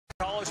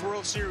College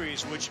World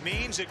Series, which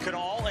means it could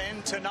all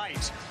end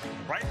tonight.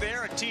 Right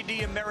there at TD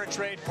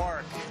Ameritrade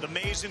Park, the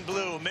Maize and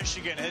Blue,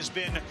 Michigan, has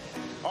been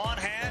on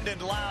hand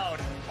and loud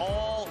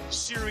all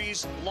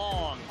series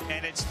long.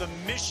 And it's the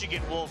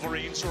Michigan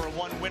Wolverines who are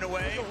one win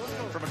away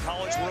from a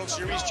College World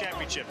Series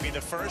championship, being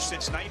the first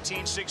since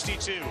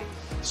 1962.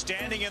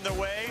 Standing in their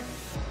way,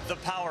 the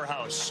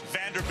powerhouse,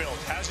 Vanderbilt.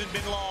 Hasn't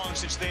been long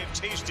since they've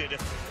tasted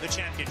the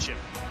championship.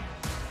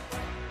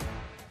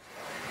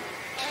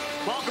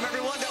 Welcome,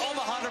 everyone, to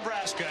Omaha,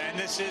 Nebraska, and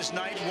this is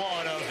night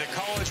one of the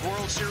College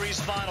World Series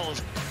Finals.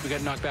 We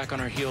got knocked back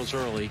on our heels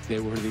early. They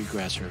were the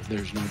aggressor.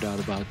 There's no doubt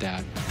about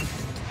that.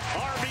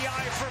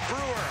 RBI for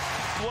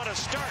Brewer. What a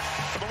start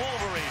for the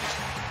Wolverines.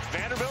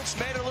 Vanderbilt's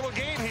made a little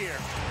game here.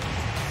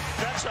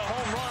 That's a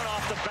home run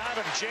off the bat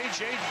of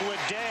J.J.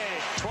 Bleday,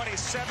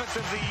 27th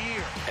of the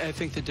year. I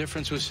think the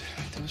difference was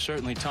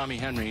certainly Tommy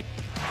Henry.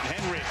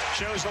 Henry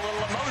shows a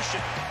little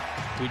emotion.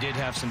 We did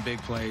have some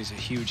big plays, a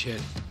huge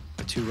hit.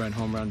 A two-run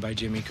home run by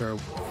Jimmy Kerr.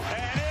 And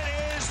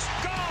it is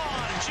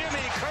gone.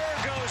 Jimmy Kerr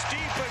goes deep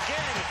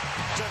again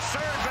to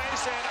third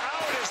base, and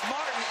out is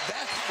Martin.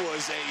 That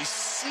was a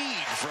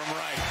seed from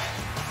right.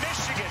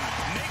 Michigan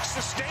makes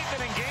the statement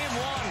in game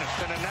one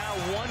and are now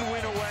one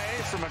win away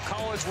from a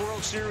College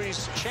World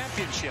Series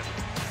championship.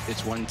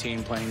 It's one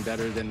team playing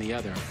better than the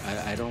other.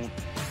 I don't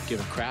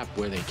give a crap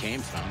where they came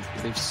from.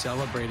 They've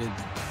celebrated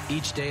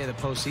each day of the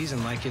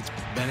postseason like it's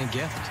been a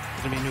gift.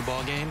 It's going to be a new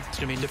ball game. It's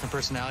going to be a different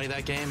personality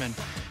that game, and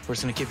we're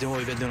just going to keep doing what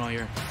we've been doing all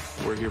year.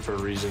 We're here for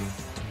a reason.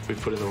 We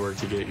put in the work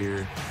to get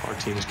here. Our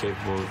team is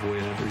capable of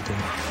winning everything.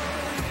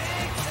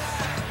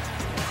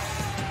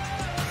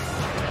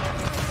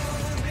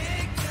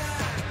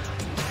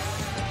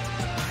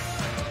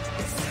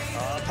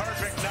 A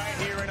perfect night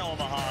here in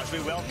Omaha as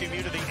we welcome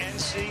you to the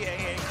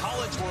NCAA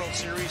College World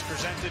Series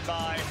presented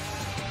by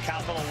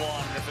Capital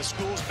One. If a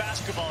school's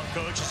basketball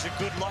coach is a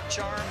good luck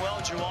charm, well,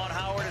 Juwan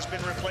Howard has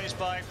been replaced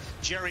by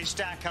Jerry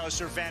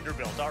Stackhouse of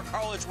Vanderbilt. Our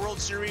College World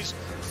Series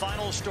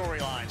final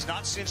storylines.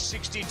 Not since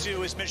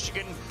 '62 has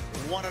Michigan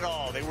won it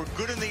all. They were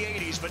good in the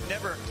 '80s, but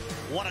never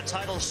won a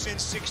title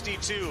since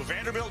 '62.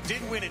 Vanderbilt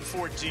did win in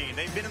 14.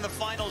 They've been in the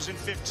finals in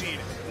 15.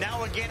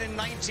 Now again in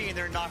 19,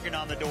 they're knocking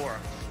on the door.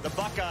 The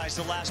Buckeyes,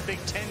 the last Big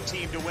Ten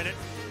team to win it.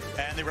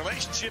 And the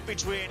relationship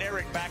between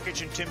Eric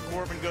Bakich and Tim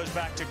Corbin goes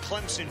back to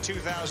Clemson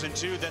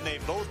 2002. Then they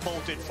both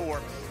bolted for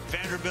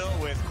Vanderbilt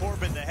with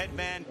Corbin, the head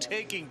man,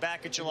 taking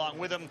Bakich along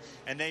with him,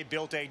 and they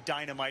built a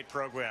dynamite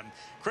program.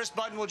 Chris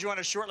Budden will join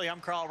us shortly.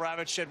 I'm Carl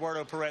Ravitch,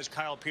 Eduardo Perez,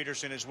 Kyle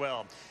Peterson as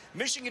well.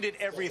 Michigan did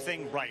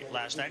everything right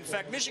last night. In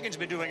fact, Michigan's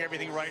been doing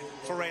everything right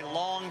for a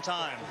long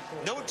time.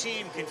 No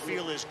team can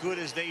feel as good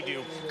as they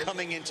do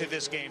coming into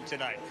this game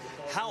tonight.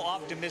 How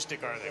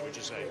optimistic are they, would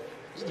you say?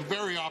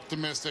 Very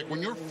optimistic.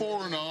 When you're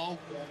 4-0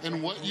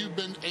 and what you've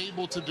been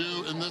able to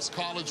do in this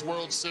College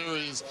World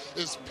Series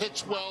is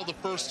pitch well the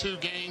first two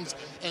games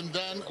and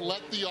then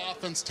let the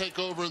offense take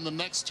over in the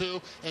next two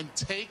and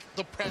take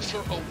the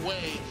pressure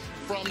away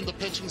from the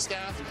pitching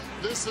staff.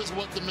 This is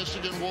what the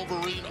Michigan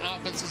Wolverine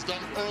offense has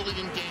done early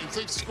in games.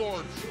 They've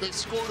scored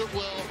it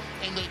well,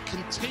 and they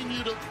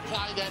continue to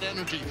apply that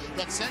energy.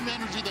 That same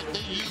energy that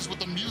they use with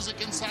the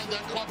music inside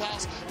that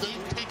clubhouse,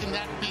 they've taken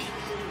that beat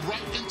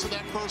right into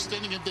that first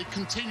inning, and they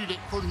continued it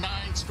for 9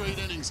 straight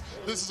innings.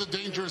 This is a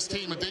dangerous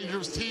team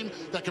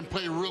that can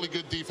play really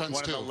good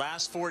defense too. One of the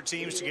last 4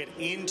 teams to get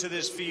into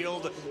this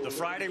field. The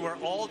Friday where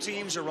all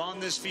teams are on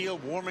this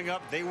field warming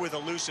up, they were the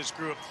loosest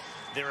group.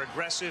 They're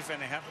aggressive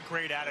and they have a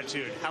great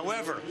attitude.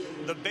 However,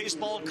 the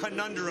baseball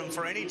conundrum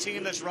for any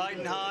team that's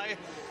riding high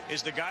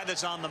is the guy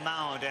that's on the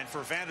mound. And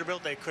for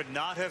Vanderbilt, they could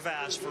not have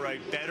asked for a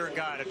better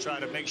guy to try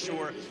to make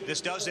sure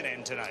this doesn't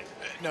end tonight.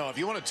 No, if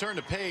you want to turn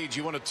the page,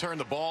 you want to turn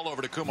the ball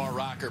over to Kumar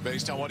Rocker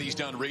based on what he's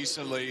done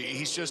recently.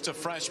 He's just a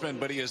freshman,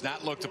 but he has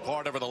not looked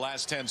apart over the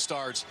last 10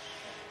 starts.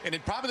 And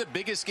in probably the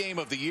biggest game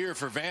of the year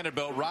for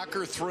Vanderbilt,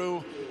 Rocker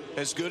threw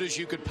as good as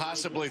you could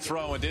possibly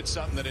throw and did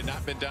something that had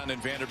not been done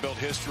in Vanderbilt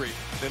history.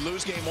 They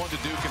lose game 1 to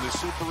Duke in the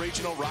Super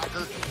Regional.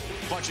 Rocker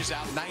punches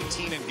out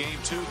 19 in game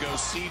 2,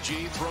 goes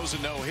CG, throws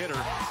a no-hitter.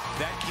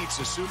 That keeps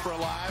the Super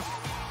alive.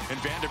 And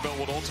Vanderbilt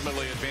would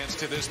ultimately advance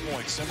to this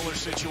point. Similar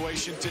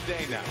situation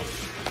today now.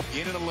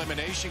 In an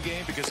elimination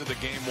game because of the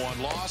game 1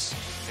 loss.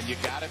 And you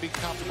got to be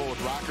comfortable with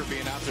Rocker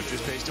being out there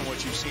just based on what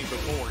you've seen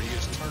before. He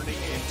is turning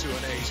into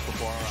an ace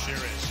before our eyes.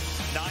 Sure is.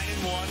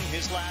 9-1,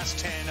 his last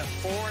 10,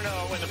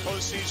 4-0 in the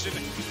postseason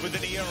with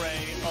an ERA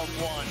of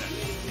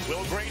 1.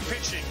 Will great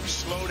pitching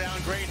slow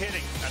down great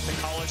hitting at the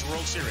College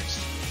World Series?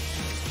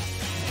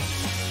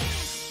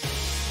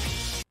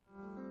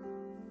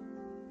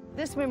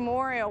 This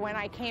memorial, when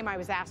I came, I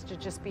was asked to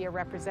just be a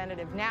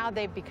representative. Now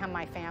they've become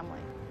my family.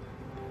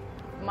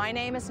 My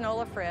name is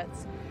Nola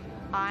Fritz.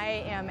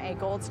 I am a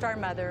Gold Star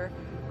mother.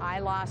 I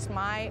lost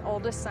my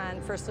oldest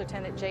son, First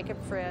Lieutenant Jacob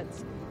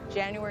Fritz,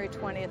 January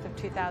 20th of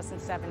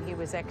 2007. He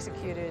was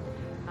executed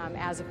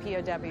as a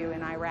POW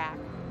in Iraq.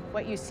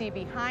 What you see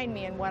behind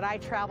me and what I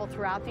travel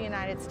throughout the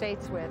United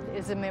States with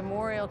is a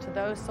memorial to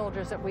those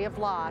soldiers that we have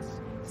lost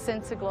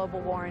since the global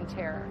war on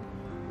terror.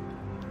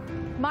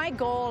 My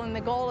goal and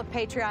the goal of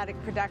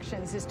Patriotic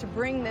Productions is to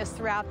bring this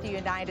throughout the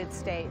United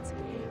States.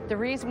 The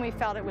reason we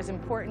felt it was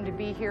important to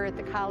be here at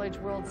the College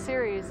World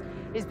Series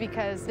is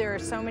because there are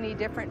so many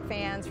different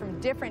fans from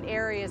different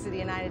areas of the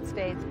United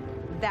States.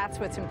 That's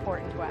what's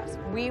important to us.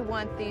 We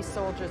want these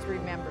soldiers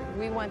remembered.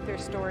 We want their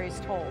stories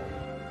told.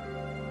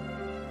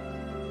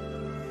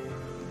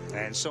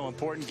 And so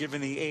important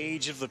given the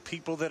age of the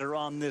people that are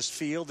on this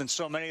field and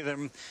so many of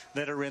them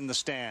that are in the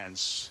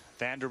stands.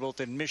 Vanderbilt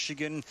and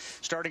Michigan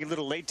starting a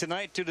little late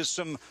tonight due to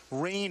some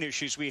rain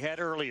issues we had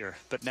earlier.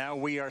 But now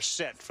we are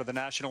set for the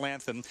national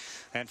anthem.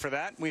 And for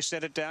that, we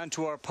send it down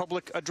to our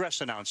public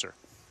address announcer.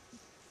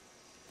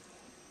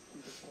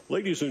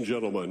 Ladies and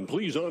gentlemen,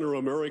 please honor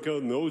America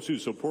and those who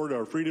support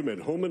our freedom at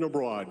home and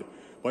abroad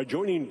by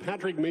joining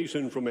Patrick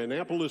Mason from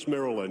Annapolis,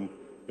 Maryland,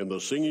 in the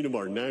singing of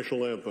our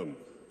national anthem.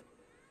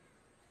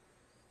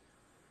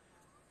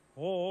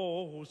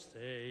 Oh,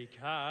 say,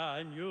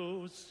 can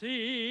you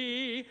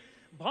see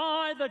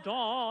by the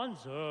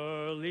dawn's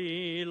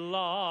early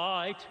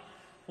light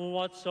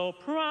what so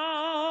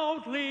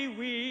proudly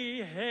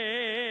we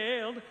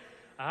hailed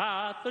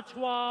at the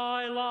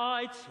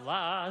twilight's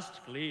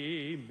last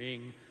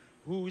gleaming,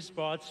 whose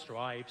broad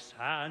stripes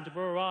and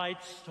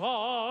bright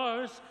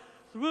stars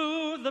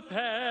through the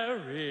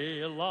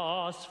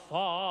perilous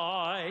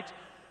fight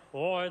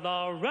o'er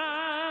the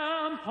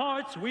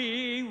ramparts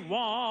we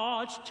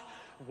watched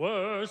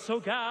were so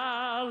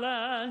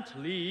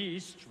gallantly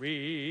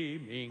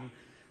streaming,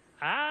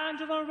 and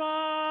the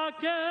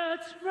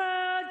rocket's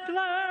red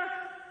glare,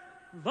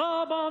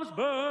 the bombs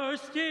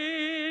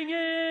bursting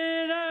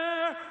in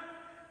air,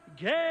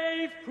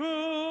 gave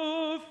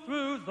proof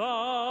through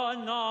the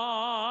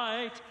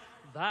night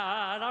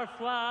that our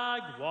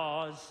flag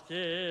was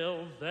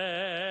still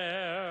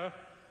there.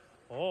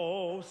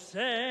 Oh,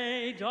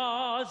 say,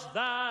 does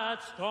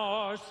that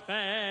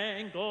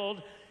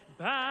star-spangled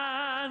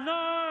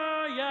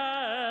banner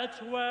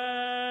yet wave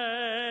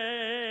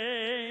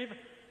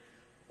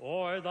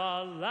o'er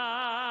the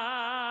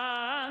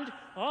land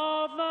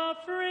of the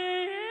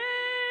free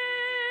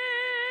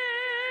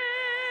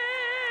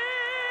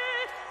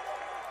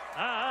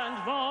and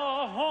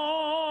the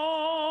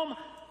home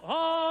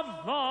of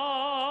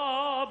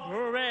the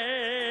brave?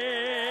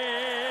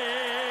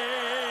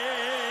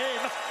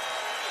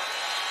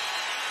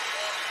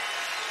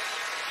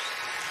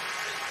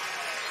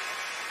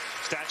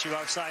 Statue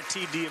outside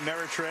TD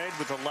Ameritrade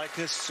with the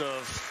likeness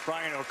of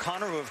Brian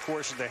O'Connor, who of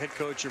course is the head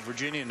coach of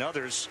Virginia, and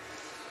others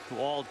who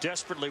all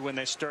desperately, when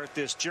they start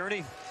this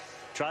journey,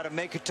 try to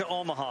make it to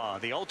Omaha,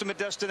 the ultimate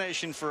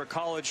destination for a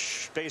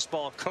college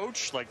baseball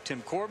coach like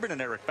Tim Corbin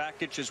and Eric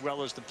Bakich, as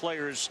well as the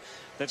players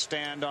that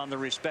stand on the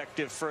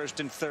respective first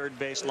and third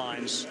base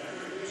lines.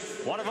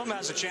 One of them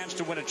has a chance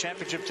to win a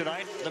championship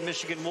tonight, the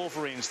Michigan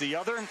Wolverines. The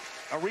other,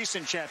 a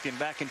recent champion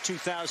back in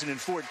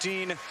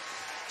 2014,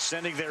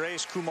 sending their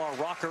ace Kumar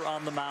Rocker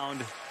on the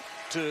mound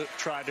to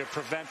try to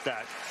prevent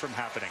that from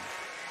happening.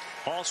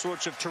 All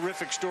sorts of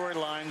terrific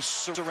storylines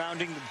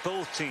surrounding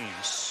both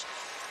teams.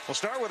 We'll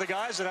start with the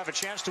guys that have a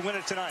chance to win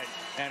it tonight.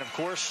 And, of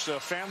course, a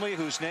family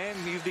whose name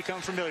you've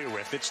become familiar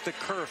with. It's the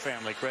Kerr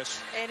family,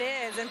 Chris. It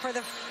is. And for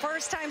the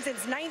first time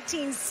since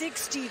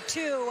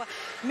 1962,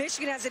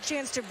 Michigan has a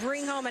chance to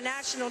bring home a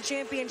national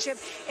championship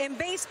in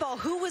baseball.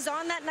 Who was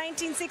on that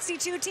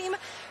 1962 team?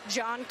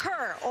 John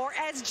Kerr, or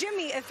as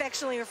Jimmy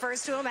affectionately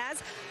refers to him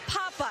as,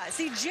 Papa.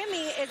 See,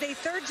 Jimmy is a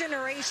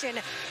third-generation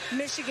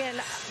Michigan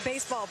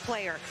baseball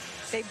player.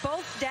 They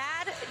both,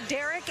 Dad,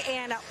 Derek,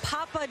 and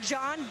Papa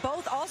John,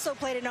 both also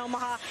played in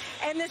Omaha.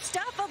 And the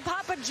stuff of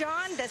Papa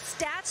John, the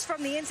stats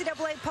from the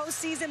NCAA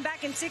postseason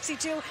back in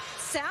 '62,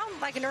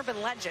 sound like an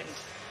urban legend.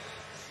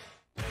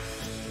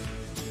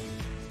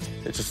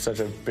 It's just such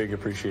a big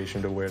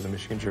appreciation to wear the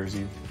Michigan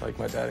jersey like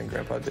my dad and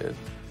grandpa did.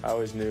 I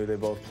always knew they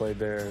both played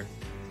there.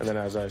 And then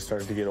as I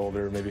started to get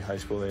older, maybe high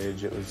school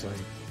age, it was like,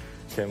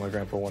 okay, my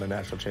grandpa won a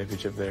national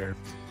championship there.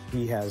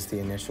 He has the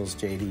initials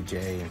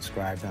JDJ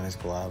inscribed on his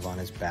glove, on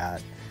his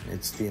bat.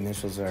 It's the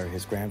initials are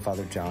his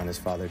grandfather John, his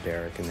father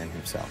Derek, and then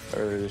himself.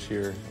 Earlier this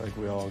year, like,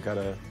 we all got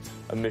a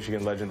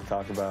Michigan legend to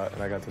talk about,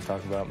 and I got to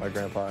talk about my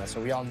grandpa. So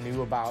we all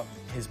knew about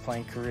his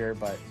playing career,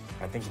 but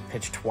I think he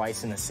pitched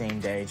twice in the same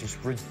day. Just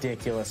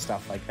ridiculous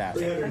stuff like that.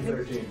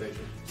 313 pitches.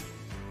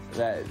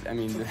 That, I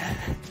mean,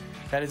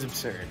 that is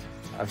absurd.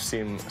 I've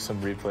seen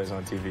some replays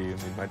on TV. I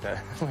mean, my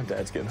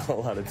dad's getting a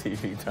lot of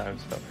TV time,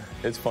 so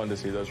it's fun to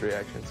see those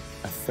reactions.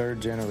 A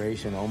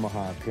third-generation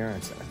Omaha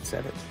appearance. I've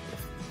said it, I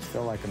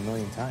feel like a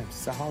million times.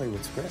 It's a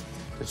Hollywood script.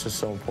 It's just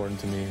so important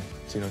to me,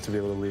 to be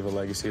able to leave a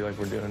legacy like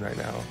we're doing right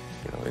now,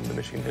 in the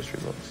Michigan history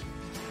books.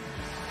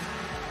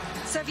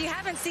 So if you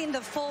haven't seen the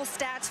full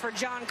stats for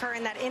John Kerr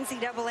in that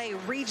NCAA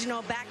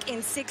regional back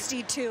in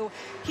 '62,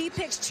 he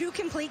pitched 2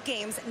 complete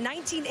games,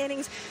 19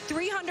 innings,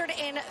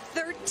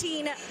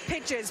 313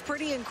 pitches.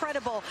 Pretty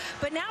incredible.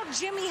 But now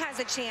Jimmy has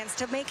a chance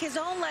to make his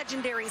own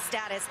legendary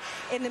status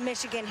in the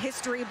Michigan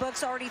history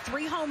books. Already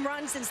 3 home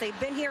runs since they've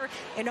been here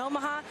in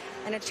Omaha,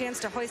 and a chance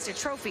to hoist a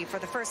trophy for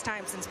the first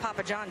time since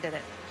Papa John did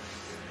it.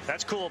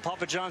 That's cool.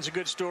 Papa John's a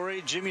good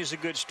story. Jimmy's a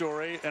good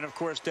story. And, of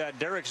course, Dad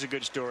Derek's a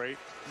good story.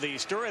 The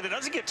story that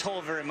doesn't get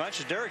told very much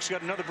is Derek's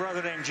got another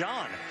brother named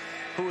John,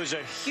 who is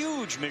a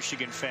huge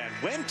Michigan fan,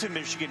 went to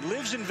Michigan,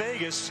 lives in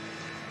Vegas,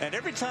 and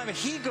every time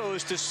he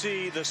goes to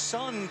see the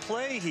son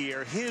play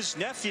here, his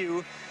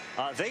nephew,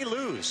 they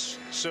lose.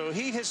 So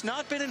he has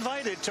not been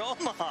invited to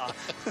Omaha.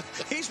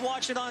 He's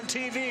watching on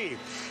TV.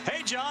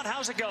 Hey, John,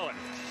 how's it going?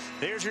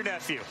 There's your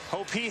nephew.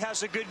 Hope he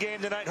has a good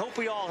game tonight. Hope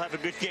we all have a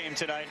good game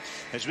tonight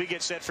as we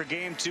get set for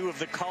Game 2 of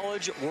the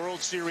College World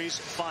Series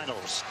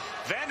Finals.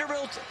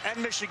 Vanderbilt and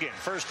Michigan.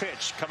 First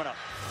pitch coming up.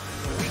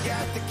 We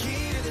got the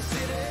key to the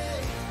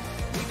city.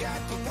 We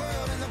got the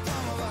world in the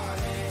palm of our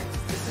hands.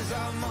 This is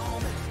our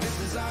moment.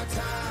 This is our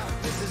time.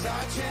 This is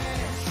our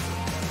chance.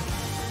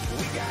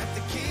 We got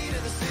the key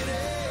to the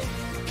city.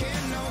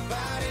 Can't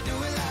nobody do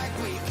it like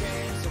we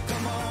can. So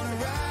come on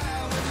and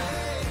ride with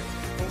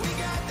me. We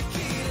got the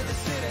key to the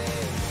city.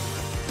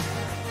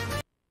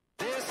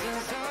 This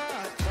is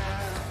our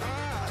time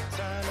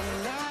to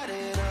light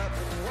it up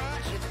and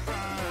watch it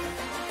burn.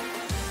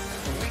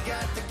 We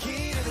got the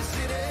key to the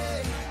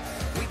city.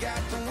 We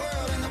got the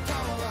world in the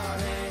palm of our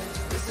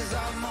hands. This is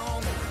our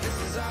moment. This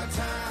is our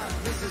time.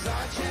 This is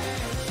our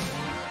chance.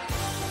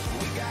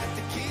 We got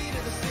the key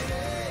to the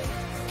city.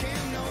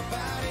 Can't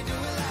nobody do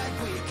it like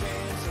we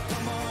can. So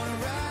come on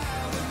and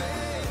ride with me.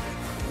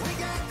 We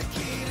got the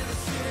key to the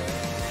city.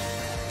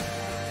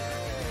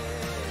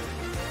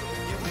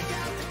 Yeah, we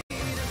got the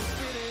key to the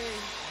city.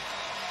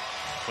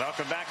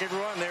 Welcome back,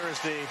 everyone. There is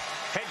the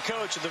head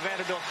coach of the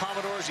Vanderbilt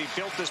Commodores. He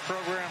built this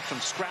program from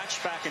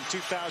scratch back in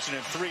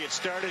 2003. It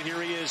started.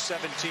 Here he is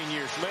 17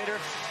 years later.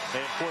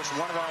 They, of course,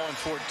 won it all in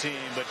 14.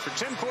 But for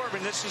Tim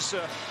Corbin, this is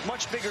a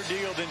much bigger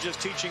deal than just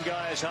teaching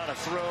guys how to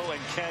throw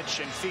and catch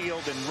and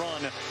field and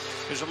run.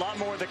 There's a lot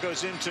more that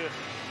goes into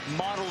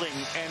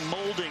modeling and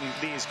molding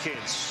these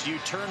kids. You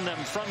turn them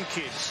from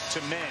kids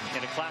to men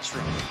in a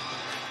classroom.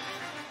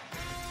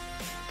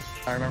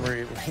 I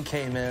remember he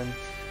came in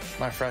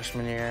my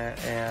freshman year,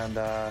 and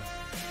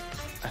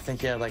I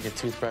think he had like a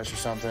toothbrush or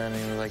something, and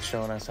he was like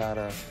showing us how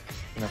to,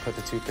 you know, put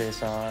the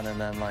toothpaste on,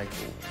 and then like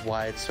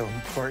why it's so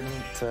important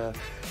to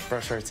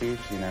brush our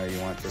teeth. You know, you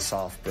want the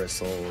soft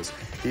bristles.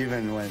 He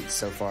even went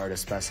so far to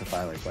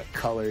specify like what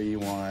color you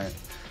want.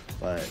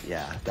 But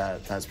yeah,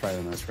 that's probably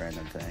the most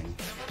random thing.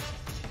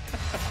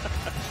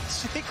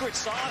 Secret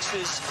sauce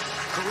is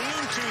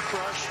green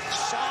toothbrush,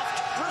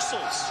 soft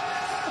bristles.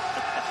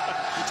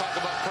 You talk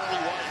about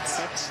pearly whites.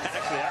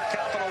 Exactly. Our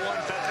Capital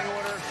One betting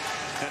order.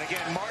 And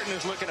again, Martin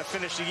is looking to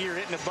finish the year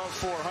hitting above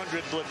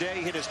 400.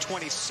 Blade hit his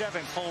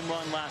 27th home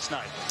run last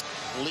night.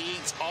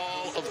 Leads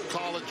all of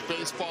college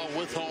baseball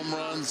with home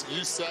runs.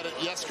 You said it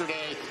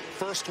yesterday.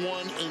 First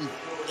one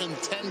in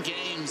 10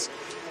 games.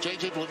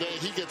 J.J. Blade,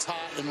 he gets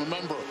hot. And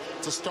remember,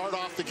 to start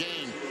off the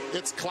game,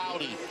 it's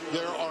cloudy.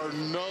 There are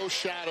no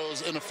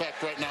shadows in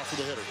effect right now for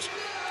the hitters.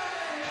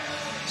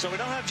 So we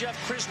don't have Jeff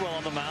Criswell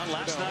on the mound.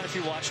 Last night, if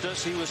you watched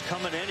us, he was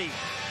coming in. He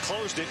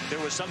closed it. There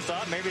was some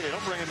thought maybe they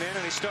don't bring him in,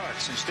 and he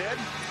starts. Instead,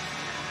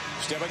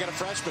 we got a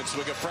freshman. So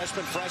we got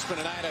freshman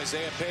tonight,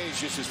 Isaiah Page.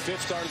 Just his 5th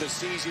start of the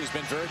season. He's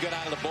been very good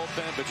out of the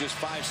bullpen, but just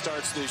 5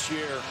 starts this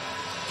year.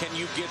 Can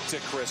you get to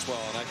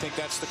Criswell? And I think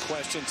that's the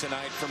question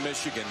tonight for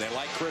Michigan. They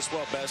like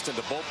Criswell best in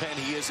the bullpen.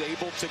 He is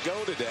able to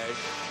go today.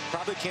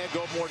 Probably can't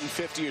go more than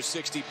 50 or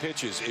 60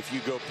 pitches. If you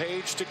go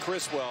Page to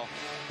Criswell,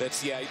 that's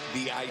the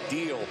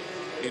ideal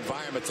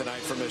environment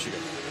tonight for Michigan.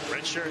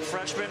 Redshirt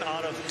freshman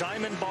out of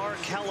Diamond Bar,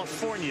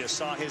 California.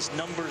 Saw his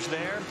numbers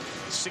there.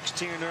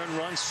 16 earned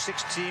runs,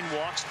 16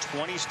 walks,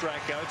 20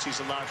 strikeouts. He's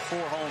allowed 4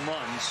 home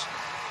runs.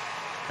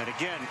 And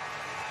again,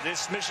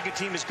 this Michigan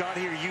team has got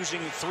here using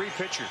 3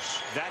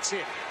 pitchers. That's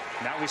it.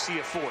 Now we see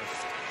a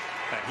 4th.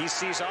 And he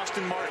sees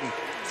Austin Martin,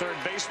 third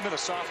baseman, a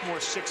sophomore,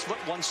 6 foot,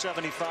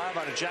 175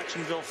 out of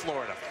Jacksonville,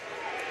 Florida.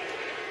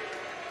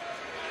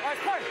 All right,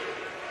 play.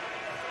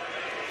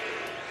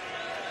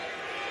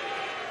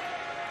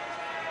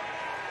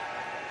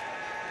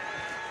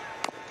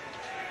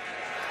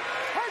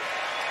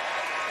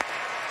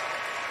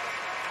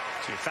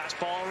 So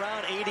fastball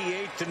around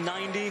 88 to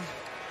 90.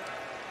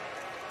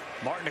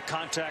 Martin, a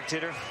contact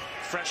hitter,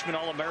 freshman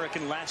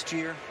All-American last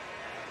year.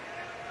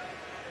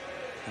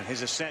 And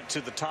his ascent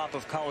to the top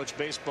of college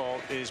baseball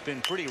has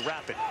been pretty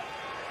rapid.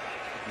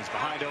 He's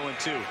behind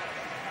 0-2.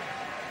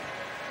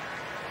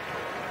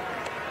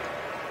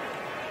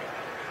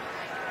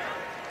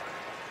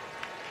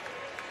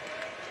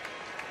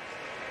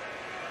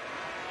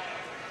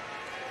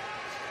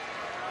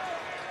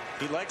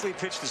 He likely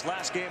pitched his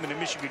last game in a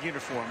Michigan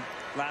uniform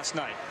last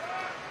night.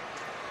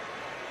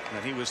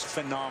 And he was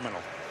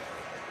phenomenal.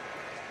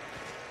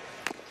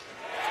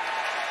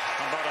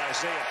 How about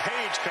Isaiah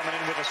Page coming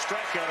in with a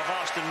strikeout of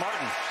Austin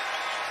Martin?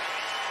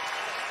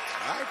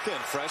 All right, then,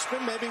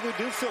 freshman, maybe we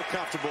do feel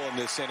comfortable in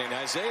this inning.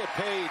 Isaiah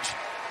Page,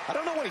 I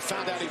don't know when he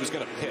found out he was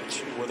going to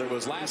pitch, whether it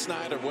was last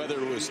night or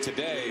whether it was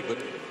today, but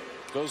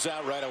goes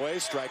out right away,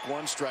 strike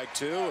 1, strike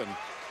 2, and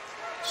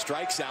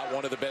strikes out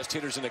one of the best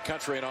hitters in the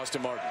country in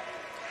Austin Martin.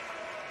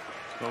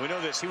 Well, we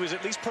know this. He was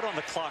at least put on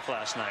the clock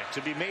last night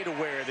to be made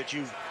aware that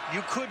you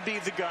could be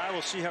the guy.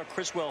 We'll see how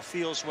Criswell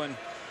feels when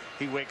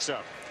he wakes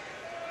up.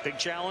 Big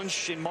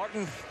challenge in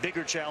Martin.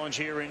 Bigger challenge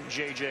here in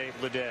J.J.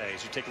 Bleday.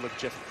 As you take a look at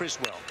Jeff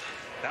Criswell.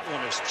 That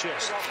one is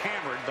just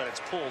hammered, but it's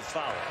pulled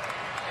foul.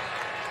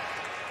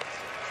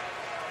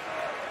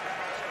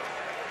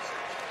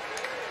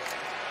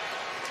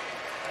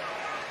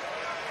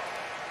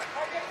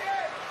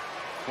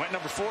 Went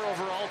number 4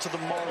 overall to the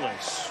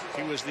Marlins.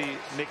 He was the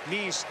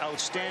McNeese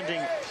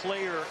Outstanding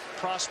Player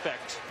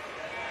Prospect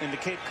in the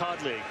Cape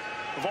Cod League.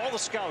 Of all the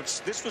scouts,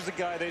 this was the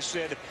guy they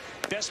said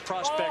best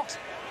prospect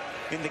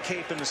in the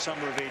Cape in the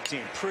summer of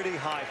 18. Pretty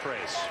high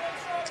praise.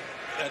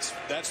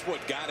 That's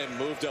what got him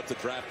moved up the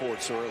draft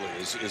board so early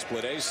is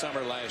Bleday's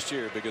summer last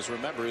year, because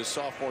remember his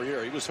sophomore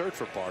year he was hurt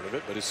for part of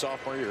it, but his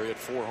sophomore year he had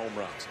 4 home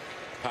runs.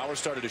 Power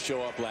started to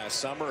show up last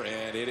summer,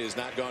 and it has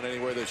not gone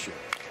anywhere this year.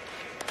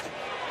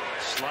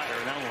 Slider,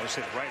 and that one was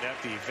hit right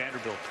at the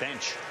Vanderbilt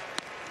bench.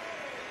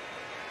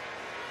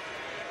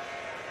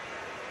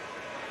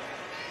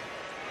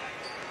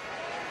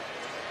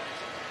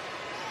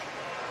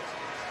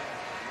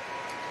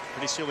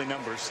 Pretty silly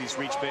numbers. He's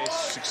reached base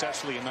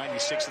successfully in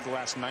 96 of the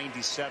last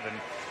 97.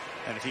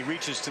 And if he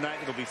reaches tonight,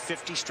 it'll be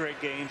 50 straight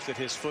games that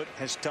his foot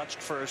has touched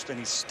first, and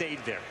he's stayed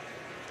there.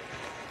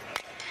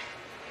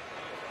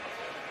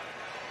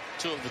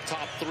 2 of the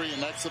top 3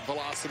 in exit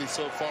velocity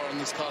so far in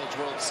this College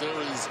World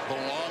Series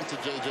belong to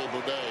J.J.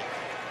 Bleday.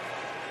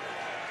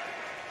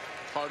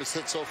 Hardest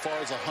hit so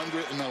far is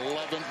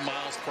 111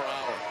 miles per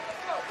hour.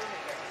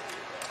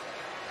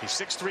 He's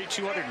 6'3",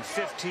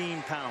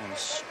 215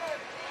 pounds.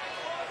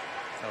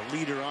 A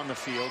leader on the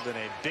field and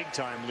a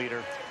big-time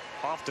leader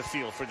off the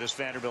field for this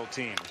Vanderbilt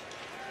team.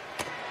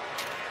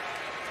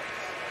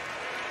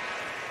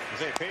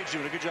 Isaiah Page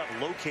doing a good job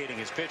locating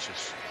his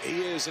pitches.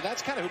 He is, and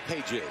that's kind of who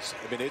Page is.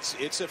 I mean,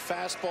 it's a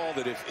fastball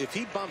that if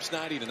he bumps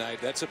 90 tonight,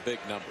 that's a big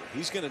number.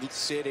 He's going to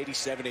sit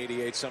 87,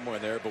 88, somewhere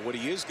in there, but what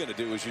he is going to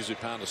do is usually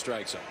pound the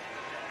strike zone.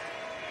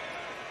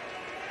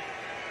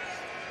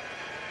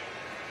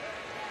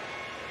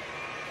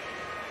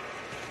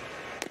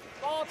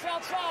 Ball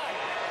outside.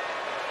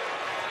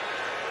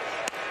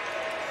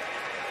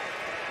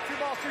 2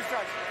 balls, 2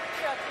 strikes.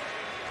 Yeah.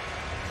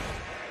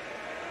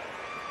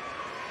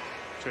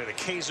 To the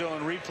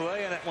K-zone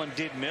replay, and that one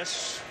did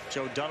miss.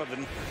 Joe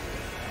Donovan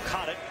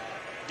caught it.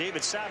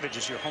 David Savage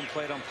is your home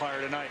plate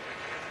umpire tonight.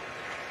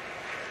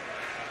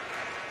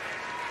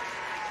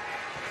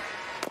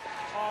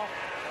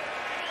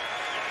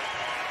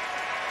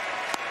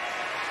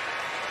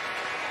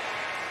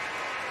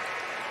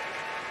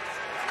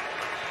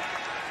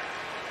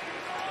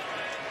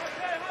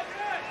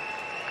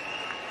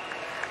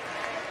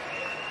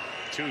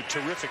 Two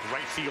terrific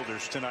right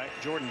fielders tonight.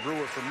 Jordan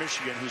Brewer from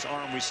Michigan, whose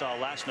arm we saw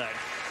last night.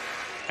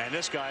 And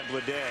this guy,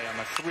 Bleday, on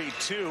the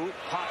 3-2,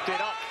 popped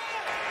it up.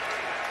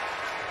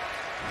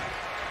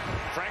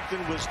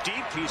 Franklin was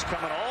deep. He's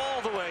coming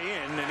all the way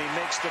in, and he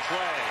makes the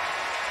play.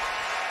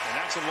 And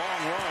that's a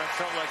long run. It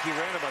felt like he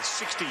ran about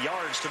 60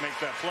 yards to make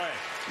that play.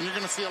 You're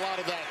going to see a lot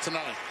of that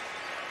tonight.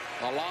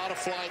 A lot of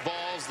fly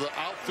balls. The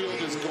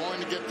outfield is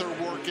going to get their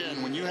work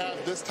in. When you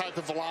have this type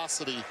of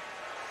velocity,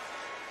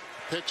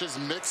 pitches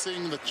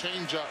mixing the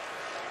changeup,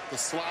 the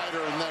slider,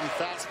 and then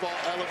fastball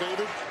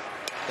elevated,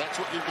 that's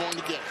what you're going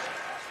to get.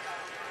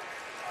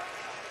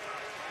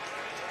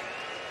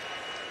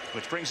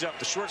 Which brings up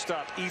the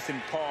shortstop,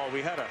 Ethan Paul.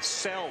 We had a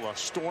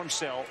storm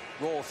cell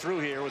roll through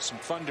here with some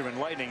thunder and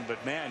lightning,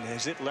 but man,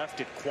 has it left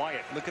it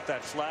quiet. Look at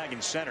that flag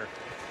in center.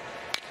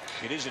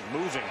 It isn't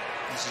moving.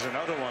 This is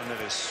another one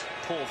that is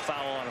pulled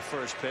foul on a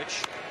first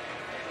pitch.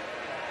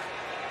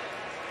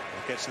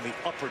 It gets to the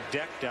upper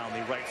deck down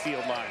the right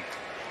field line.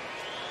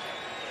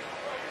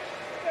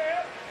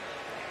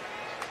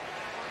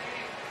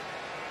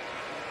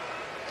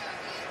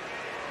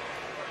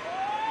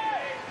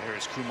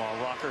 Here's Kumar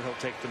Rocker. He'll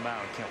take the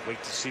mound. Can't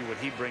wait to see what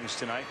he brings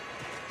tonight.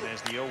 And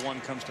as the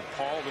 0-1 comes to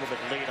Paul, a little bit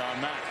late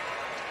on that.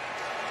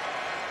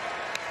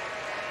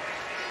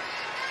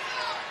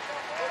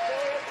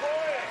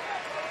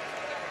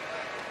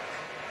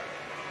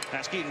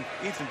 Ask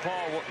Ethan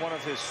Paul what one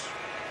of his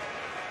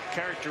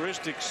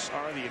characteristics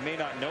are that you may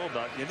not know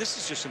about. Yeah, this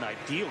is just an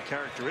ideal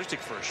characteristic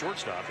for a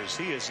shortstop. Is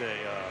he is a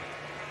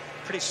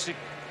pretty sick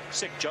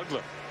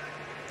juggler.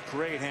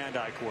 Great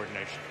hand-eye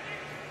coordination.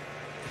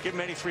 Give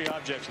him any free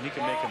objects and he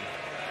can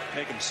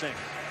make him sing.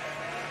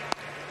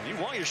 And you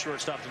want your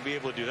shortstop to be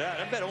able to do that.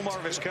 I bet Omar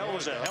Vizquel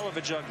was a hell of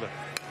a juggler.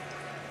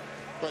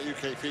 But you,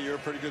 KP, you're a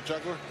pretty good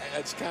juggler.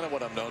 That's kind of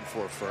what I'm known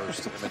for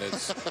first. I mean,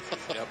 it's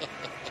yep,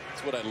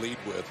 it's what I lead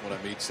with when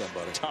I meet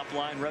somebody. Top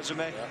line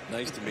resume. Yep,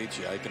 nice to meet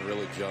you. I can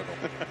really juggle.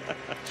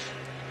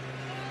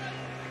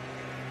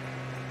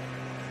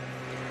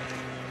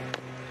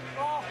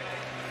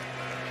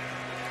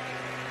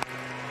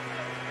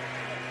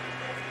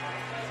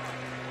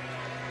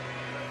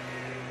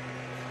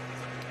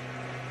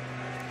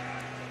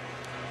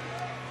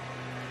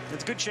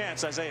 It's a good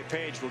chance Isaiah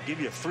Page will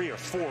give you 3 or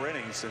 4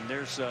 innings, and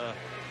there's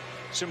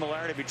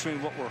similarity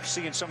between what we're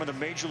seeing some of the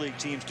major league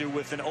teams do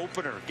with an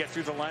opener. Get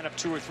through the lineup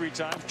 2 or 3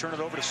 times, turn it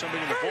over to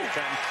somebody in the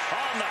bullpen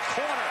on the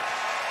corner.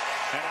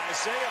 And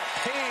Isaiah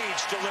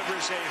Page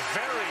delivers a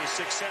very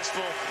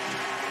successful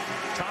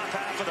top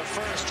half of the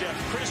first. Jeff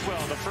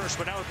Criswell, the first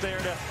one out there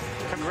to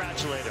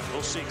congratulate him.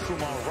 We'll see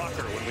Kumar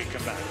Rocker when we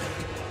come back.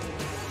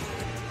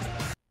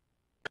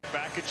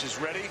 Backage is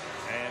ready,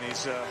 and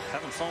he's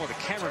having fun with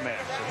the cameraman.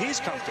 So he's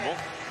comfortable.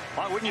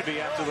 Why wouldn't you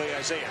be after the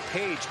Isaiah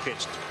Page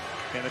pitched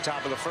in the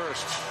top of the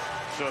first?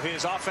 So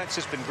his offense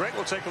has been great.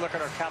 We'll take a look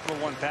at our Capital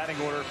One batting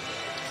order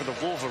for the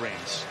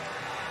Wolverines.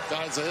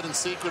 Guys, the hidden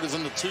secret is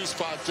in the 2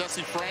 spot,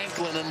 Jesse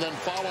Franklin, and then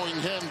following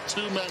him,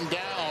 2 men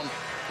down,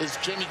 is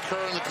Jimmy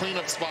Kerr in the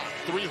cleanup spot.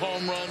 3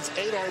 home runs,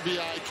 8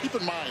 RBI. Keep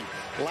in mind,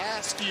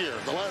 last year,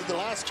 the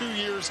last 2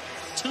 years,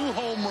 2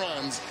 home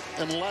runs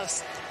and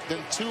less than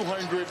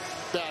 200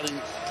 batting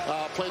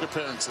plate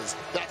appearances.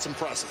 That's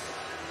impressive.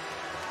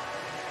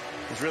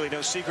 There's really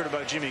no secret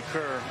about Jimmy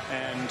Kerr,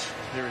 and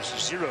there's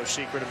zero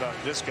secret about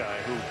this guy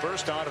who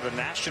burst onto the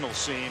national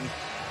scene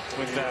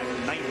with that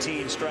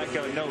 19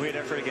 strikeout no-hit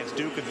effort against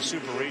Duke in the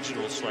Super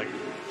Regionals. Like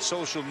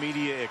social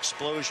media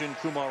explosion.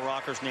 Kumar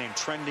Rocker's name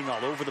trending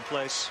all over the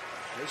place.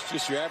 It's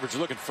just your average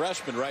looking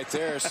freshman right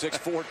there.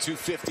 6'4",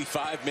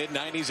 255,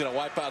 mid-90s, and a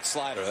wipeout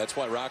slider. That's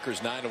why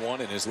Rocker's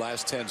 9-1 in his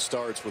last 10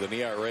 starts with an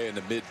ERA in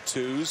the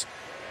mid-2s.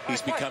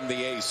 He's become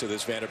the ace of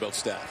this Vanderbilt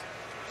staff.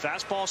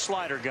 Fastball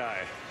slider guy.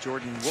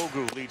 Jordan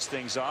Wogu leads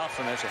things off,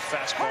 and there's a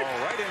fastball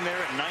right in there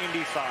at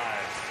 95.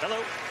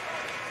 Hello.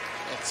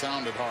 That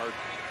sounded hard.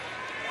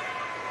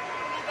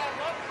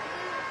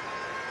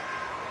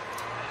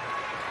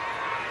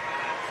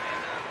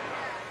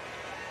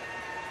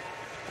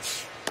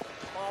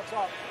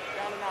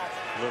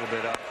 A little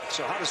bit up.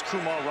 So how does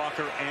Kumar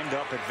Rocker end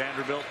up at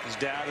Vanderbilt? His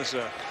dad is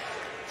a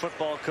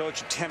football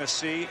coach at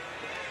Tennessee.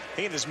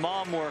 He and his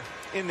mom were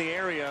in the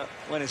area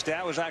when his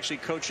dad was actually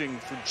coaching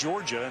for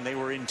Georgia, and they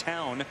were in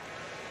town.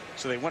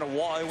 So they went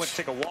to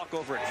take a walk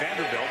over at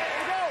Vanderbilt.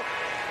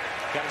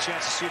 Got a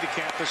chance to see the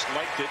campus,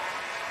 liked it.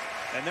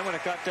 And then when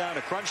it got down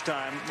to crunch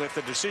time with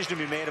the decision to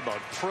be made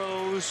about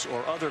pros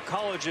or other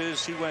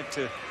colleges, he went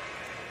to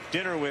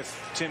dinner with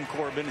Tim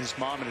Corbin, his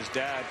mom and his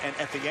dad. And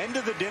at the end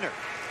of the dinner,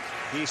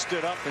 he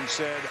stood up and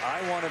said,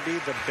 "I want to be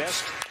the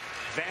best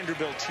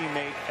Vanderbilt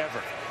teammate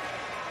ever."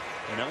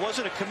 And it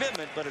wasn't a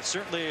commitment, but it's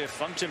certainly,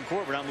 if I'm Tim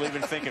Corbin, I'm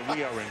leaving thinking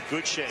we are in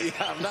good shape.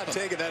 Yeah, I'm not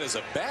taking that as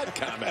a bad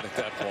comment at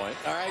that point.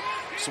 All right,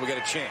 so we got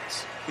a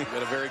chance. We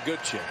got a very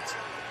good chance.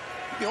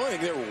 The only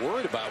thing they were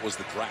worried about was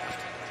the draft,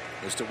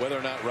 as to whether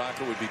or not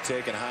Rocker would be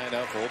taken high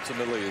enough.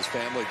 Ultimately, his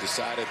family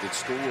decided that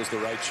school was the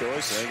right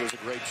choice. I think it was a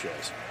great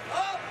choice.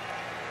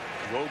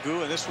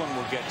 Wogu, and this one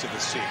will get to the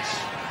seats.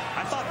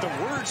 I thought the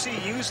words he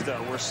used,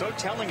 though, were so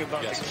telling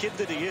about the kid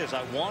that he is.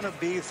 I want to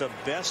be the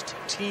best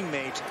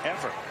teammate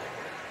ever.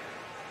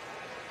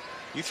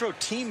 You throw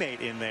teammate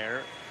in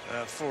there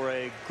for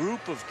a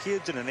group of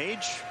kids in an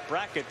age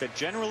bracket that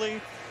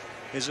generally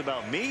is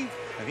about me,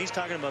 and he's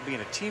talking about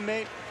being a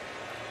teammate.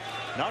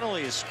 Not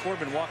only is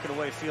Corbin walking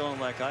away feeling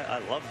like I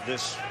love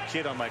this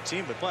kid on my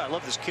team, but boy, I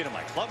love this kid in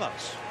my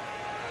clubhouse.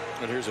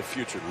 And here's a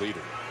future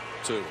leader,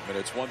 too. I mean,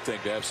 it's one thing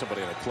to have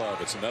somebody in a club.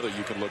 It's another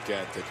you can look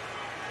at that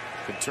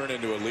can turn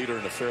into a leader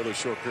in a fairly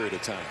short period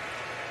of time.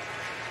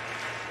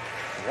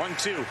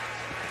 1-2.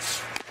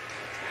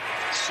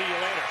 See you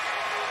later.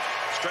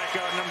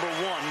 Strikeout number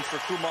 1 for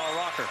Kumar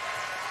Rocker.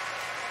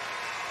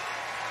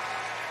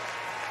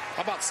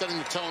 How about setting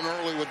the tone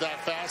early with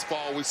that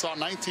fastball? We saw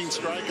 19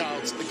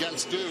 strikeouts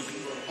against Duke.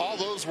 All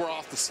those were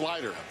off the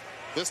slider.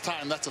 This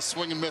time, that's a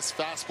swing and miss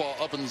fastball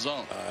up in the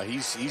zone.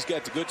 He's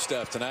got the good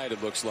stuff tonight,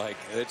 it looks like.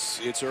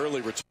 It's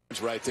early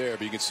returns right there,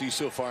 but you can see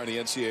so far in the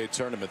NCAA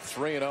tournament,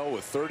 3-0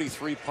 with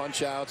 33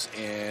 punch-outs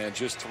and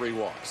just 3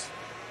 walks.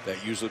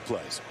 That usually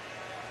plays.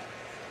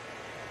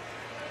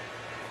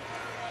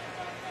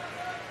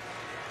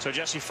 So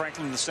Jesse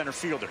Franklin, the center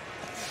fielder.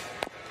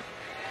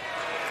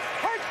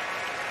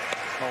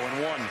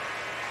 0-1.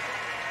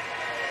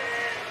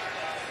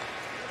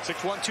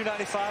 6'1",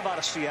 295 out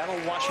of Seattle,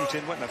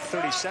 Washington. Went in the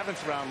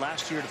 37th round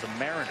last year to the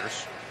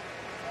Mariners.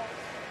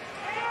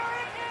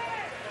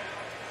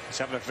 He's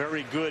having a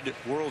very good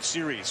World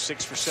Series,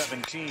 6 for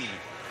 17.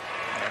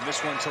 And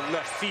this one to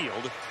left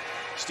field.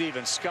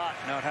 Steven Scott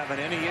not having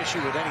any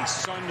issue with any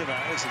sun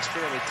tonight as it's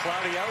fairly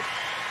cloudy out.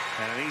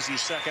 And an easy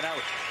second out.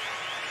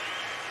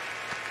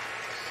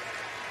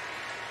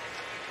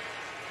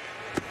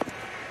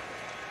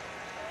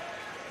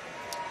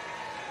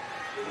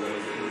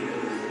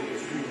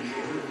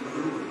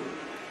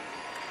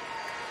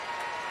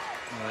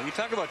 You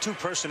talk about 2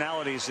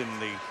 personalities in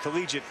the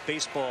collegiate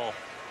baseball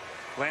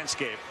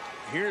landscape.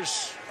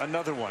 Here's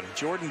another one.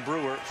 Jordan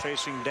Brewer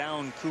facing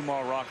down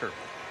Kumar Rocker.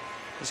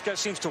 This guy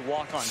seems to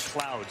walk on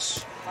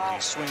clouds.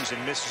 He swings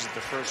and misses at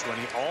the first one.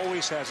 He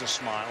always has a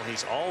smile.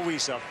 He's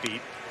always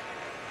upbeat.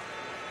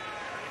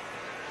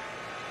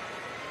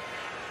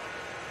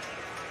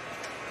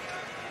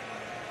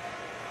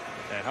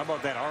 And how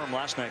about that arm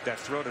last night, that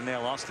throw to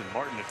nail Austin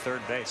Martin at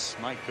third base?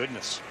 My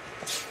goodness.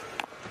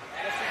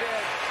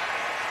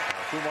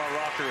 Kumar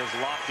Rocker is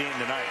locked in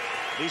tonight,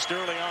 at least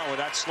early on with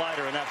that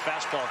slider and that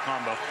fastball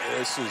combo.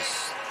 This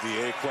is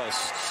the A+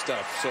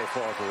 stuff so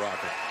far for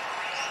Rocker.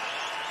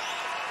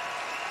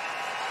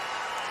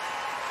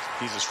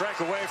 He's a strike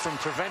away from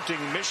preventing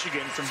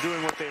Michigan from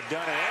doing what they've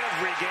done in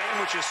every game,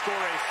 which is score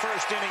a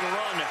first-inning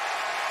run.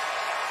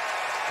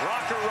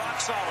 Rocker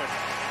rock solid.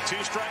 2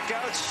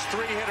 strikeouts,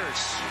 3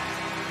 hitters.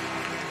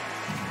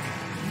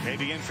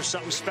 Maybe in for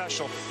something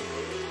special.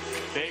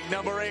 Big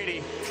number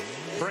 80.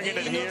 Bringing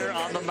it here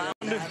on the mound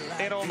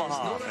in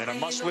Omaha in a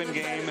must-win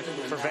game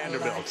for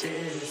Vanderbilt.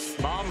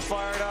 Mom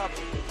fired up.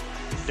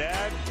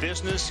 Dad,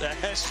 business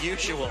as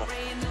usual.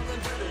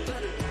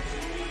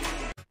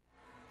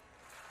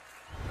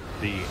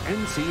 The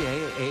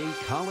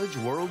NCAA College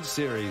World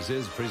Series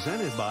is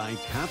presented by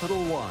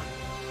Capital One.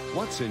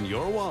 What's in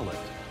your wallet?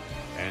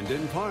 And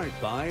in part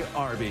by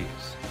Arby's.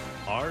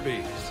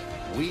 Arby's,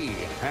 we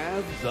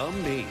have the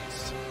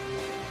meats.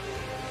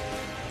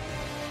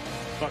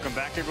 Welcome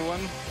back, everyone.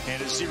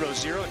 And it's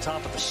 0-0,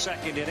 top of the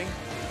 2nd inning.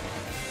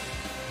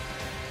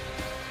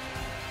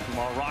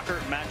 Kumar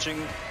Rocker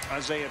matching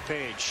Isaiah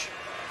Page.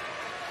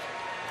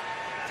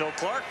 Phil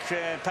Clark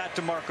and Pat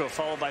DeMarco,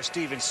 followed by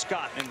Steven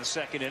Scott in the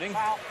 2nd inning.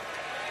 Wow.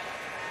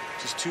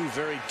 Just 2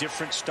 very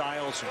different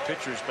styles of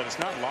pitchers, but it's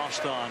not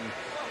lost on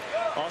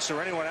us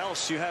or anyone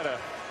else. You had a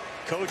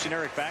coach in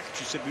Eric Backett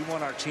who said we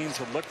want our team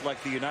to look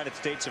like the United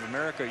States of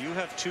America. You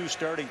have 2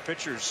 starting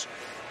pitchers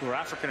who are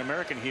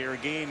African-American here,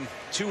 game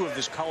 2 of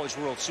this College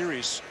World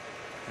Series,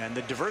 and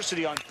the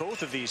diversity on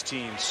both of these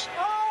teams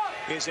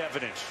is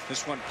evident.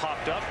 This one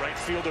popped up, right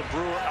fielder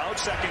Brewer out,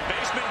 second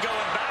baseman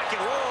going back,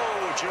 and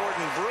whoa,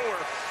 Jordan Brewer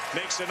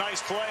makes a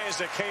nice play as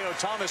the K.O.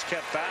 Thomas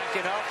kept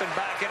backing up and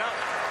backing up.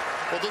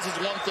 Well, this is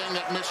one thing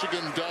that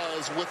Michigan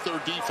does with their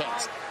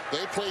defense.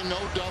 They play no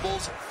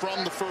doubles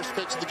from the first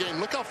pitch of the game.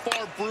 Look how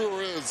far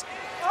Brewer is.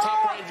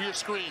 Top right of your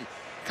screen.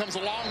 Comes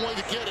a long way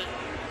to get it.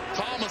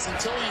 Thomas,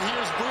 until he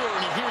hears Brewer,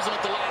 and he hears him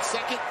at the last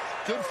second,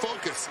 good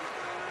focus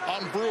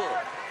on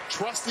Brewer.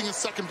 Trusting his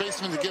second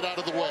baseman to get out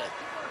of the way.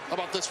 How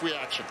about this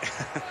reaction?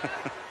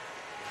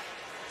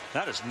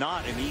 That is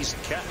not an easy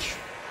catch.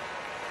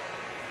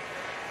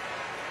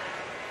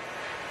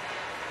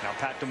 Now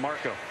Pat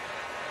DeMarco.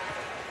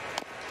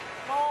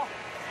 Ball.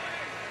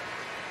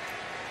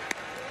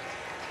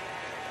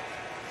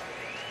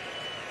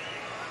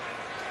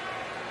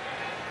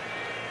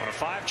 One of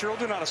 5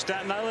 children out of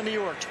Staten Island, New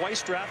York,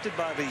 twice drafted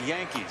by the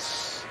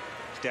Yankees.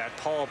 His dad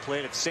Paul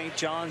played at St.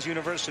 John's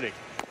University.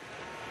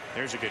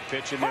 There's a good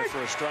pitch in there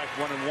for a strike,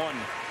 1-1.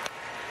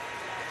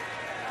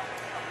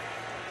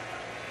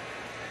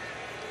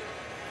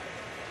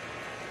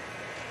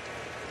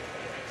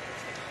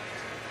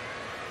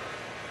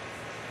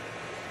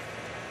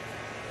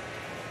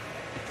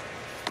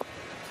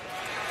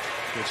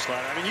 Good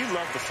slider. I mean, you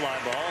love the fly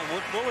ball.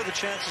 What would the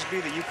chances be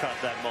that you caught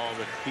that ball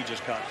that he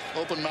just caught?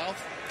 Open mouth?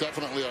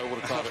 Definitely I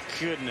would have caught it.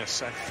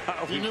 Goodness. I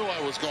thought you knew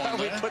I was going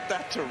there. We put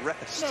that to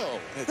rest. No.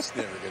 It's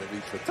never going to be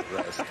put to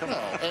rest. Come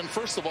on. And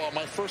first of all,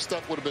 my first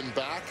step would have been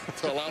back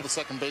to allow the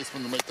second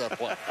baseman to make that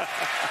play.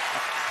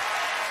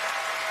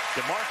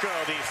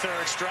 DeMarco, the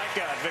 3rd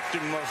strikeout,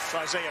 victim of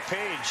Isaiah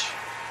Page.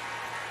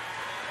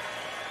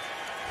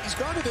 He's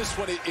gone to this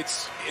one.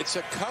 It's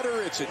a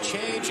cutter. It's a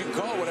change. You can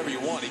call it whatever you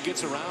want. He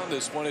gets around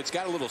this one. It's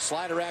got a little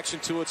slider action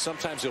to it.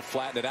 Sometimes he'll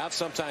flatten it out.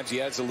 Sometimes he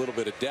adds a little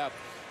bit of depth.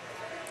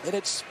 And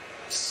it's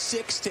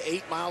 6 to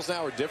 8 miles an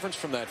hour difference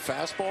from that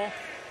fastball.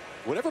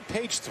 Whatever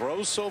Page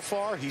throws so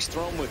far, he's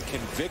thrown with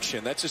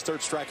conviction. That's his 3rd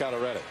strikeout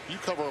already. You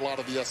cover a lot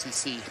of the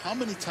SEC. How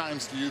many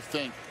times do you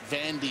think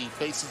Vandy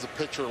faces a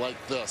pitcher like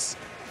this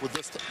with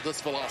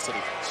this velocity?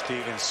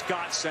 Steven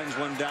Scott sends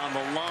one down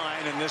the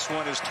line, and this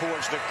one is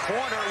towards the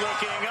corner,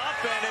 looking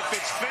up, and if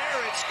it's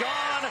fair, it's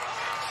gone.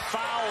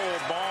 Foul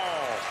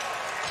ball.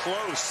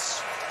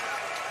 Close.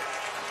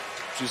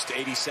 Just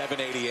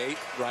 87, 88,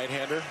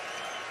 right-hander.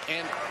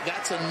 And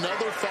that's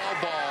another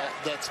foul ball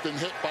that's been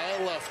hit by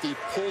a lefty,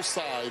 pull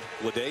side.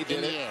 Leday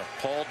did it.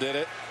 Paul did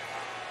it.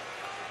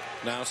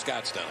 Now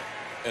Scott's done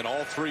it. And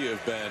all 3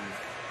 have been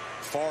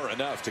far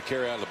enough to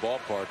carry out of the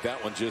ballpark.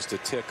 That one just a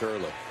tick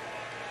early.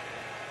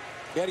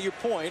 Yeah, to your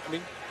point, I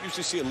mean, you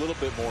usually see a little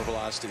bit more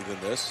velocity than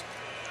this.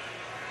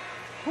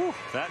 Whew,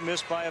 that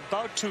missed by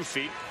about 2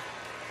 feet.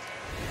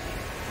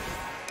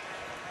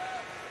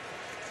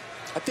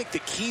 I think the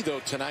key,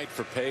 though, tonight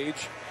for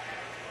Page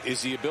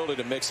is the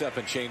ability to mix up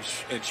and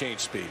change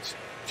speeds.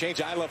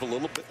 Change eye level a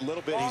little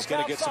bit. He's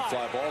going to get some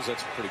fly balls.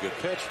 That's a pretty good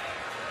pitch.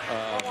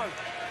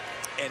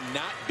 And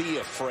not be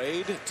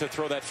afraid to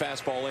throw that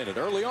fastball in. And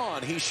early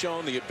on, he's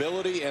shown the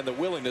ability and the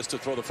willingness to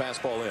throw the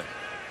fastball in.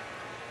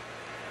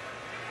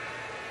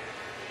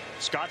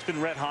 Scott's been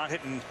red hot,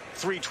 hitting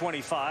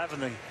 .325 in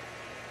the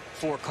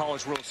 4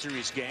 College World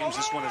Series games.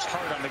 This one is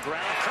hard on the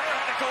ground. Kerr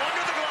had to go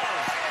under the glove.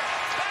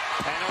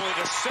 And only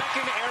the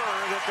 2nd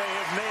error that they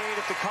have made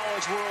at the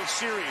College World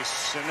Series.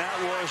 And that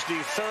was the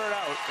 3rd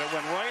out that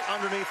went right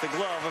underneath the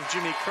glove of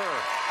Jimmy Kerr.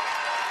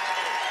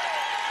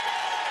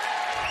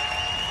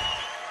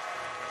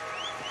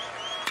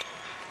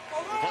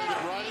 Played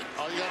it right.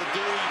 All you got to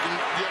do,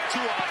 you have 2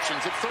 options.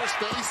 runs at first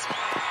base.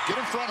 Get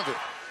in front of it.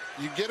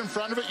 You get in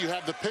front of it, you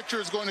have the pitcher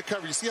is going to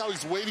cover. You see how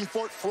he's waiting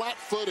for it?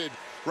 Flat-footed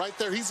right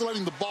there. He's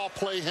letting the ball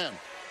play him.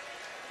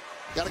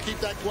 Got to keep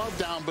that glove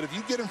down, but if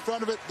you get in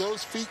front of it,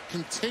 those feet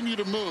continue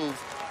to move,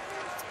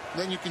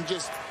 then you can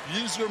just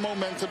use your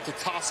momentum to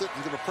toss it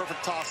and give a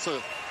perfect toss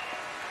to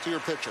your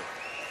pitcher.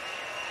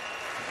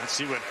 Let's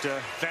see what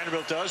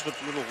Vanderbilt does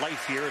with a little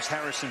life here as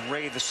Harrison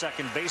Ray, the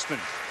second baseman,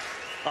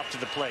 up to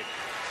the plate.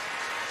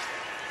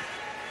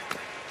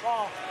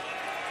 Ball.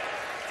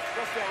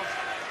 Just down.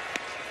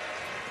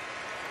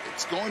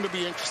 It's going to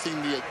be interesting,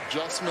 the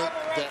adjustment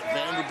that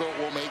Vanderbilt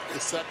will make the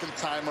second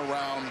time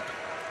around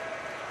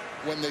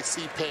when they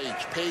see Page.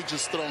 Page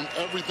has thrown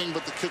everything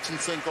but the kitchen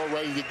sink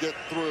already to get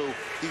through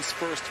these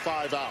first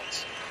 5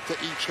 outs to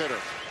each hitter.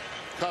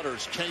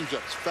 Cutters,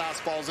 changeups,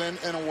 fastballs in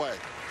and away.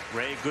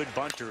 Ray, good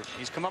bunter.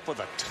 He's come up with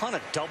a ton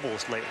of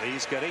doubles lately.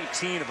 He's got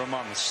 18 of them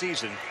on the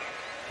season.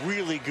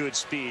 Really good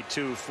speed,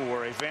 too,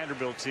 for a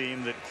Vanderbilt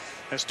team that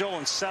has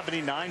stolen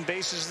 79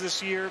 bases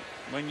this year.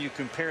 When you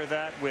compare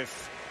that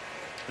with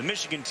the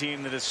Michigan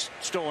team that has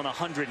stolen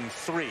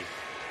 103.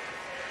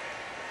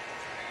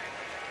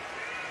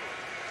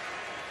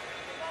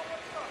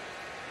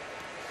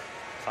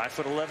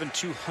 .5'11",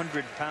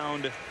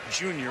 200-pound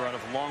junior out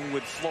of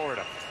Longwood,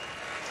 Florida.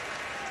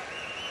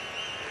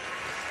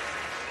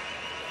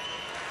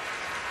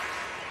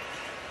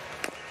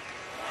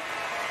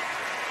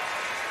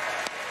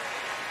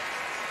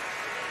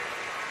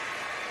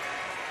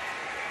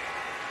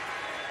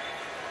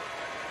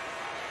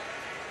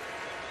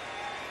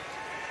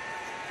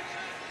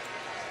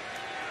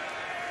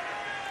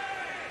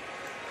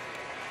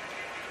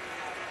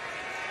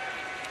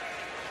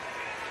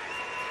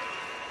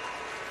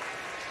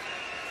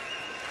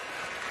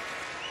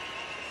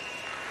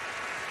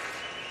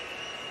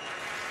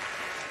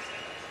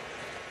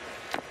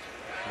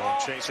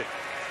 Chase it.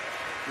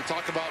 We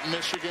talk about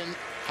Michigan,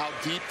 how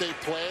deep they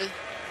play.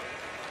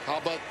 How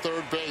about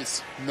third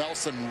base?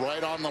 Nelson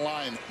right on the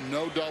line.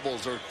 No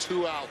doubles or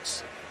 2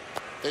 outs.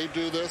 They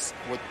do this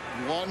with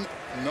 1,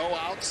 no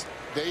outs.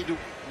 They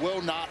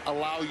will not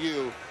allow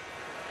you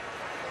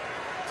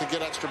to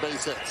get extra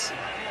base hits.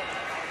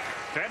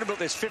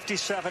 Vanderbilt is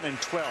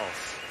 57-12,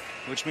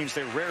 which means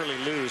they rarely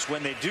lose.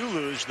 When they do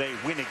lose, they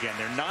win again.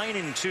 They're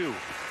 9-2.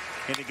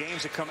 In the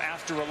games that come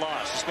after a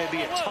loss. This may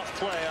be a tough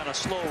play on a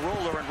slow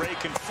roller, and Ray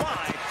can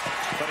fly,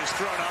 but he's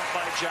thrown out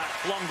by Jack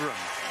Blumgren.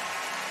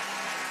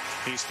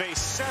 He's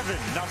faced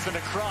 7-0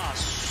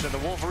 across, and the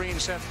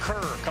Wolverines have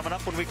Kerr coming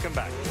up when we come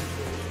back.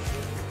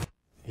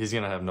 He's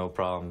going to have no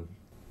problem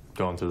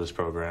going through this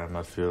program.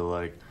 I feel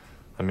like,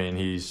 I mean,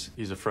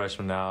 he's a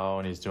freshman now,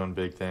 and he's doing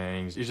big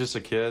things. He's just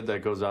a kid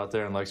that goes out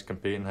there and likes to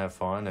compete and have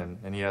fun,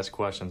 and he asks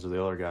questions of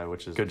the other guy,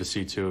 which is good to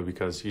see, too,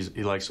 because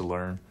he likes to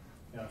learn.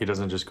 Yeah. He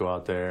doesn't just go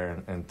out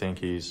there and think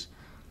he's,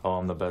 oh,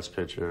 I'm the best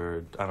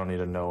pitcher. I don't need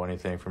to know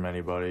anything from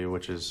anybody,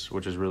 which is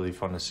really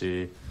fun to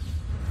see.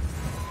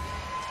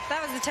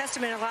 That was the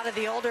testament a lot of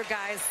the older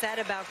guys said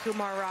about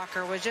Kumar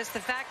Rocker, was just the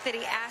fact that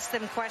he asked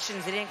them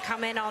questions. He didn't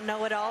come in all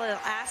know-it-all. He'll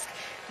ask,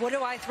 what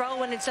do I throw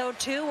when it's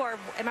 0-2, or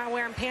am I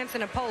wearing pants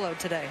and a polo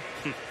today?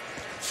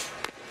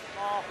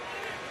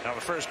 Now the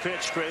first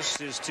pitch,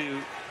 Chris, is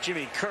to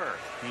Jimmy Kerr.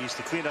 He's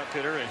the cleanup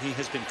hitter, and he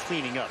has been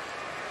cleaning up.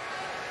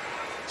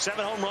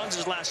 7 home runs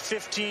his last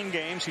 15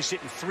 games. He's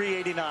hitting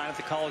 .389 at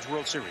the College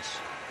World Series.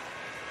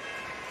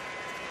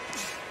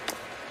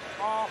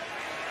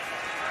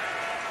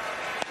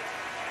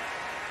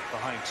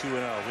 Behind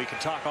 2-0. We can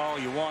talk all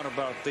you want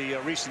about the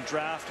recent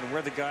draft and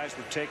where the guys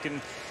were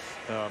taken.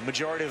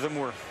 Majority of them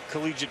were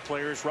collegiate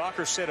players.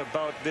 Rocker said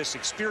about this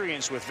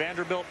experience with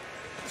Vanderbilt,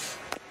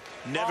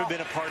 never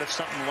been a part of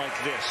something like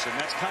this. And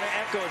that's kind of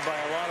echoed by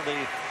a lot of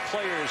the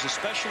players,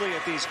 especially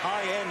at these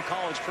high-end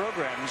college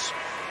programs,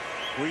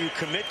 where you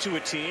commit to a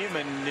team,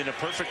 and in a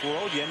perfect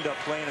world, you end up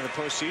playing in the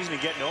postseason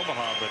and get in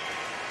Omaha. But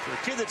for a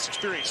kid that's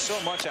experienced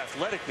so much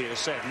athletically to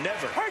say I've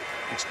never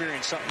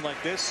experienced something like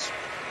this,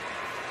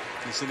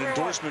 it's an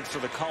endorsement for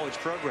the college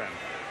program.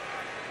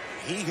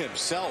 He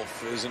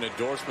himself is an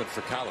endorsement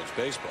for college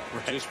baseball.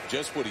 Right.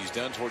 Just what he's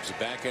done towards the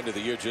back end of the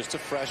year. Just a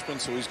freshman,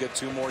 so he's got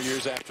 2 more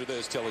years after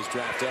this till he's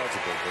draft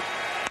eligible. But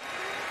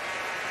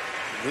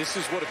this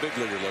is what a big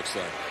leaguer looks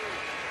like.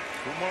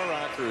 Kumar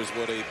Rocker is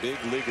what a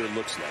big leaguer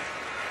looks like.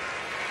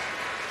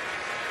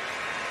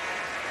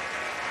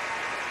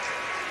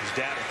 His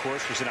dad, of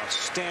course, was an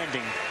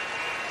outstanding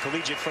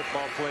collegiate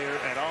football player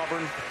at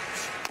Auburn.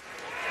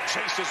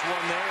 Chases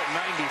one there at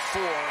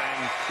 94,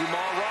 and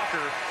Kumar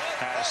Rocker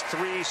has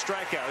 3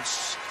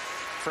 strikeouts,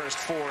 first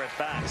 4 at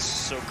bats.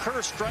 So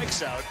Kerr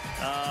strikes out.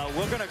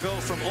 We're going to go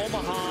from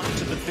Omaha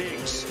to the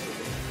Bigs.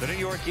 The New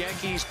York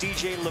Yankees,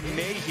 DJ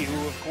LeMahieu,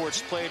 who of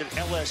course played at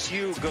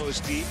LSU, goes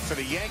deep. For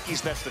the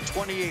Yankees, that's the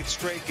 28th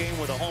straight game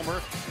with a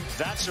homer.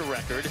 That's a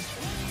record.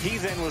 He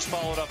then was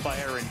followed up by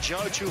Aaron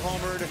Judge, who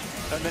homered,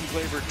 and then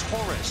Gleyber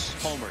Torres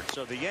homered.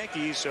 So the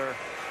Yankees are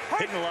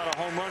hitting a lot of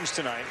home runs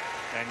tonight.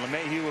 And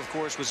LeMahieu, of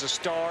course, was a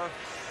star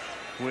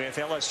with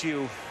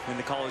LSU in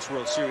the College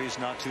World Series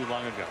not too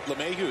long ago.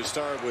 LeMahieu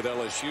starred with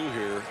LSU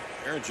here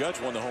Aaron Judge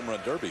won the home run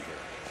derby here.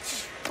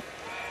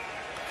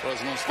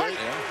 Fresno State.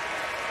 Yeah.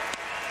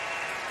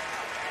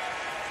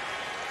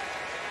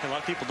 A lot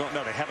of people don't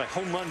know they have a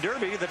home run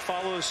derby that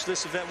follows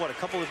this event, what, a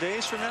couple of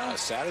days from now?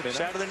 Saturday night.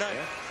 Saturday night.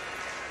 Yeah.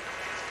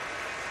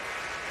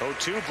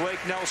 0-2,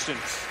 Blake Nelson.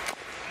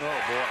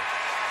 Oh, boy.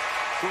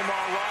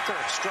 Kumar Rocker,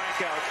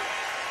 strikeout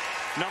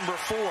number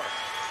 4.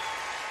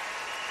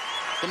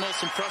 The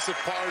most impressive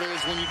part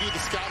is when you do the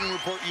scouting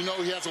report, you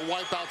know he has a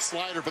wipeout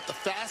slider, but the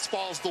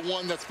fastball is the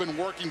one that's been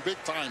working big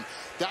time.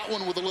 That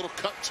one with a little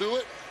cut to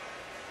it.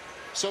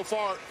 So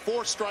far,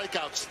 4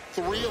 strikeouts,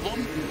 3 of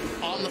them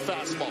on the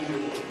fastball.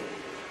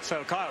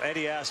 So, Kyle,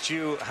 Eddie asked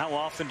you, how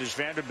often does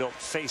Vanderbilt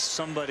face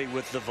somebody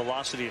with the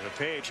velocity of a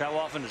Page? How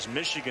often does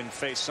Michigan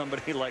face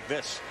somebody like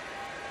this?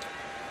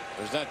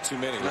 There's not too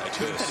many like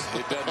this.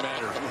 It doesn't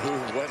matter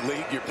what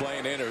league you're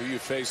playing in or who you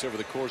face over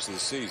the course of the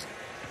season.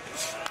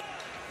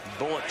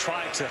 Bullock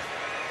tried to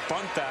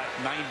bunt that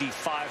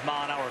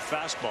 95-mile-an-hour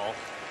fastball,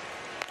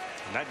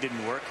 and that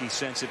didn't work. He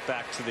sends it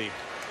back to the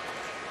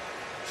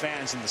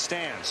fans in the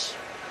stands.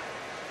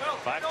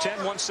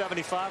 5'10",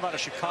 175 out of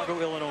Chicago,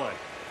 Illinois.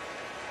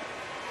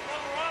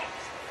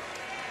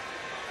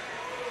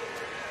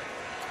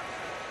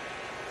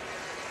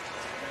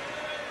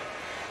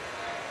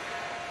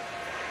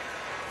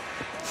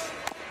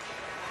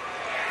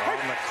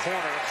 On the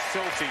corner,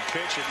 filthy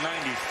pitch at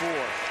 94.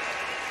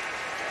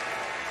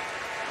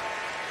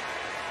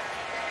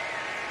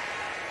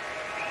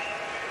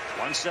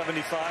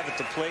 .175 at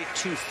the plate,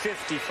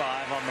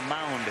 255 on the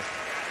mound.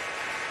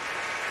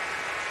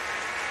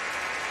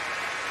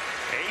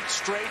 8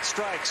 straight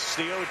strikes.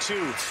 The 0-2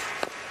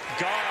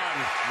 gone.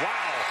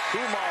 Wow.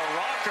 Kumar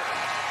Rocker,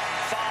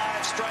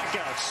 5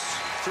 strikeouts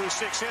through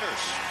 6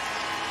 hitters.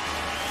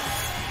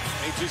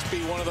 May just be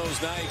one of those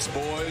nights,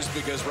 boys,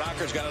 because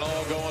Rocker's got it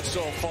all going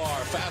so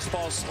far.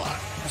 Fastball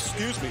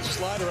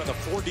slider on the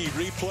 4D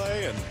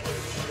replay, and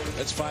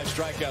that's 5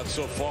 strikeouts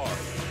so far.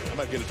 I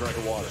might get a drink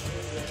of water.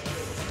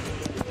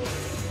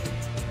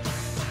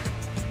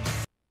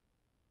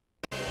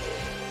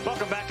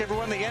 Welcome back,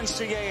 everyone. The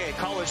NCAA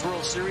College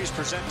World Series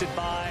presented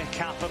by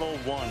Capital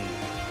One.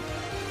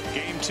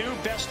 Game 2,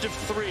 best of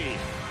 3.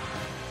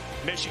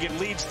 Michigan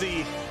leads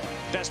the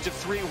best of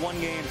 3,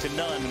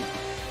 1-0.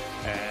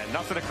 And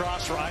nothing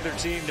across for either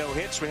team. No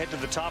hits. We head to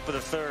the top of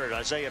the 3rd.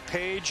 Isaiah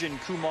Page and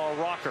Kumar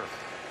Rocker.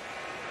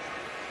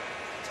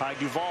 Ty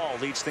Duvall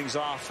leads things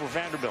off for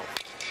Vanderbilt.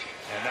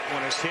 And that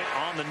one is hit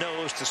on the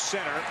nose to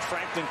center.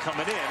 Franklin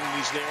coming in, and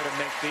he's there to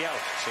make the out.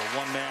 So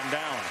 1 man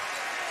down.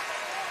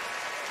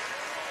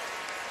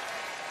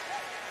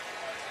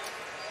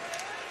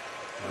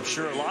 I'm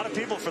sure a lot of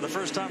people for the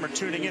first time are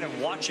tuning in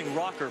and watching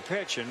Rocker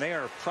pitch, and they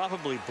are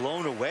probably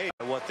blown away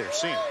by what they're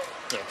seeing.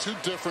 Yeah, 2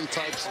 different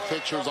types of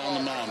pitchers on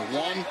the mound.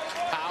 One,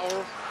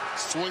 power,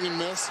 swing and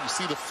miss. You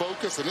see the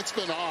focus, and it's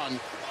been on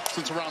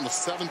since around the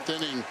 7th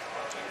inning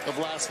of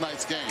last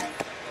night's game.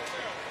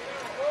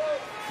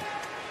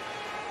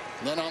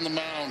 And then on the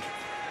mound,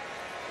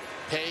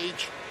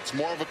 Page, it's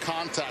more of a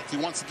contact. He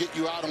wants to get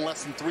you out in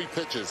less than 3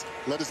 pitches.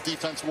 Let his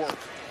defense work.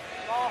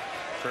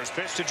 First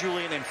pitch to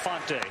Julian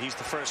Infante. He's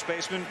the first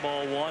baseman.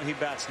 Ball 1. He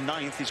bats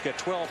 9th. He's got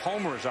 12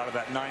 homers out of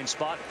that 9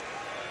 spot.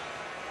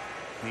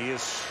 He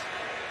is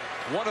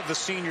one of the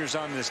seniors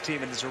on this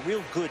team, and there's a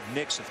real good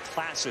mix of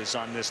classes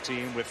on this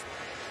team with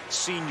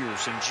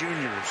seniors and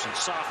juniors and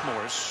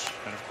sophomores.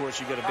 And of course,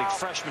 you got a big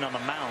freshman on the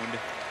mound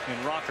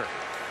in Rocker.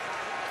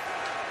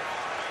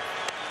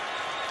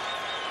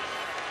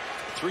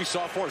 3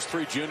 sophomores,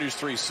 3 juniors,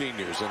 3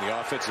 seniors in the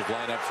offensive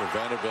lineup for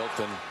Vanderbilt,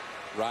 and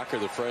Rocker,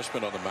 the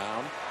freshman, on the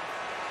mound.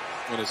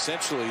 And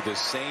essentially the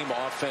same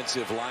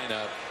offensive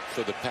lineup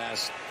for the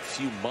past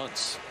few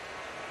months.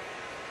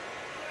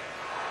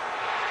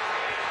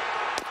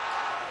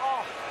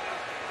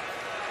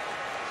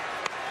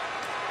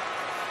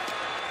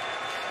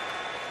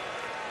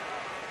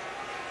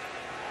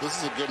 This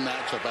is a good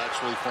matchup,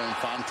 actually, for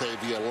Infante.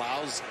 If he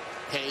allows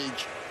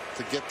Page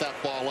to get that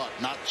ball up,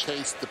 not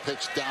chase the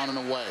pitch down and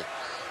away.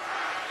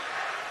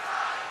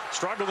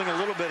 Struggling a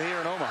little bit here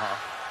in Omaha.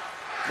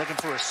 Looking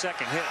for a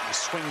second hit. He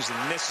swings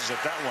and misses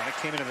at that one. It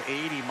came in at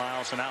 80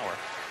 miles an hour.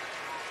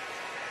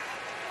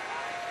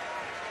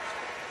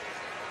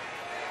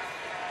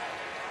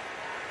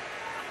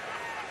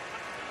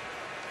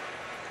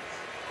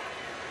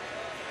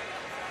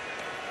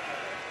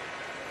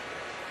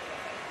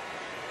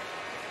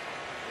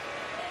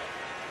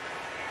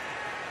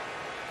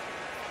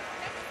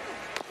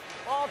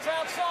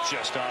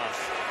 Just off.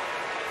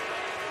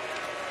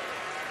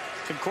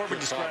 Tim Corbin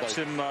describes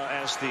him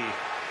as the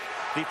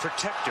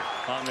protector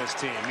on this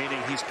team,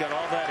 meaning he's got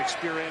all that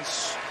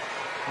experience,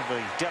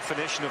 the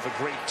definition of a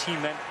great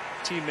teammate.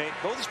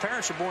 Both his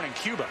parents were born in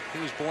Cuba. He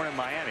was born in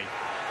Miami.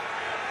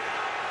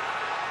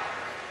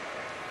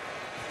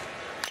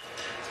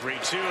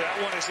 3-2. That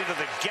one is into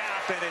the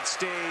gap, and it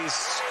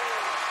stays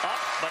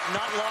up, but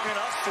not long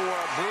enough for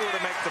Brewer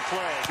to make the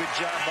play. Good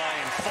job by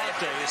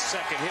Infante, his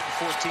second hit in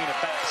 14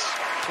 at-bats.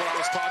 That's what I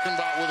was talking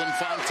about with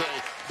Infante.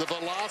 The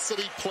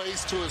velocity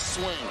plays to his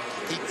swing.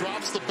 He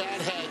drops the bat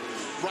head,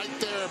 right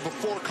there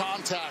before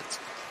contact.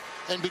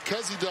 And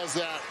because he does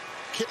that,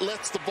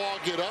 lets the ball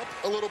get up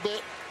a little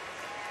bit.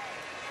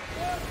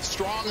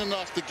 Strong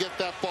enough to get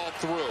that ball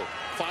through.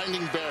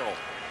 Finding barrel.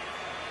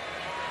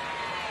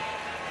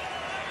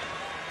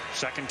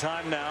 Second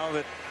time now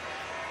that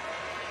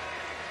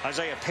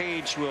Isaiah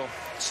Page will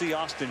see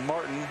Austin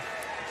Martin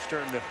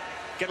starting to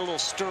get a little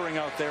stirring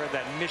out there at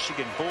that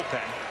Michigan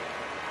bullpen.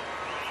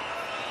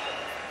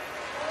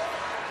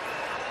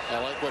 I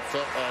like what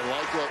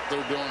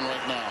they're doing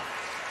right now.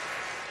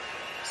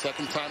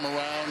 Second time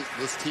around,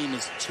 this team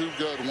is too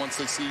good once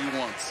they see you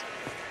once.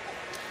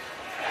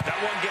 That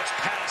one gets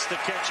past the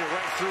catcher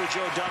right through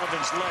Joe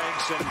Donovan's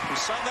legs, and we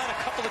saw that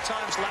a couple of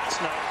times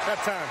last night. That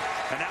time.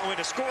 And now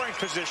into scoring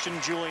position,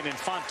 Julian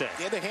Infante.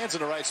 Yeah, the hand's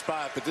in the right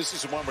spot, but this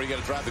is the one where you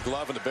got to drive the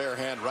glove and the bare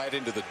hand right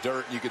into the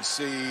dirt. You can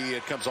see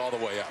it comes all the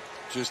way up.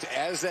 Just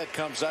as that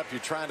comes up,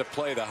 you're trying to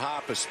play the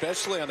hop,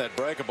 especially on that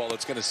breaker ball.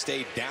 It's going to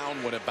stay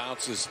down when it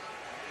bounces.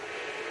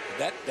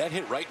 That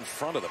hit right in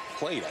front of the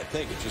plate. I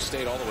think it just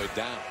stayed all the way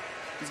down.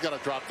 He's got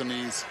to drop the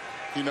knees.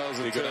 He knows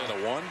it. Did he go down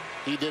to one?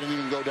 He didn't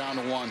even go down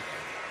to one.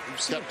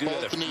 Got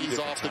both the knees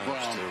off the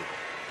ground.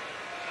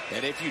 Too.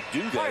 And if you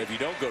do that, if you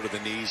don't go to the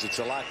knees, it's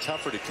a lot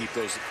tougher to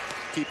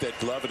keep that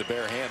glove in the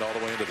bare hand all the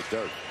way into the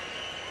dirt.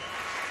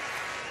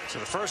 So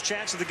the first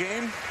chance of the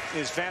game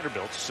is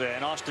Vanderbilt's,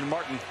 and Austin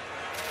Martin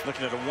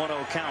looking at a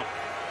 1-0 count.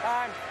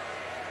 Time.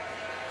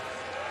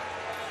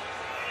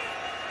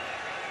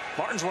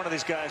 Martin's one of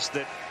these guys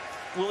that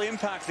will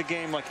impact the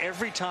game like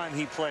every time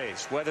he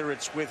plays, whether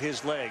it's with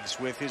his legs,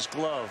 with his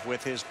glove,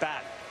 with his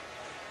bat.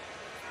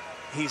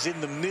 He's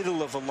in the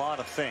middle of a lot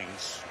of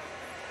things.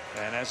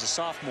 And as a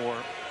sophomore,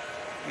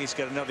 he's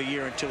got another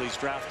year until he's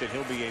drafted.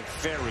 He'll be a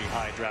very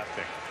high draft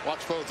pick.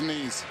 Watch both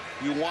knees.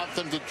 You want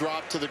them to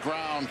drop to the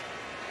ground.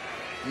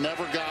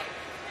 Never got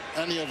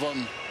any of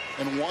them.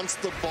 And once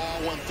the ball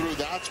went through,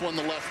 that's when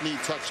the left knee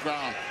touched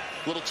ground.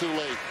 A little too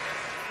late.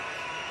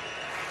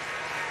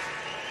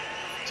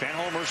 10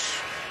 homers,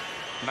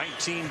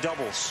 19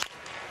 doubles.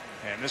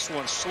 And this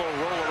one's slow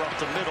roller up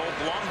the middle.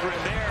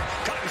 Blomgren there,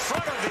 cut in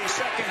front of the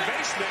second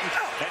baseman,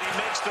 and he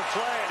makes the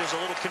play. There's a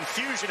little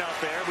confusion out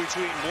there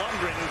between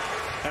Blomgren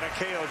and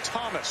Akeo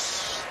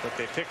Thomas, but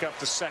they pick up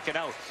the second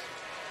out.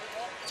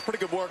 It's pretty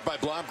good work by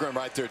Blomgren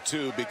right there,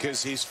 too,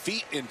 because his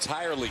feet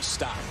entirely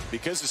stopped.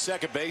 Because the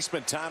second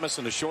baseman, Thomas,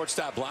 and the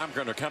shortstop,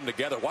 Blomgren, are coming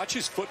together. Watch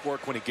his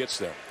footwork when he gets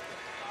there.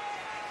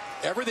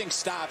 Everything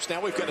stops. Now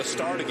we've got to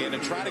start again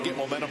and try to get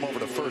momentum over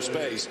to first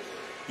base.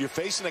 You're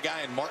facing a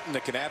guy in Martin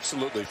that can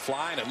absolutely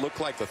fly, and it looked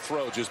like the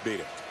throw just beat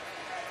him.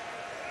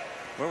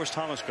 Where was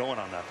Thomas going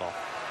on that ball?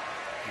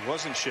 He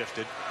wasn't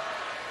shifted.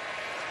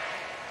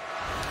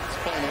 He's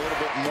playing a little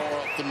bit more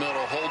up the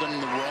middle,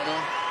 holding the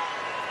runner.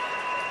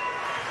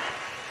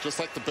 Just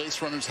like the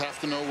base runners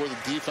have to know where the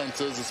defense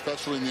is,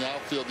 especially in the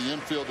outfield. The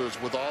infielders,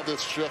 with all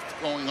this shift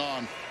going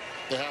on,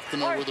 they have to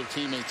know where their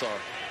teammates are.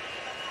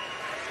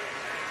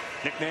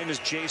 Nickname is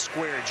J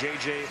Square.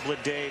 J.J.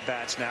 Bleday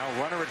bats now.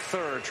 Runner at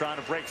third, trying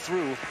to break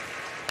through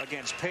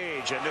against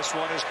Page. And this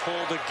one is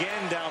pulled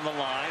again down the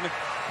line,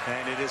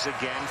 and it is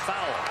again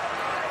foul.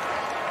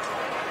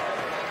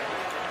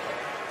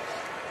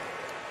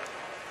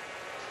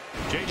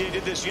 J.J.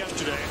 did this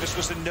yesterday, and this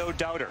was a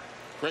no-doubter.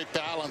 Great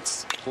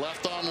balance.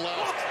 Left on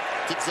left.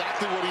 It's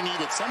exactly what he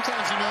needed.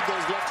 Sometimes you need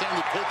those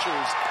left-handed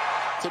pitchers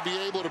to be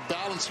able to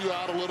balance you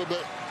out a little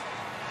bit,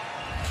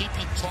 keep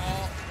you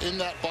tall in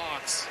that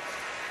box.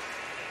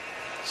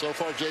 So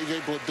far, J.J.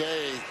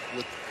 Bleday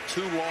with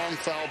 2 long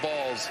foul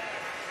balls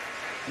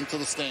into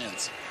the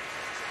stands.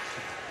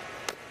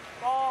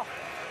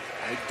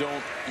 I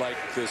don't like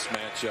this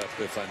matchup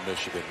if I'm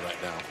Michigan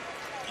right now.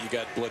 You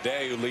got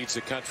Bleday, who leads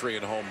the country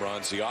in home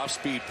runs. The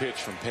off-speed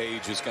pitch from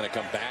Page is going to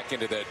come back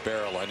into that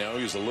barrel. I know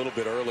he was a little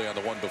bit early on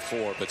the one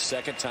before, but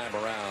second time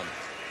around,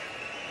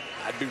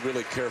 I'd be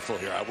really careful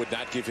here. I would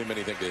not give him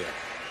anything to hit.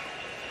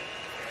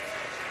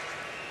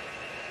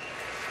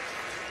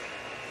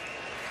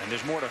 And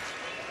there's more to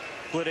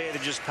Bleday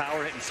than just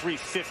power, hitting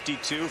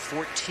 .352,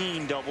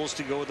 14 doubles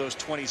to go with those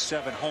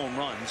 27 home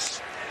runs.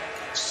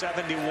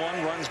 71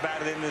 runs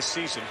batted in this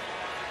season.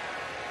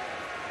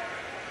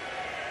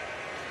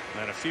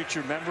 And a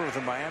future member of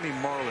the Miami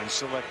Marlins,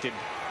 selected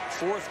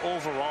 4th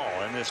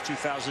overall in this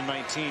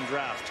 2019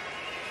 draft.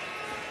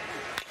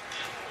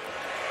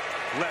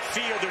 Left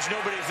field, there's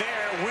nobody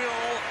there.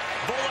 Will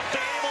Bullock be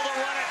able to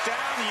run it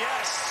down?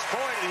 Yes.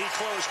 Boy, did he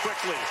close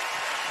quickly.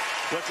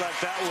 Looked like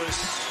that was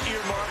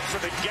earmarked for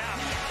the gap,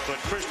 but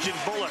Christian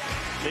Bullock.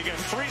 They get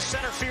 3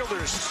 center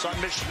fielders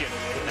on Michigan,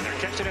 and they're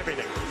catching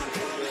everything.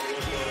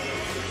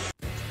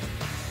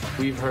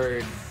 We've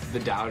heard the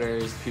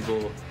doubters,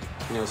 people,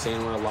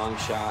 saying we're a long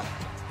shot.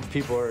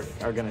 People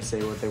are going to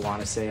say what they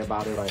want to say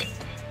about it, but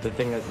the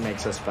thing that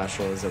makes us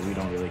special is that we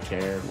don't really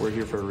care. We're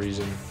here for a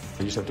reason.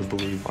 We just have to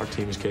believe our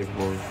team is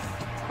capable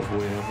of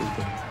winning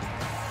everything.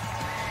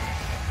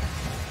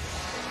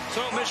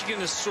 So Michigan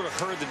has sort of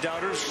heard the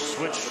doubters,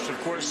 which, of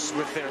course,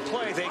 with their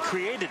play, they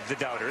created the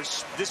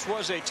doubters. This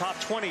was a top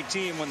 20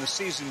 team when the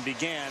season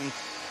began.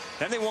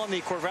 Then they won the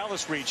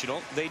Corvallis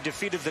Regional. They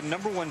defeated the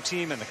 #1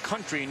 team in the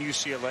country in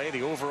UCLA,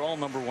 the overall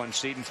 #1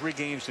 seed, in 3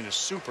 games in a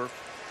super.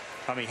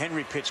 Tommy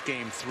Henry pitched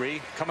game 3,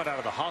 coming out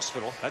of the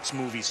hospital. That's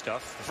movie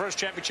stuff. The first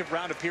championship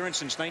round appearance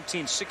since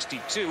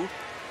 1962.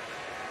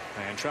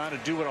 And trying to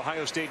do what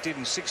Ohio State did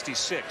in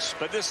 '66.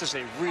 But this is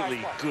a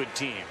really good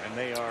team, and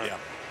they are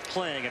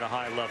playing at a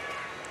high level.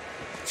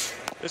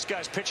 This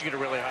guy's pitching at a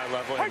really high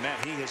level, and man,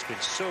 he has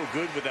been so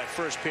good with that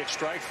first pitch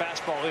strike.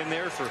 Fastball in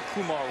there for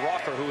Kumar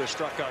Rocker, who has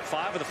struck out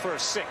 5 of the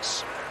first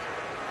 6.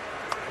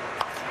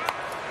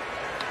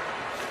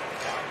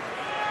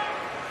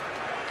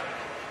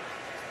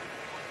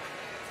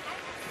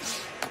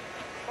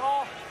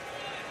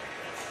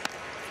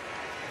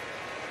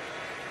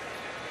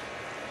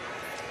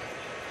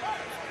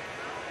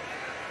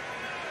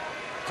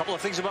 A couple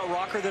of things about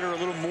Rocker that are a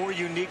little more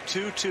unique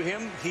to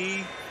him.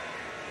 He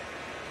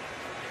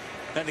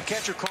and the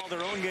catcher called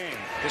their own game.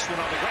 This one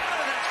on the ground,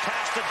 and that's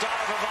past the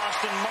dive of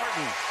Austin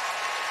Martin.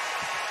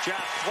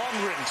 Jack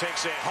Blumgren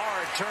takes a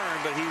hard turn,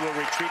 but he will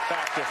retreat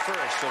back to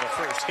first. So the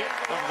first hit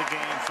of the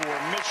game for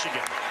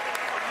Michigan.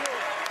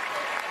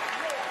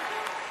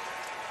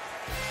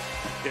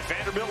 If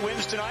Vanderbilt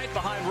wins tonight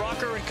behind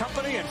Rocker and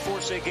company and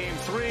force a game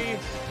 3,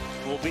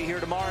 we'll be here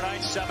tomorrow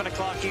night, 7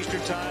 o'clock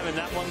Eastern time, and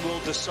that one will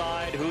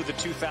decide who the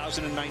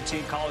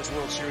 2019 College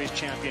World Series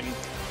champion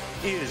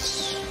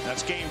is.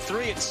 That's game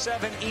 3 at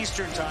 7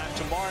 Eastern time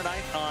tomorrow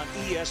night on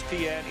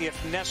ESPN if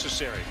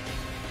necessary.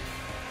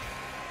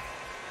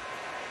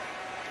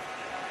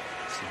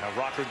 See how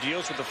Rocker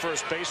deals with the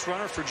first base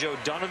runner for Joe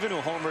Donovan, who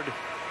homered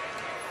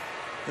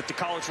at the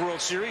College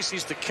World Series.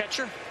 He's the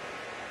catcher.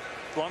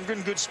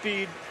 Blumgren, good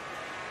speed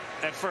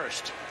at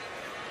first.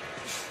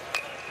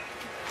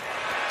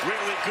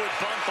 Really good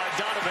bunt by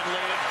Donovan,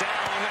 laid it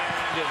down,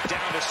 and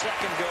down to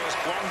second goes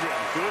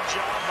Blumgren. Good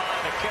job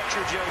by the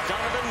catcher, Joe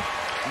Donovan.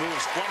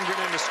 Moves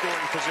Blumgren into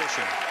scoring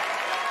position.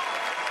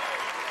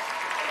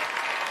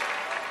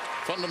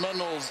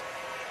 Fundamentals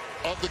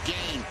of the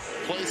game.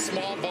 Play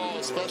small ball,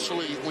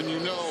 especially when you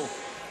know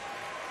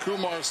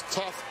Kumar's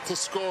tough to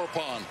score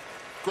upon.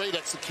 Great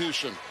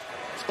execution,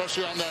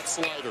 especially on that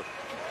slider.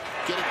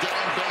 Get it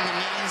down, bend the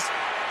knees.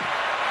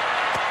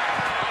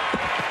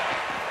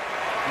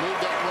 Move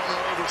that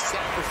runner over,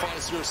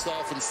 sacrifice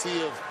yourself, and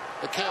see if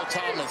Akale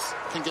Thomas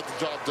can get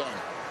the job done.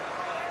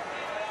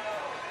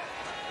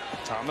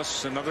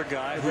 Thomas, another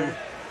guy who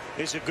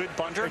is a good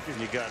bunter.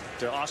 You got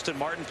Austin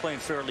Martin playing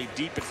fairly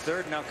deep at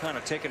third, now kind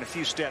of taking a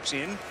few steps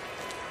in.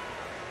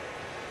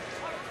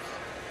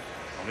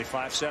 Only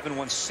 5'7",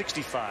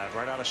 165,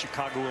 right out of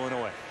Chicago,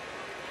 Illinois.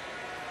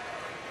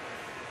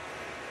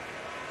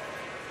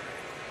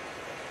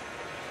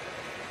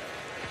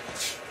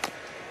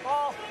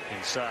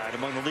 Inside,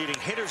 among the leading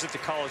hitters at the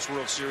College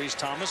World Series,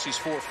 Thomas. He's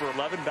 4 for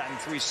 11, batting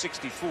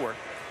 .364.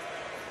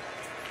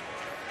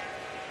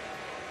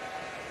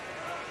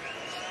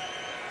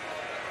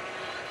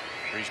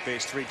 Reached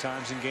base 3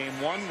 times in game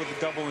 1 with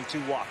a double and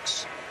 2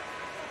 walks.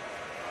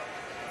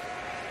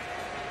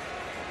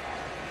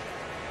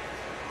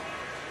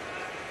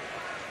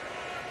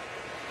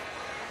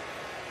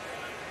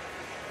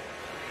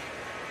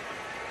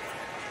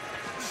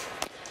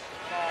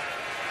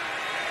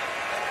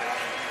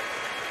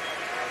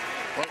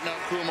 Right now,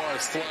 Kumar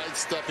slide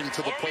stepping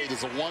to the plate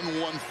is a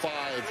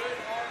 1-1-5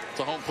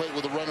 to home plate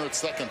with a runner at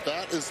second.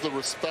 That is the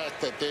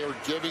respect that they are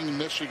giving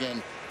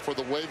Michigan for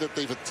the way that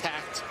they've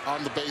attacked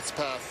on the base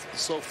path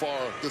so far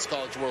this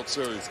College World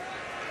Series.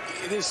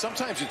 It is.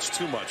 Sometimes it's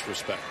too much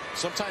respect.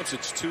 Sometimes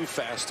it's too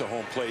fast to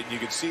home plate. And you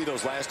can see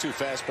those last 2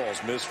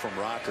 fastballs missed from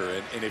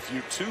Rocker. And if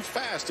you're too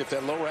fast, if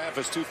that lower half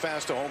is too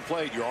fast to home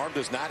plate, your arm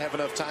does not have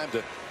enough time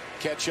to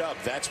catch up.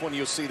 That's when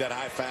you'll see that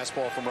high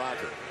fastball from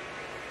Rocker.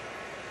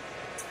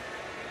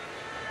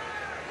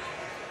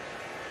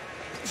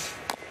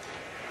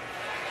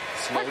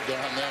 Slowed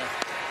down there.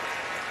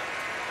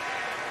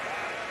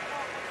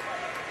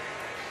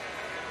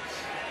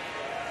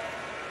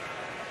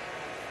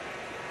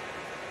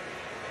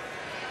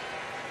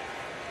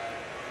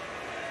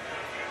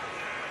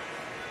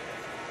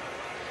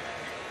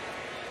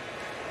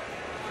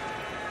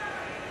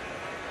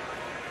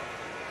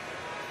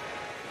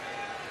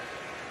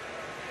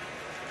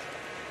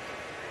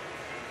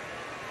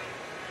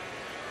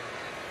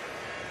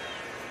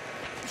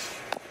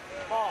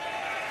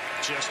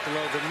 Just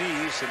below the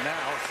knees, and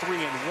now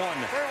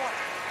 3-1.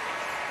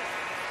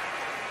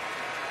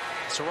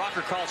 So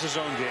Rocker calls his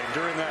own game.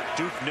 During that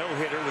Duke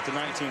no-hitter with the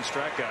 19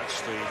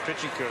 strikeouts, the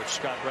pitching coach,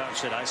 Scott Brown,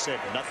 said, "I said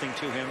nothing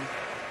to him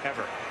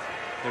ever."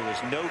 There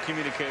was no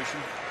communication.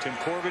 Tim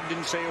Corbin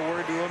didn't say a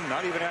word to him,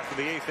 not even after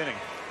the 8th inning.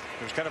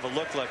 There was kind of a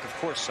look like, of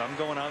course, I'm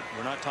going out,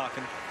 we're not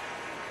talking.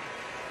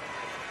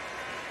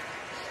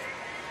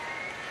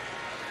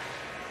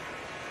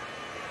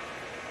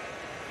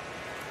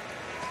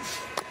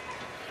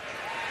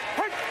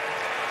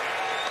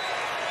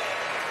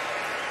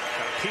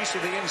 Piece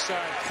of the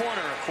inside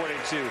corner, according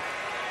to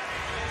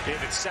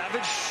David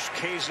Savage.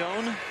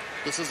 K-zone.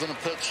 This isn't a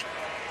pitch.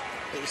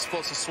 It was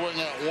supposed to swing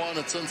at 1.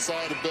 It's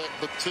inside a bit,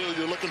 but 2,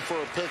 you're looking for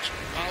a pitch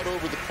out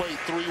over the plate.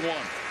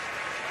 3-1.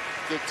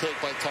 good take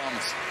by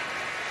Thomas.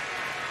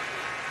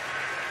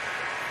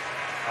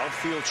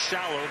 Outfield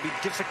shallow. It'd be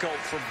difficult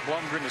for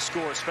Blumgren to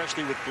score,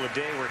 especially with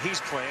Blade where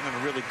he's playing and a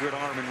really good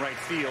arm in right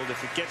field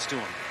if it gets to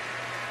him.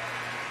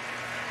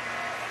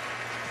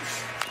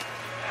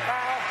 I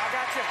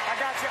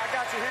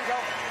got you. Here you go.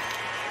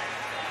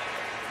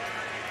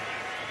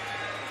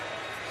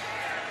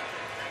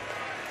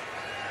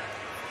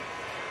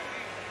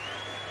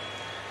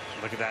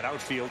 Look at that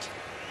outfield.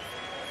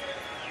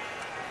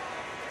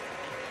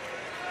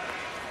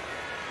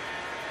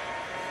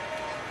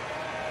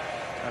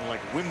 Kind of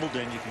like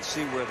Wimbledon, you can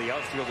see where the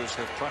outfielders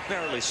have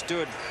primarily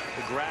stood.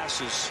 The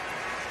grass is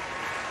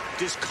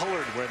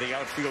discolored where the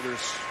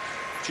outfielders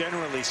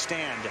generally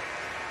stand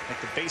at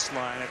the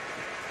baseline at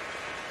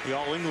the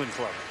All England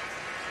Club.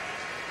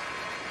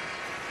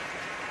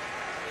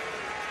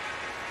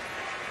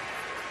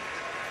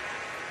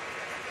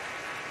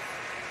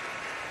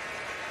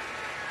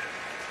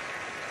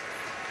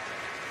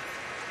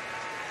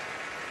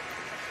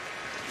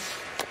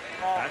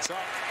 That's up.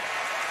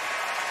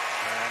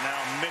 And now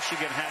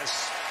Michigan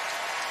has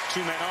 2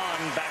 men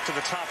on. Back to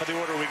the top of the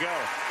order we go.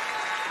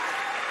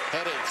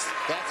 Headaches.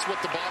 That's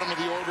what the bottom of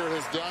the order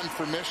has done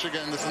for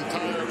Michigan this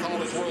entire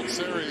College World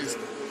Series.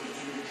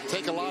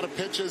 Take a lot of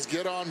pitches,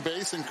 get on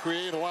base, and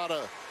create a lot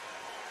of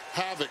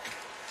havoc.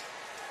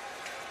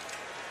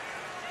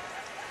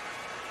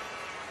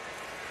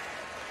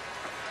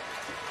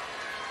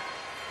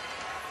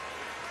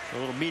 A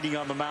little meeting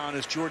on the mound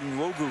as Jordan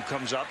Wogu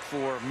comes up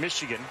for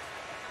Michigan.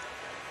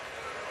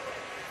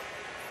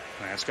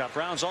 And Scott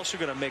Brown's also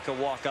going to make a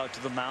walk out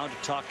to the mound to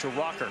talk to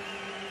Rocker.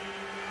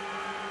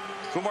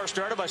 Kumar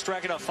started by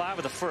striking out 5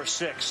 of the first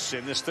 6.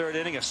 In this 3rd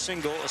inning, a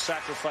single, a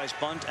sacrifice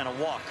bunt, and a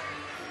walk.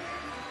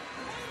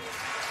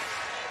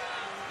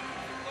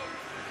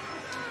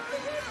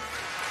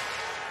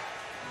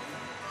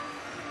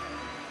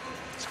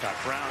 Scott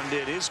Brown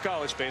did his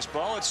college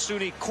baseball at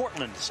SUNY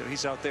Cortland, so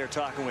he's out there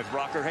talking with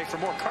Rocker. Hey, for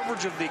more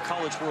coverage of the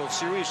College World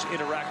Series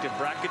interactive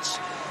brackets,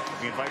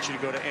 we invite you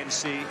to go to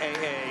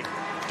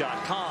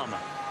NCAA.com.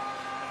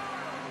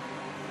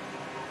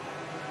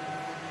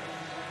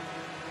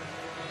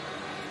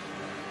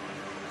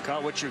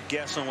 Kyle, what's your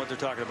guess on what they're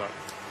talking about?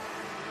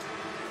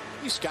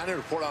 You scouting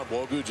report on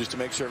Wogu just to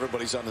make sure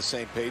everybody's on the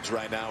same page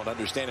right now and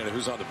understanding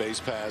who's on the base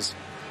paths.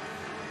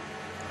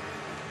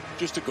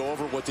 Just to go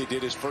over what they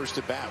did his first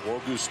at bat.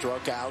 Wogu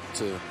struck out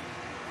to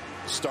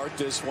start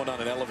this one on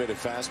an elevated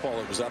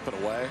fastball. It was up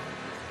and away.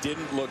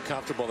 Didn't look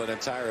comfortable that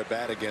entire at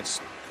bat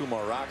against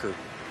Kumar Rocker.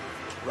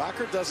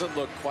 Rocker doesn't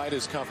look quite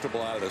as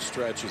comfortable out of the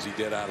stretch as he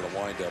did out of the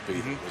windup.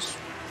 He was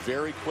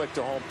very quick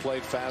to home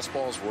plate.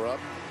 Fastballs were up.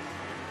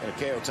 And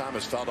K.O.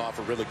 Thomas fouled off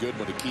a really good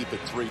one to keep it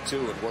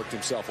 3-2 and worked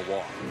himself a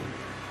walk.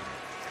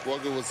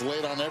 Wogu was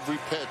late on every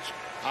pitch.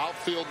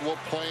 Outfield will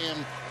play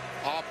him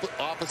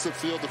opposite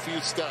field a few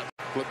steps.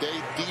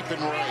 Blade deep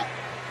and right.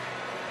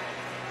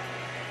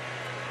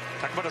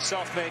 Talk about a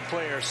self-made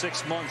player.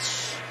 6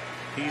 months.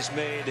 He's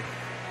made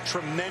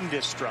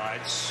tremendous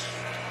strides.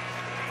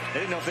 They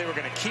didn't know if they were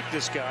going to keep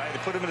this guy. They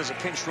put him in as a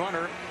pinch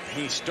runner.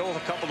 He stole a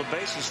couple of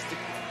bases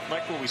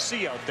like what we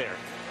see out there.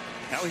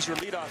 Now he's your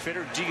leadoff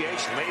hitter.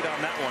 DH laid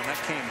on that one. That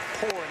came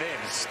pouring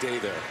in. Stay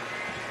there.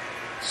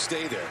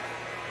 Stay there.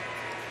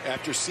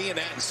 After seeing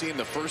that and seeing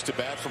the first at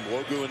bat from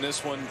Wogu in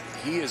this one,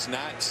 he is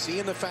not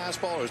seeing the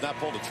fastball or is not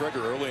pulling the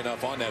trigger early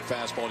enough on that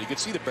fastball. And you can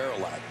see the barrel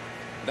lag.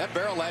 When that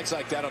barrel lags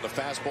like that on the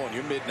fastball in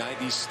your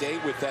mid-90s, stay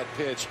with that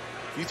pitch.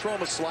 If you throw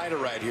him a slider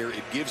right here,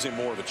 it gives him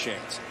more of a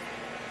chance.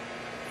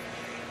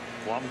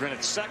 Blumgren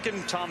at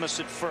second, Thomas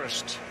at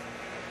first.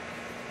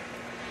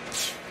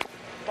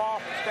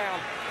 Ball down.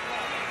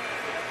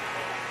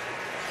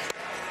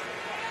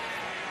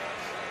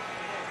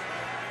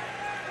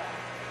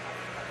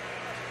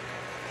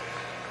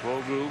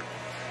 Wogu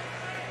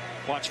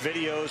watch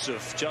videos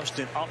of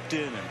Justin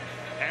Upton and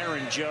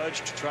Aaron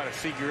Judge to try to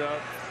figure out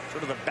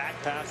sort of the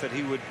back path that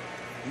he would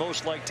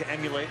most like to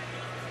emulate.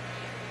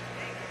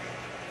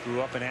 Grew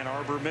up in Ann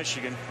Arbor,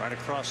 Michigan, right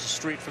across the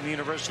street from the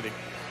university.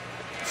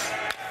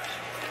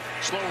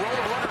 Slow roll,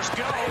 the runners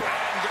go, and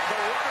the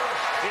runner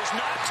is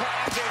not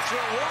tied. They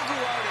throw Wogu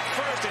out at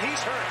first, and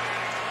he's hurt.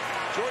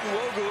 Jordan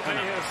Wogu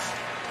may have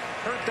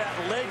hurt that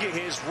leg of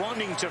his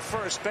running to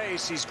first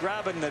base. He's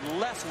grabbing the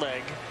left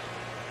leg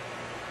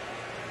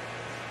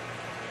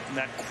in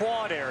that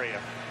quad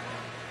area.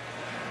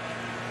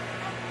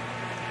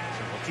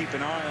 So we'll keep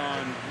an eye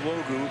on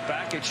Wogu.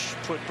 Bakich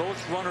put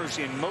both runners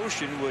in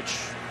motion, which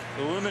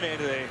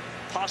eliminated a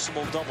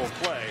possible double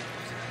play.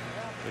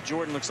 But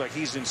Jordan looks like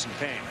he's in some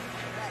pain.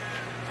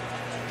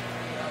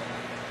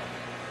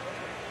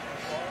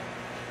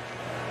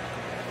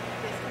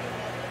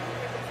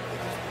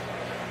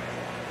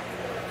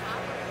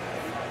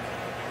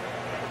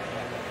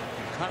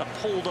 Kind of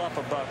pulled up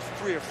about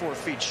 3 or 4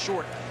 feet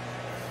short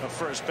of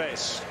first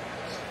base.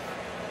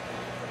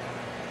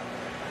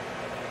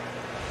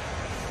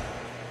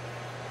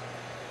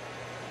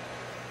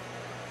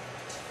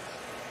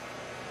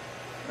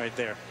 Right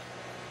there.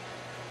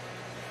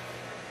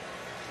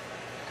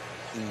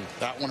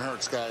 That one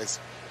hurts, guys.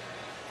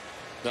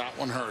 That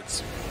one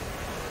hurts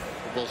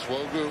for both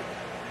Wogu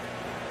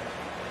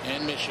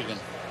and Michigan.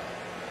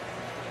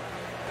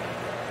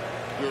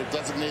 You're a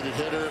designated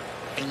hitter,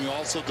 and you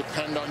also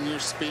depend on your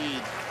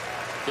speed.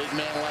 Big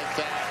man like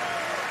that.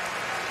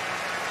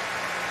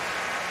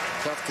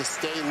 Tough to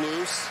stay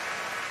loose.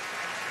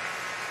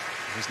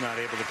 He's not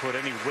able to put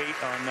any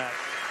weight on that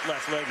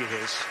left leg of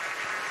his.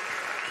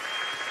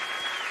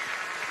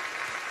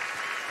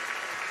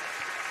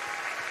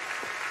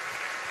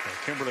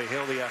 Kimberly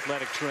Hill, the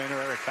athletic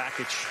trainer, Eric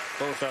Bakich,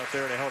 both out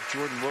there to help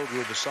Jordan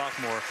Wogu, the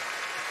sophomore,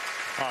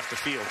 off the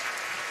field.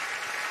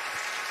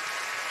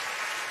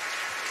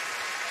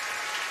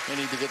 They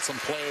need to get some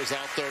players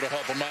out there to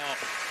help them out.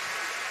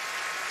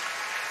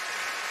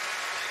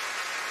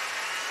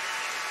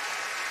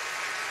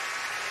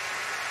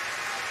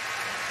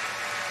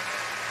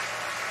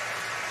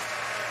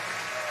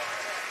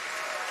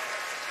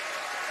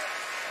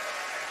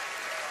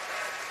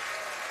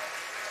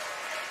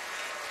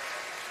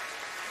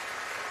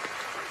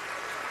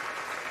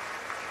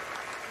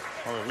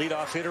 Well, a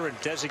leadoff hitter and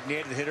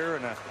designated hitter,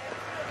 and a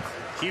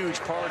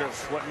huge part of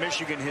what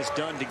Michigan has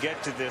done to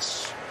get to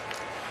this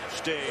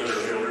stage.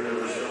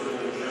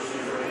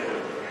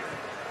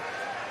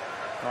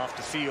 Off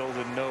the field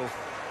and no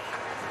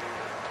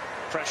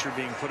pressure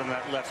being put on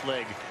that left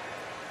leg.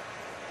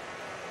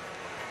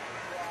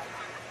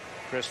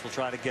 Chris will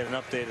try to get an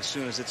update as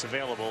soon as it's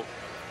available,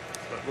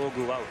 but we'll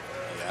go out.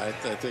 Yeah, I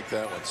think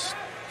that one's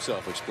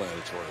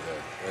self-explanatory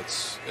there.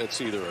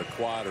 It's either a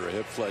quad or a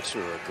hip flexor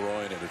or a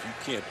groin, and if you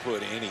can't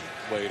put any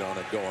weight on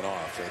it going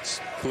off,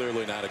 it's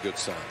clearly not a good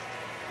sign.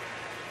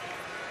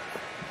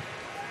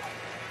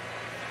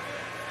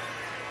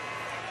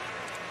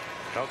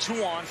 Now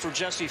 2 on for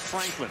Jesse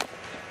Franklin.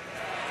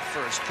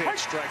 First pitch,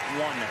 strike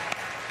 1.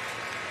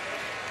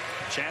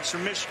 Chance for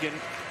Michigan,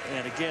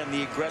 and again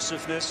the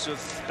aggressiveness of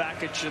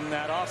Bakich in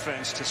that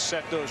offense to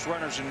set those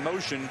runners in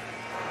motion.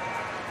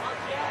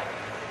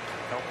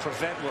 Help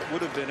prevent what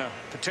would have been a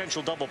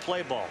potential double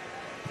play ball.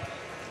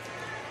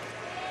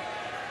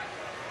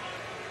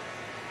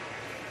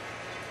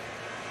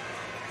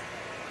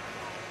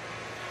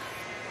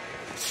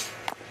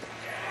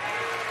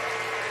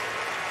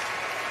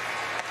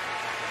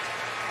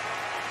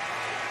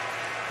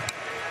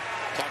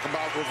 Talk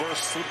about reverse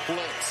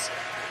splits.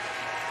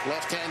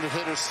 Left-handed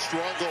hitters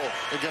struggle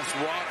against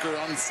Rocker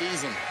on the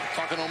season. We're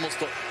talking almost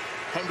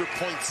 100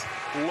 points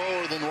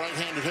lower than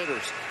right-handed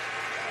hitters.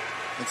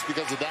 It's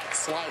because of that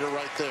slider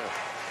right there.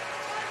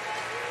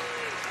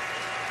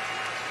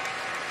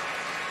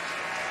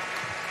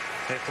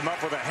 They've come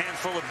up with a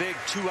handful of big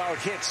 2-out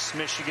hits,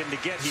 Michigan, to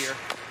get here.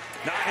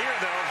 Not here,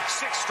 though.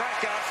 6th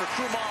strikeout for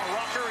Kumar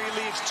Rocker. He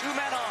leaves 2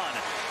 men on.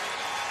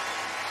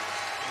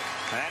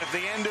 And at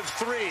the end of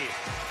 3,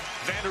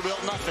 Vanderbilt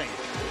nothing.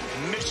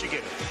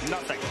 Michigan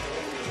nothing.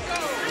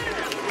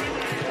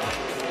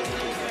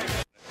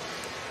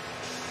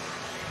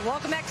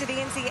 Welcome back to the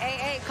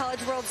NCAA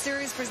College World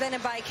Series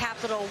presented by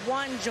Capital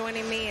One.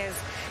 Joining me is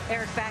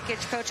Eric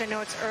Bakich. Coach, I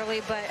know it's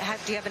early, but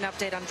do you have an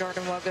update on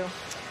Jordan Wogu?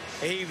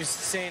 He was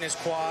saying his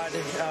quad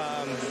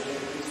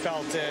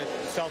felt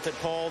it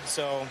pulled,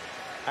 so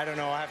I don't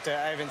know. I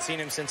haven't seen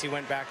him since he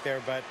went back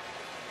there, but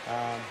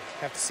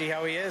have to see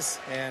how he is.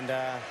 And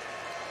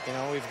you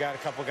know, we've got a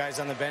couple guys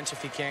on the bench.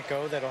 If he can't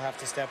go, that'll have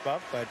to step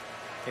up. But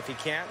if he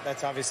can't,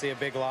 that's obviously a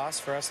big loss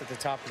for us at the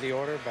top of the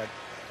order. But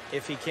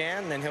if he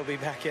can, then he'll be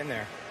back in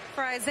there.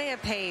 For Isaiah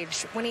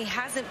Page, when he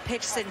hasn't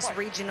pitched since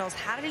regionals,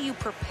 how do you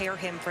prepare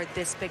him for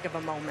this big of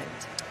a moment?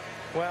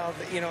 Well,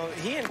 you know,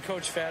 he and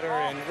Coach Feder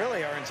and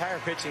really our entire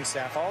pitching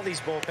staff, all these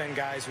bullpen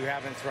guys who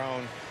haven't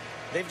thrown,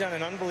 they've done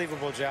an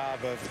unbelievable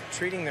job of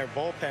treating their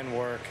bullpen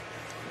work,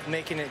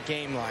 making it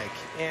game-like.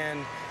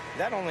 And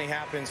that only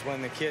happens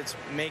when the kids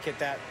make it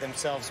that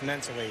themselves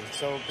mentally.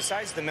 So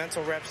besides the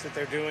mental reps that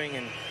they're doing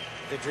and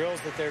the drills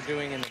that they're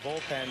doing in the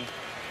bullpen,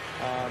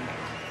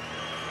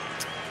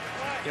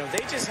 you know,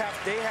 they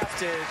have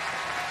to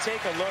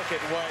take a look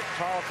at what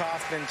Carl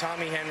Kaufman,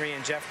 Tommy Henry,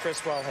 and Jeff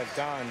Criswell have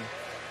done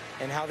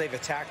and how they've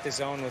attacked the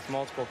zone with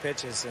multiple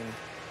pitches. And,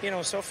 you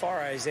know, so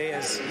far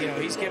Isaiah's, you know,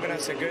 he's given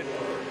us a good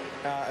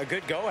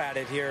go at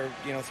it here,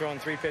 you know, throwing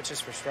 3 pitches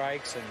for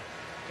strikes. And,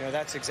 you know,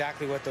 that's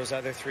exactly what those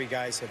other 3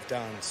 guys have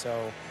done.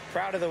 So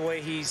proud of the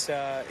way he's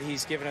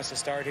given us a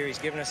start here. He's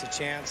given us a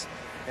chance.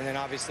 And then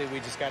obviously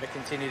we just got to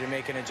continue to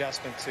make an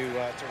adjustment to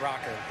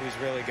Rocker, who's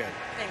really good.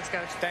 Thanks,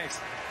 Coach. Thanks.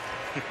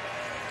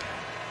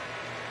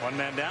 1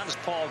 man down as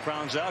Paul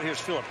grounds out. Here's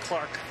Philip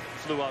Clark.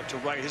 Flew out to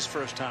right his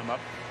first time up.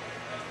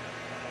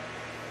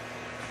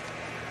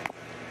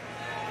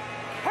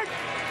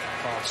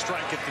 Called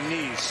strike at the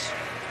knees.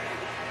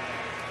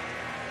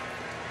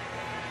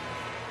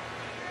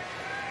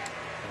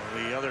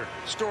 Well, the other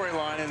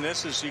storyline in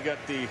this is you got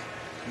the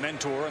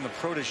mentor and the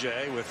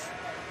protege, with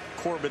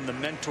Corbin the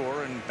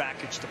mentor and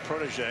Bakich the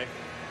protege.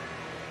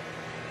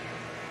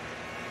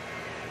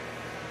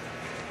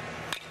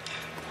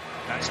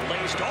 Nice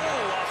laced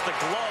off the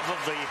glove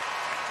of the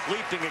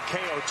leaping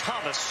Akeo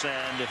Thomas,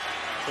 and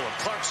Philip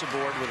Clark's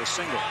aboard with a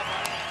single.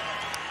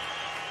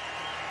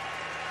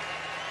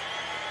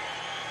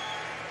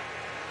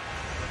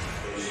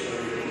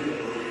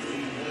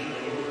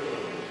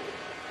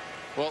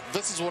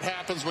 This is what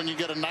happens when you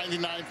get a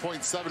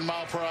 99.7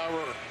 mile per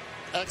hour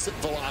exit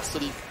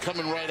velocity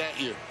coming right at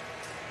you.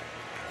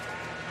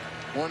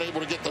 Weren't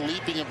able to get the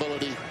leaping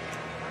ability,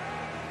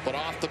 but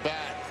off the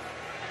bat,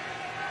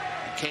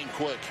 it came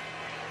quick.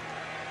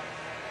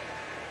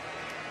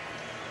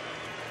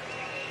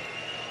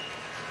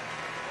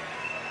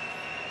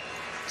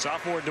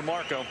 Sophomore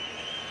DeMarco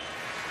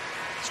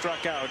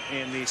struck out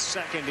in the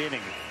second inning.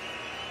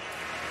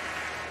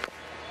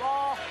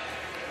 Ball.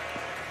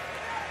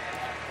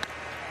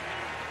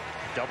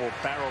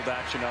 Double-barreled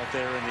action out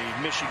there in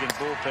the Michigan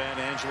bullpen.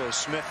 Angelo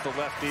Smith, the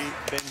lefty.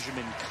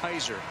 Benjamin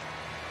Kaiser,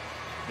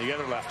 the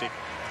other lefty.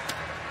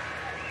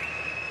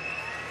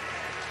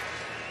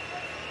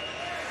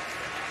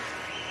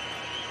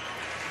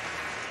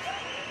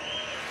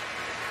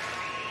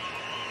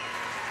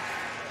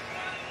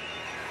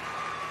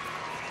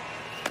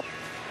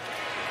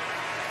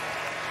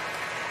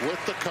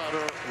 With the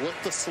cutter, with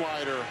the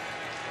slider,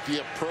 the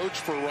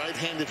approach for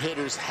right-handed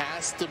hitters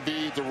has to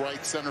be the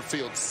right center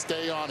field.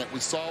 Stay on it.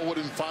 We saw what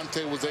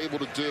Infante was able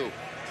to do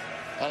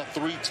on a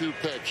 3-2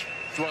 pitch.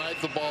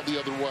 Drive the ball the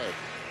other way.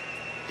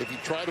 If you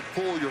try to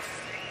pull your...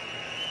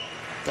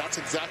 That's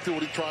exactly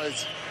what he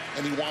tries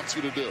and he wants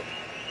you to do.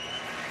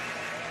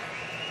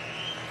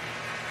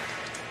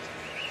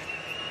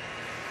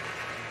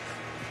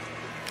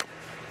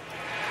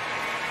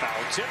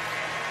 Foul tip.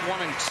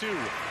 1-2.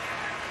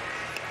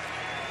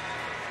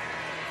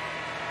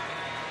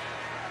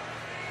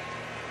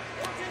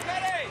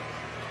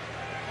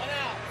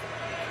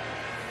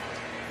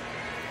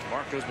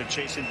 Marco's been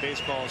chasing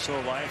baseball his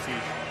whole life. He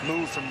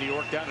moved from New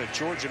York down to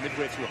Georgia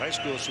midway through high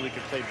school so he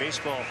could play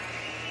baseball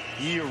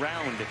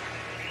year-round.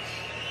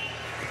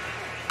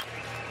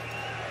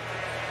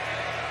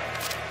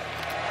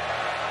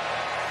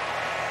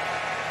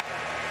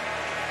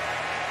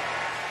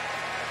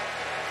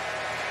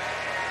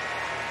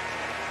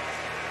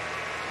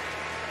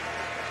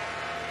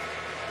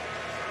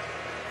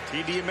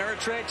 TD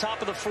Ameritrade,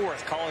 top of the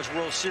fourth. College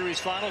World Series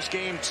Finals,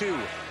 Game 2.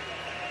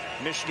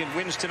 Michigan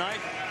wins tonight.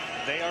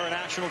 They are a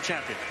national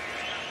champion.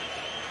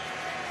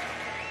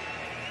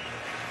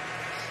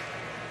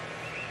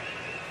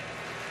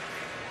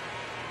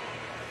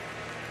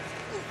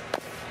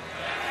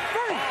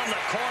 On the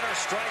corner,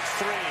 strike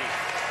 3.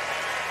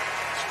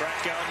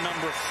 Strikeout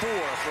number 4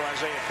 for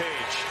Isaiah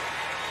Page.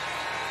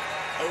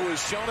 Who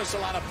has shown us a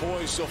lot of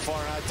poise so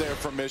far out there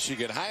from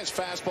Michigan. Highest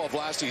fastball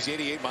velocity is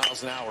 88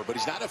 miles an hour, but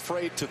he's not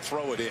afraid to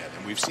throw it in.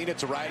 And we've seen it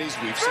to righties,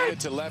 we've seen it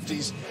to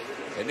lefties,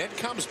 and then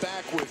comes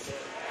back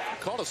with...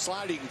 Call it a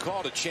slider, you can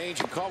call it a change,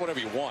 you can call it whatever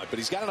you want, but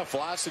he's got enough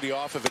velocity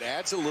off of it,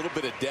 adds a little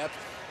bit of depth.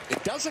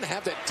 It doesn't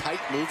have that tight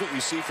movement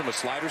you see from a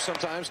slider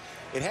sometimes.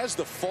 It has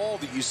the fall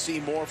that you see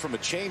more from a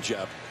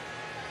changeup,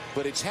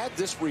 but it's had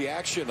this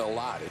reaction a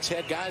lot. It's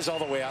had guys all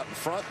the way out in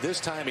front.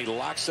 This time he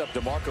locks up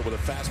DeMarco with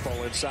a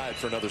fastball inside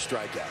for another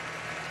strikeout.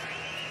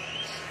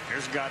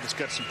 Here's a guy that's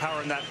got some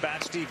power in that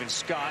bat, Steven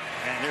Scott,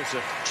 and there's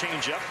a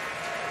changeup,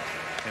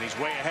 and he's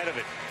way ahead of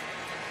it.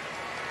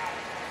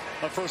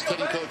 My first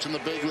hitting coach in the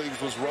big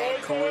leagues was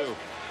Rod Carew,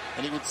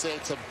 and he would say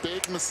it's a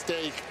big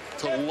mistake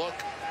to look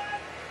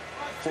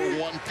for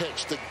one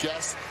pitch, the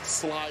guess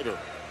slider.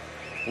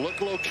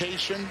 Look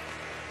location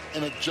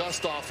and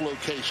adjust off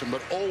location,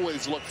 but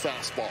always look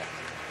fastball.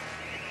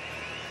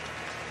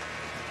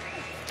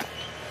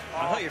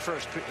 I thought your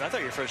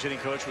first hitting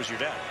coach was your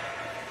dad.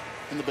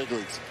 In the big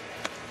leagues.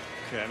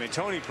 Okay, I mean,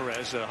 Tony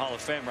Perez, a Hall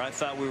of Famer, I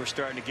thought we were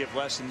starting to give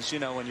lessons, you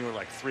know, when you were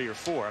like 3 or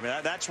 4. I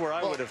mean, that's where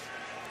I would have...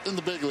 In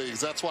the big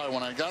leagues. That's why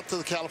when I got to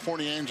the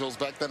California Angels,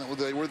 back then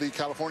they were the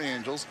California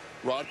Angels,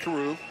 Rod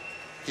Carew,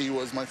 he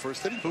was my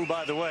first hitting coach. Who,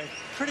 by the way,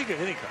 pretty good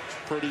hitting coach.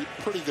 Pretty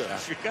good.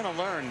 If you're going to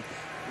learn,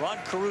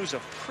 Rod Carew's a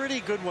pretty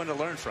good one to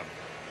learn from.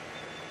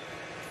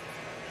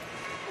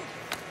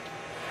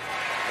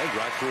 Hey,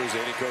 Rod Carew's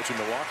hitting coach in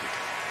Milwaukee.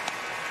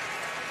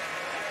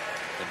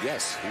 And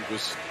yes, he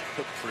was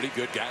a pretty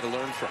good guy to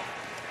learn from.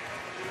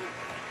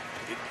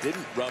 It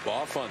didn't rub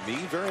off on me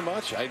very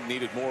much. I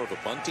needed more of a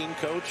bunting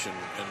coach, and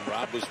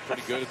Rod was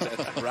pretty good at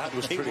that. Rod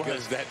was pretty good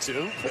at that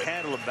too.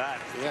 Handle a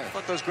bat. Yeah.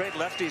 But those great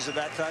lefties at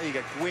that time, you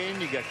got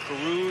Gwynn, you got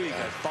Carew, you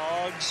got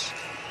Boggs.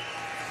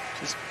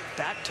 Just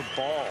bat to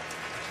ball.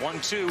 1-2.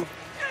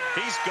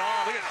 He's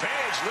gone. Look at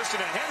Page. Listen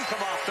to him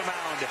come off the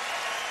mound.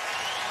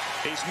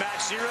 He's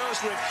matched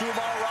zeros with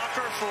Kumar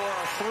Rocker for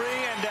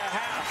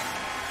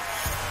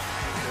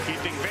 3.5.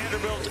 Keeping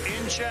Vanderbilt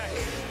in check,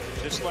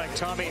 just like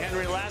Tommy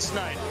Henry last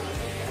night.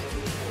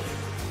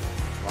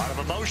 A lot of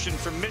emotion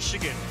from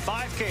Michigan.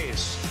 5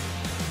 Ks.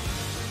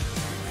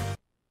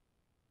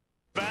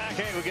 Back.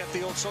 Hey, we got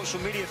the old social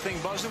media thing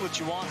buzzing with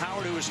Juwan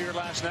Howard, who was here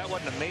last night.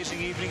 What an amazing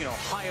evening in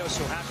Ohio.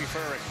 So happy for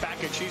Eric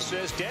Backett. She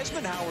says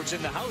Desmond Howard's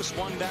in the house.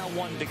 1 down,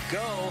 1 to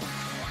go.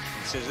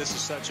 He says this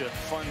is such a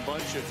fun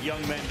bunch of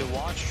young men to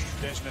watch.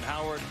 Desmond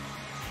Howard,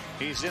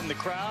 he's in the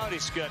crowd.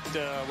 He's got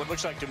what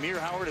looks like Demir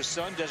Howard, his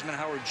son, Desmond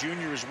Howard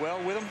Jr. as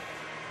well with him.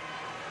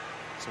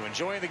 So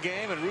enjoying the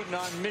game and rooting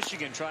on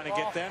Michigan, trying to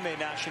get them a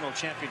national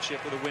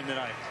championship with a win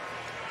tonight.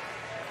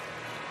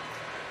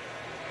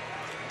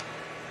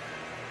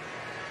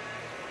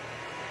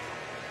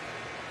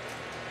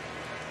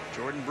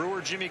 Jordan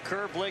Brewer, Jimmy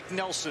Kerr, Blake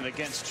Nelson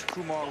against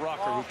Kumar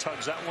Rocker, who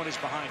tugs that one. Is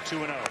behind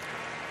 2-0.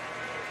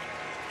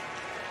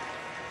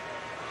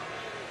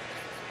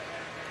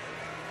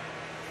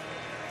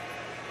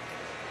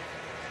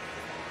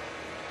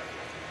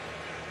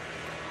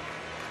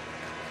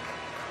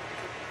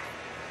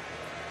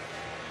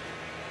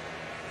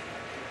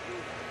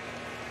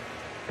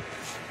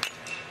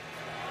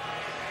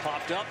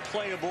 Popped up,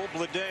 playable.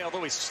 Blade,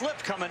 although he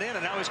slipped coming in,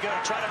 and now he's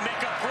got to try to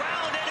make up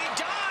ground, and he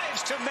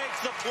dives to make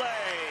the play.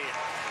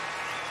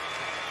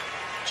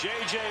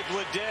 J.J.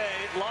 Blade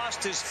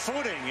lost his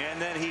footing,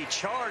 and then he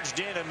charged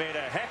in and made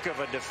a heck of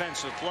a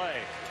defensive play.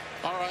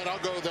 All right, I'll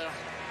go there.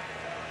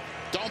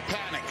 Don't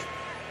panic.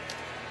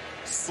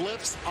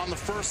 Slips on the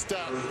first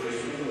step,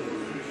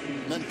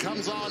 then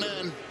comes on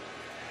in,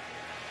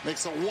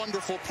 makes a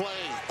wonderful play,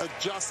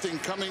 adjusting,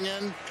 coming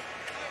in.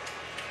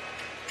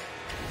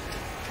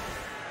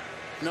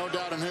 No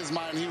doubt in his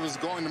mind he was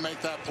going to make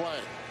that play.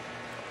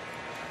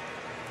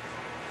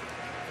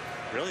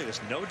 Really?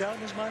 There's no doubt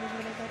in his mind he's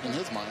going to make that play? In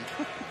his mind.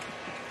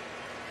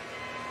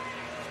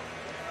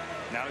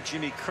 Now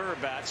Jimmy Kerr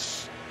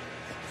bats.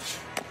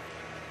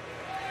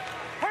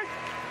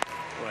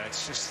 Boy,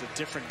 it's just a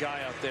different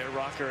guy out there.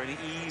 Rocker, an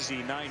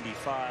easy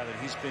 95, and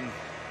he's been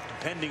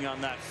depending on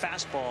that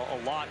fastball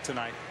a lot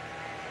tonight.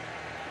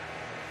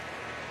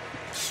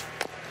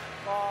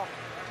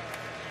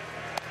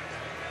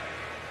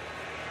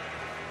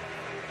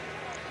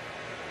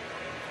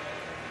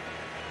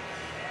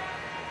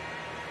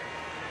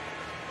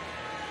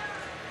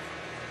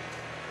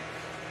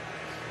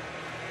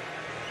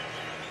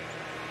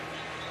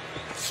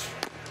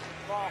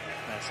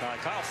 That's high.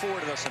 Kyle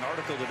forwarded us an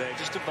article today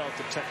just about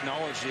the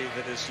technology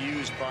that is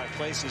used by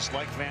places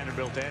like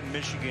Vanderbilt and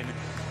Michigan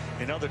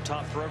in other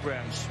top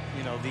programs.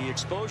 You know, the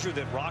exposure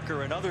that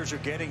Rocker and others are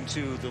getting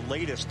to the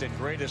latest and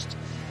greatest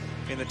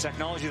in the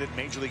technology that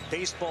Major League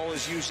Baseball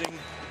is using.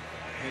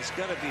 It's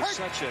got to be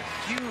such a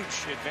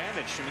huge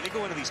advantage. I mean, they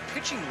go into these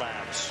pitching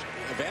labs.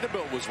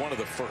 Vanderbilt was one of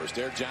the first.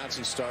 Eric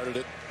Johnson started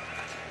it.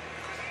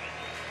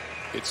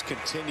 It's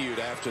continued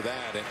after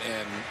that,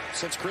 and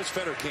since Chris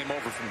Fetter came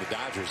over from the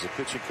Dodgers, the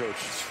pitching coach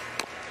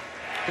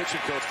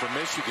for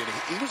Michigan,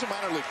 he was a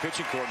minor league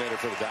pitching coordinator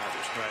for the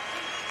Dodgers. Right.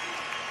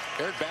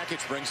 Eric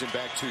Bakich brings him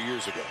back 2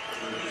 years ago.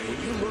 When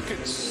you look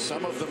at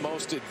some of the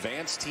most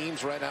advanced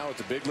teams right now at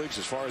the big leagues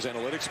as far as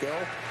analytics go,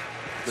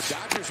 the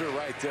Dodgers are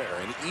right there,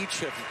 and each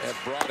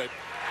have brought it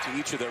to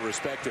each of their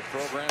respective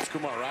programs.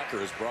 Kumar Rocker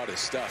has brought his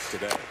stuff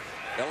today.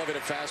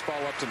 Elevated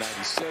fastball up to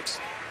 96.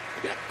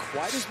 Not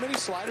quite as many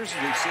sliders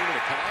as we've seen in the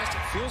past.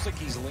 It feels like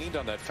he's leaned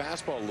on that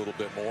fastball a little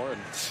bit more,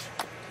 and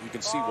you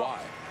can see why.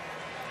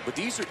 But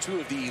these are two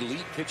of the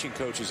elite pitching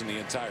coaches in the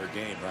entire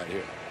game right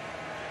here.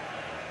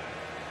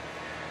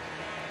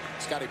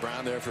 Scotty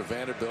Brown there for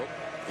Vanderbilt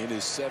in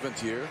his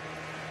 7th year.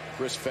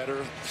 Chris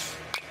Fetter,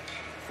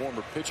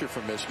 former pitcher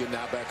from Michigan,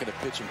 now back in a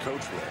pitching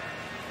coach role.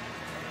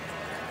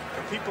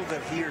 For people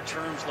that hear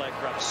terms like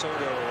Rapsodo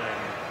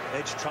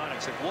and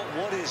Edgetronics, like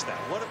what is that?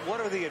 What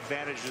are the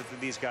advantages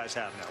that these guys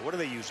have now? What are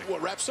they using?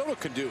 What Rapsodo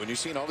can do, and you're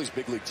seeing all these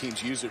big league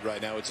teams use it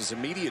right now, it's his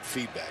immediate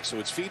feedback. So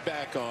it's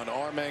feedback on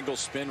arm angle,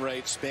 spin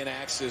rate, spin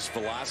axis,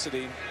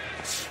 velocity.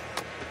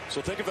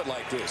 So think of it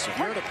like this. If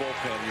you're in a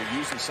bullpen, you're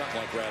using something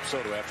like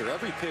Rapsodo. After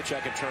every pitch, I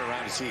can turn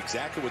around and see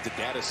exactly what the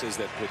data says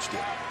that pitch did.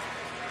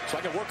 So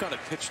I can work on it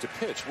pitch to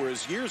pitch,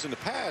 whereas years in the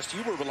past,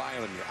 you were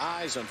relying on your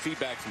eyes, on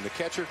feedback from the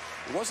catcher.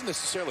 It wasn't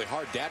necessarily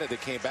hard data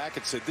that came back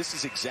and said, this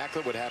is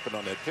exactly what happened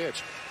on that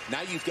pitch.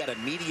 Now you've got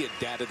immediate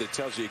data that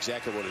tells you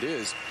exactly what it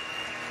is.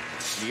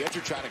 The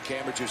Edgertronic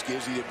camera just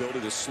gives you the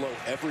ability to slow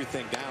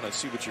everything down and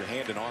see what your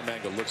hand and arm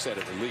angle looks at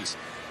release.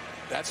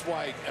 That's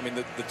why, I mean,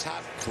 the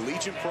top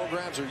collegiate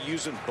programs are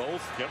using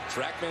both. Yep.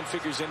 TrackMan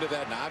figures into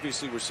that, and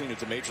obviously we're seeing it at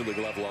the major league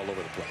level all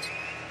over the place.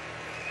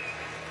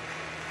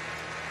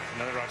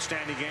 Another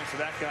outstanding game for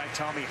that guy,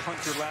 Tommy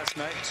Hunter, last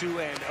night, 2-0,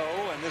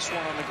 and this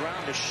one on the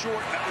ground is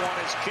short. That one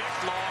is kicked,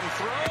 long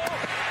throw,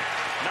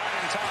 not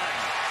in time.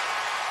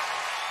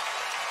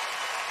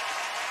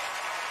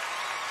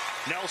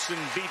 Nelson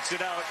beats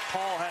it out.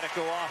 Paul had to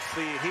go off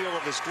the heel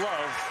of his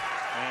glove,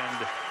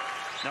 and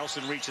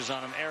Nelson reaches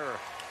on an error.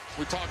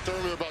 We talked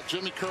earlier about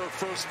Jimmy Kerr at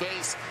first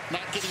base,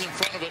 not getting in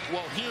front of it.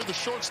 Well, here, the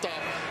shortstop,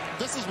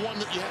 this is one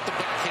that you have to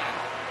backhand.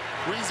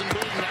 Reason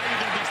being, now you're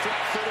going to be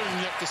flat-footed and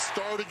you have to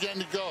start again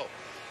to go.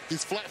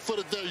 He's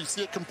flat-footed there. You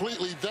see it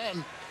completely.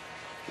 Then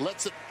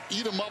lets it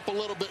eat him up a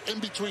little bit in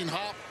between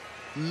hop.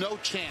 No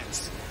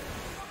chance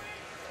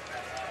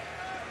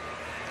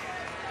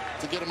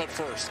to get him at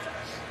first.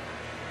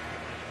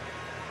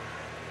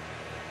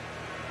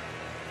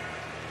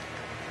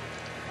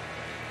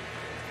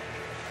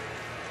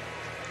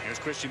 Here's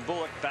Christian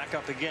Bullock back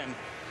up again.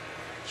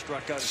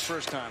 Struck out his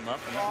first time up,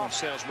 and that one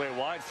sails way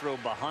wide. Throw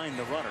behind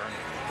the runner.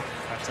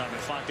 That time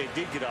Infante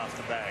did get off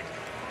the bag.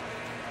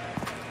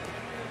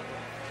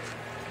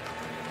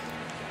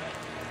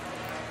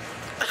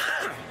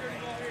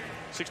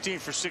 (16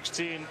 for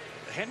 16).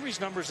 Henry's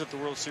numbers at the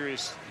World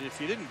Series,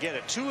 if you didn't get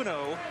it,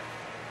 2-0,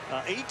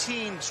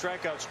 18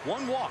 strikeouts,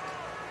 1 walk.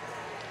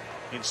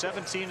 in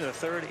 17 of the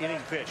third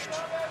inning pitched.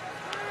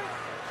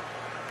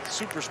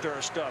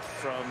 Superstar stuff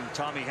from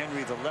Tommy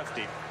Henry, the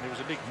lefty. There was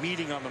a big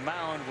meeting on the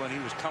mound when he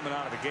was coming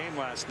out of the game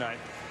last night.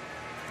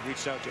 He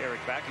reached out to Eric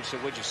Back and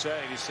said, "What'd you say?"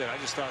 And he said, "I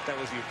just thought that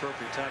was the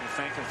appropriate time to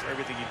thank him for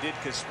everything he did,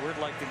 because we're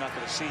likely not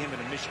going to see him in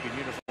a Michigan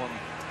uniform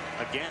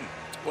again."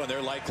 Well,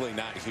 they're likely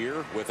not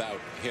here without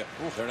him.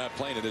 They're not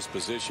playing in this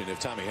position if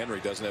Tommy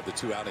Henry doesn't have the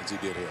 2 outings he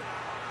did here.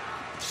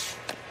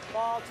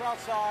 Ball, it's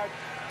outside.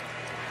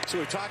 So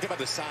we talked about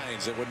the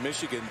signs, and what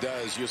Michigan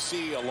does, you'll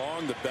see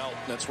along the belt,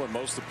 and that's where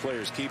most of the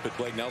players keep it.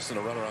 Blake Nelson,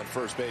 a runner on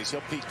first base,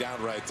 he'll peek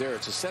down right there.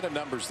 It's a set of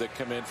numbers that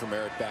come in from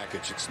Eric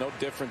Bakich. It's no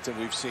different than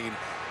we've seen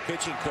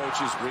pitching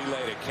coaches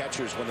relay to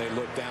catchers when they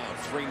look down.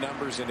 3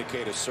 numbers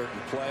indicate a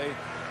certain play.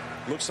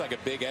 Looks like a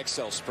big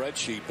Excel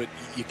spreadsheet, but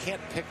you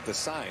can't pick the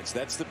signs.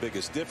 That's the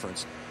biggest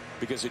difference,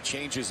 because it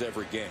changes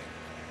every game.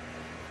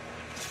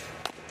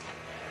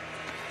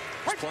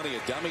 There's plenty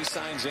of dummy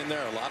signs in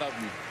there. A lot of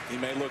them, you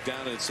may look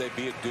down and say,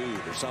 "Be a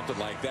dude," or something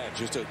like that.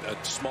 Just a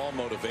small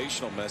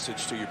motivational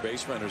message to your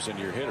base runners and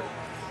your hitter.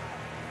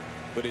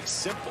 But it's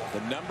simple. The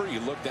number, you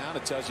look down,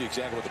 it tells you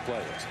exactly what the play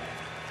is.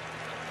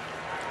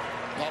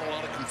 Not a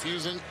lot of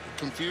confusion.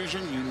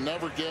 You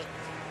never get,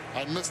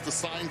 "I missed the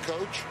sign,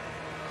 coach."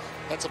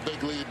 That's a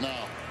big lead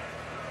now.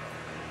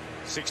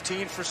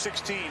 16 for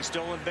 16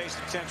 stolen base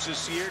attempts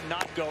this year,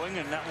 not going,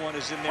 and that one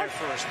is in there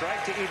for a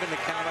strike to even the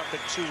count up at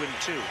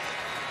 2-2.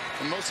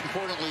 And most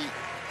importantly,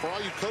 for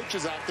all you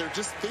coaches out there,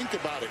 just think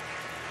about it.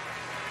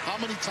 How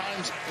many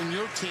times in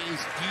your teams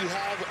do you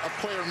have a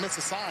player miss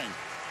a sign?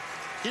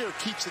 Here, it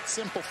keeps it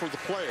simple for the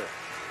player.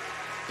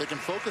 They can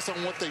focus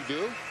on what they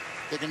do.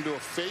 They can do a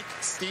fake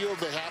steal if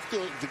they have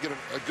to get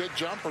a good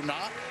jump or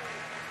not.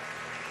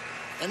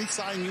 Any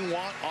sign you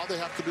want, all they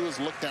have to do is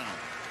look down.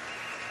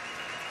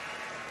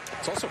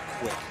 It's also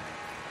quick,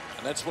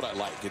 and that's what I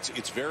like.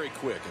 It's very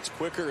quick. It's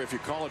quicker if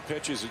you're calling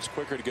pitches. It's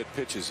quicker to get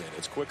pitches in.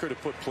 It's quicker to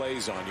put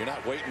plays on. You're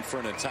not waiting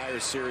for an entire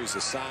series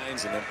of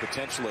signs and then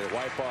potentially a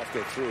wipe off,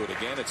 go through it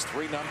again. It's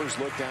 3 numbers,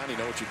 look down, you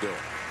know what you're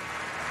doing.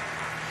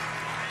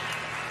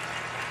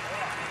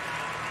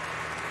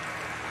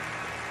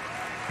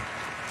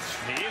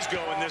 He is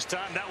going this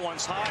time. That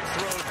one's high,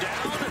 throw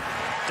down.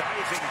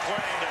 Diving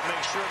play to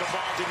make sure the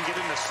ball didn't get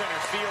into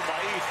center field by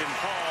Ethan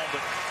Paul,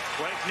 but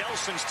Blake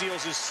Nelson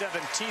steals his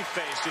 17th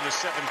base in his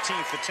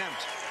 17th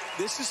attempt.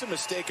 This is a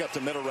mistake up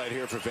the middle right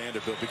here for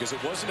Vanderbilt, because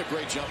it wasn't a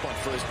great jump on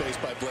first base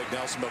by Blake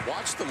Nelson, but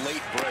watch the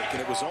late break,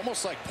 and it was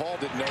almost like Paul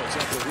didn't know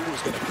exactly who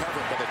was going to cover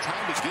him. By the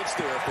time he gets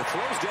there, if the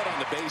throw's dead on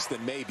the base,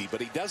 then maybe,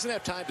 but he doesn't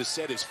have time to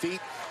set his feet,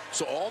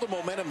 so all the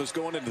momentum is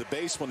going into the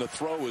base when the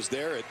throw is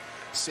there. It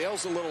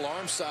sails a little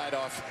arm side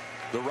off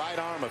the right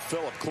arm of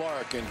Philip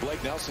Clark, and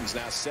Blake Nelson's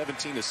now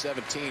 17 of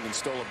 17 in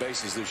stolen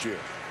bases this year.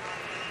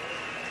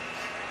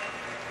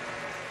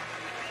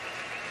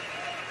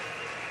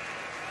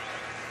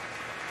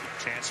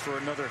 Chance for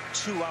another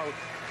 2-out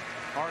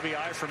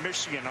RBI for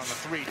Michigan on the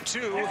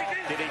 3-2.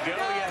 Did he go?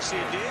 Yes, he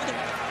did.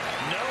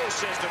 No,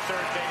 says the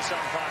third base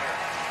umpire.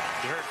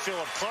 You heard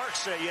Philip Clark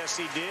say yes,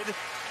 he did,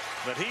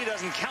 but he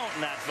doesn't count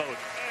in that vote.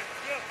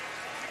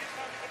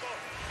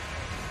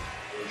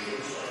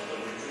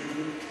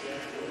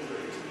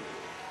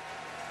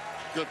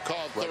 Good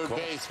call, third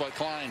base by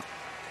Klein.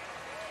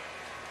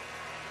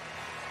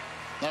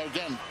 Now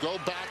again, go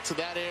back to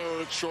that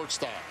error at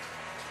shortstop.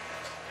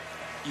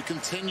 You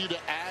continue to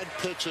add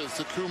pitches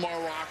to Kumar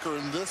Rocker,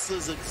 and this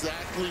is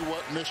exactly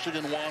what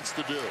Michigan wants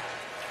to do.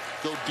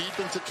 Go deep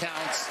into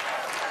counts,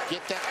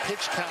 get that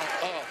pitch count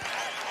up,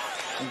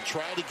 and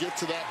try to get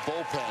to that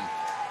bullpen.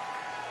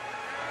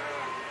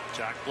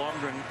 Jack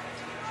Blomgren.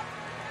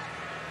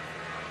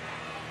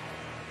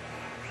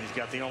 He's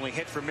got the only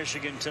hit for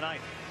Michigan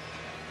tonight.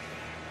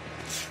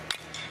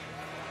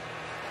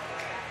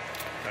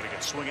 Got a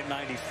good swing at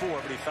 94,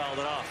 but he fouled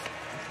it off.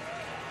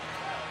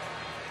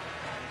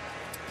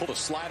 Pulled a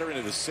slider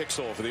into the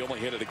 6-hole for the only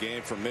hit of the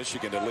game from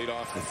Michigan to lead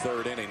off the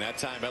third inning. That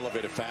time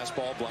elevated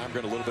fastball.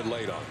 Blomgren a little bit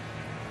late on.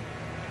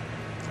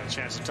 Got a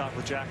chance to talk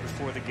with Jack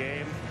before the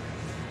game.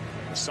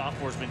 The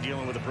sophomore's been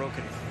dealing with a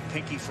broken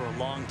pinky for a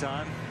long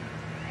time.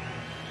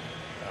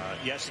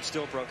 Yes, it's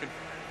still broken.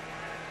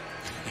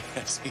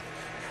 Yes,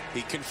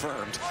 he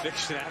confirmed.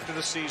 Fixed it after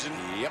the season.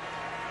 Yep.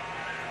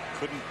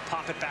 Couldn't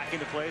pop it back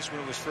into place when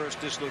it was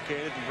first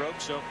dislocated and broke,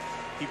 so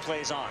he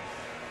plays on.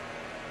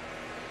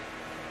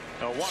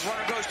 One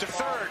runner goes to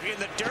third in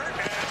the dirt,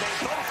 and they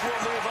both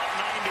will move up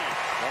 90.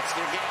 That's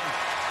their game.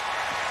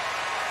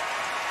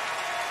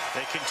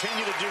 They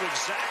continue to do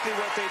exactly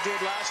what they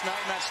did last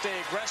night, and that's stay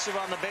aggressive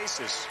on the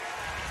bases.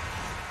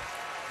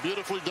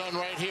 Beautifully done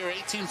right here.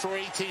 18 for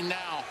 18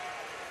 now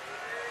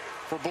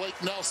for Blake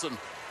Nelson.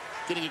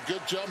 Getting a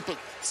good jump at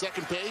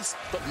second base,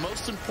 but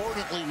most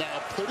importantly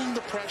now, putting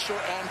the pressure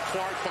on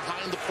Clark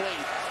behind the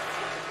plate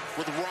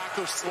with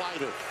Rocker's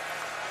slider.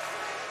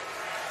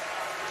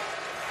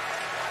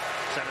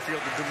 Center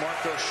fielder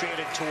DeMarco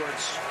shaded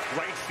towards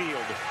right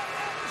field.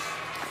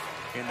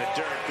 In the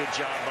dirt, good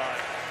job by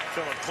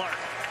Philip Clark.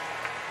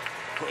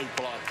 Great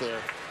block there.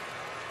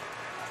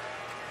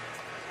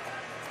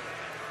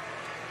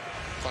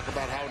 Talk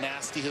about how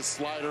nasty his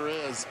slider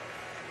is.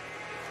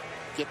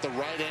 Get the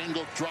right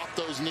angle, drop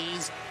those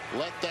knees,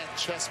 let that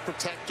chest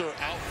protector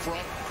out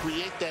front,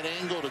 create that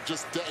angle to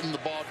just deaden the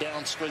ball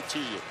down straight to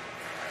you.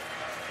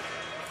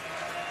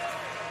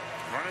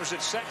 Runners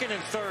at second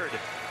and third.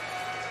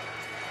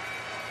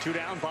 2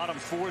 down, bottom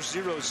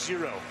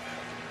 4-0-0.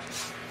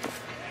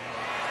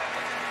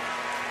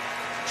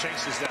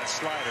 Chases that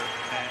slider,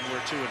 and we're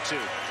 2-2.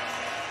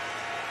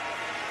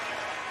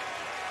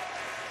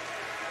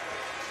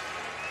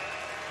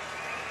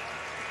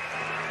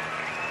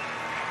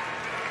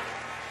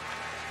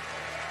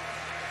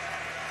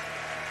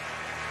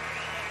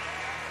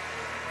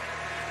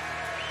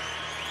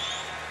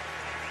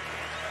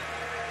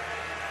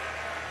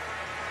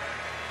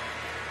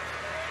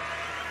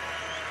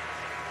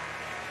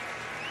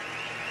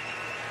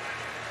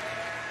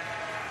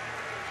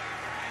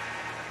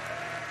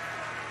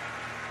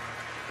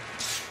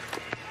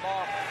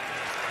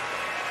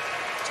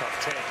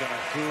 Tough take on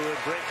a good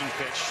breaking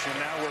pitch, and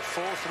now we're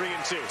full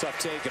 3-2. Tough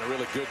take and a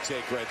really good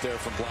take right there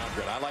from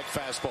Blomgren. I like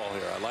fastball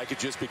here. I like it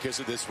just because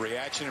of this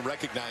reaction and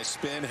recognized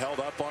spin, held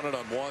up on it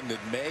on one that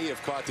may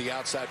have caught the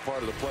outside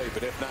part of the plate,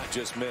 but if not,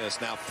 just missed.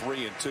 Now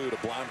 3-2 to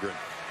Blomgren,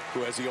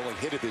 who has the only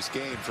hit of this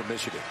game for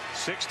Michigan.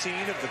 16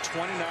 of the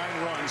 29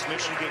 runs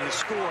Michigan has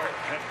scored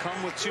have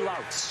come with 2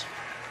 outs.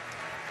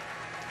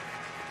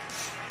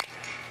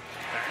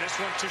 And this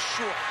one to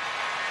short.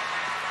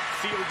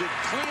 Fielded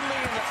cleanly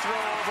in the throw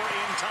over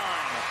in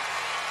time.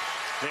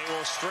 They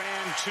will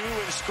strand 2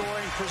 in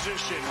scoring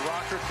position.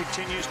 Rocker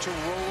continues to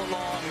roll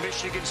along.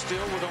 Michigan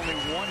still with only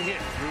 1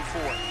 hit through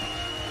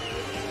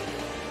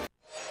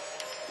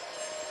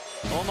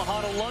 4.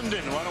 Omaha to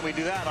London. Why don't we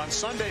do that? On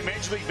Sunday,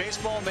 Major League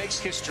Baseball makes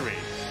history.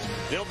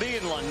 They'll be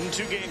in London.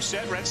 2-game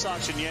set, Red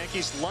Sox and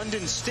Yankees.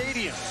 London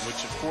Stadium,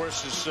 which of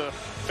course is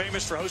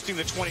famous for hosting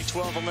the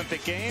 2012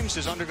 Olympic Games,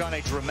 has undergone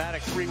a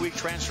dramatic 3-week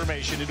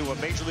transformation into a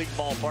Major League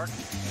ballpark.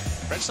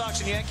 Red Sox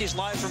and Yankees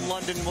live from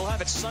London. We'll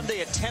have it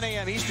Sunday at 10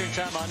 a.m. Eastern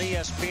time on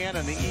ESPN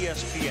and the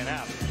ESPN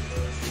app.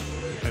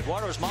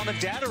 Eduardo's mom and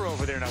dad are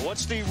over there now.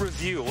 What's the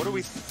review? What are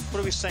we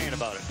saying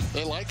about it?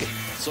 They like it.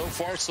 So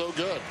far, so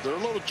good. They're a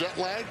little jet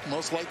lagged,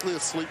 most likely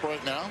asleep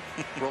right now.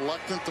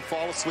 Reluctant to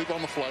fall asleep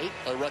on the flight.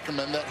 I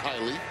recommend that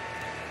highly.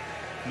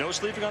 No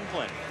sleeping on the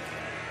plane?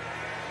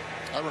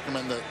 I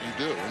recommend that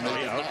you do. And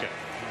okay. All right,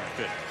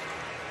 good.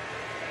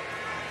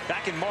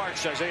 Back in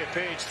March, Isaiah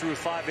Page threw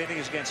 5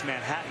 innings against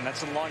Manhattan.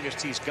 That's the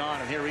longest he's gone.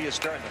 And here he is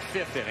starting the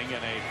 5th inning,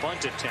 and a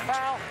bunt attempt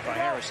by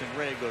Harrison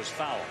Ray goes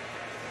foul.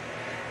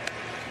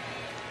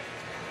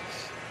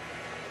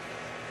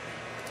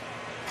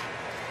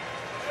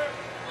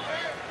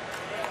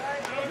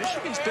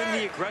 Michigan's been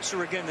the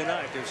aggressor again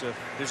tonight.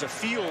 There's a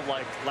feel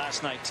like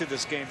last night to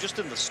this game, just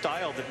in the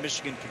style that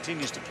Michigan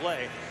continues to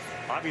play.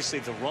 Obviously,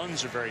 the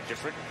runs are very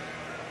different.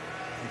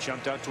 We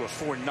jumped out to a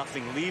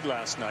 4-0 lead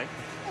last night.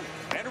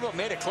 Vanderbilt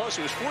made it close.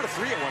 It was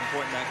 4-3 at one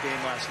point in that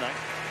game last night.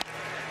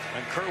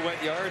 And Kerr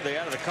went yard. They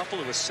added a couple.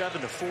 It was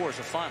 7-4 as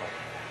the final.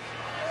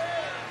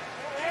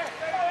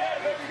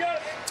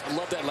 I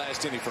love that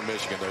last inning for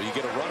Michigan, though. You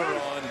get a runner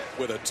on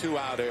with a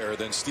 2-out error,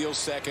 then steal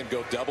second,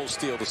 go double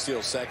steal to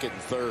steal second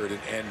and third,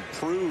 and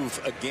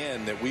prove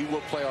again that we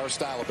will play our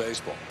style of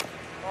baseball.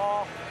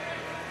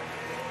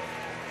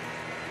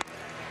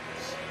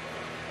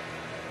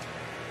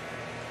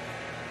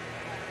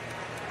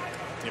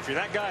 If you're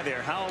that guy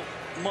there, how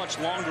much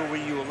longer will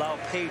you allow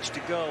Page to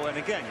go? And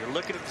again, you're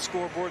looking at the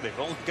scoreboard. They've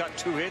only got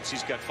 2 hits.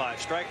 He's got 5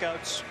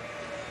 strikeouts.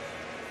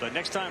 But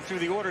next time through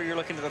the order, you're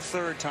looking at the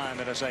 3rd time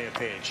at Isaiah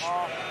Page.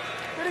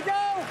 Where'd he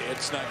go?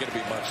 It's not going to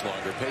be much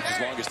longer. Page's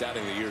longest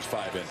outing of the year is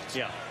 5 innings.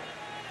 Yeah.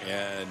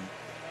 And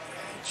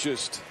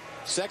just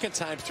second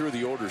time through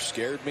the order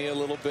scared me a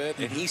little bit,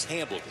 and he's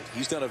handled it.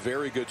 He's done a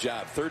very good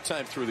job. 3rd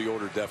time through the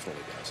order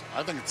definitely does.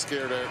 I think it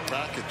scared Eric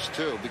Package,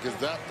 too, because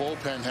that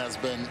bullpen has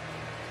been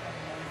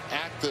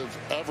active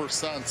ever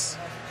since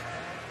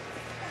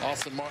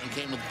Austin Martin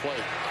came to the plate.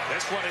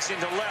 This one is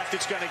into left.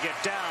 It's going to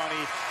get down.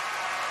 He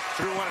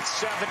threw one at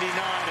 79,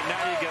 and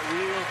now you get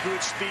real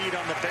good speed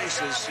on the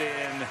bases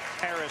in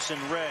Harrison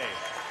Ray.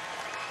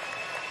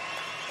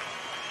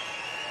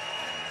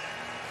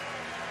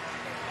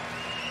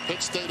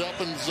 Pitch stayed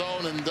up in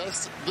zone, and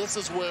this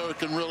is where it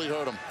can really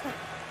hurt him.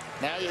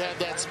 Now you have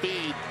that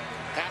speed.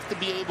 Have to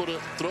be able to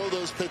throw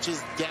those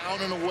pitches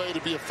down and away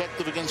to be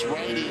effective against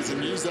righties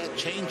and use that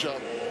changeup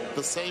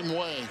the same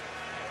way.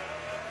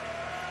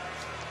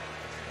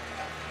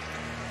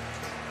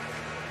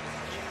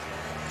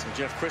 So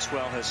Jeff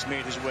Criswell has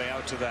made his way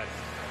out to that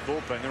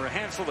bullpen. There were a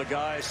handful of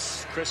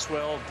guys,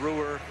 Criswell,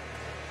 Brewer,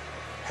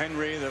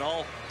 Henry, that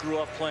all grew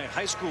up playing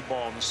high school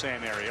ball in the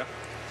same area.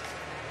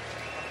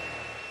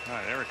 All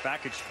right, Eric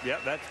Package, yeah,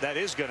 that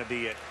is going to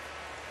be it.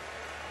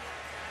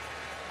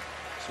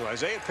 So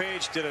Isaiah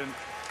Page did an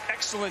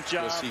excellent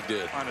job. Yes, he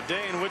did. On a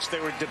day in which they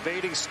were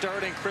debating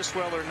starting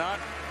Criswell or not.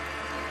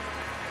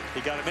 He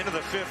got him into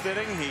the 5th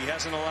inning. He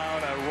hasn't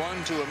allowed a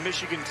run to a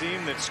Michigan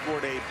team that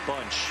scored a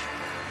bunch.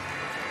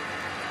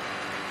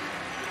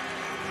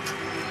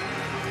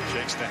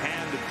 Shakes the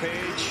hand of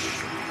Page.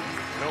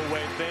 No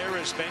wait there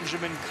is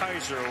Benjamin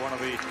Kaiser, one of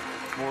the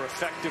more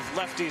effective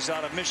lefties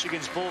out of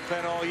Michigan's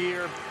bullpen all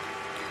year.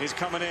 He's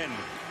coming in.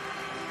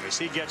 As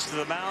he gets to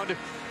the mound,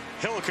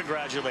 he'll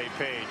congratulate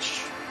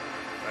Page.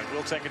 But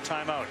we'll take a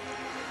timeout.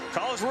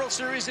 College World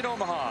Series in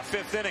Omaha,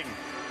 5th inning.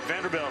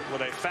 Vanderbilt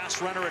with a fast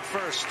runner at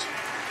first,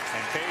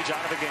 and Page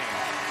out of the game.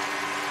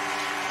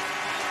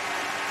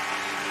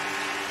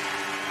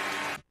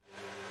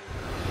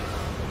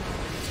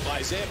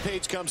 Isaiah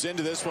Page comes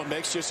into this one,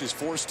 makes just his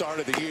 4th start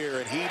of the year,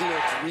 and he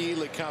looked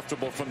really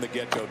comfortable from the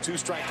get-go. 2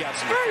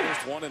 strikeouts in the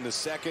first, 1 in the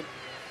second,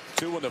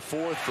 2 in the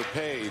 4th for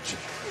Page.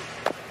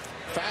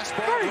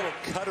 Fastball, a little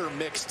cutter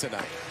mix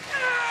tonight.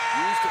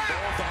 Used the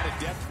ball down at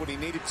depth when he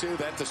needed to.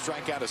 Then the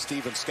strikeout of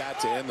Steven Scott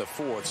to end the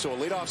 4th. So a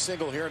leadoff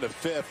single here in the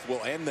 5th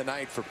will end the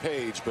night for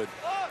Page. But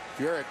if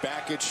you're Eric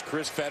Bakich,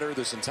 Chris Fetter,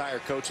 this entire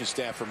coaching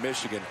staff from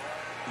Michigan,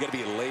 you got to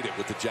be elated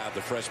with the job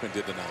the freshman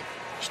did tonight.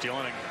 Still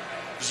in a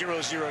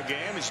 0-0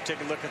 game as you take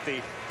a look at the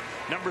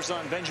numbers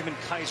on Benjamin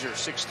Kaiser,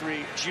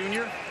 6'3"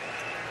 junior.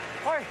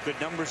 Good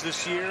numbers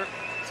this year.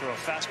 Throw a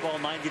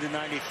fastball 90 to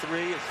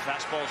 93. If the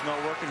fastball's not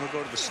working, he'll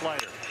go to the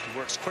slider. He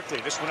works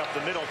quickly. This one up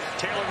the middle.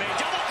 Taylor made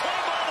double play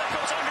ball that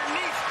goes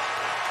underneath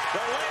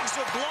the legs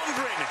of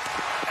Blumgren.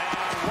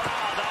 And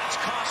wow, that's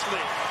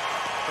costly.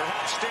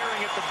 Perhaps staring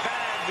at the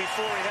bag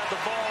before he had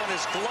the ball in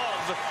his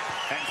glove.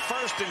 And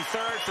 1st and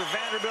 3rd for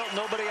Vanderbilt.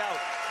 Nobody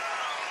out.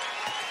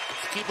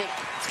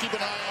 Let's keep an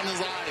eye on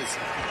his eyes.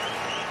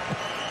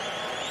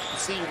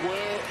 See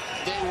where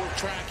they were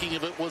tracking,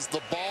 if it was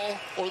the ball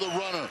or the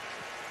runner.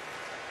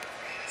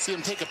 See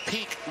him take a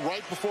peek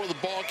right before the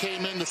ball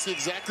came in to see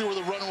exactly where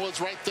the runner was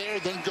right there,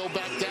 then go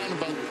back down.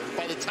 But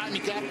by the time he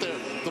got there,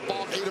 the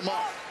ball ate him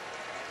up.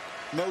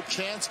 No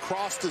chance,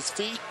 crossed his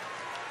feet.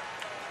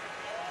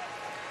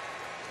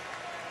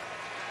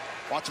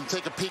 Watch him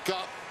take a peek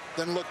up,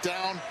 then look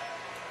down.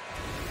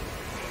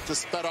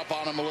 Just sped up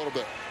on him a little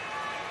bit.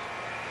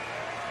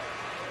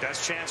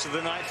 Best chance of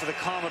the night for the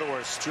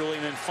Commodores.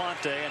 Julian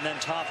Infante, and then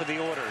top of the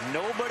order.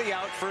 Nobody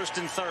out, 1st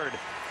and 3rd.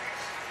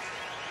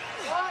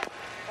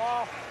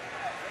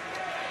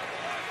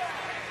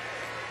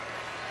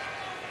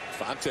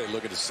 Infante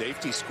look at the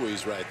safety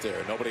squeeze right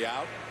there. Nobody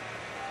out.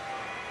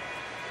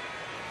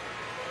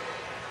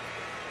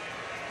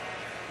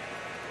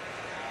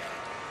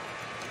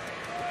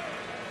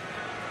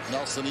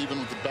 Nelson even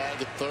with the bag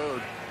at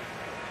 3rd.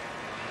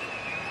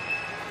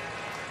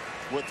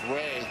 With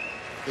Ray.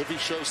 If he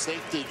shows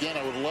safety again,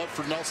 I would love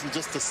for Nelson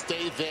just to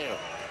stay there.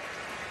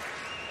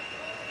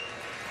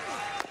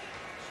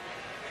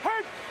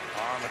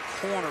 On the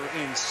corner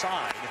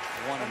inside,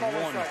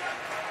 1-1.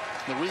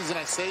 The reason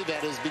I say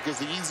that is because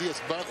the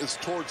easiest bunt is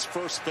towards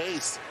first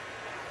base.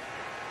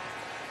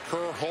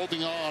 Kerr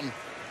holding on.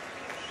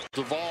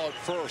 Duvall at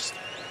first.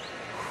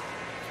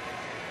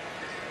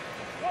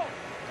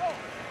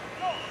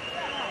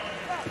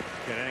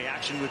 Got any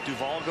action with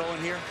Duvall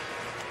going here?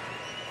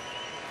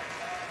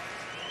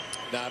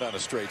 Not on a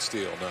straight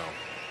steal, no.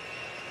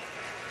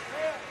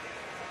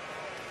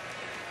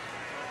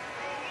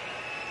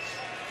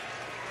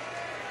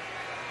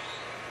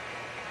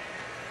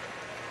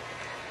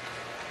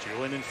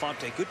 Julian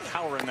Infante, good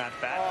power in that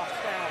bat.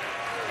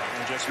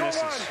 And just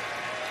misses.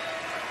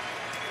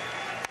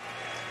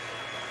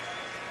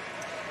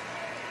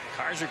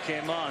 Kaiser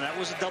came on. That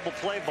was a double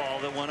play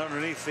ball that went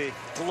underneath the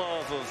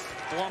glove of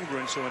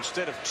Blumgren. So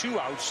instead of 2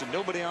 outs and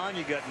nobody on,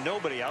 you got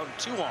nobody out and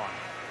 2 on.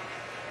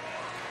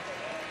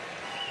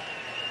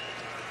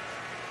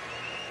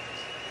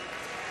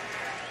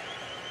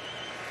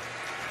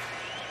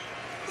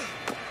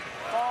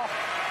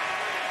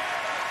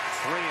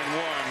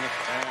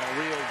 A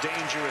real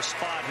dangerous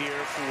spot here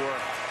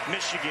for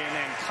Michigan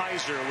and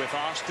Kaiser with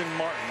Austin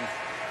Martin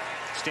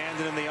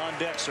standing in the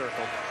on-deck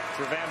circle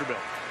for Vanderbilt.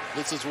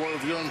 This is where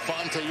if you're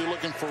Infante, you're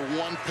looking for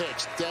 1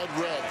 pitch, dead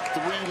red,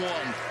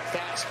 3-1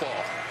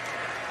 fastball.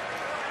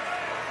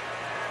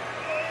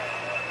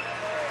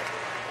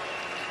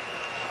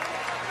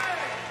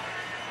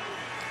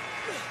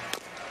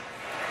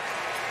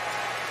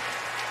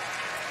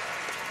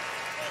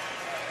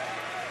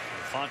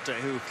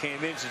 Infante, who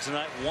came into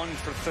tonight 1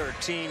 for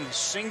 13,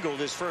 singled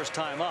his first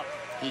time up.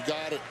 He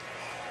got it.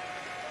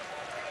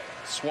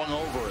 Swung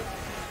over it.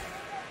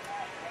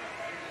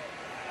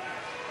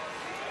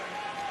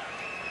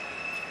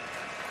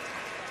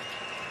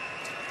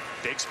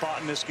 Big spot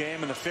in this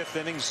game in the 5th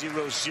inning,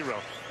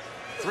 0-0.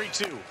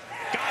 3-2.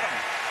 Got him.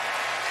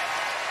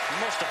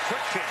 Almost a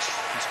quick pitch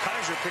as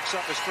Kaiser picks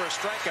up his first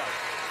strikeout.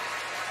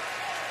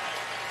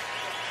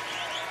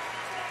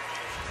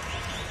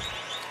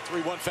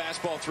 3-1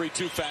 fastball,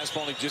 3-2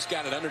 fastball, and he just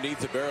got it underneath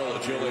the barrel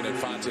of Julian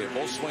Infante.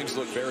 Both swings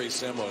look very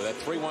similar. That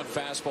 3-1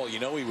 fastball, you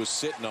know he was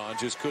sitting on,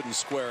 just couldn't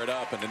square it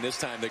up. And then this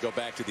time they go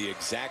back to the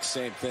exact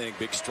same thing.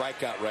 Big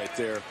strikeout right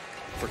there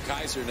for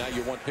Kaiser. Now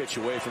you're 1 pitch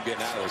away from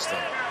getting out of this thing.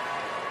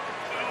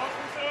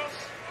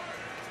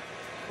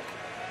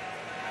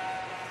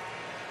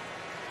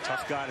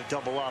 Tough guy to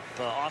double up.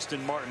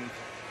 Austin Martin.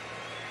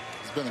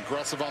 He's been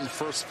aggressive on the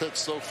first pitch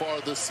so far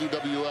this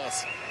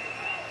CWS.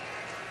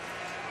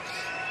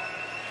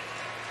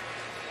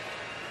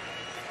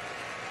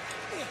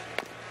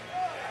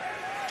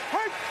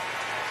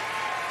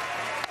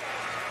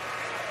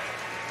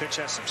 Pitch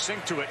has some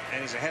sink to it,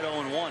 and he's ahead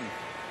 0-1.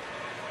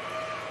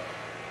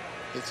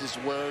 This is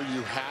where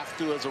you have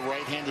to, as a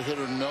right-handed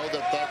hitter, know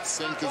that that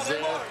sink is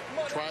there.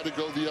 Try to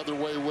go the other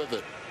way with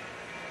it.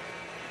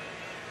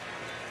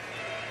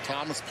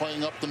 Thomas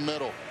playing up the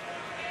middle.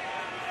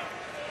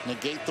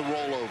 Negate the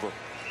rollover.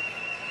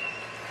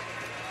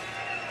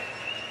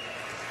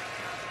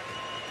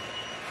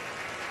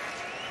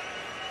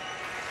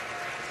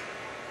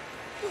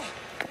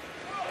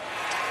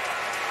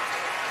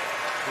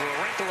 A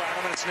wrinkle out of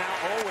him, and it's now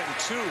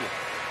 0-2.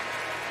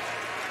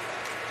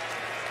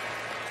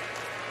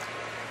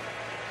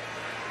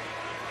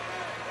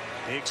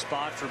 Big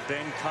spot for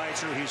Ben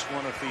Kaiser. He's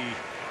one of the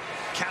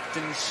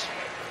captains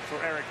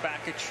for Eric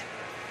Bakich.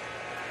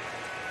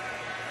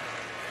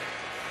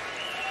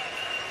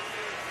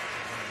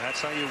 And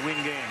that's how you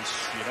win games.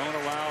 You don't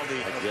allow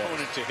the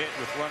opponent to hit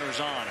with runners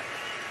on.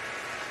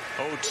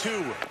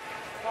 0-2.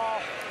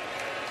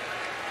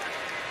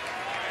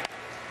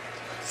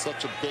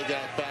 Such a big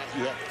at-bat.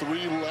 You have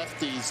 3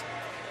 lefties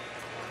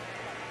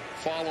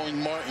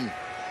following Martin.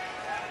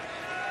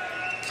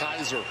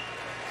 Kaiser,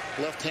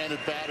 left-handed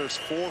batters,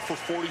 4 for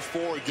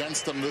 44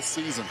 against them this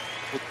season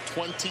with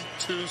 22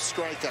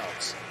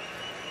 strikeouts.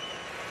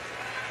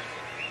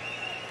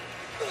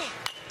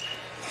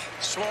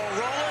 Slow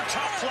roller,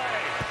 tough play.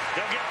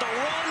 They'll get the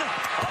run.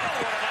 Oh,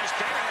 what a nice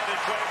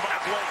barehanded play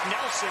by Blake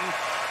Nelson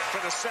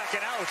for the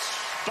second out.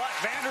 But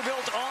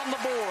Vanderbilt on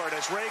the board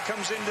as Ray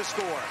comes in to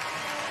score.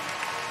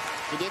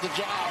 He did the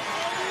job.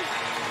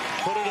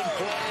 Put it in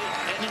play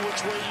any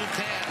which way you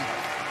can.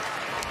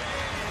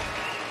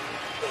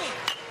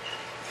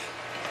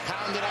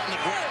 Pounded on the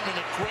ground and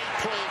a great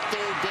play at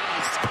third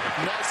base.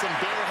 Nelson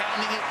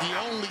barehanding it, the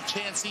only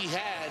chance he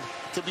had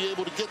to be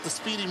able to get the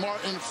speedy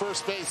Martin at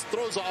first base.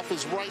 Throws off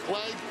his right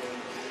leg.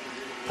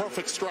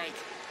 Perfect strike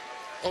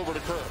over to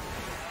Kerr.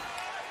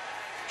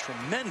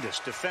 Tremendous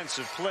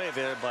defensive play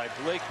there by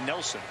Blake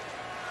Nelson.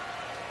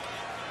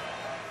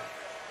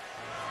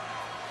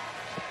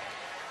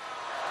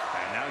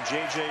 And now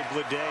J.J.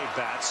 Bleday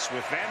bats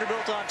with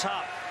Vanderbilt on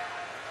top.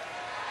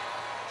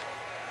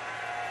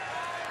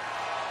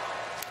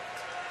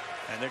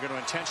 And they're going to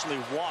intentionally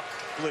walk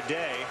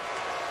Bleday.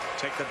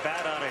 Take the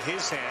bat out of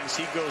his hands.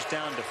 He goes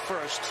down to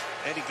first.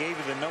 Eddie gave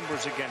you the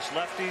numbers against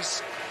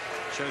lefties.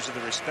 Shows you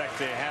the respect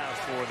they have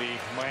for the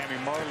Miami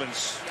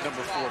Marlins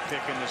 #4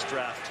 pick in this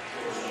draft.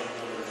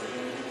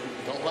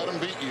 Don't let them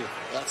beat you.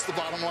 That's the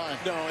bottom line.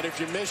 No, and if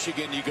you're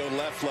Michigan, you go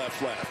left,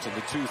 left, left in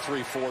the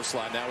 2-3-4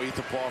 slot. Now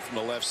Ethan Paul from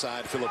the left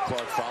side. Philip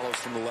Clark follows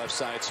from the left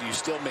side. So you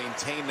still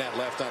maintain that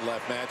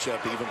left-on-left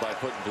matchup even by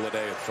putting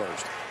Bleday at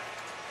first.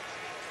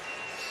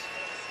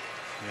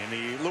 In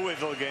the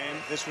Louisville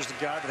game, this was the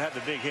guy that had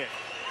the big hit,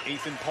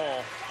 Ethan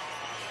Paul.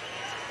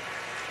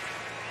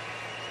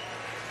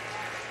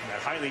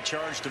 That highly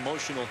charged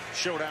emotional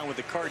showdown with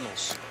the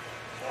Cardinals.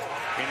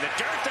 In the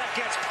dirt, that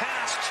gets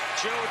past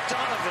Joe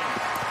Donovan.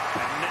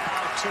 And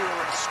now two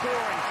are in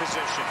scoring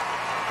position.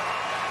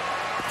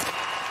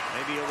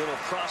 Maybe a little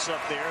cross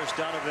up there as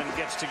Donovan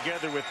gets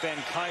together with Ben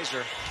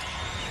Kaiser.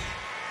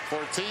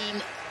 For a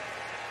team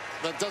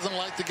that doesn't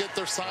like to get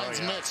their signs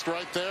mixed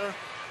right there,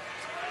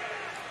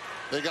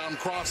 they got him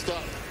crossed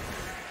up.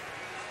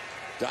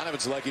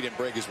 Donovan's lucky he didn't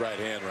break his right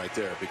hand right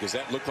there, because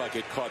that looked like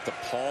it caught the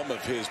palm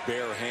of his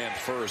bare hand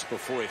first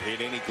before it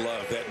hit any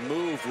glove. That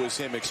move was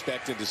him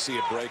expecting to see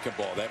a breaking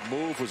ball. That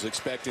move was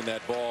expecting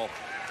that ball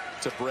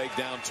to break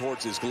down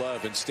towards his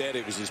glove. Instead,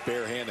 it was his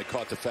bare hand that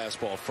caught the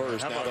fastball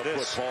first. Now they'll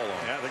put Paul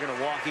on. Yeah, they're going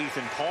to walk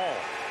Ethan Paul.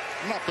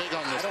 I'm not big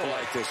on this. I don't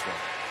like this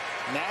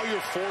one. Now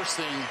you're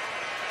forcing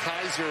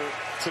Kaiser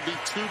to be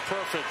too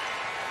perfect.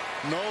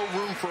 No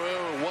room for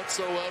error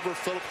whatsoever.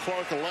 Philip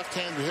Clark, a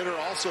left-handed hitter,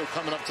 also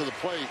coming up to the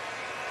plate.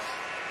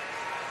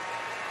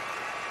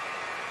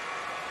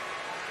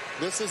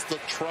 This is the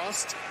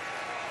trust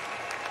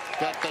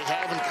that they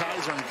have in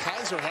Kaiser, and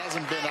Kaiser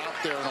hasn't been out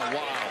there in a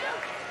while.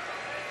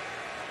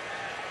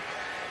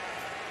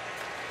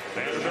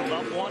 Vanderbilt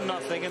up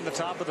 1-0 in the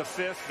top of the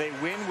 5th. They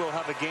win. We'll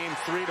have a game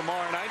 3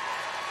 tomorrow night.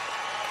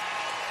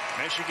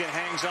 Michigan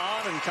hangs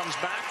on and comes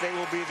back. They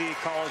will be the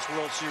College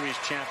World Series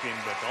champion,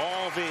 but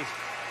all the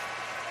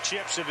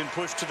chips have been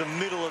pushed to the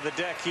middle of the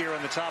deck here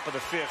on the top of the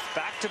 5th.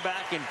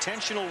 Back-to-back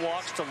intentional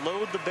walks to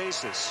load the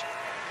bases.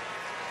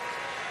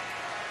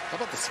 How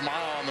about the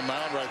smile on the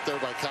mound right there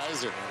by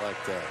Kaiser? I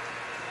like that.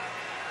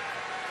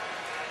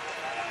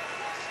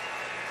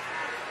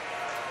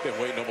 Been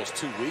waiting almost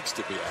 2 weeks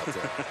to be out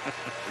there.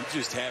 He's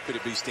just happy to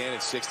be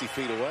standing 60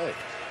 feet away.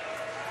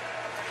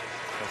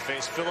 He'll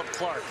face Philip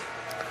Clark.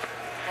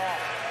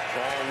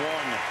 Ball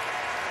 1.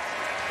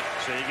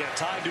 So you get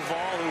Ty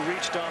Duvall, who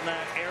reached on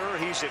that error.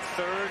 He's at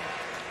third.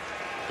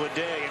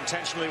 Bleday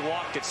intentionally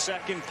walked at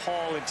second.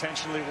 Paul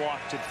intentionally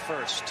walked at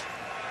first.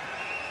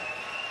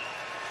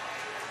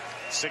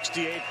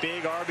 68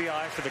 big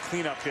RBI for the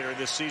cleanup hitter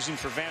this season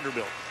for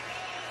Vanderbilt.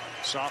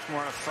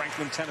 Sophomore out of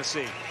Franklin,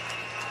 Tennessee.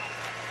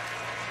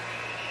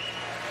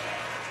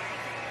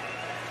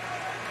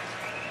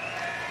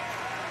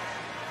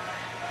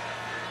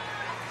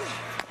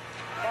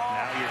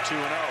 Now you're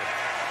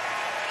 2-0.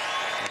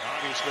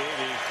 obviously,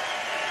 the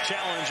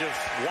challenge of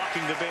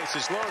walking the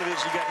bases loaded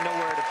is you got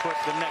nowhere to put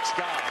the next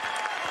guy.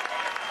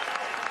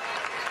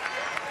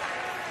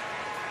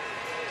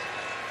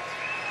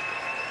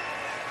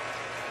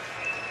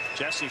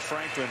 Jesse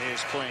Franklin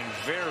is playing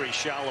very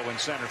shallow in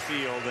center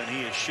field, and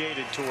he is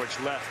shaded towards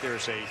left.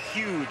 There's a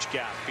huge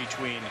gap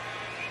between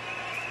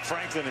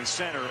Franklin in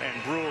center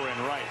and Brewer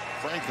in right.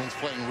 Franklin's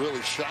playing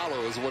really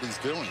shallow is what he's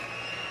doing.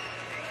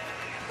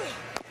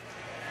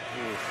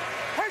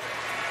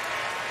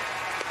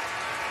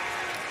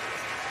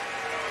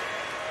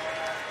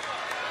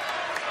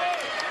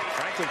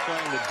 Franklin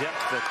playing the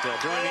depth that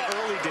during the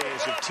early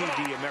days of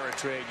TD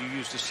Ameritrade you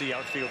used to see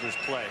outfielders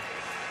play.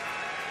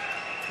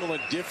 A little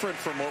different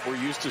from what we're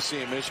used to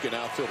seeing Michigan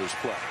outfielders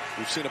play.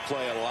 We've seen it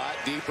play a lot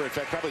deeper, in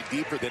fact probably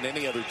deeper than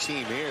any other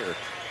team here.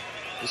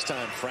 This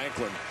time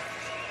Franklin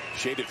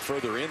shaded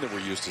further in than we're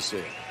used to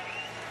seeing.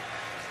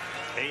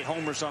 8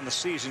 homers on the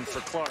season for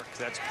Clark.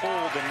 That's pulled,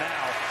 and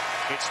now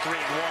it's 3-1.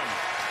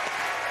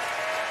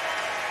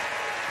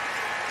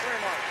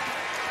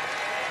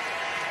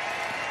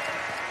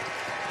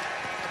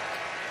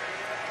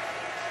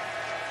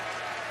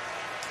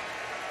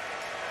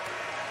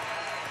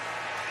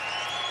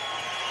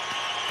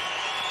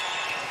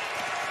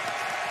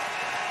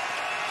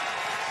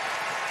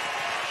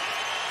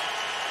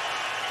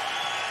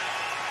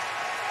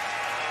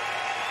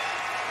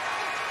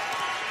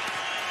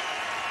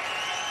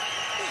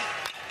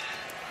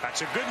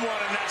 That's a good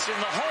one, and that's in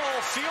the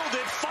hole.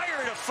 Fielded,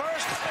 fire to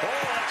first.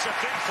 Oh, that's a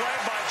big play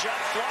by Jack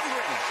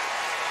Blumgren.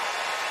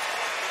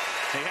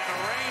 He had a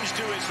range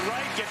to his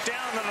right, get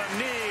down on a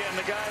knee, and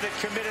the guy that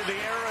committed the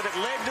error that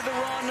led to the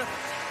run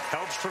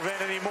helps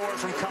prevent any more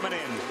from coming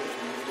in.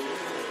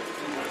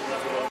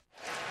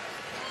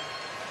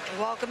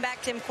 Welcome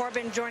back, Tim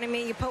Corbin joining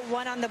me. You put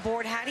one on the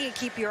board. How do you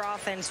keep your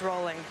offense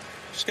rolling?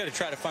 Just got to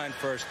try to find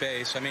first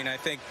base. I mean, I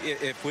think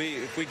if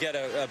we get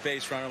a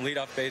base runner,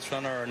 leadoff base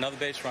runner, or another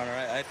base runner,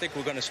 I think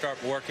we're going to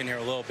start working here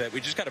a little bit.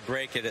 We just got to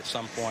break it at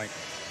some point.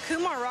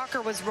 Kumar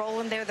Rocker was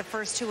rolling there the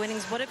first 2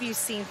 innings. What have you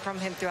seen from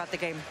him throughout the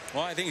game?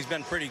 Well, I think he's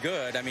been pretty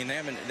good. I mean, they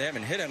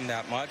haven't hit him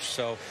that much,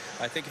 so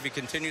I think if he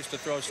continues to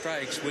throw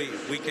strikes, we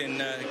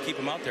can keep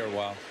him out there a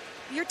while.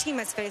 Your team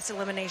has faced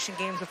elimination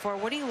games before.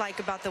 What do you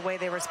like about the way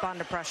they respond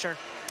to pressure?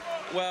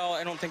 Well,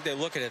 I don't think they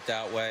look at it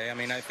that way. I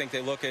mean, I think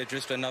they look at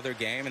just another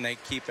game, and they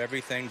keep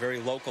everything very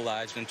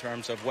localized in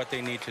terms of what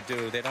they need to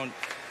do. They don't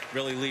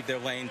really leave their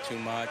lane too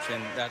much,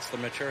 and that's the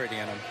maturity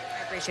in them.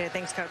 I appreciate it.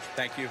 Thanks, Coach.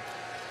 Thank you.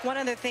 One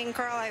other thing,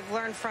 Carl, I've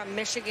learned from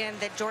Michigan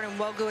that Jordan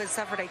Wogu has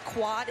suffered a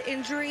quad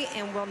injury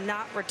and will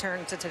not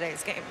return to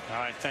today's game. All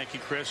right, thank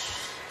you,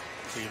 Chris.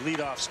 The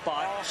leadoff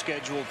spot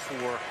scheduled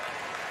for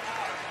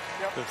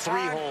the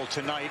 3-hole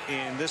tonight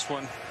in this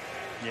one.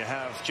 You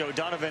have Joe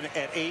Donovan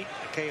at 8,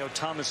 K.O.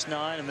 Thomas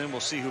 9, and then we'll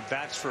see who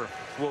bats for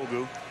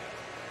Wogu.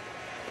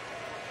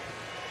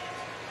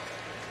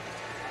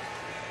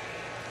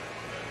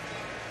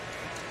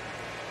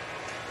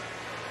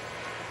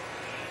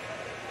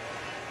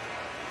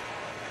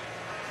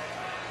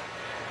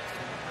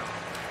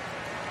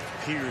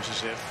 Appears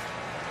as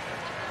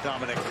if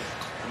Dominic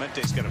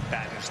Clemente's got a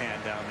bat in his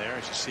hand down there.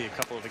 As you see a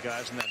couple of the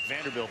guys in that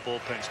Vanderbilt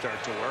bullpen start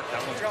to work.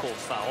 That one's pulled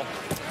foul.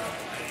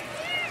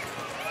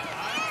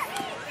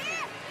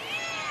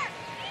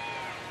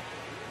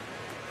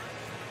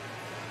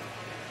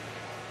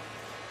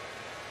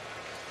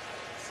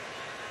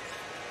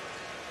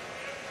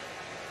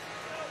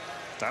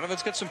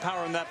 Donovan's got some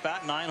power in that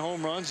bat. 9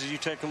 home runs as you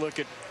take a look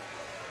at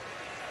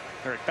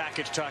Eric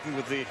Bakich talking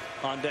with the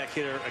on-deck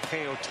hitter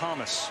K.O.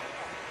 Thomas.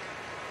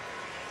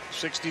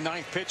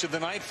 69th pitch of the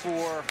night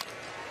for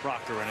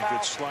Rocker, and a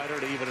good slider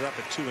to even it up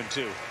at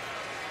 2-2.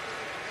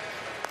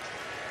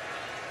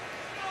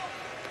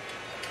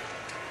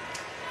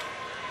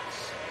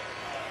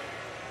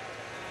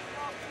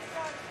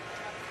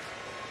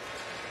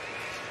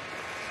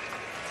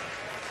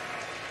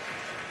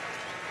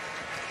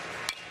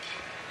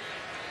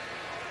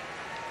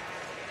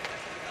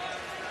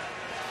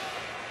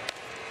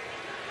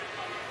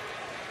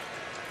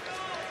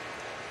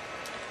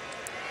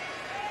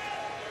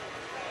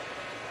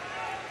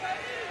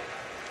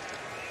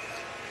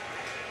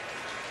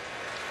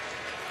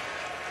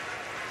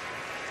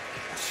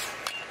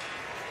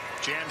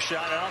 Jam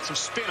shot out, some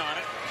spin on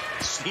it.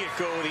 See it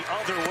go the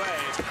other way,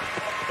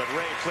 but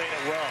Ray played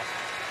it well.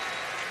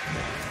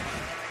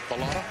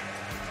 Bellata?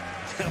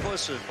 That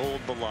was an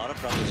old Bellata,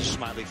 probably a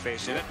smiley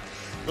face in it.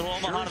 Little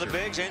Omaha to the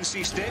Bigs.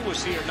 NC State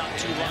was here not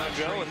too long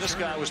ago, and this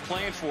guy was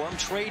playing for him,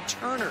 Trey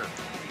Turner.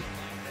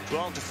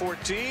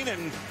 12-14,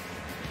 and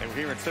they were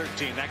here in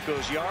 13. That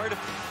goes yard.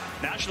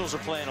 Nationals are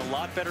playing a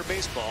lot better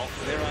baseball.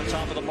 They're on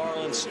top of the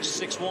Marlins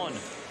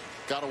 6-1.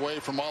 Got away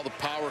from all the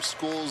power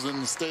schools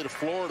in the state of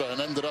Florida and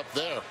ended up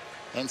there.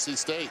 NC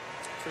State.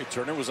 Trey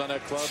Turner was on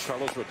that club.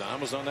 Carlos Rodon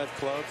was on that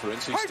club for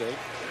NC State.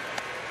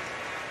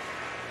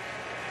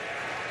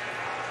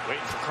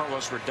 Waiting for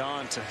Carlos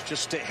Rodon to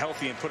just stay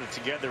healthy and put it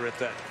together at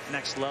that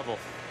next level.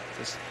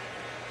 Just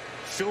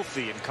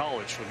filthy in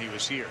college when he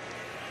was here.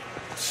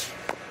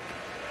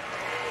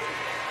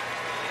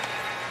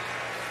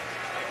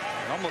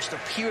 Almost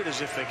appeared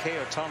as if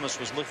Akeo Thomas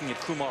was looking at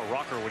Kumar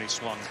Rocker when he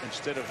swung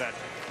instead of at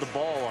the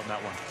ball on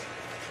that one.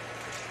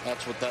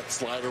 That's what that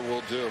slider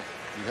will do.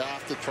 You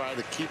have to try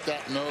to keep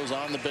that nose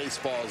on the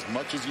baseball as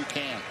much as you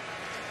can.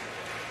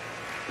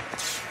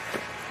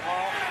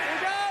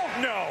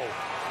 No.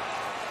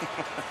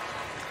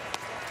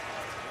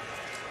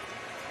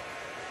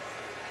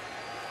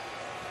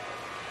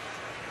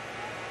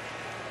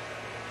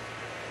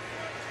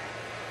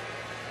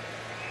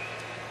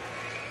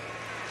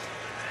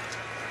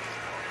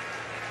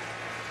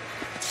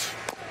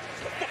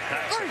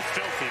 That's a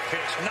filthy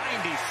pitch.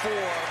 94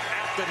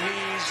 at the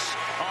knees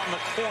on the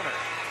corner.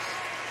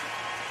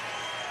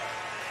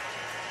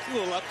 A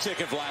little uptick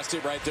in velocity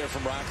right there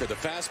from Rocker. The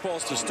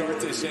fastballs to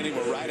start this inning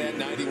were right at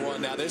 91.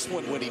 Now this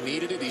one, when he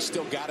needed it, he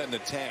still got it in the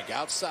tank.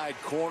 Outside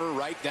corner,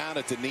 right down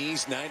at the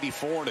knees,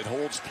 94, and it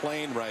holds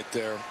plane right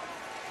there.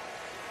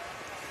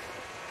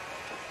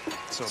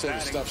 So the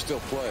stuff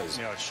still plays.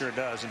 Yeah, it sure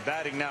does. And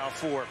batting now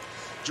for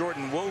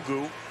Jordan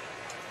Wogu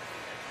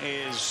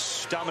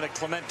is Dominic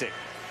Clemente.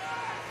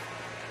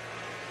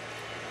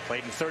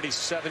 Played in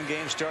 37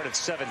 games, started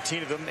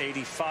 17 of them,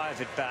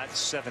 85 at bats,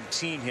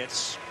 17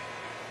 hits.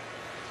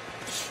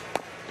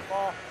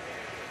 Ball.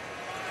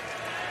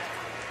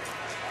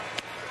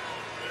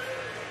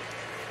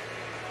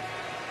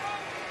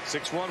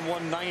 .6'1",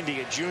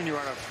 190, a junior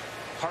out of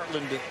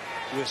Heartland,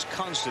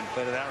 Wisconsin,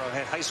 played at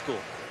Arrowhead High School.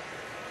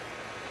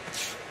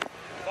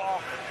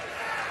 Ball.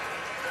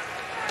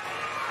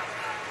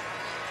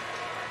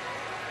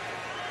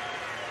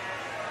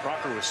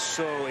 Rocker was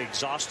so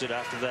exhausted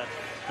after that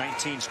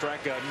 19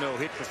 strikeout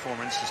no-hit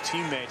performance. His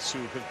teammates, who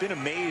have been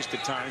amazed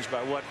at times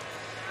by what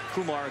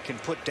Kumar can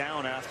put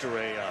down after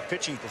a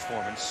pitching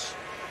performance,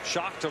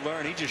 shocked to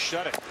learn he just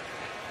shut it.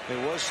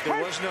 There was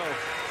no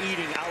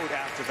eating out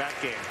after that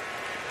game.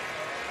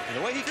 And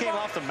the way he came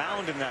off the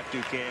mound in that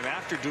Duke game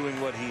after doing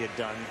what he had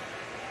done,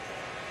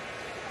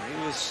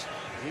 he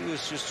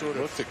was just sort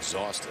of looked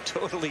exhausted,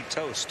 totally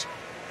toast.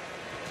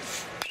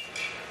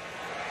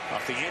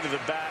 Off the end of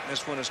the bat, and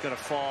this one is going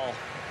to fall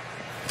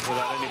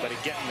without anybody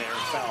getting there in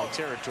foul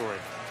territory.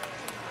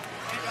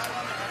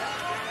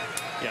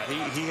 Yeah,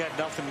 he had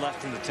nothing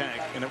left in the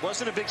tank, and it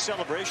wasn't a big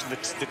celebration.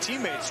 The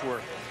teammates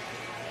were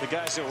the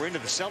guys that were into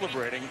the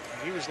celebrating.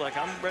 He was like,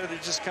 I'm ready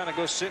to just kind of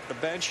go sit on the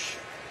bench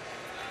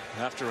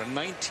after a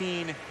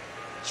 19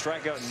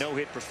 strikeout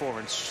no-hit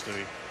performance, the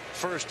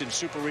first in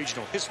super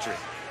regional history.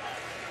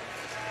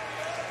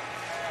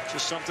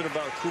 Just something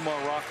about Kumar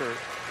Rocker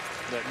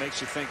that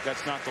makes you think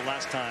that's not the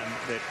last time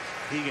that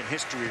he and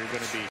history are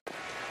going to be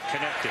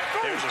connected.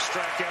 There's a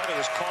strikeout. It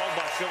was called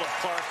by Philip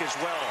Clark as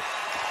well.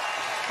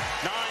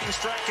 9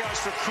 strikeouts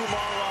for Kumar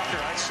Rocker.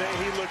 I'd say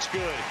he looks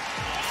good.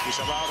 He's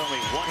allowed only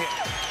 1 hit.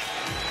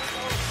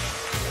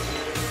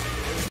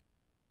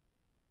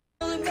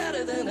 Nothing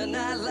better than a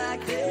night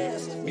like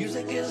this.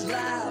 Music is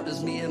loud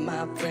as me and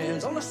my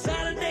friends on a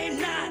Saturday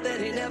night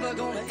that ain't never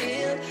gonna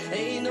end.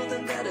 Ain't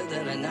nothing better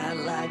than a night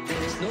like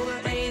this. No,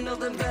 there ain't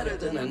nothing better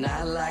than a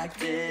night like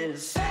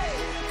this. Hey!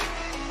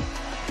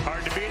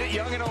 Hard to beat it,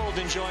 young and old,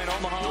 enjoying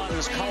Omaha in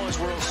this College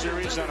World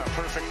Series on a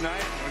perfect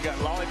night. We got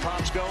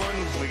lollipops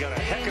going. We got a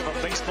heck of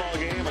a baseball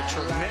game. A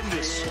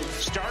tremendous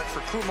start for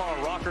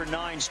Kumar Rocker.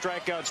 9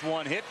 strikeouts,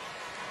 1 hit.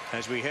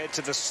 As we head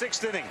to the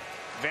 6th inning,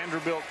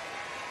 Vanderbilt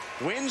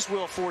wins,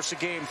 will force a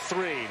game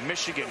 3.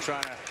 Michigan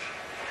trying to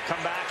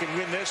come back and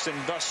win this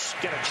and thus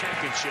get a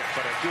championship.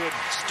 But a good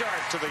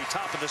start to the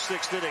top of the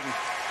 6th inning.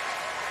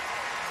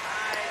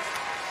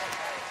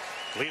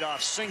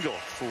 Leadoff single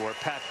for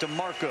Pat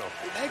DeMarco.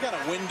 They got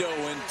a window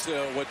into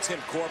what Tim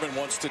Corbin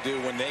wants to do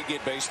when they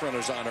get base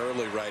runners on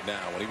early right now.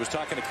 When he was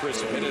talking to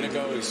Chris a minute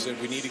ago, he said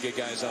we need to get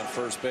guys on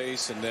first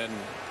base, and then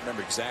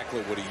remember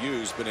exactly what he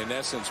used, but in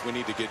essence we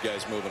need to get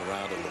guys moving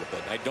around a little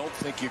bit. I don't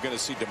think you're going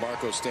to see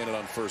DeMarco standing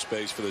on first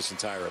base for this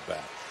entire at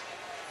bat.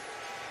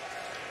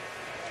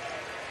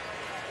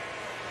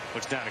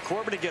 Looks down to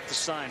Corbin to get the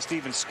sign.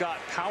 Stephen Scott,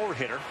 power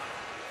hitter.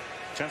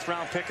 10th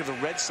round pick of the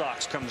Red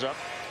Sox, comes up.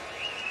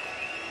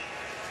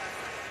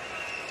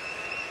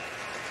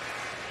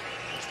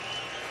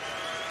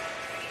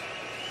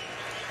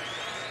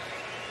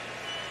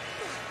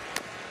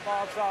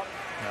 Ball's up.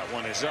 That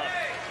one is up.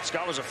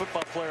 Scott was a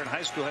football player in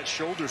high school, had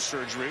shoulder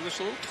surgery. He was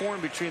a little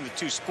torn between the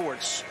 2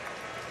 sports.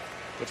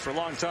 But for a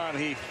long time,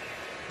 he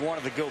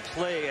wanted to go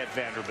play at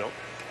Vanderbilt.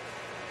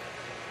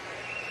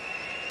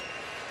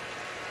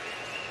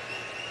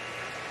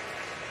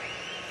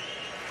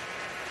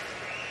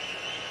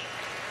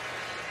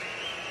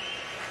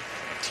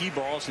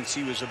 T-ball since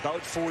he was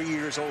about 4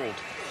 years old.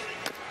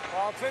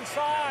 Ball's inside.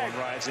 That one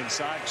rides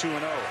inside, 2-0.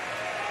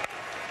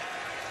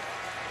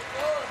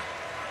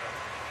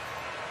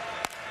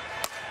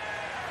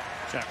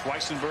 Jack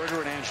Weissenberger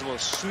and Angelo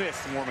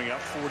Smith warming up.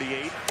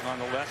 48 on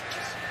the left,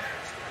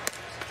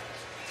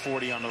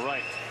 40 on the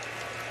right.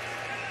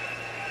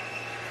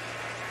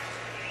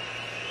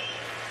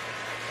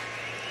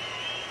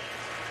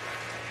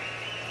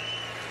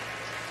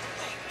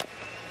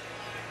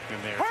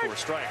 And there for a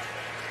strike.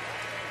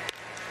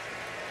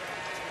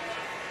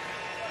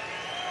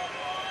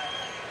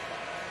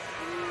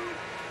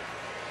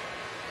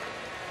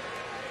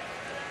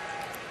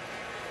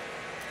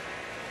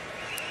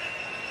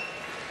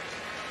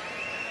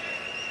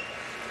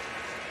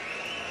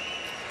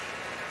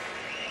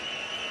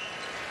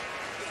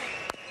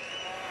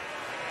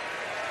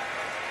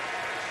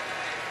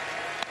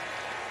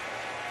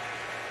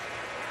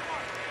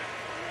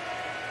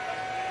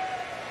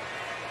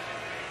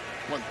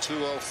 Went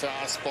 2-0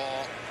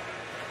 fastball.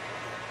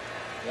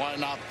 Why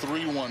not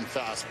 3-1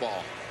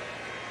 fastball?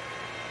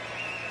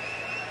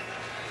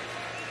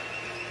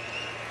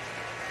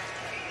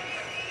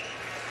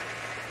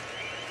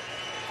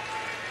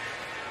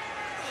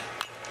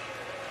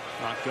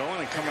 Not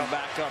going and coming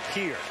back up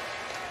here.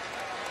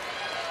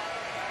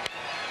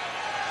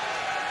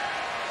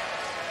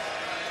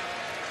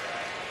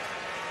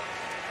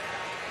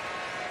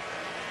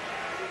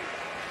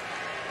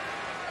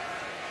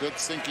 Good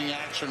sinking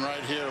action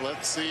right here.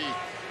 Let's see.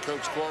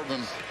 Coach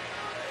Corbin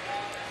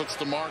puts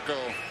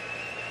DeMarco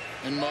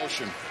in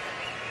motion.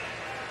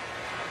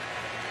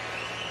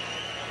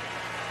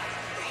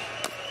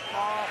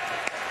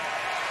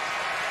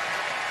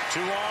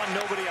 Two on,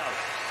 nobody out.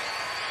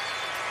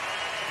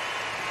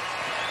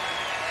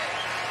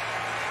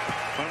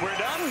 When we're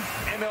done,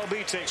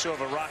 MLB takes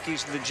over.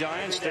 Rockies to the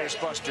Giants. There's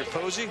Buster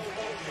Posey.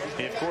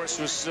 He, of course,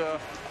 was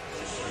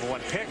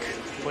one pick.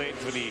 Played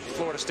for the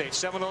Florida State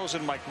Seminoles.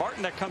 And Mike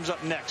Martin, that comes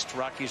up next.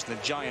 Rockies and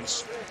the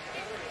Giants.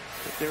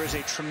 There is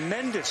a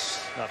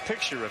tremendous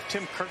picture of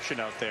Tim Kirkshin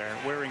out there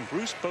wearing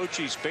Bruce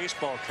Bochy's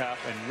baseball cap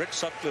and Rick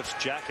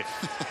Sutcliffe's jacket.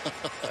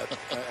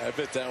 I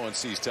bet that one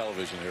sees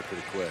television here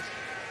pretty quick.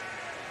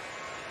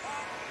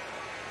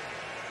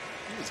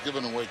 He was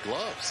giving away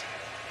gloves.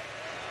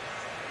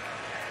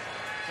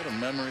 What a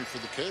memory for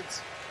the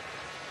kids.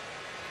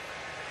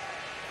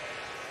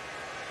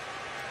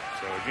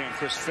 So again,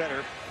 Chris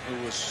Fetter,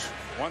 who was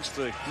once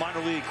the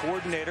minor league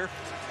coordinator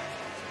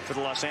for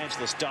the Los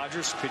Angeles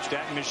Dodgers, pitched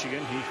at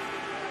Michigan.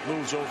 He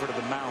moves over to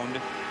the mound.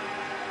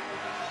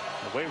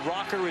 The way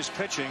Rocker is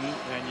pitching,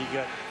 and you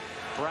got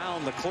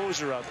Brown, the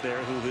closer, out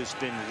there, who has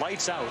been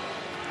lights out.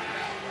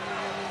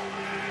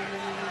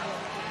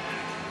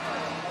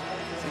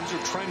 Things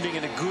are trending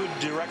in a good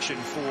direction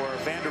for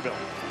Vanderbilt.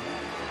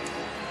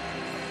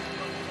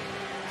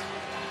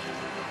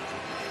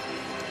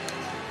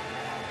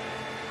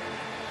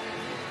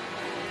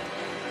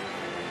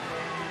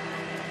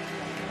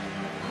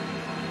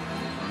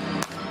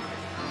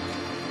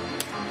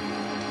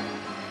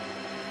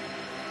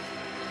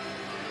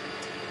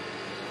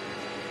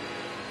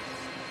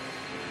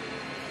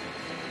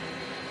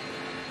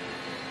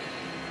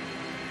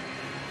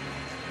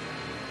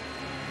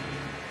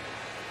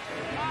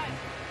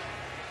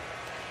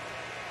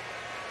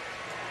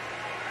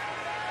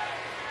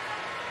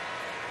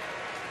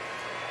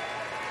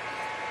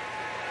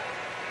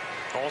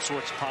 All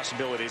sorts of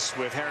possibilities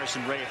with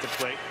Harrison Ray at the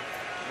plate.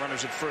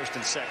 Runners at first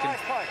and second.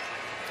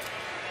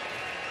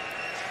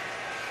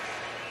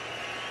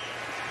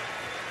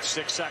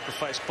 6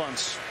 sacrifice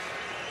bunts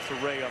for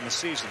Ray on the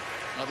season.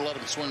 I'd let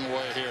him swing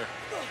away here.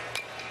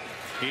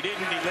 He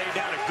didn't. He laid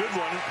down a good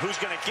one. Who's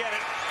going to get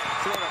it?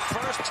 Throw to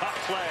first. Tough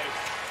play.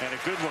 And a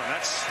good one.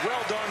 That's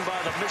well done by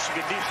the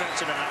Michigan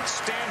defense, and an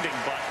outstanding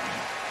bunt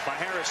by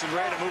Harrison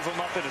Ray to move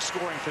him up in a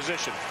scoring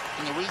position.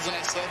 And the reason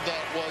I said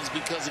that was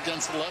because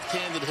against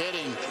left-handed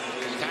hitting,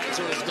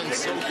 Kaiser has been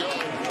so good.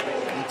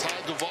 And Ty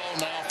Duvall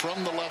now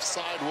from the left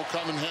side will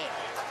come and hit.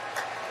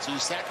 So you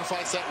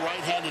sacrifice that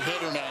right-handed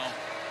hitter now.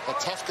 A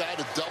tough guy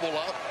to double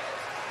up.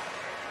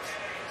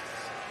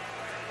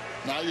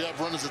 Now you have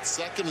runners at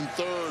second and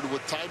third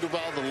with Ty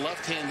Duvall, the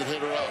left-handed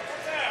hitter, up.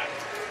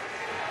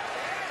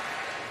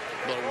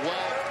 But a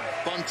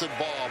well-bunted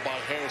ball by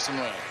Harrison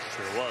Ray.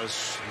 Sure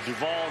was.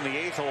 Duvall in the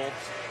 8th hole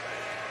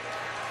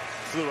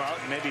flew out.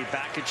 Maybe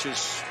Bakich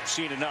has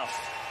seen enough,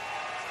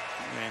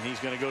 and he's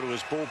going to go to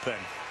his bullpen.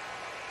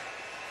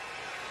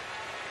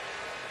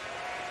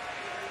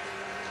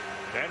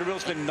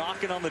 Vanderbilt's been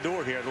knocking on the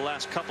door here the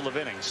last couple of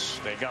innings.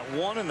 They got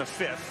one in the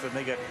 5th, and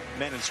they got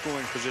men in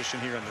scoring position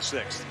here in the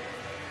 6th.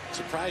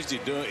 Surprised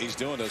he's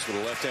doing this with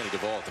a left-handed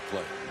Duvall at the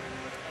plate.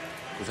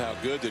 With how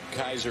good that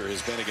Kaiser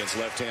has been against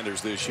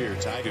left-handers this year.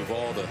 Ty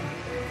Duvall, the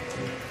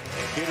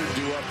hitter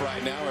due up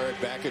right now. Eric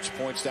Bakich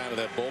points down to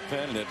that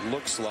bullpen, and it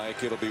looks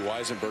like it'll be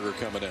Weisenberger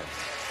coming in.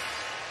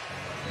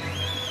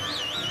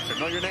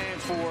 Familiar name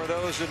for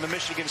those in the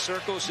Michigan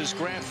circles. His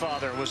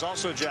grandfather was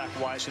also Jack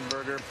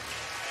Weisenberger.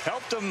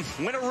 Helped him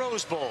win a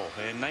Rose Bowl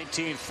in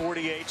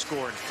 1948.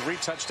 Scored 3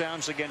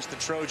 touchdowns against the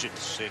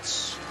Trojans.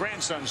 It's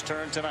grandson's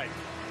turn tonight.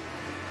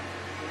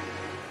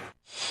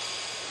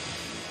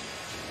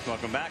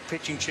 Welcome back.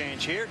 Pitching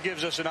change here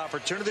gives us an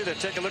opportunity to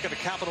take a look at the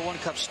Capital One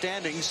Cup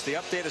standings. The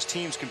update as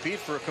teams compete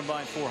for a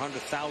combined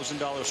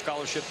 $400,000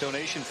 scholarship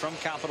donation from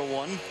Capital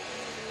One.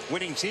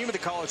 Winning team of the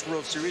College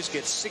World Series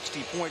gets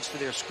 60 points for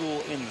their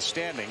school in the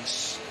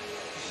standings.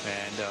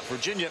 And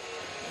Virginia,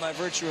 by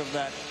virtue of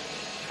that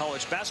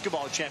college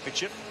basketball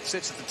championship,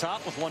 sits at the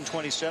top with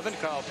 127.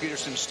 Kyle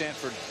Peterson,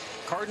 Stanford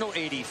Cardinal,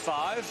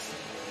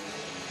 85.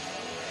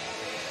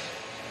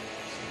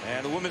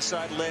 And the women's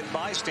side led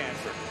by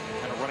Stanford,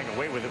 kind of running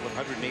away with it with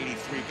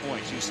 183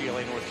 points.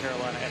 UCLA, North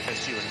Carolina,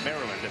 FSU, and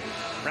Maryland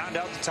round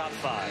out the top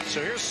 5. So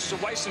here's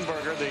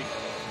Weisenberger, the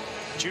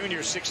junior,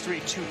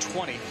 6'3",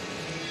 220.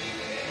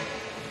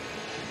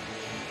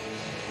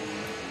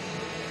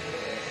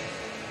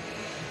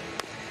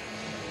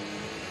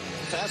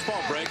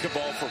 Fastball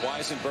breakable for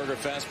Weisenberger.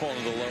 Fastball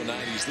in the low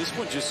 90s. This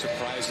one just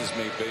surprises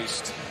me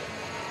based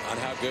on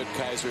how good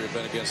Kaiser had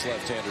been against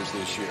left-handers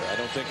this year. I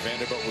don't think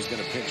Vanderbilt was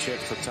going to pinch hit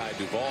for Ty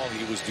Duvall.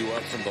 He was due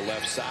up from the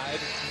left side.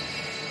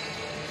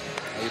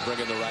 Now you bring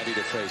in the righty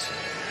to face him.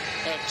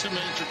 I have two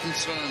major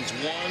concerns.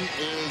 One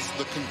is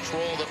the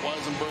control that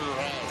Weisenberger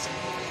has.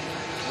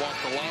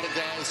 Walked a lot of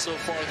guys so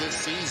far this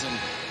season.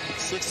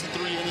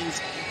 63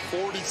 innings,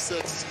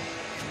 46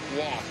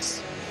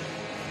 walks.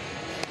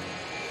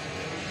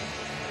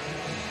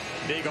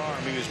 Big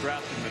arm. He was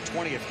drafted in the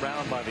 20th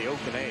round by the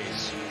Oakland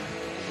A's.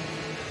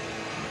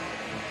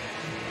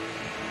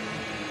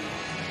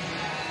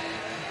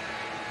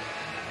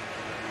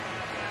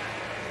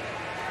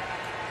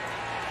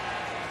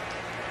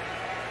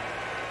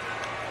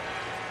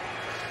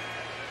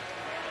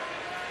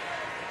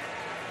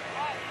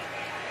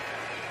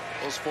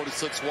 Those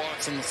 46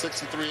 walks and the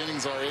 63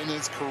 innings are in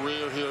his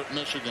career here at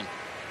Michigan.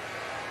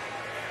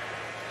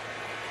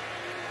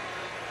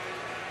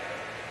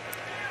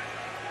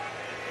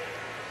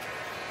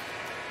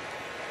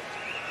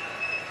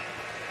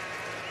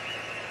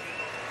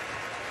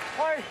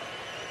 Play.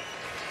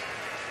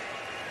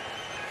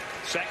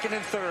 Second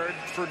and third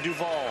for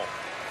Duvall.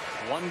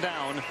 One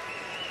down.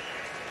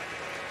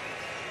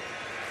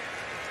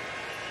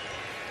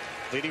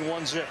 Leading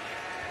 1-0.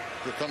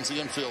 Here comes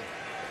the infield.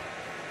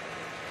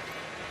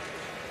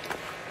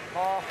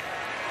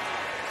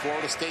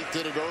 Florida State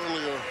did it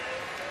earlier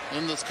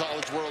in this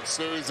College World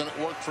Series, and it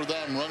worked for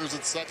them. Runners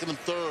at second and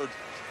third.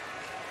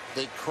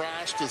 They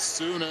crashed as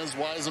soon as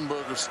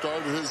Weisenberger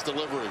started his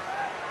delivery.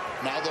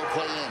 Now they'll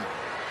play in.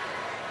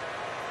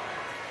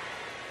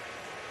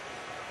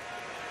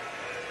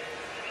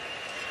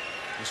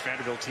 This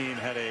Vanderbilt team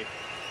had a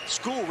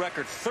school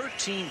record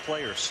 13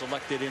 players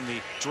selected in the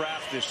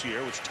draft this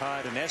year, which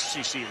tied an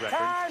SEC record.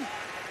 Time.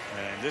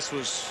 And this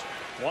was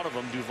one of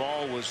them.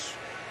 Duvall was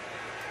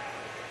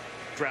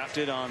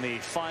drafted on the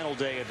final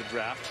day of the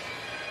draft.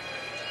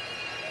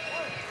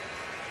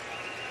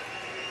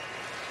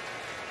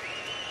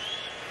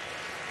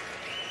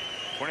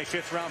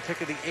 '25th round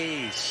pick of the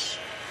A's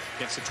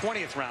against the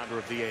 20th rounder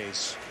of the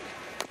A's.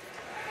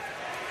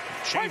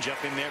 Change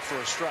up in there for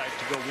a strike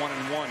to go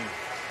 1-1.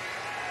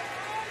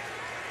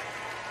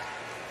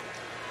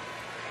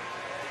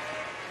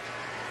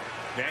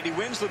 Vandy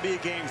wins, there'll be a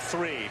game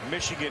 3.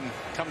 Michigan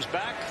comes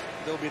back,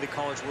 they'll be the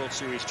College World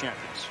Series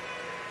champions.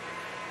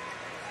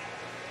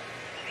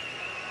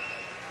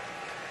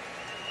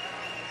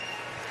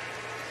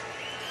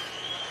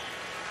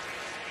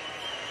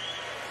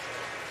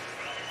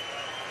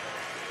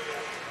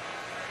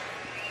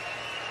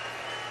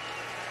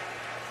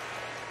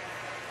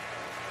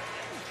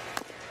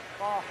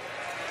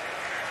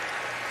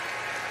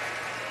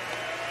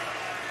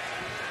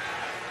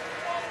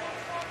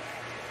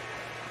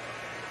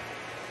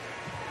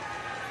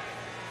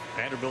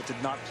 Vanderbilt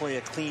did not play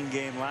a clean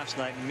game last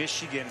night.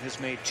 Michigan has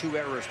made 2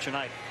 errors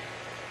tonight.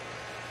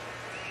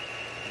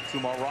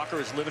 Kumar Rocker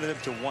has limited him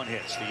to 1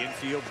 hit. The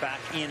infield back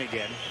in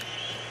again.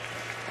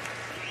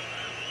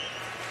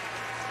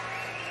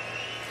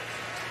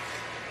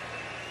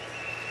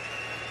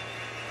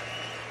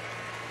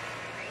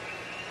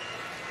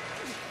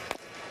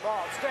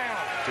 Ball's down.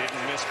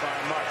 Didn't miss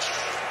by much.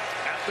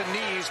 At the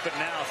knees, but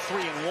now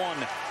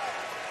 3-1.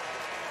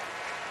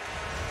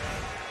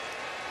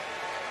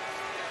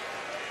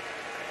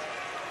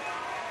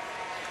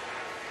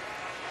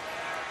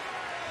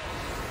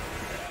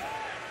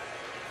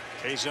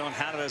 K-zone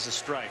had it as a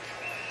strike.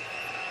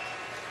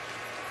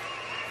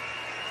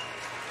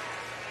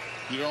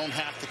 You don't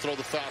have to throw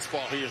the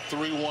fastball here.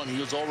 3-1. He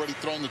was already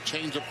throwing the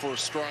changeup for a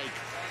strike.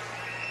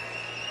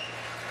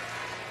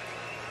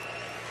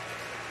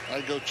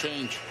 I go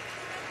change.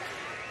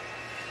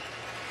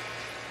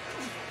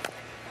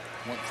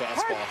 One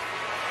fastball.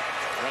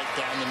 Right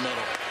down the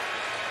middle.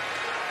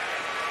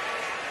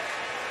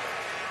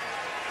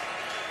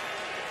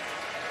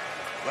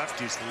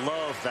 Lefties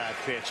love that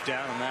pitch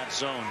down in that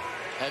zone.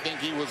 I think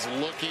he was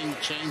looking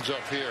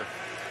changeup here.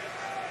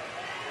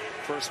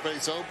 First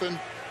base open.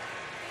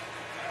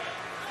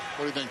 What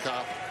do you think,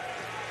 Kyle?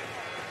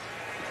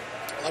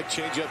 I like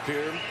changeup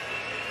here.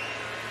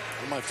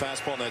 Not my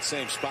fastball in that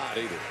same spot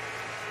either.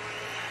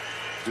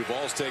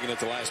 Duvall's taken it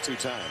the last 2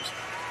 times.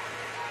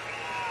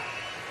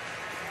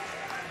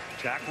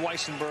 Jack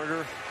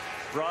Weisenberger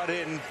brought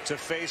in to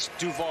face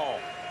Duvall.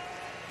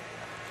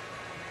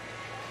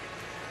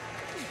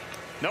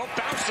 Nope,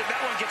 bounced it.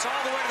 That one gets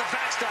all the way to the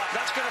backstop.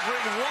 That's going to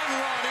bring 1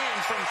 run in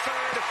from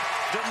third.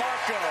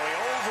 DeMarco, he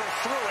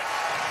overthrew it.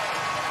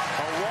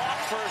 A walk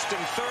first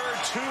and third,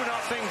 2-0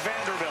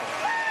 Vanderbilt.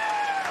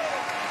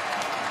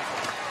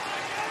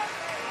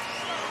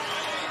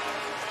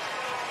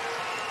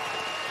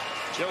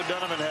 Joe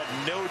Donovan had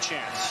no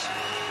chance.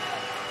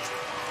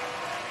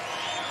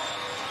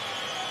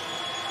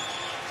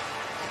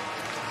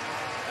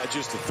 That's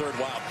just the 3rd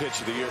wild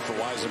pitch of the year for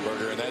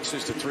Weisenberger, and that's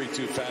just a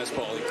 3-2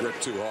 fastball. He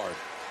gripped too hard.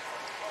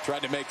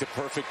 Tried to make the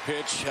perfect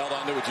pitch, held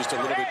onto it just a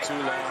little bit too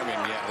long,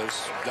 and yeah,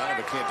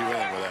 Donovan can't do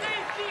anything with that.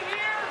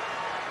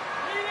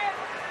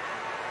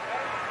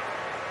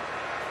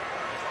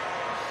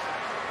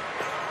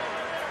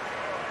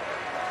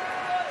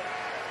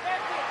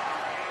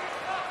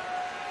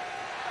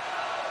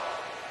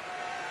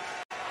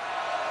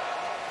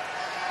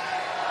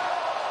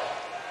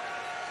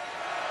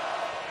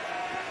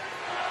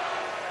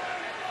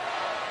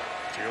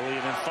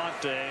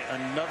 Fonte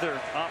another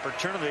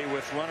opportunity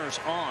with runners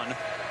on.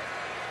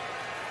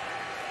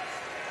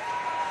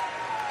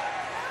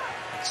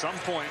 At some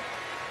point,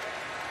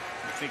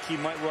 I think he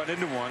might run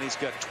into one. He's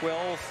got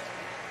 12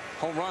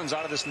 home runs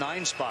out of this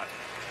 9 spot.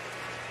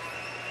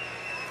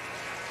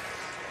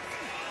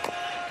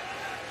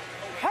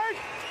 Hey!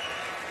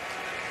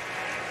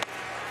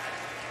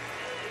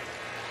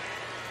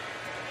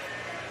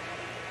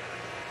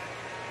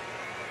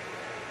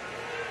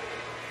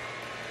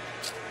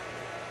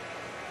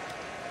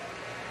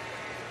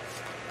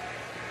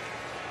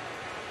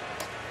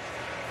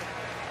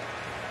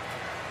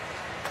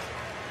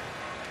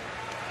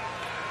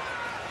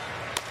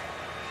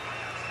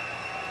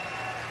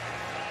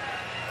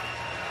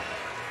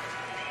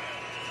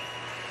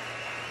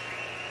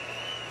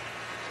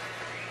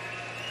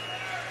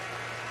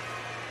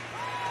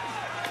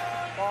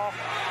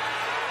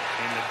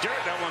 In the dirt,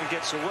 that one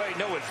gets away.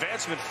 No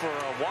advancement for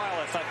a while.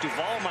 I thought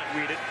Duvall might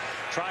read it,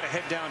 try to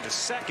head down to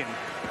second,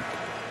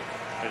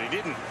 but he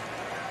didn't.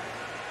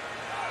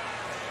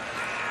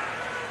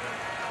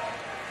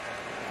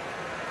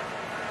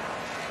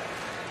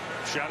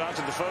 Shout out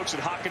to the folks at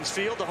Hawkins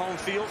Field, the home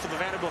field for the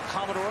Vanderbilt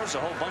Commodores. A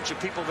whole bunch of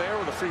people there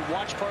with a free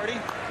watch party.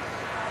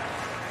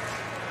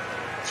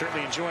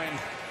 Certainly enjoying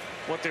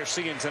what they're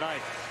seeing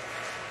tonight.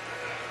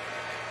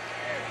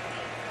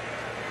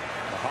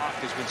 Hawk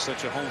has been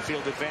such a home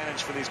field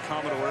advantage for these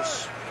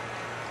Commodores.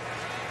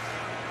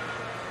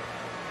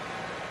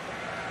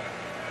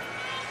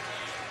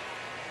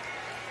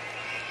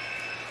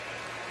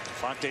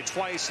 Fonte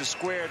twice is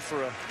squared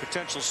for a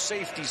potential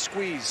safety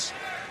squeeze.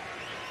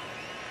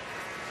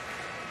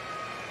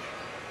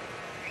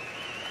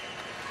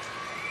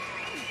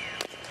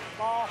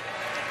 Ball.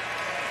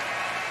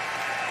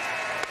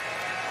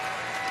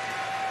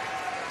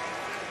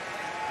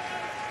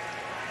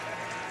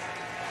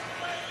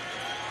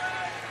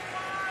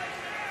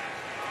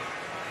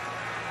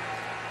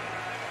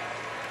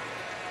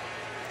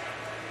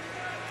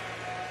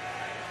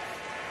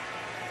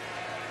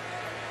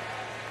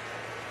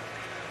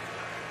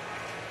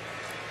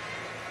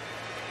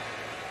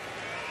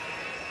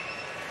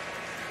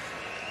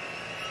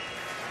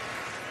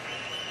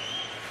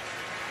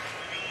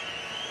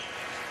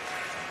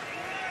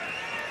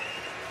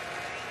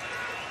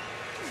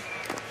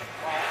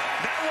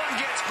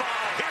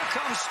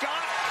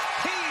 Scott,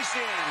 he's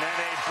in, and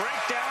a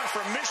breakdown for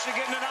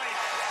Michigan tonight.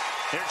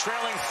 They're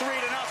trailing 3-0.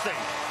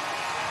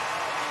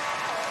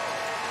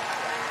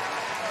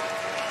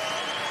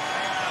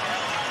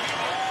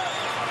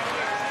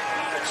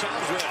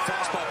 Challenge with that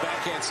fastball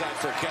backhand side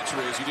for a catcher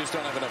is you just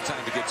don't have enough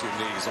time to get to your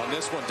knees. On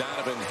this one,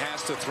 Donovan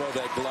has to throw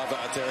that glove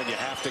out there, and you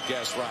have to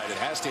guess right. It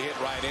has to hit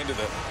right into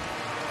the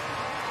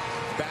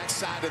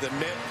backside of the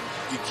mitt.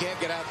 You can't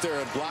get out there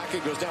and block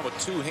it. Goes down with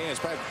 2 hands.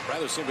 Probably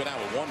rather see him go down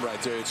with 1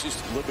 right there. It's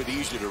just a little bit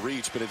easier to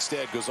reach, but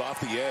instead goes off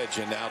the edge,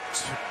 and now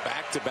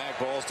back-to-back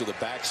balls to the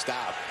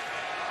backstop.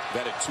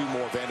 We've added 2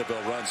 more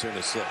Vanderbilt runs here in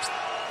the 6th.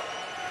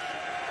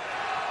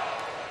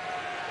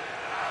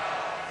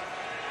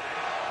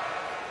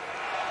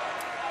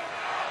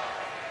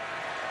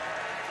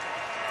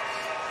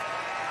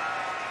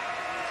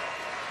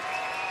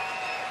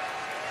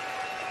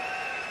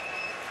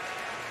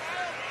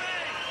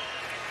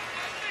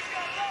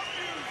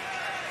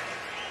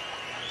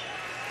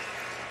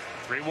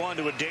 One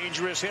to a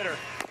dangerous hitter.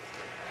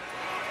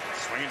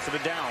 Swinging for the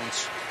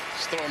downs.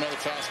 Just throw another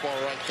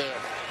fastball right there.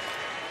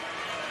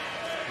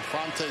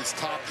 Fonte's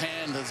top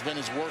hand has been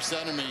his worst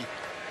enemy.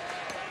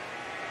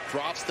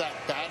 Drops that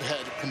bat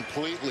head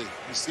completely.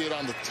 You see it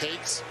on the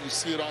takes. You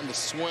see it on the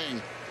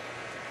swing.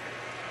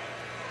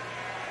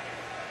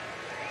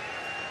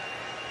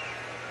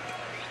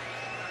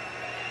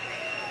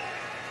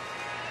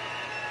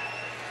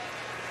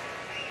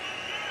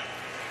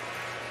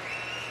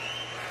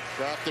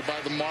 Drafted by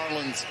the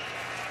Marlins.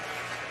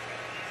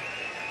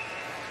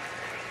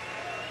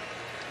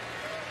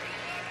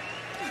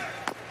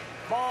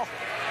 Ball.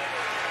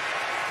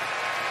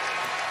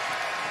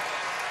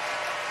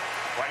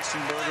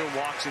 Weissenberger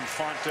walks in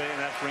Fonte, and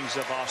that brings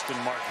up Austin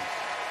Martin.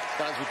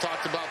 Guys, we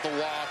talked about the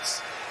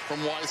walks from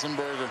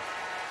Weissenberger.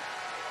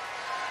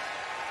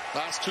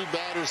 Last 2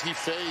 batters he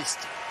faced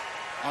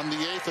on the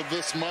 8th of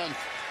this month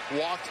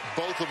walked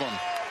both of them.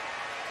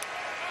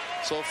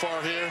 So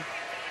far here,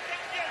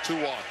 2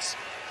 walks.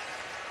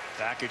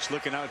 Bakich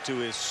looking out to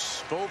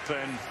his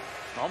bullpen,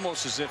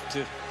 almost as if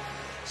to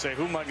say,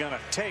 who am I going to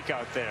take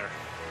out there?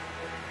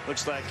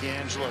 Looks like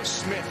Angelo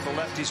Smith, the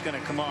lefty's going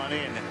to come on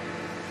in.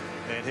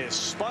 And has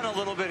spun a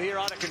little bit here,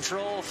 out of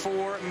control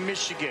for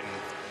Michigan.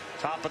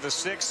 Top of the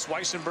 6th,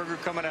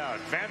 Weissenberger coming out.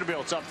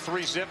 Vanderbilt's up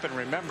 3-0, and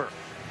remember,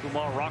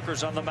 Kumar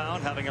Rocker's on the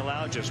mound, having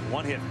allowed just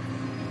 1 hit.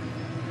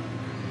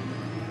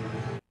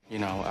 You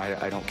know,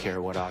 I don't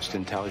care what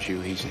Austin tells you.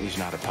 He's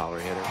not a power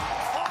hitter.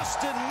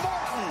 Austin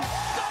Martin,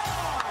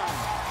 gone!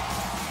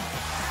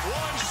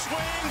 1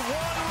 swing, 1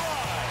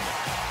 run.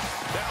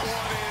 That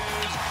one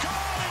is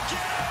gone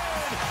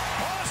again!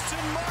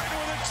 Austin Martin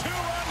with a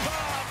 2-run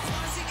bomb.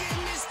 Once you get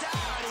me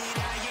started,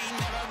 I ain't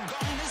never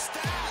gonna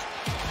stop.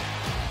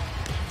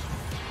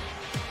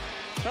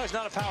 No, he's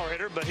not a power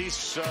hitter, but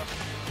he's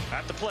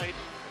at the plate.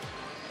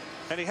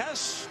 And he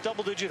has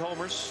double-digit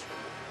homers.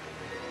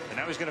 And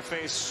now he's going to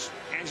face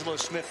Angelo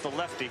Smith, the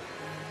lefty,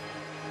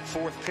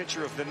 fourth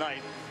pitcher of the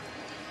night.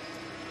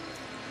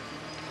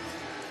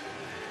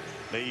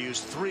 They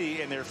used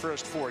 3 in their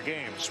first 4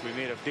 games. We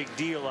made a big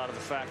deal out of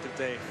the fact that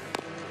they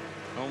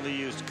only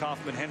used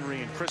Kaufman,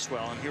 Henry, and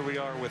Criswell. And here we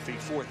are with the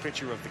fourth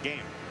pitcher of the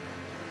game.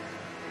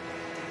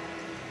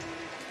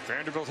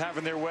 Vanderbilt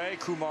having their way.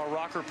 Kumar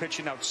Rocker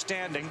pitching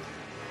outstanding.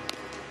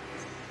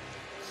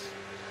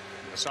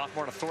 A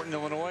sophomore to Thornton,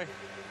 Illinois.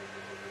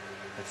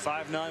 At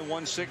 5'9",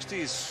 160,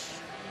 he's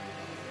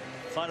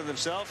finding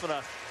himself in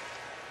a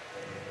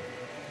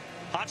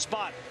hot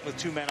spot with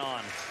 2 men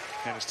on.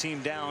 And his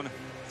team down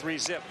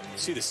 3-zip.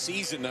 See the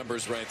season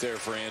numbers right there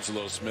for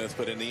Angelo Smith,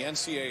 but in the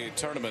NCAA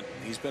tournament,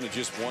 he's been in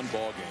just 1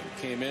 ball game.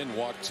 Came in,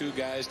 walked 2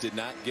 guys, did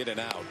not get an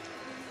out.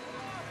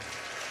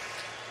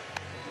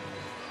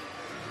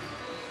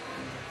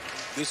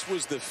 This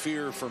was the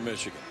fear for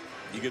Michigan.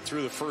 You get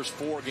through the first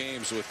 4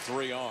 games with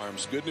 3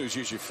 arms. Good news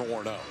is you're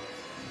 4-0.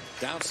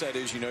 Downside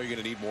is you're going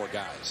to need more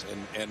guys.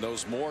 And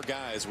those more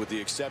guys, with the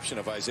exception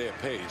of Isaiah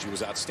Page, who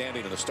was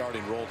outstanding in the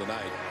starting role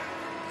tonight,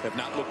 have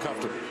not looked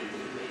comfortable.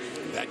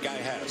 That guy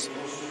has.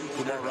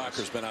 Kumar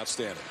Rocker's been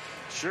outstanding.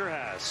 Sure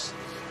has.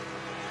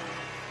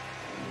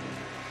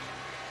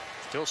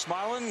 Still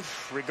smiling,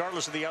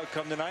 regardless of the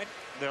outcome tonight.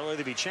 They'll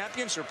either be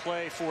champions or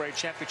play for a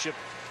championship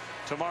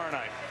tomorrow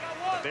night.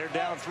 But they're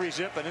down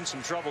 3-zip and in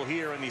some trouble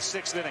here in the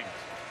 6th inning.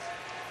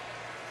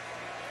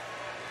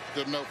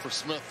 Good note for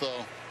Smith,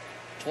 though.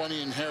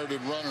 20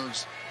 inherited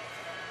runners.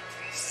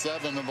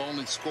 7 have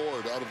only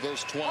scored out of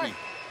those 20.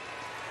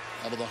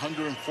 Out of the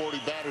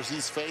 140 batters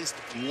he's faced,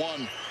 1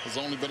 has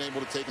only been able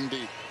to take him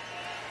deep.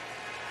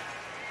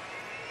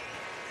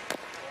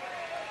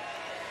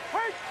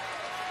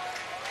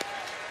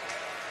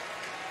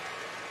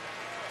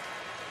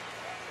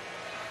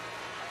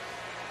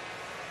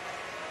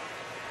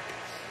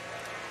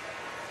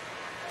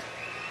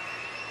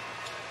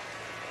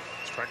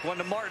 Strike 1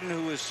 to Martin,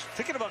 who was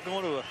thinking about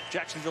going to a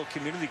Jacksonville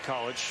Community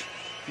College.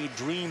 He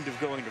dreamed of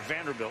going to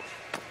Vanderbilt.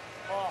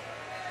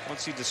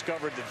 Once he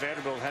discovered that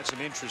Vanderbilt had some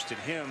interest in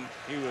him,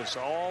 he was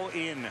all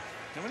in.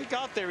 And when he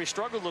got there, he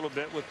struggled a little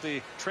bit with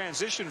the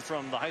transition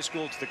from the high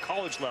school to the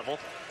college level.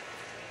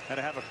 Had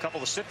to have a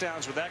couple of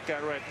sit-downs with that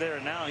guy right there.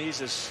 And now he's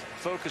as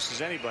focused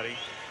as anybody,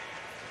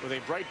 with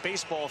a bright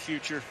baseball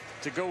future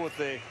to go with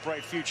a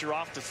bright future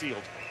off the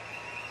field.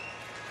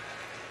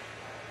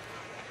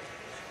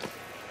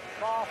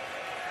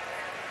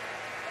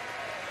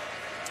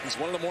 He's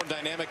one of the more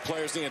dynamic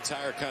players in the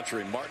entire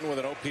country. Martin with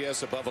an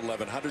OPS above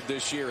 1100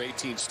 this year,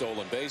 18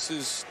 stolen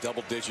bases,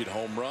 double-digit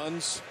home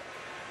runs,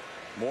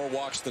 more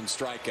walks than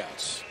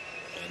strikeouts,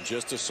 and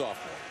just a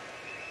sophomore.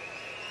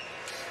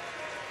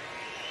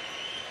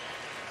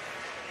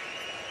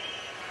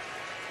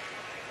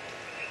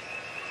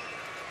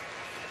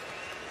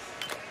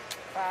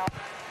 Foul.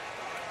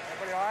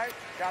 Everybody all right?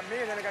 Got me,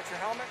 and then I got your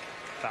helmet.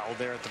 Foul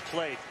there at the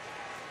plate.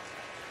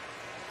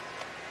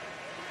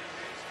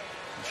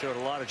 Showed a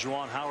lot of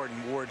Juwan Howard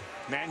and Ward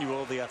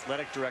Manuel, the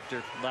athletic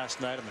director, last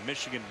night in the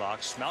Michigan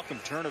box. Malcolm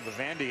Turner, the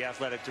Vandy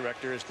athletic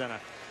director, has done a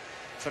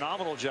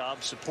phenomenal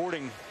job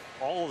supporting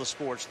all of the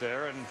sports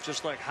there. And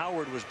just like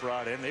Howard was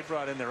brought in, they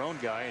brought in their own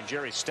guy, and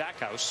Jerry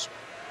Stackhouse.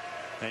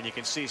 And you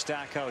can see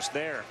Stackhouse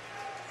there.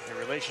 Their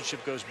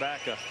relationship goes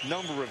back a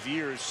number of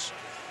years.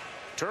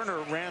 Turner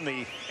ran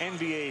the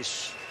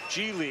NBA's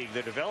G League,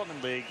 the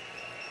development league,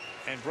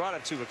 and brought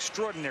it to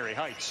extraordinary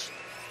heights.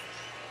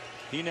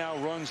 He now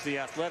runs the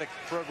athletic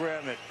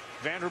program at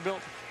Vanderbilt.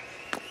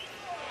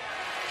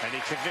 And he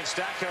convinced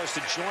Stackhouse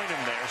to join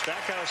him there.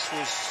 Stackhouse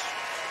was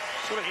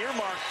sort of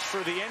earmarked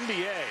for the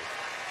NBA.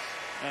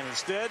 And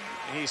instead,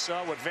 he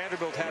saw what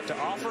Vanderbilt had to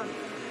offer.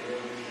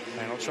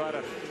 And he'll try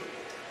to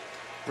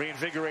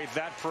reinvigorate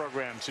that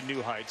program to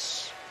new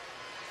heights.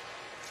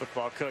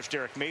 Football coach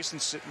Derek Mason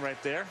sitting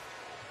right there.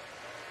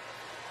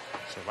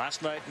 So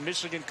last night,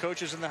 Michigan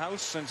coaches in the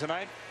house. And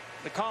tonight,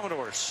 the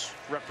Commodores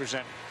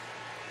represent.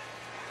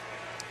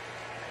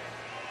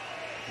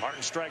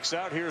 Martin strikes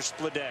out. Here's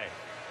Splade.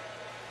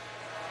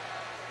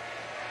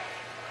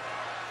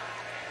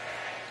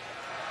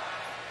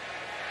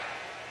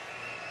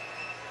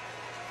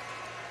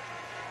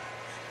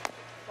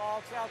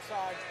 Ball's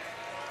outside.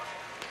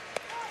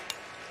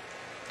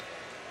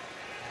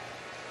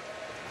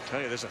 I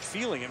tell you, there's a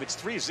feeling. I mean, it's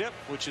 3-zip,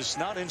 which is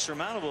not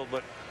insurmountable,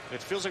 but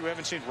it feels like we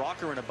haven't seen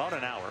Rocker in about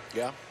an hour.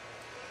 Yeah,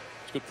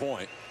 it's a good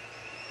point.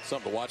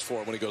 Something to watch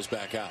for when he goes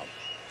back out.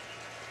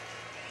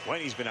 When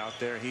he's been out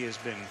there, he has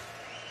been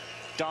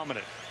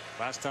dominant.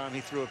 Last time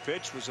he threw a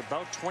pitch was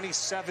about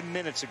 27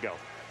 minutes ago.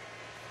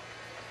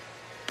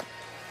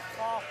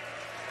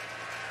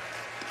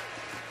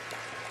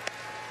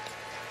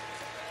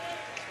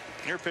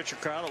 Your pitcher,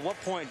 Kyle, at what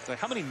point, like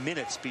how many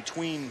minutes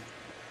between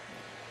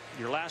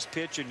your last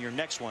pitch and your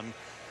next one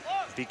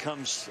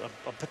becomes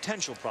a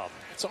potential problem?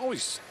 It's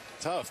always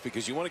tough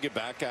because you want to get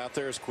back out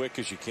there as quick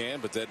as you can,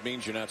 but that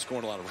means you're not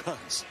scoring a lot of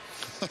runs.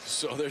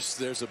 So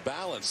there's a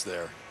balance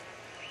there.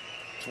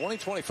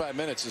 20-25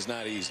 minutes is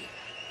not easy.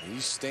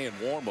 He's staying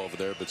warm over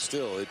there, but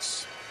still,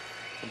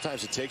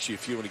 sometimes it takes you a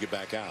few when you get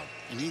back out.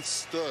 And he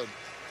stood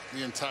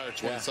the entire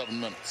 27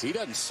 minutes. He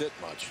doesn't sit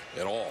much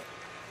at all.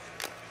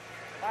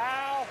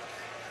 Foul.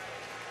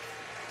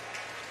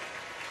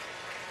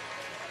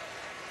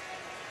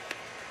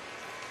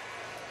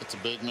 It's a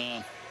big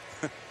man.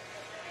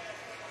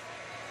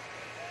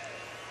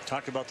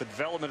 Talked about the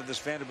development of this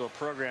Vanderbilt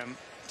program.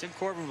 Tim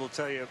Corbin will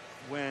tell you,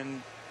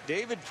 when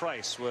David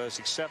Price was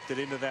accepted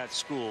into that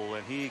school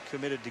and he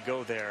committed to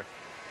go there,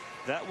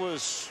 that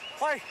was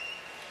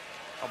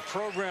a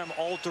program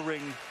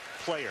altering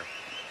player,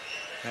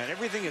 and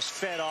everything is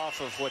fed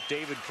off of what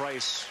David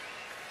Price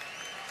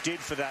did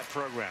for that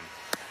program.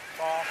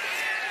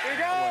 Here we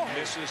go. One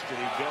misses. Did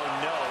he go?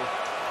 No.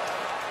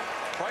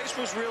 Price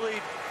was really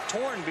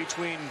torn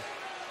between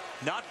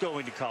not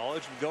going to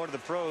college and going to the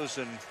pros,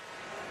 and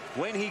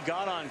when he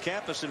got on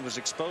campus and was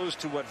exposed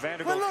to what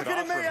Vanderbilt could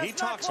offer, he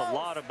talks a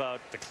lot about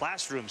the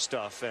classroom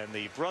stuff and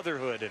the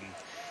brotherhood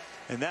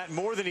and that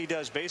more than he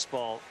does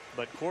baseball.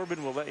 But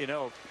Corbin will let you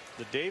know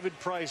the David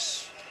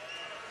Price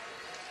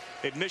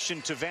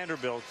admission to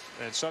Vanderbilt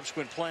and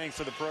subsequent playing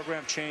for the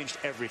program changed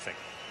everything.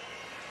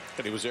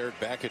 And it was Eric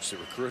Bakich that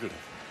recruited him.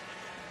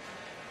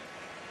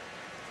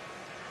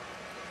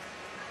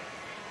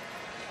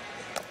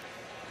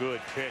 Good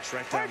pitch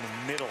right down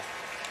the middle.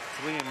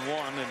 3-1,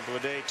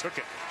 and Blade took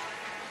it.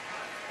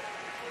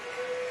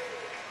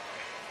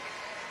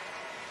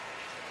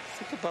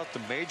 Think about the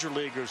major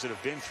leaguers that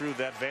have been through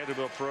that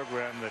Vanderbilt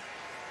program that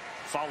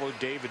followed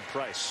David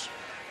Price.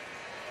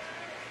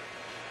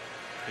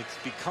 It's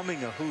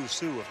becoming a who's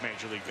who of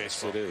Major League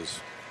Baseball. Yes, it is.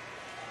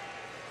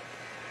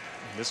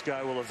 And this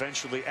guy will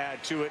eventually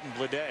add to it in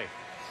Blade.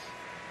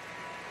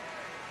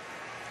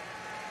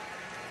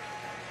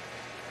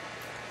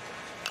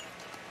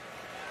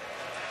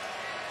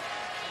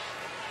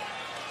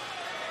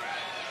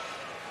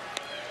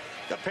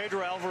 Got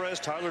Pedro Alvarez,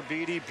 Tyler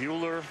Beatty,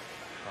 Buehler,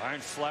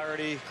 Ryan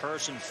Flaherty,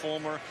 Carson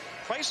Fulmer.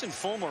 Price and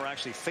Fulmer are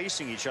actually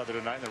facing each other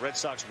tonight in the Red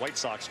Sox-White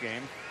Sox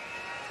game.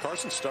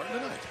 Carson's starting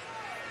tonight.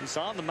 He's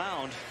on the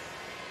mound.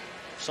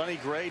 Sonny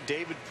Gray,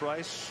 David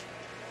Price,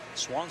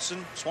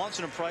 Swanson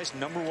and Price,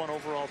 #1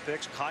 overall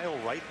picks. Kyle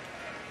Wright.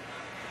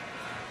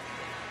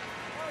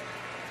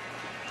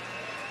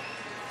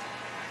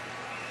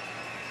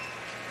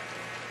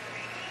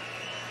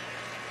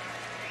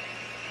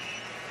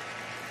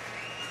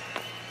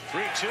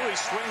 He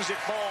swings it,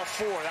 ball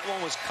 4. That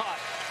one was caught.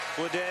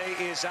 Blade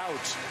is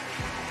out.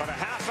 About a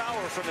half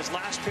hour from his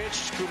last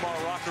pitch, Kumar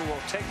Rocker will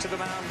take to the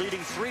mound,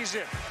 leading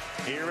 3-0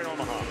 here in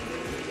Omaha.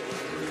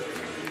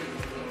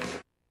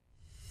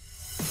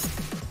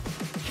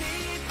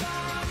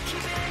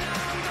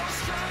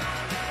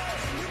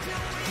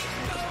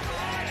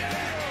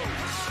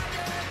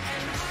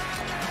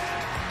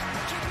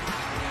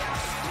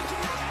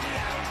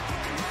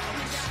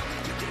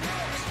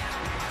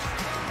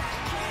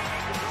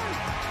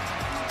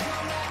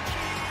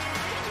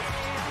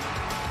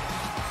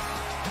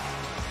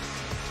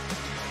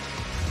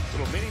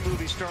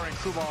 Starring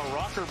Kumar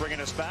Rocker bringing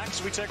us back.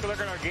 So we take a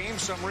look at our game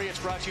summary. It's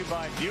brought to you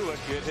by Buick.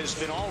 It has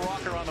been all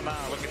Rocker on the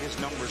mound. Look at his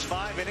numbers.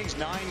 5 innings,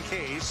 9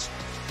 Ks.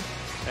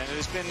 And it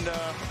has been,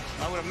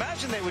 I would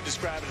imagine they would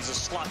describe it as a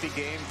sloppy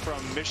game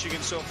from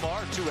Michigan so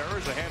far. 2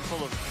 errors, a handful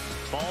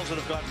of balls that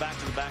have gone back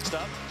to the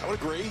backstop. I would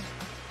agree.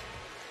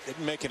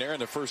 Didn't make an error in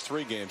the first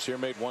 3 games here.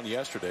 Made 1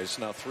 yesterday.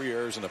 So now 3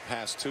 errors in the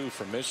past 2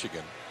 from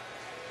Michigan.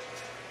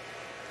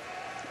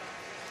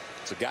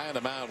 It's a guy on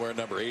the mound wearing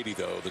number 80,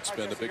 though, that's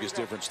been the biggest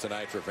difference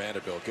tonight for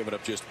Vanderbilt, giving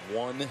up just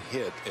 1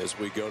 hit as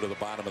we go to the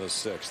bottom of the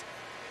 6th.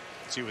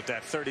 See what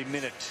that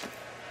 30-minute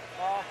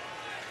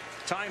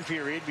time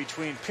period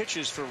between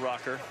pitches for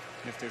Rocker.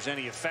 If there's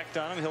any effect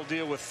on him, he'll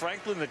deal with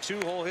Franklin, the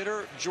 2-hole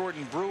hitter,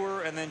 Jordan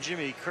Brewer, and then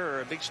Jimmy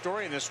Kerr. A big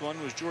story in this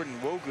one was Jordan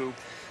Wogu,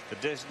 the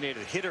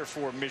designated hitter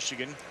for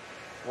Michigan,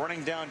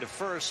 running down to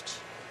first.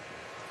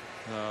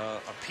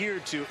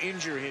 Appeared to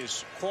injure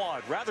his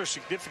quad rather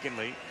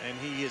significantly, and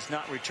he is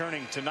not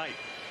returning tonight.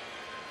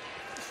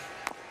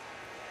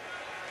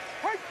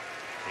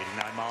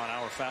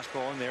 89-mile-an-hour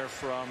fastball in there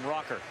from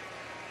Rocker.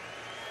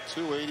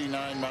 2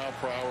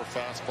 89-mile-per-hour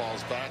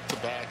fastballs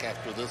back-to-back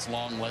after this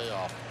long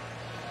layoff.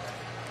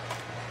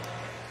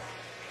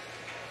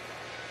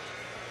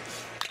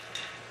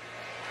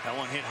 That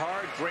one hit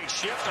hard. Great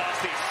shift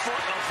off the foot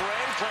of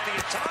Ray. Plenty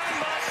of time,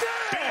 but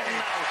beaten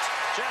out.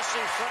 Jesse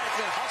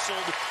Franklin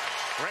hustled.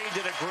 Ray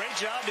did a great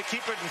job to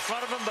keep it in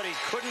front of him, but he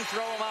couldn't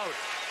throw him out.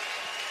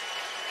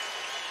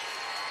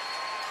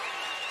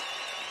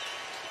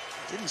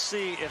 Didn't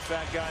see if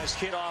that guy's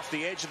hit off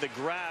the edge of the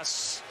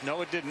grass.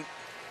 No, it didn't.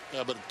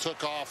 Yeah, but it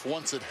took off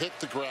once it hit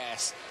the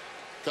grass.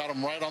 Got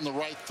him right on the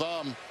right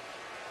thumb.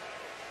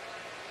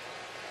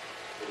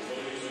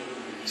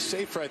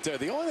 Safe right there.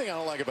 The only thing I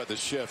don't like about the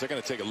shift, they're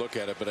going to take a look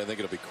at it, but I think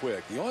it'll be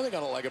quick. The only thing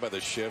I don't like about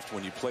the shift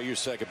when you play your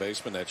second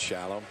baseman that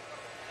shallow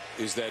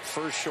is that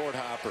first short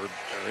hop or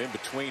in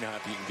between hop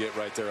you can get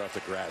right there off the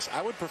grass.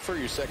 I would prefer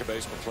your second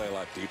baseman play a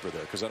lot deeper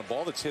there, because on a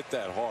ball that's hit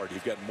that hard,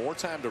 you've got more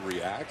time to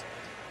react.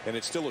 and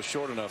it's still a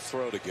short enough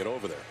throw to get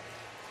over there.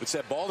 It's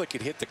that ball that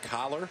can hit the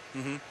collar,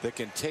 that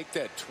can take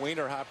that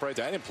tweener hop right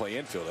there. I didn't play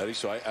infield, Eddie,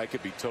 so I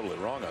could be totally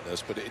wrong on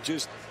this, but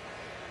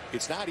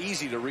it's not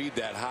easy to read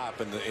that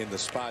hop in the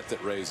spot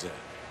that Ray's in.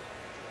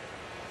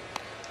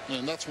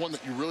 And that's one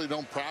that you really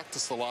don't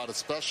practice a lot,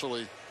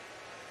 especially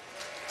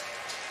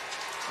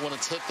when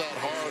it's hit that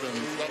hard.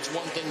 And that's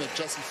one thing that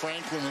Jesse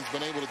Franklin has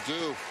been able to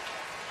do.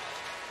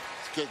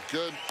 Get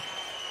good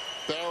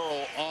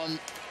barrel on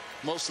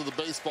most of the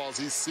baseballs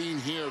he's seen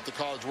here at the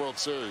College World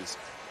Series.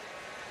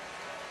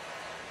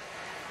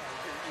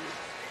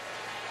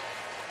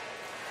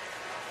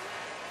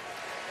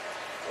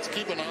 Let's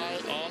keep an eye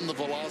on the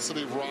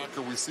velocity of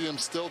Rocker. We see him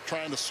still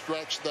trying to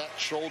stretch that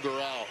shoulder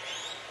out.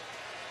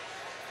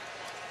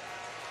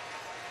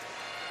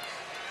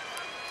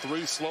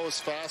 3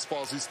 slowest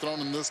fastballs he's thrown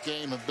in this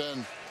game have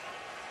been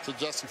to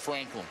Jesse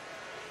Franklin.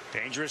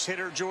 Dangerous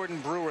hitter Jordan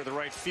Brewer, the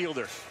right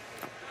fielder.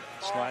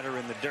 Slider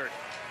in the dirt.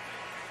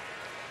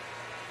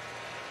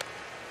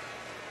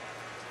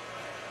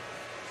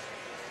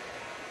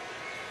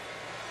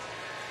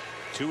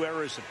 Two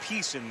errors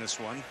apiece in this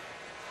one,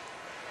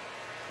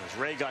 as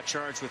Ray got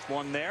charged with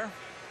one there.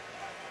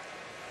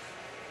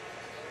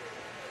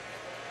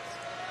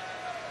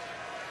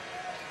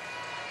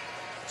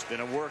 It's been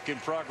a work in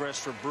progress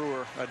for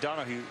Brewer.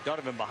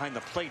 Donovan behind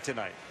the plate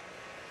tonight.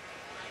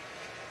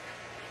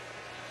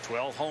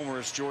 12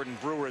 homers Jordan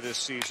Brewer this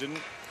season,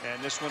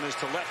 and this one is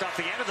to left off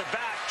the end of the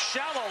bat,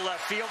 shallow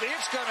left field.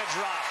 It's going to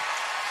drop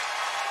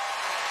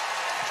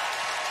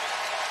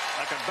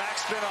like a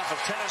backspin off a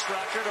tennis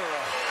racket or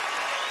a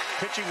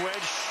pitching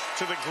wedge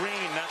to the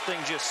green. That thing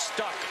just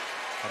stuck,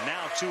 and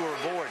now 2 are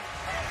aboard.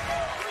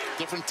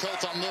 Different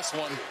tilt on this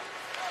one.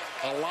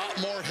 A lot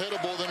more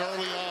hittable than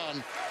early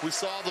on. We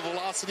saw the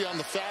velocity on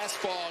the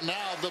fastball.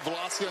 Now the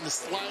velocity on the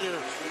slider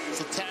is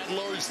a tad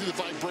lower. You see the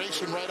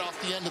vibration right off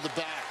the end of the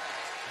bat.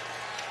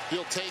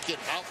 He'll take it.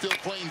 Outfield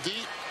playing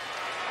deep.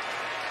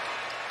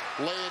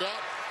 Lay it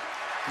up.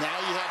 Now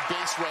you have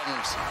base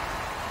runners.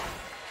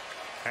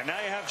 And now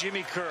you have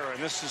Jimmy Kerr,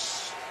 and this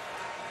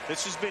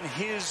has been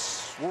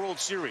his World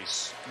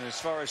Series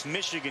as far as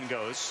Michigan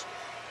goes.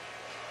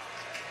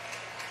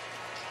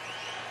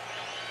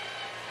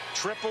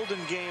 Tripled in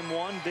game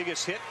 1,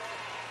 biggest hit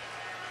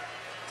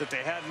that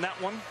they had in that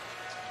one,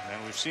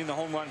 and we've seen the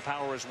home run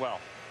power as well.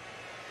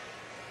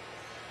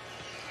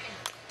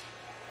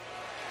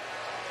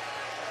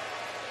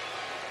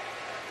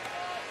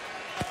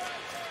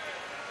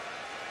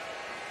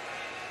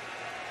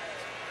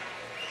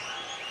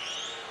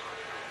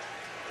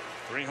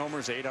 Three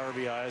homers, 8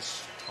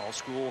 RBIs, all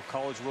school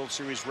College World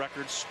Series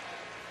records.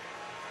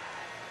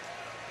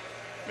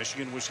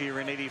 Michigan was here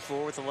in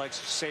 '84 with the likes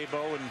of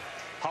Sabo and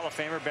Hall of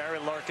Famer Barry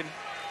Larkin.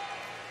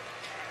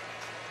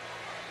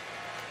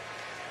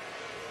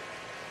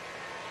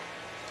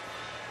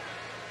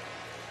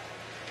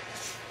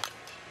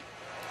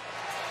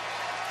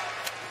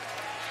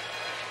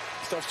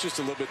 Stuff's just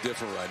a little bit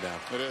different right now.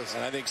 It is.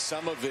 And I think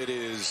some of it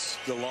is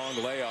the long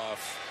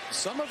layoff.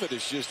 Some of it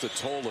is just the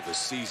toll of the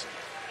season.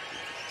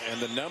 And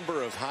the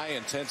number of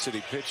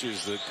high-intensity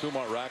pitches that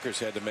Kumar Rocker's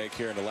had to make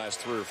here in the last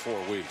 3 or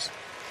 4 weeks.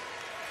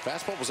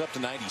 Fastball was up to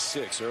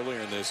 96 earlier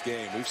in this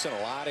game. We've seen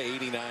a lot of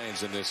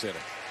 89s in this inning.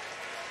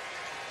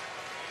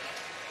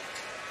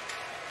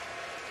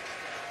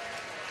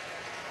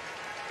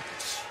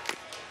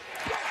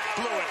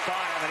 Blew it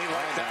by him, and he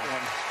liked that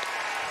one.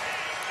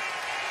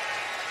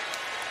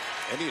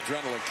 And the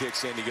adrenaline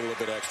kicks in to get a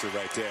little bit extra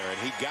right there. And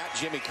he got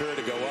Jimmy Kerr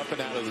to go up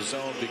and out of the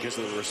zone because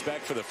of the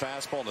respect for the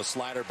fastball and the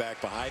slider back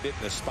behind it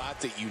in the spot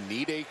that you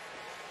need a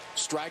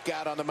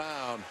strikeout on the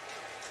mound.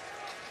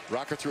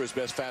 Rocker threw his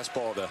best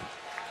fastball to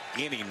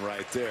inning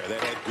right there.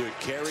 That had good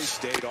carry,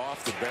 stayed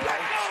off the barrel,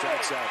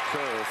 strikes out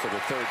Kerr for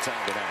the 3rd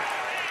time tonight.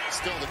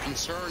 Still, the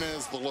concern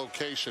is the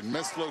location.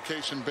 Missed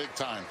location big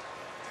time.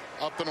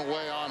 Up and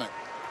away on it.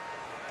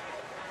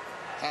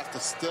 Have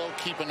to still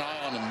keep an eye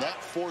on him. That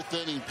 4th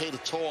inning paid a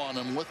toll on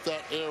him with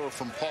that error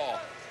from Paul.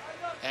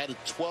 Added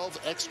 12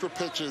 extra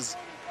pitches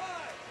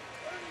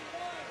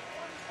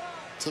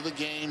to the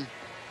game.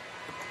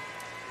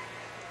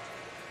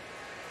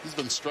 He's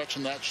been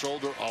stretching that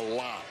shoulder a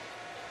lot.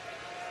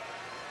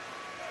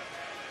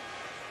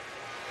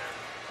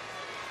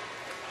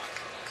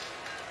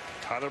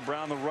 Tyler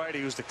Brown, the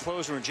righty, who's the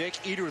closer, and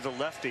Jake Eder, the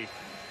lefty,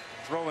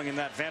 throwing in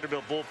that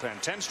Vanderbilt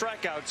bullpen. 10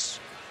 strikeouts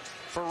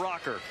for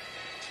Rocker.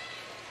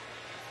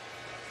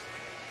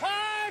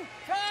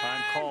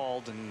 Time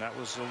called, and that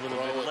was a little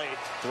bit late.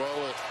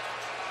 Throw it.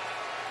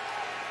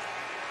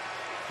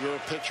 You're a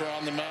pitcher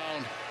on the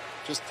mound.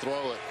 Just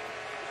throw it.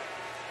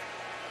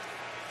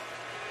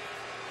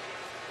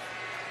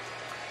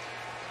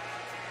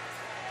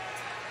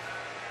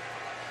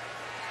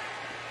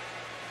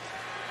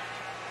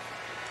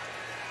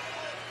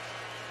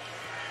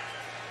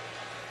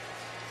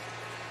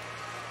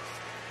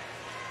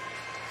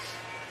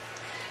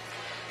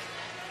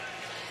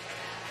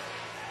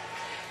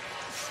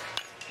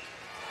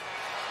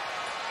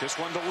 This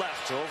one to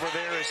left. Over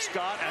there is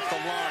Scott at the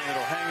line.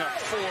 It'll hang up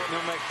 4, and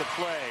he'll make the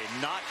play.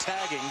 Not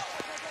tagging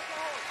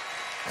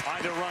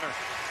Find a runner.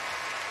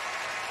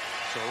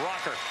 So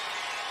Rocker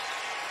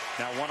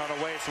now 1 out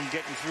away from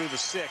getting through the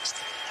 6th.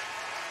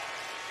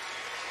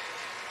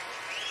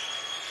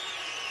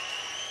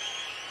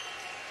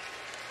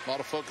 A lot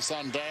of focus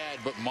on Dad,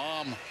 but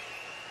Mom,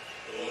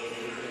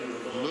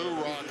 Lou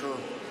Rocker,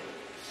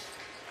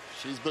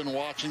 she's been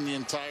watching the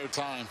entire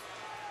time.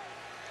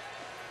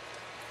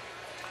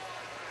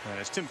 And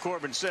as Tim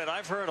Corbin said,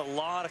 I've heard a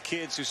lot of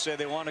kids who say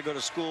they want to go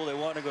to school, they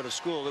want to go to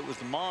school. It was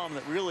the mom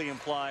that really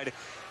implied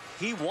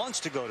he wants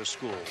to go to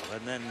school.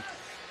 And then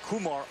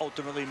Kumar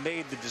ultimately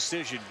made the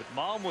decision. But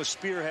Mom was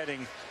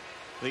spearheading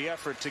the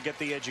effort to get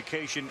the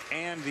education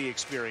and the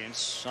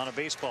experience on a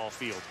baseball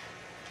field.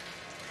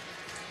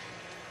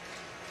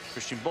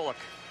 Christian Bullock.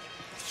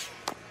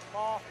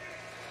 Ball.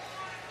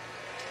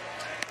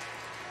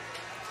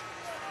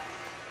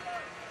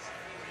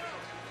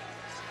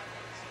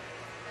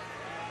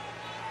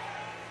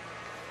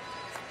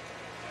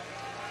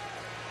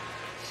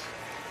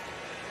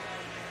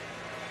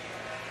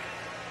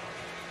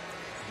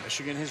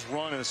 Michigan has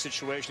run in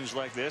situations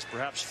like this,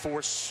 perhaps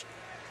force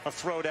a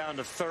throw down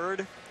to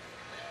third.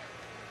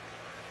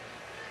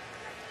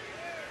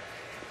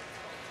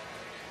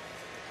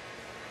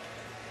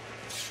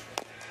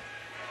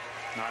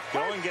 Not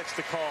going, gets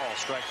the call.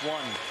 Strike 1.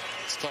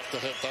 It's tough to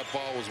hit. That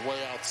ball was way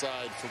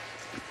outside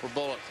for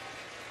Bullock.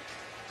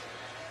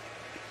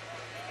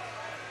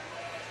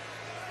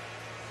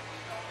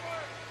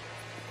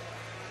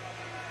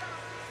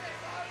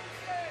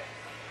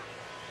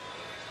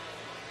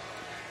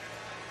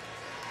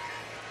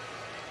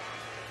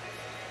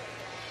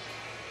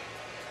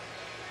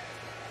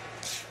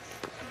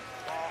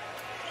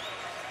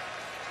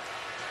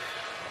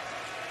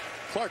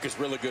 Clark is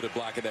really good at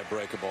blocking that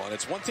breaking ball, and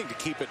it's one thing to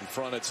keep it in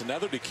front. It's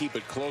another to keep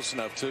it close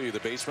enough to you. The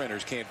base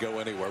runners can't go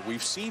anywhere.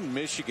 We've seen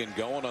Michigan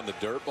going on the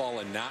dirt ball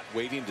and not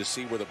waiting to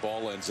see where the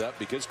ball ends up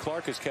because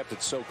Clark has kept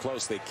it so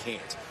close they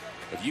can't.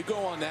 If you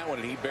go on that one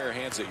and he bare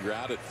hands it, you're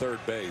out at third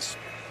base.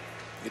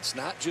 It's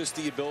not just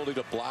the ability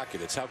to block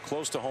it. It's how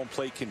close to home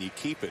plate can you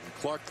keep it. And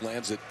Clark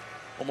lands it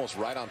almost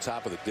right on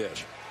top of the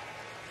dish.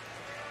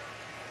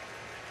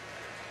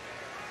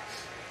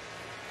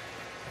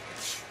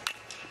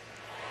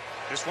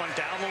 This one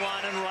down the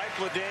line and right.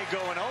 Blade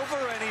going over,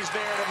 and he's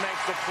there to make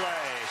the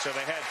play. So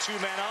they had 2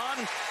 men on,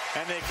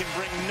 and they can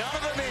bring none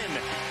of them in.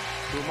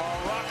 Kumar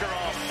Rocker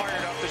all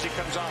fired up as he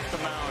comes off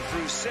the mound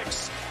through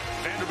 6.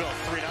 Vanderbilt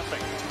 3-0.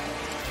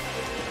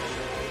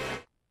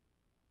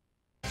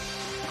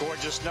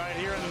 Gorgeous night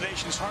here in the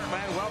nation's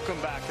heartland. Welcome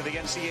back to the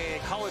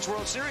NCAA College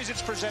World Series.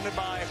 It's presented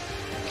by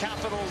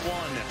Capital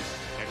One.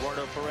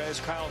 Eduardo Perez,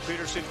 Kyle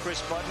Peterson,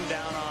 Chris Budden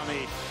down on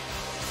the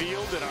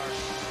field, and our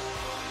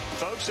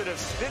folks that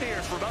have been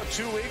here for about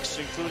 2 weeks,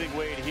 including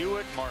Wade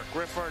Hewitt, Mark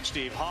Griffard,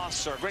 Steve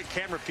Haas, our great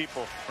camera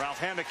people, Ralph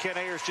Hammock, Ken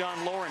Ayers,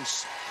 John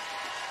Lawrence,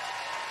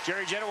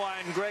 Jerry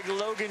Genowine, Greg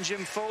Logan,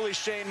 Jim Foley,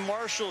 Shane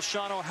Marshall,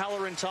 Sean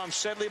O'Halloran, Tom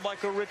Sedley,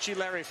 Michael Ritchie,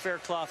 Larry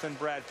Fairclough, and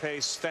Brad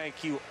Pace.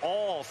 Thank you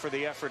all for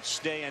the efforts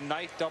day and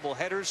night double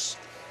headers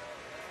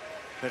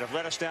that have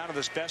led us down to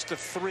this best of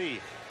 3.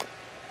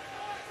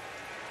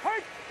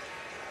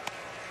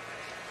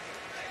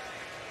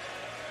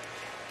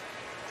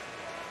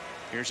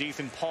 Here's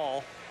Ethan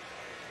Paul.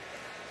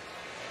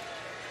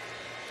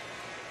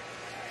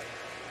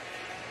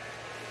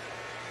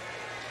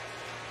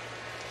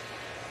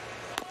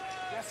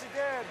 Yes, he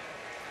did.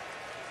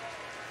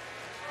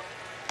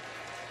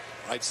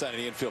 Right side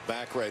of the infield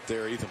back right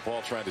there. Ethan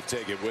Paul trying to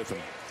take it with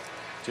him.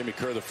 Jimmy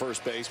Kerr, the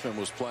first baseman,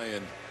 was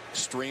playing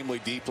extremely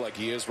deep like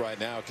he is right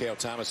now. K.O.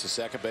 Thomas, the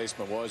second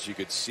baseman, was. You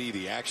could see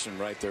the action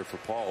right there for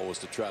Paul was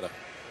to try to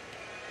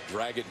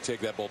drag it and take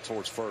that ball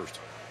towards first.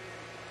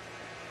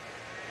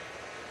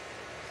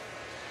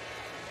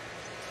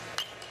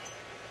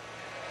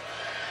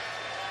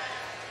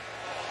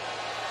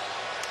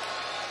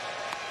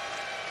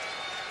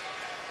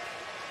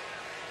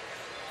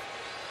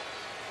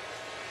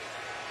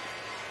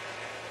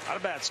 Not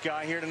a bad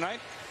sky here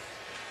tonight.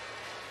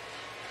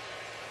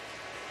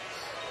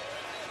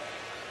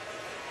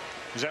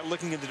 Is that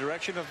looking in the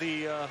direction of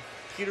the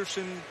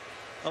Peterson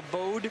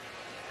abode?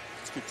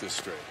 Let's get this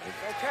straight.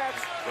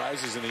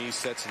 Rises in the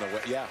east, sets in the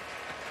west. Yeah.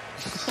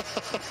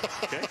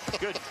 Okay,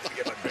 good.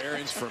 Get my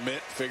bearings from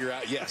it. Figure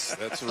out. Yes,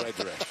 that's the right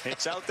direction.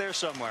 It's out there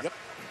somewhere. Yep.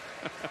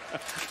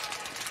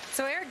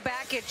 So Eric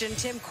Bakich and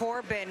Tim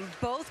Corbin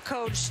both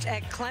coached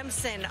at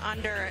Clemson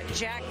under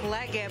Jack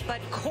Leggett,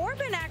 but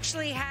Corbin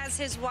actually has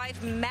his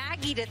wife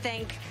Maggie to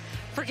thank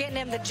for getting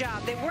him the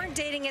job. They weren't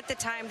dating at the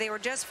time. They were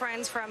just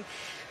friends from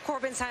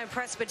Corbin's time at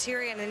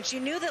Presbyterian, and she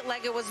knew that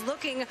Leggett was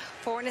looking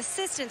for an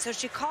assistant, so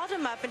she called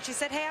him up and she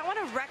said, hey, I want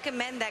to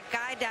recommend that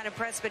guy down at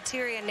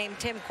Presbyterian named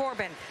Tim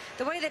Corbin.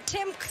 The way that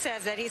Tim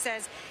says it, he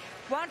says,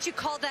 why don't you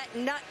call that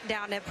nut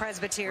down at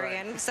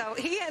Presbyterian? Right. So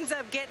he ends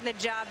up getting the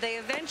job. They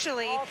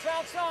eventually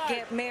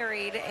get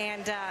married,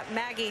 and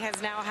Maggie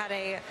has now had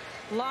a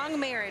long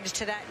marriage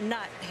to that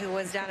nut who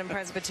was down in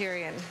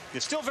Presbyterian.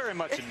 It's still very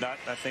much a nut,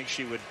 I think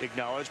she would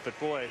acknowledge, but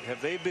boy, have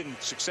they been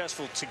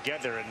successful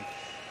together. And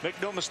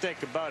make no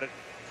mistake about it,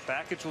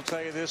 Bakich will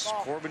tell you this.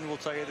 Corbin will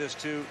tell you this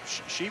too.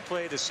 She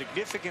played a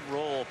significant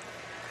role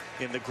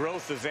in the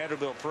growth of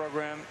Vanderbilt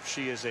program.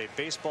 She is a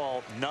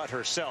baseball nut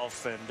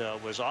herself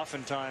and was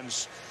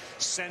oftentimes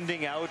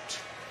sending out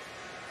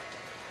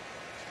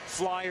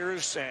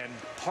flyers, and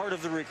part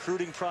of the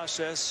recruiting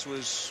process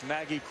was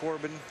Maggie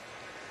Corbin.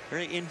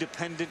 Very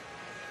independent,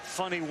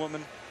 funny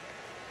woman.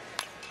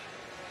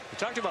 We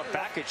talked about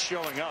Bakich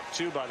showing up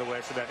too, by the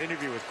way, for that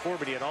interview with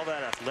Corbin. He had all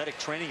that athletic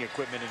training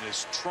equipment in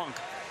his trunk.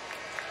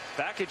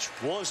 Bakich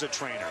was a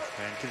trainer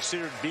and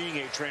considered being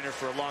a trainer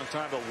for a long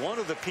time, but one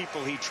of the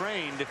people he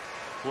trained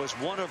was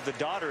one of the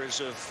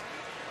daughters of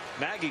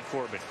Maggie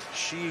Corbin.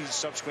 She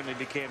subsequently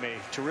became a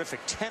terrific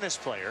tennis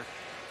player.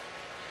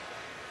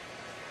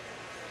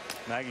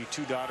 Maggie,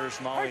 2 daughters,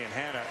 Molly and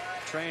Hannah,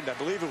 trained, I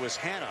believe it was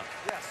Hannah.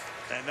 Yes.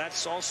 And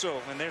that's also,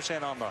 and there's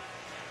Hannah on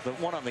the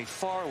one on the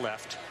far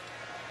left.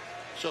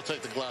 She'll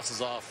take the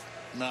glasses off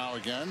now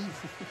again.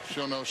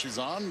 She'll know she's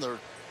on. They're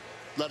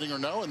letting her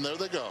know, and there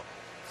they go.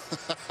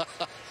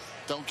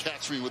 Don't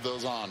catch me with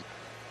those on.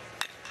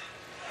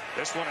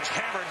 This one is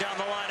hammered down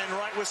the line and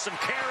right with some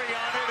carry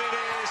on it. It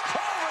is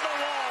over the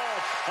wall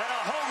and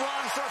a home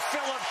run for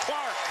Philip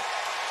Clark.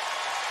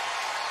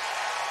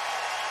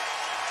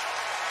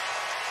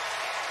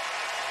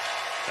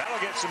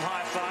 That'll get some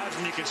high fives,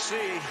 and you can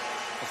see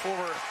the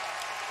former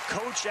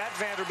coach at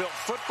Vanderbilt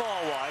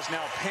football-wise,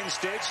 now Penn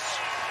State's,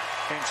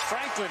 and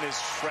Franklin is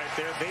right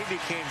there. They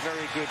became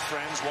very good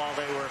friends while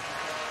they were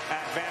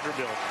at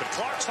Vanderbilt. But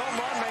Clark's home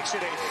run makes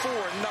it a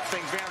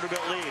 4-0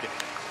 Vanderbilt lead.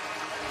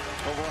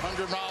 Over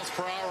 100 miles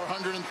per hour,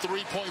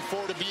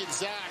 103.4 to be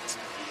exact.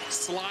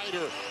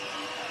 Slider.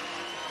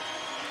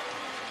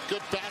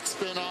 Good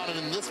backspin on it,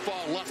 and this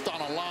ball left on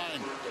a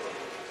line.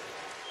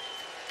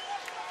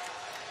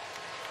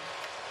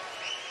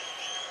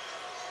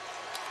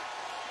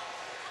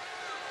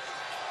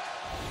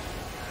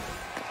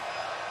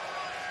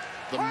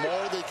 The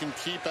more they can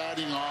keep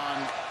adding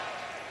on,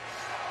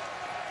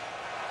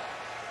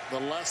 the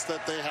less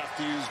that they have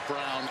to use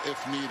Brown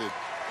if needed.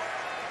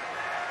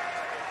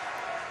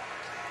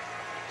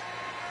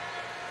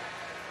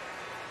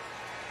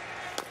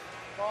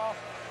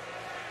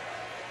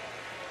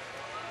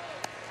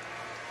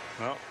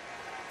 Well,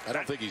 I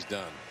don't think he's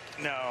done.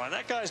 No, and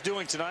that guy's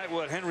doing tonight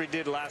what Henry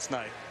did last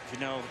night. You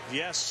know,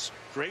 yes,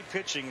 great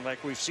pitching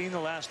like we've seen the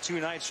last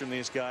 2 nights from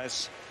these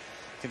guys.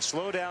 Can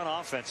slow down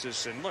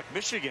offenses. And look,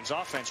 Michigan's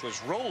offense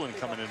was rolling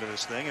coming into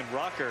this thing, and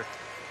Rocker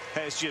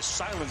has just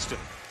silenced him.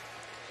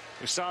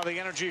 We saw the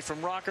energy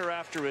from Rocker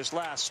after his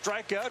last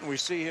strikeout, and we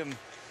see him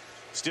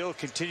still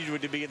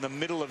continuing to be in the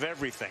middle of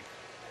everything.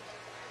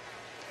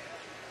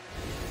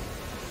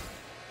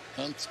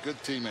 Hunt's good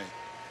teammate.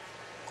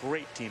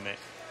 Great teammate.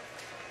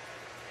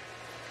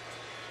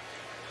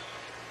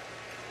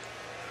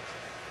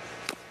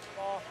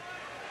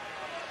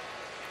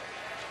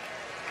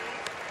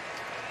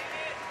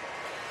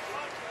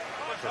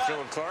 For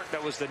Philip Clark,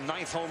 that was the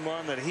 9th home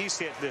run that he's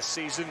hit this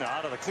season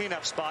out of the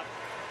cleanup spot.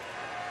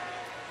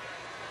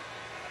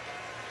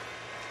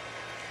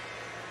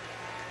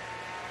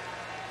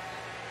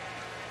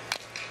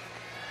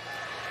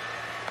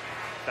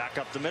 Back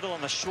up the middle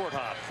on the short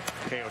hop.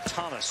 K.O.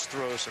 Thomas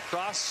throws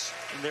across,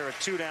 and they're at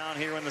 2 down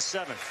here in the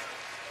 7th.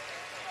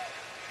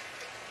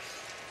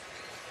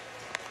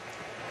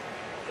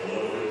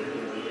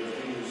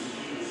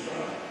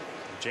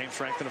 James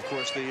Franklin, of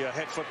course, the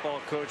head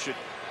football coach at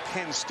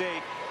Penn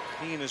State.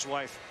 He and his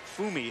wife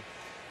Fumi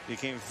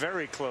became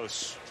very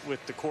close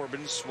with the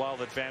Corbins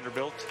while at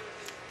Vanderbilt.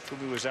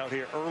 Fumi was out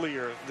here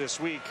earlier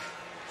this week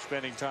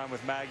spending time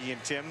with Maggie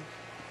and Tim. And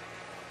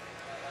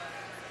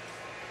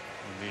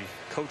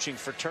the coaching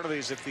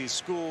fraternities at these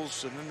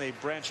schools, and then they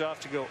branch off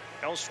to go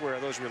elsewhere.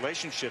 Those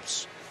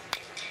relationships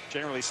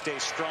generally stay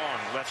strong.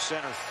 Left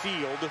center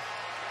field.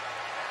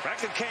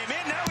 Franklin came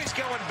in, now he's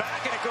going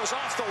back, and it goes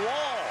off the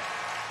wall.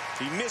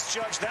 He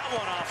misjudged that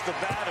one off the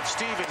bat of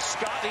Stephen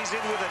Scott. He's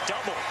in with a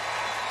double.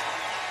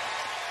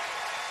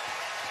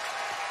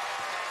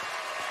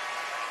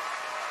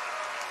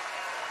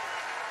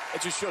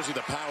 It just shows you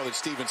the power that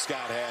Stephen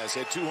Scott has. He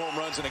had 2 home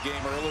runs in a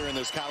game earlier in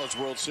this College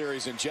World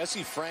Series, and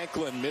Jesse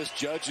Franklin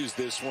misjudges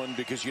this one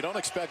because you don't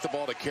expect the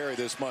ball to carry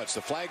this much.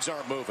 The flags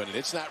aren't moving, and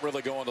it's not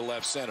really going to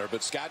left center,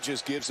 but Scott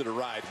just gives it a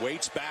ride.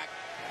 Waits back,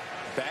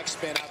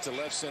 backspin out to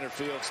left center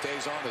field,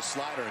 stays on the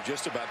slider, and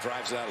just about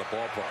drives it out of the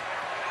ballpark.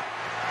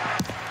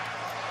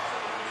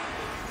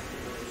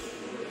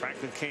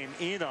 Franklin came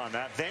in on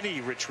that, then he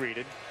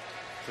retreated.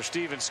 For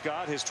Stephen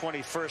Scott, his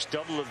 21st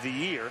double of the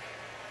year.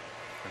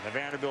 And the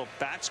Vanderbilt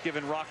bats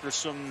giving Rocker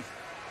some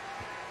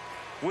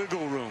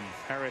wiggle room.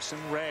 Harrison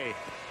Ray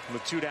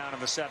with 2 down in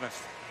the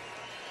 7th.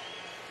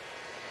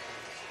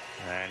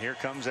 And here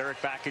comes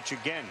Eric Bakich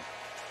again.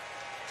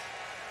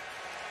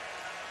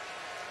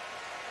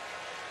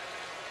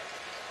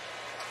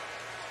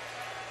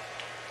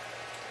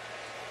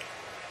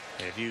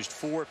 They've used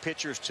 4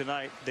 pitchers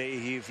tonight.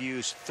 They've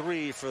used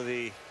 3 for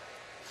the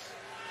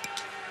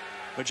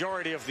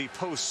majority of the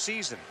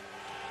postseason.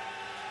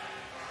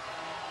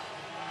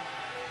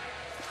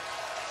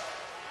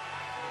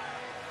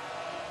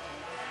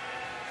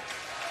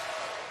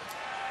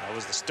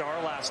 Was the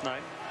star last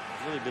night.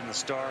 Really been the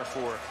star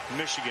for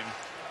Michigan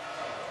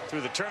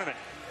through the tournament.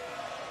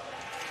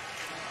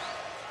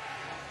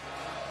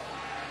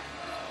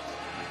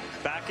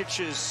 Bakich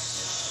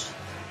is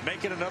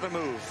making another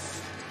move.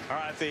 All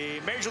right, the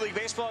Major League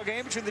Baseball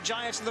game between the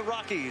Giants and the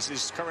Rockies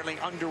is currently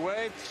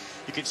underway.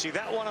 You can see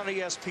that one on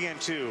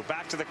ESPN2.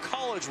 Back to the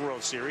College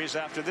World Series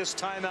after this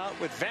timeout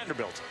with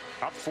Vanderbilt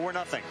up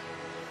 4-0.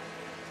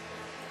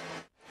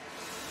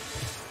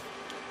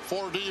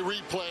 4D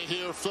replay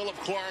here. Philip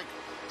Clark,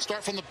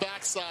 start from the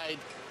backside.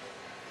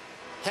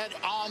 Head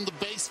on the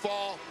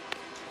baseball.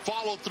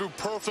 Follow through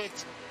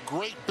perfect.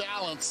 Great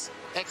balance.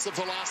 Exit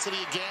velocity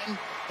again.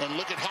 And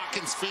look at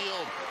Hawkins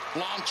Field.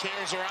 Lawn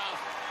chairs are out.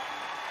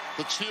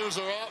 The cheers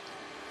are up.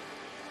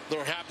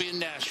 They're happy in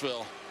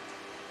Nashville.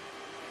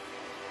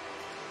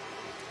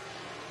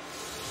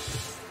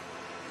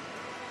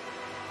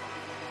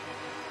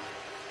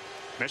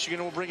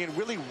 Michigan will bring in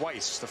Willie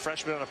Weiss, the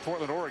freshman out of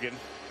Portland, Oregon,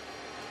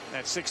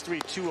 at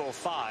 6'3",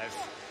 205.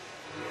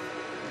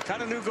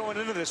 Kind of knew going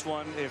into this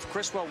one, if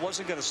Criswell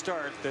wasn't going to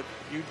start, that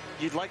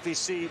you'd likely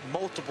see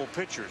multiple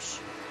pitchers.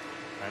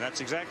 And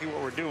that's exactly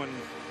what we're doing.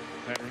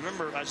 And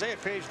remember, Isaiah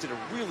Page did a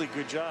really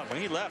good job.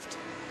 When he left,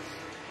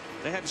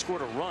 they hadn't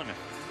scored a run.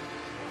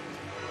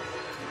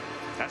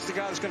 That's the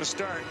guy that's going to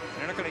start.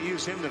 They're not going to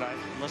use him tonight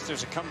unless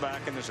there's a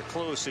comeback and there's a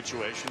close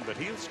situation. But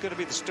he's going to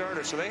be the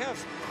starter. So they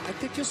have. I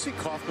think you'll see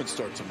Kaufman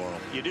start tomorrow.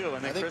 You do,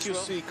 and then I think Criswell?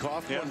 You'll see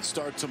Kaufman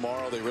start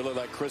tomorrow. They really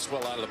like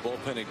Criswell out of the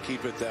bullpen and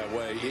keep it that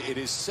way. It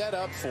is set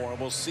up for him.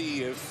 We'll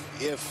see if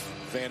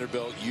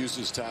Vanderbilt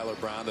uses Tyler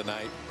Brown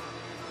tonight.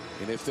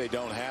 And if they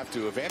don't have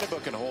to, if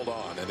Vanderbilt can hold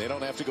on and they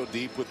don't have to go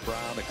deep with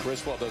Brown and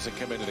Criswell doesn't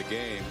come into the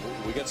game,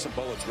 we got some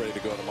bullets ready to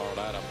go tomorrow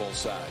night on both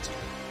sides.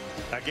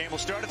 That game will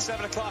start at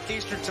 7 o'clock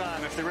Eastern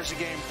time if there is a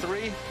game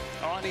 3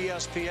 on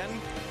ESPN.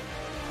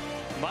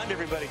 Remind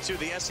everybody, too,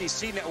 the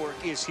SEC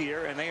network is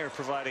here, and they are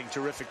providing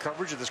terrific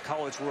coverage of this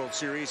College World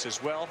Series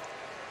as well.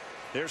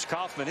 There's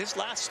Kaufman. His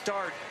last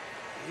start,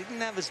 he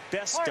didn't have his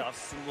best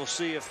stuff. And we'll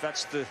see if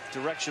that's the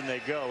direction they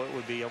go. It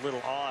would be a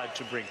little odd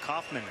to bring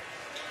Kaufman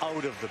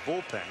out of the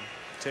bullpen,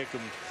 take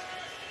him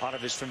out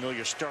of his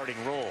familiar starting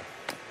role.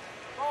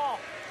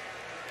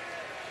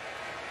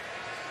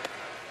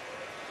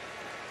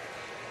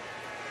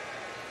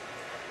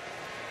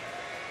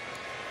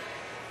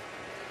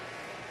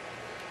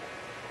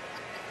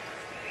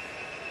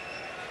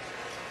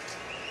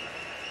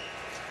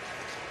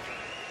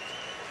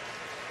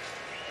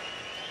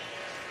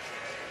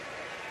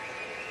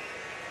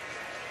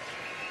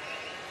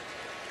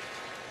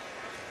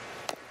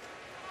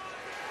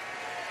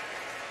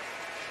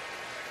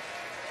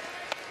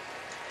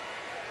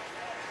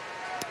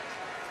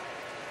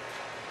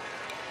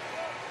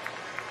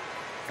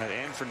 That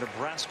end for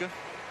Nebraska.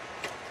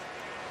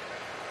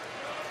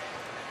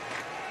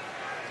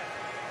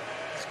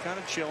 It's kind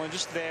of chilling,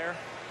 just there.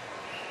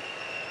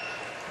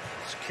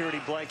 Security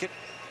blanket.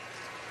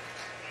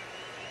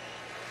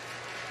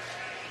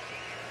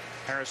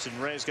 Harrison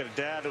Ray's got a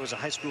dad who was a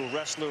high school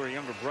wrestler, a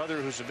younger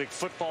brother who's a big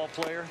football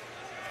player.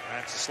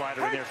 That's a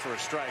slider in there for a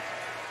strike.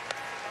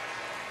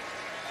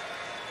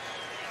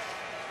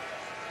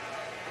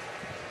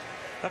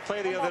 That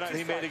play the other night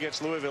he made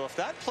against Louisville, if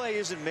that play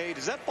isn't made,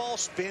 does that ball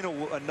spin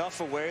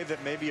enough away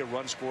that maybe a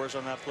run scores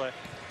on that play?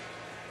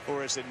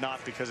 Or is it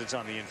not because it's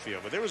on the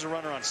infield? But there was a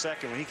runner on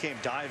second when he came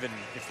diving.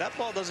 If that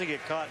ball doesn't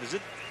get caught, does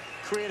it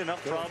create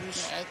enough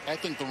problems? I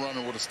think the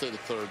runner would have stayed at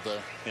third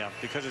there. Yeah,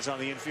 because it's on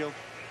the infield?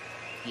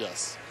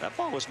 Yes. That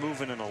ball was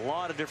moving in a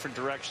lot of different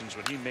directions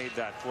when he made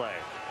that play.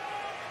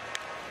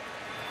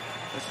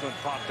 This one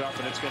popped up,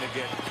 and it's going to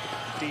get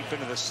deep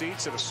into the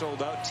seats of a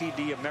sold-out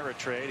TD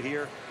Ameritrade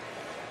here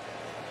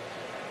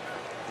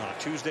on a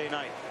Tuesday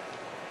night.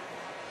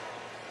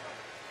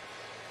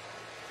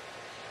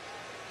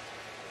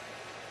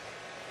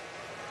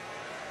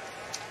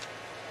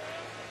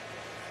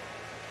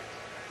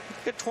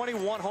 Got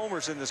 21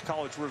 homers in this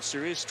College World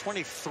Series.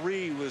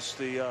 23 was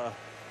the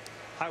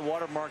high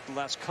water mark the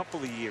last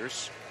couple of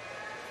years.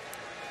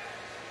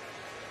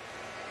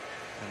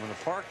 And when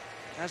the park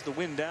has the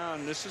wind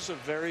down, this is a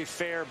very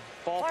fair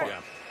ballpark.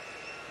 Yeah.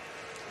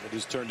 It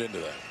has turned into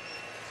that.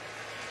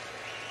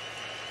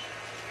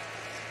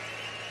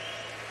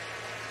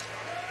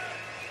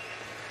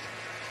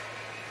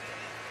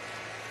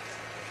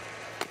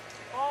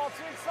 Ball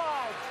to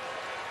inside.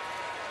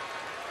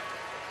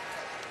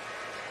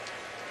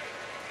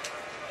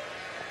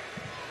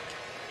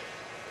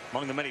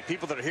 Among the many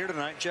people that are here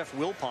tonight, Jeff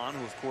Wilpon,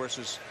 who of course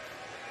is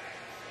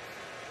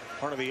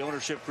part of the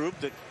ownership group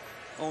that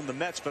own the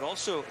Mets, but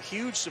also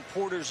huge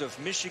supporters of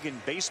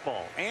Michigan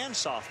baseball and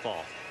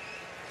softball.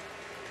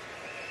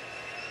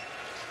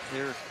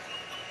 Their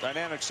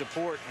dynamic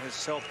support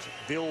has helped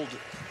build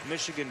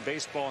Michigan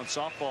baseball and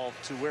softball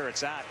to where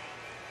it's at.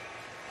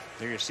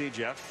 There you see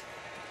Jeff.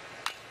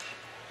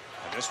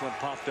 And this one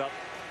popped up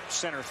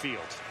center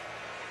field.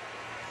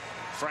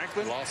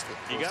 Franklin lost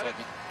it. You got it?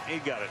 He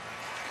got it.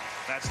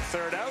 That's the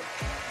third out.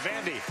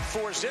 Vandy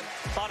forced it.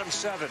 Bottom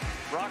 7.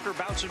 Rocker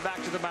bouncing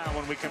back to the mound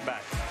when we come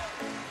back.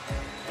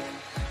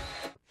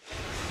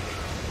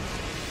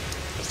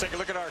 take a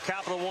look at our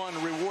Capital One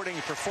rewarding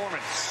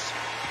performance.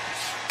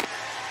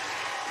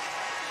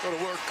 Go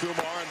to work,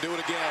 Kumar, and do it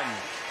again.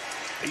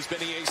 He's been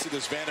the ace of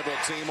this Vanderbilt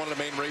team. One of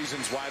the main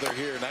reasons why they're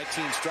here.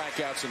 19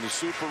 strikeouts in the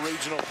Super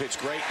Regional.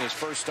 Pitched great in his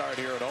first start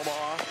here at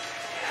Omaha.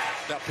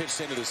 Now pitched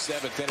into the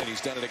 7th inning.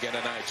 He's done it again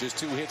tonight. Just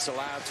 2 hits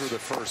allowed through the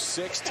first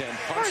 6. 10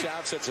 punch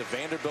outs. That's a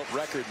Vanderbilt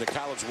record in the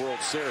College World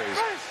Series.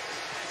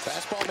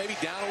 Fastball maybe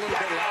down a little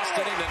bit last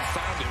inning, then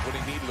found it when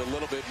he needed a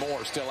little bit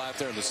more. Still out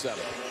there in the 7th.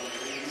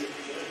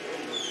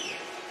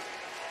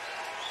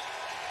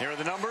 Here are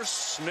the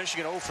numbers.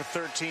 Michigan 0 for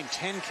 13,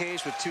 10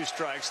 Ks with 2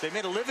 strikes. They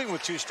made a living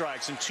with 2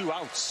 strikes and 2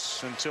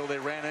 outs until they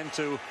ran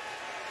into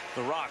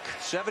the rock.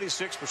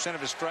 76%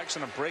 of his strikes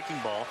on a breaking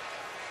ball.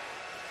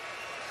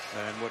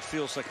 And what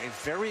feels like a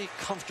very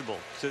comfortable,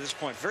 to this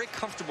point, very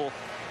comfortable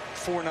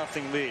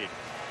 4-0 lead.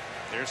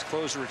 There's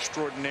closer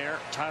extraordinaire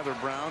Tyler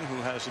Brown, who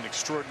has an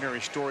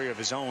extraordinary story of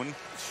his own.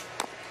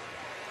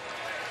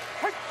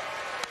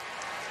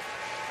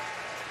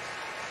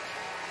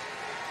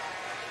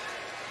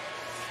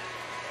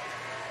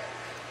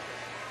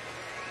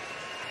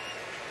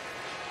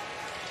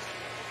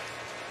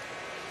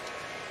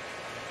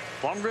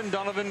 Blomgren,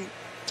 Donovan,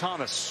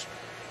 Thomas.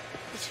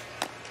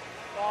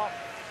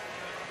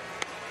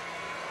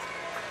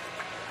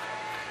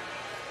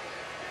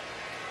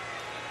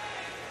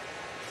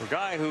 For a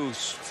guy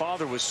whose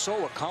father was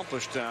so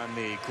accomplished on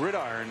the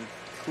gridiron,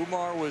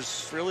 Kumar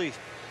was really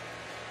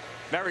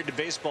married to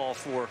baseball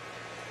for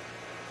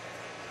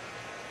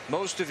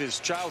most of his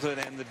childhood,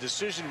 and the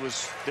decision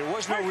was, there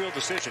was no real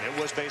decision. It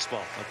was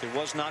baseball. Like, there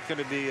was not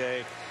going to be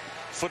a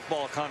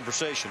football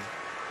conversation.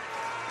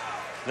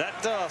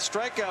 That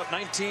strikeout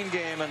 19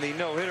 game and the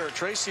no-hitter,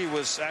 Tracy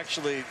was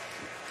actually,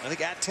 I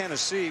think, at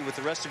Tennessee with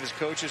the rest of his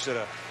coaches at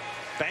a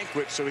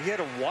banquet, so he had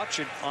to watch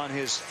it on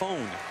his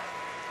phone,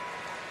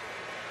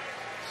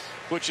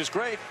 which is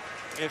great.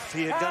 If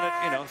he had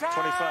done it,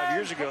 25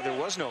 years ago, there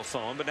was no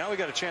phone, but now we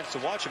got a chance to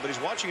watch it. But he's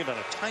watching it on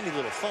a tiny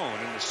little phone,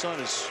 and his son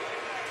is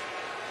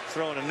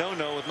throwing a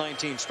no-no with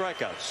 19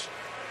 strikeouts.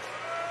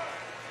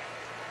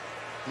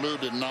 Lou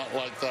did not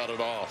like that at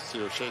all. See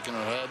her shaking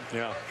her head.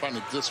 Yeah. Trying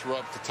to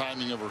disrupt the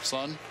timing of her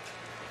son.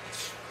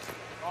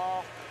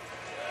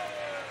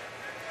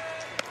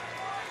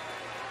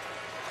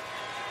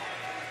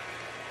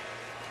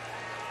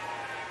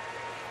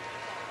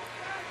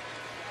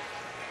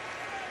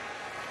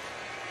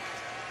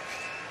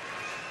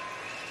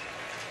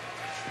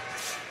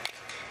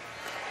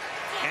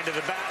 End of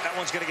the bat. That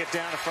one's going to get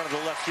down in front of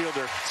the left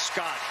fielder,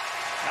 Scott.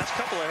 That's a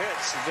couple of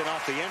hits have been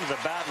off the end of the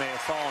bat, may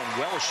have fallen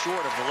well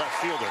short of the left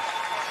fielder.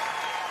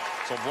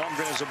 So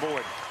Blomgren is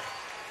aboard.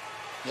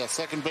 Yeah,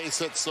 second base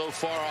hit so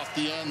far off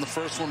the end. The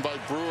first one by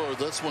Brewer,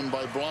 this one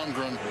by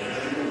Blomgren.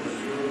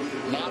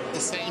 Not the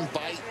same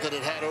bite that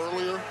it had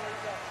earlier.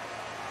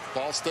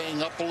 Ball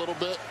staying up a little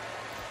bit.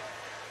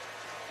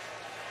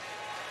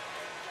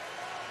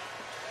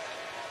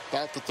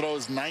 About to throw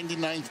his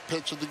 99th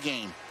pitch of the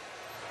game.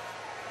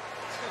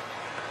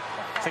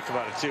 Think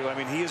about it, too. I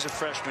mean, he is a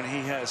freshman.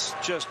 He has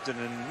just an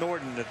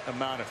inordinate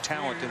amount of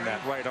talent in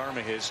that right arm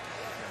of his,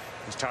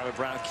 as Tyler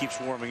Brown keeps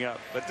warming up.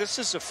 But this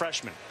is a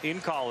freshman in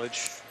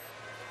college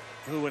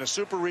who, in a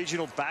super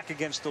regional, back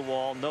against the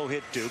wall,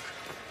 no-hit Duke.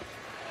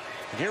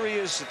 And here he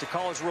is at the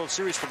College World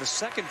Series for the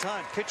 2nd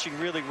time, pitching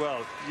really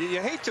well.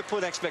 You hate to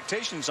put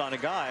expectations on a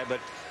guy, but,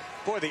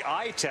 boy, the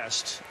eye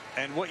test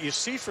and what you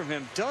see from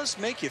him does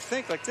make you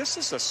think, like, this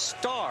is a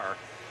star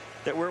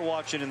that we're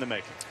watching in the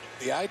making.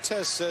 The eye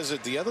test says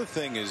it. The other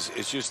thing is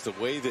just the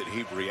way that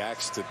he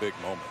reacts to big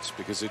moments,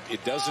 because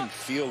it doesn't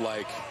feel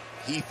like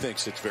he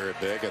thinks it's very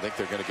big. I think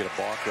they're going to get a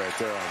balk right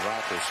there on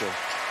Rocker, so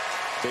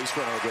base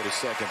runner will go to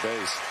second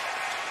base.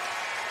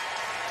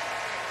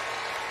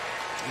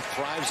 He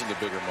thrives in the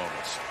bigger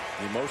moments.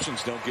 The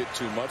emotions don't get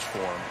too much for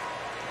him.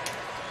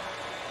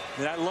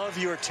 And I love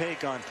your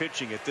take on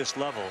pitching at this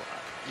level,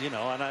 and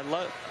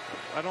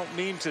I don't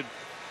mean to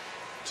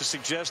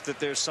suggest that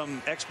there's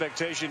some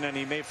expectation and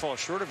he may fall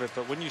short of it,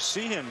 but when you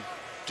see him,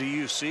 do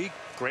you see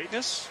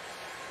greatness?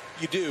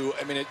 You do.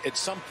 I mean, at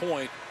some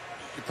point,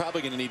 you're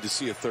probably going to need to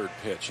see a third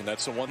pitch, and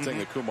that's the one thing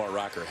that Kumar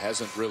Rocker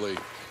hasn't really,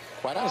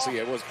 quite honestly,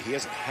 he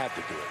hasn't had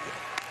to do it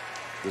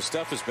yet. The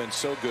stuff has been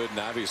so good, and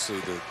obviously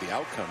the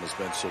outcome has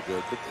been so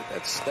good, but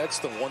that's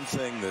the one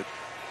thing that,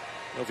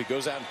 if he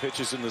goes out and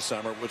pitches in the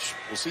summer, which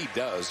we'll see he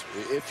does,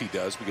 if he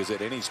does, because that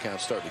innings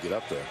count's starting to get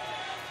up there.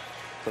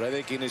 But I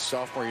think in his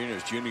sophomore year,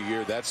 his junior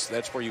year, that's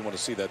where you want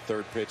to see that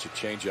third pitch, a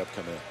changeup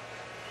come in.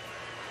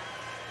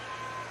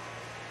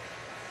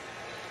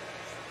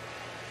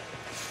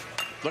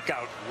 Look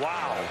out.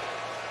 Wow.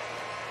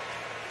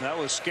 That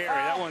was scary.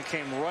 That one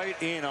came right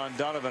in on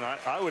Donovan.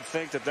 I would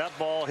think that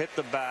ball hit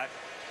the bat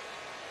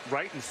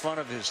right in front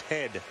of his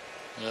head.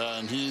 Yeah,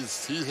 and he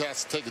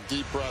has to take a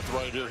deep breath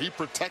right here. He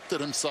protected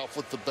himself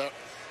with the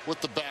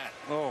bat.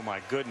 Oh, my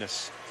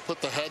goodness.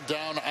 Put the head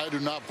down. I do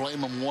not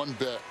blame him one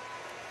bit.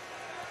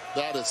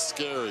 That is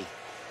scary.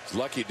 He's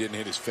lucky it didn't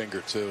hit his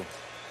finger, too.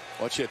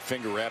 Once you had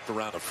finger wrapped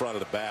around the front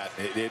of the bat,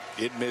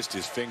 it missed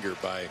his finger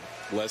by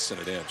less than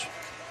an inch.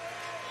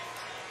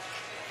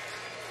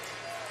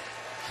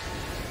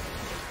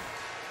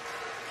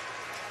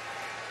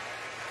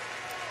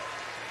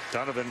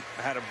 Donovan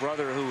had a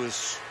brother who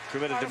was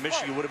committed to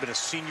Michigan, would have been a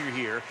senior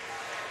here,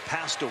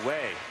 passed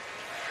away.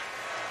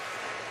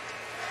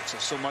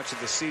 So much of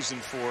the season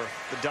for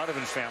the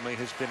Donovan family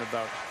has been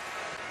about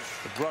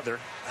the brother.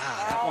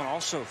 That one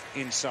also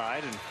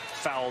inside and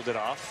fouled it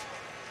off.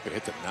 It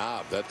hit the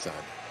knob that time.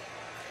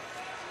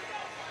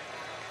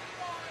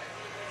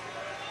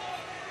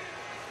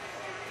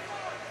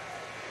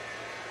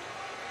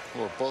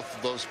 Well, both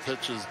of those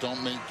pitches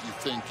don't make you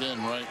think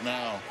in right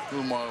now.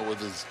 Kumar with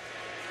his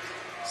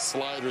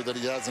slider that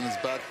he has in his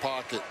back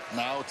pocket.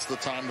 Now it's the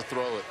time to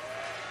throw it.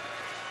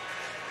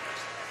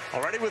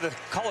 Already with a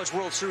College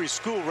World Series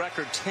school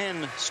record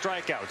 10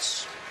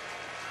 strikeouts.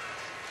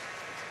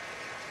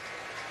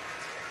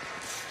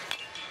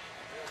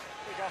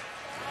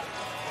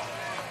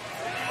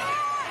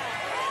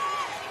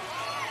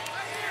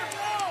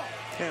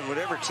 And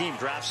whatever team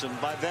drafts him,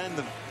 by then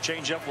the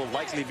changeup will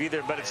likely be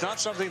there, but it's not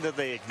something that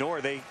they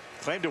ignore. They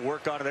claim to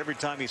work on it every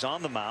time he's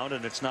on the mound,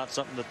 and it's not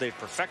something that they've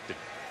perfected.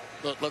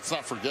 But let's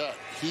not forget,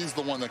 he's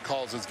the one that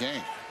calls his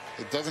game.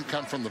 It doesn't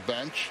come from the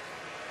bench.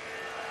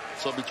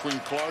 So between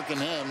Clark and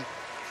him,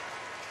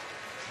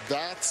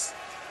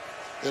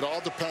 it all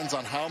depends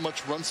on how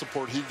much run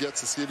support he gets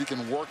to see if he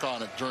can work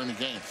on it during the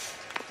game.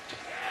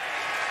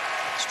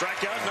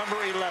 Strikeout number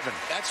 11.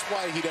 That's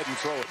why he doesn't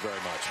throw it very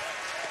much,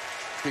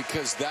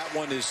 because that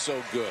one is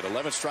so good.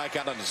 11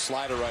 strikeout on the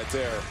slider right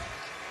there.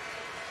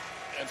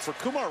 And for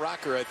Kumar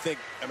Rocker, I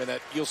mean,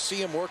 that you'll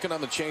see him working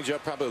on the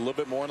changeup probably a little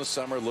bit more in the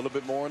summer, a little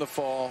bit more in the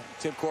fall.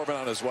 Tim Corbin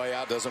on his way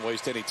out doesn't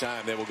waste any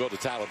time. Then we'll go to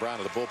Tyler Brown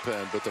in the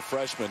bullpen, but the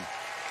freshman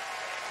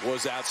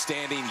was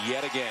outstanding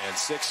yet again.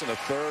 6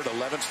 1/3,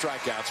 11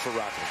 strikeouts for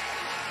Rocker.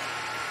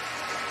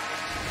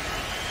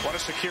 What a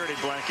security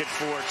blanket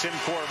for Tim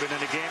Corbin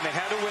in a game they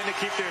had to win to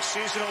keep their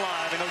season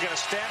alive, and he'll get a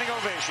standing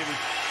ovation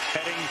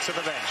heading to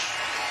the bench.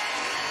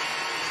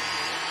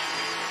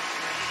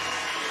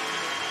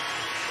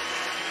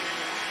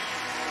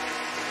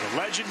 The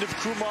legend of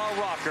Kumar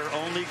Rocker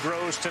only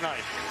grows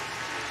tonight.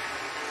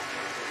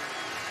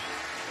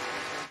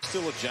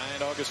 Still a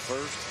Giant August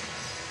 1st?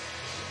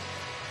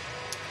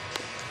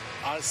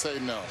 I say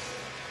no.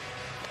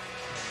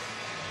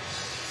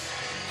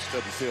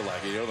 Doesn't feel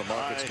like it. You know, the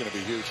market's going to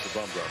be huge for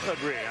Bumgarner.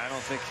 Agree. I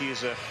don't think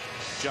he's a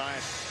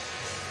Giant.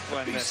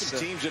 There'd be some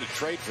teams that would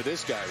trade for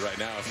this guy right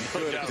now if you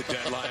could at the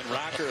deadline.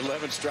 Rocker,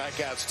 11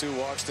 strikeouts, 2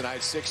 walks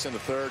tonight, 6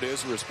 1/3,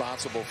 is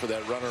responsible for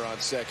that runner on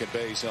second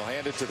base. He'll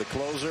hand it to the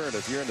closer, and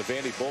if you're in the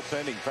Vandy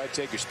bullpen, you can probably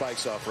take your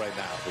spikes off right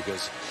now,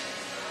 because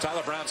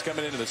Tyler Brown's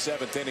coming into the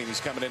 7th inning.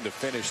 He's coming in to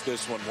finish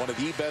this one. One of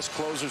the best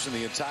closers in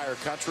the entire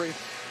country.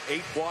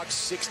 8 walks,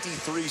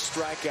 63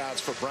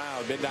 strikeouts for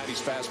Brown.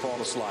 Mid-90s fastball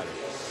and a slider.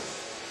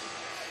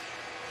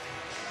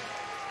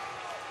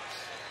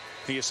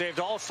 He has saved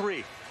all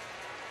 3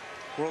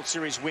 World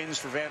Series wins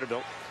for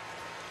Vanderbilt.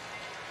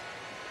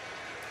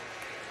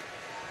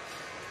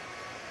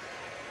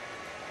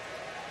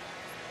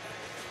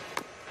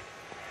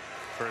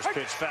 First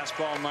pitch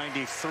fastball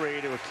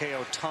 93 to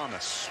Akeo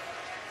Thomas.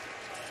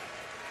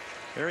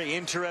 Very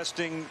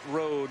interesting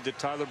road that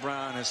Tyler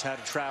Brown has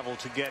had to travel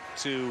to get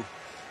to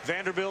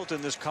Vanderbilt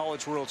in this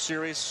College World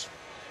Series.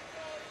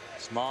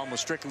 His mom was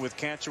stricken with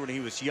cancer when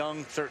he was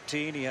young,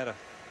 13. He had a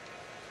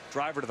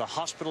drive her to the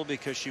hospital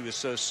because she was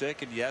so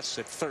sick, and yes,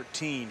 at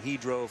 13 he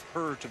drove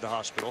her to the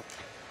hospital.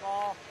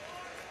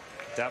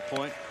 At that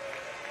point,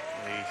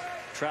 the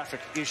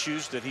traffic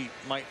issues that he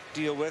might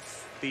deal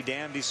with, be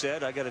damned, he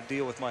said. I got to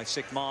deal with my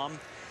sick mom.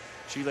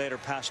 She later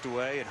passed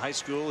away. In high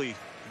school, he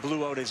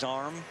blew out his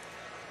arm.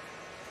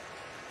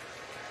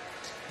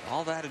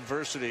 All that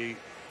adversity,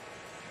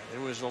 there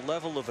was a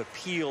level of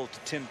appeal to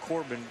Tim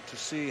Corbin to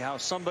see how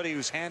somebody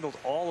who's handled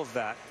all of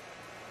that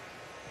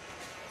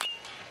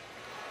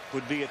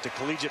would be at the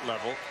collegiate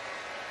level.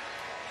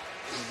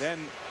 And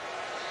then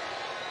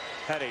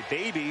had a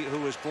baby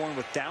who was born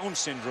with Down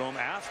syndrome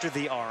after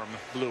the arm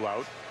blew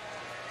out.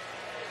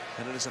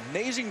 And it is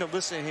amazing to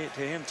listen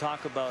to him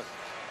talk about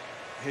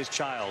his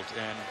child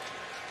and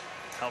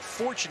how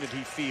fortunate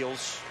he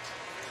feels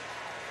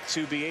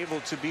to be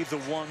able to be the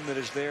one that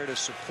is there to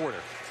support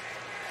her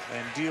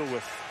and deal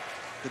with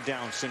the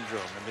Down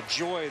syndrome and the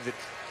joy that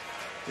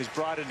is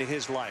brought into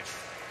his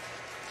life.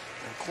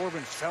 And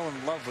Corbin fell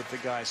in love with the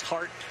guy's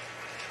heart,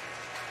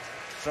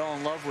 fell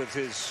in love with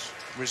his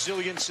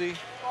resiliency.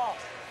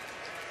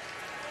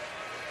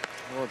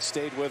 Well, it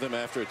stayed with him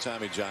after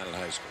Tommy John in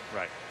high school.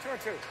 Right.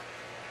 2-2.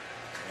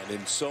 And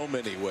in so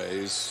many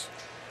ways,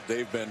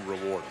 they've been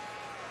rewarded.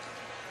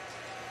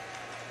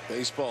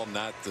 Baseball,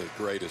 not the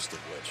greatest of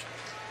which.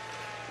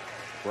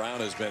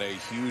 Brown has been a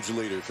huge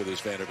leader for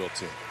this Vanderbilt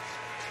team.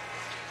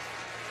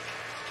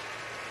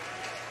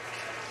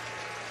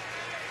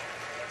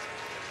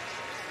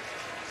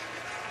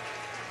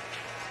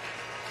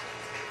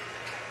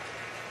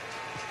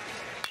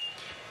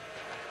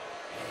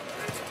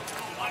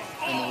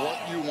 And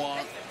what you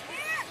want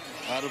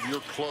out of your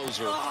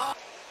closer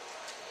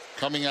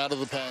coming out of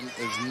the pen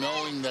is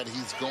knowing that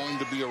he's going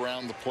to be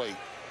around the plate.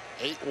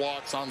 8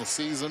 walks on the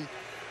season.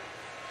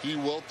 He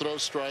will throw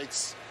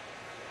strikes.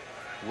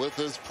 with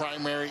his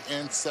primary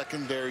and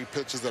secondary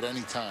pitches at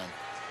any time.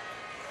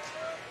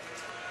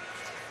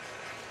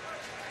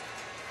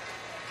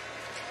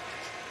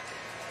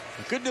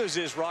 The good news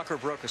is Rocker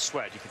broke a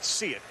sweat. You could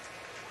see it.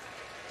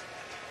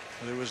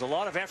 There was a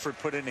lot of effort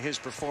put into his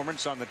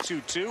performance on the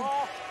 2-2.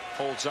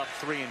 Holds up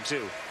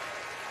 3-2.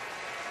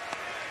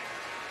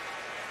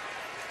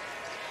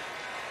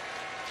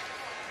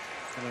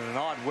 And in an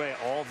odd way,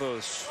 all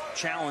those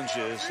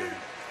challenges and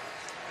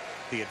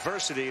the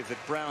adversity that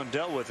Brown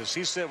dealt with, as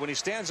he said, when he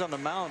stands on the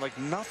mound, like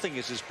nothing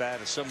is as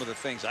bad as some of the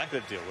things I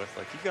had to deal with.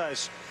 Like, you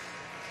guys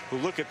who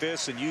look at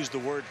this and use the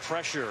word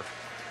pressure,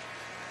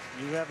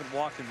 you haven't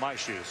walked in my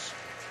shoes.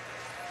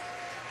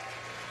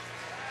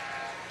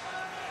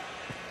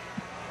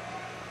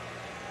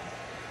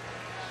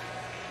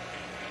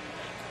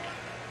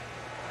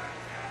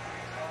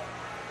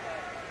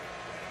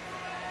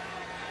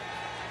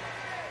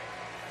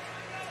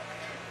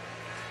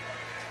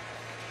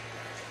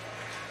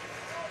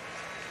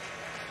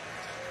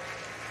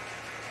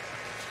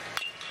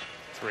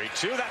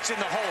 Two, that's in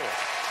the hole.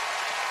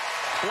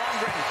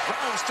 Blomgren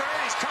rounds third.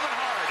 He's coming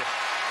hard.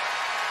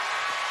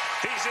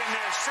 He's in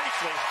there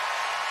safely.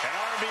 An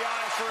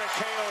RBI for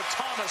Akeo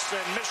Thomas,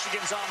 and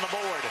Michigan's on the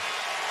board.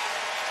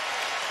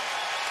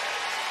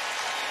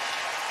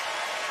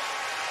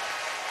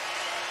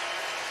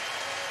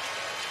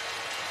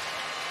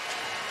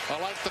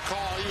 I like the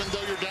call, even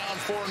though you're down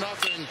 4-0.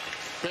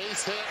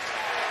 Base hit.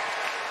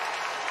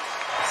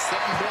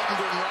 Send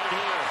Blomgren right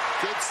here.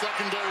 Good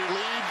secondary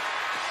lead.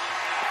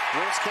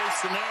 Worst case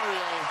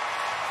scenario,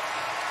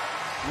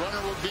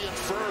 runner would be at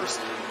first.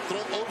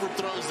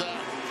 Overthrows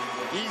that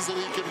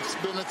easily. Could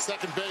have been at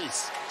second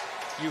base.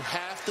 You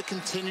have to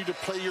continue to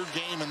play your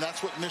game, and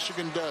that's what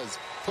Michigan does.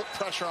 Put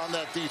pressure on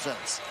that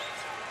defense.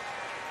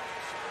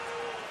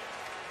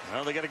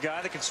 Well, they got a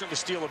guy that can certainly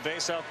steal a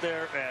base out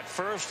there at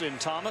first in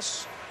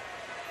Thomas.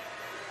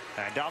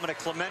 And Dominic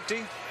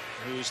Clemente,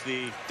 who's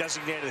the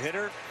designated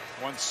hitter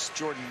once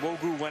Jordan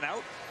Wogu went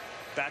out.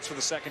 Bats for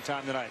the second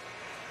time tonight.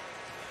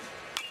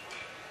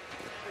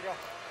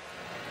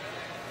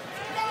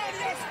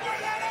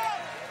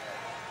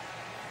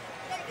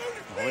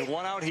 Only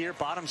one out here,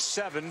 bottom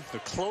 7. The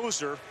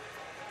closer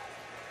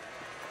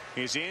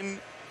is in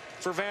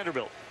for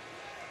Vanderbilt.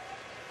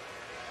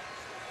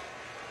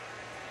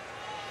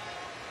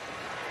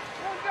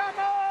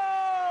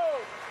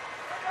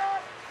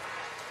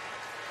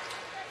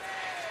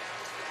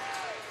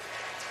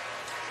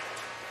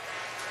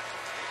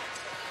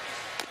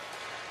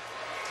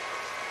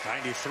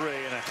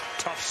 .93 in a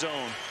tough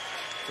zone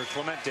for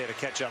Clemente to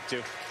catch up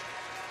to.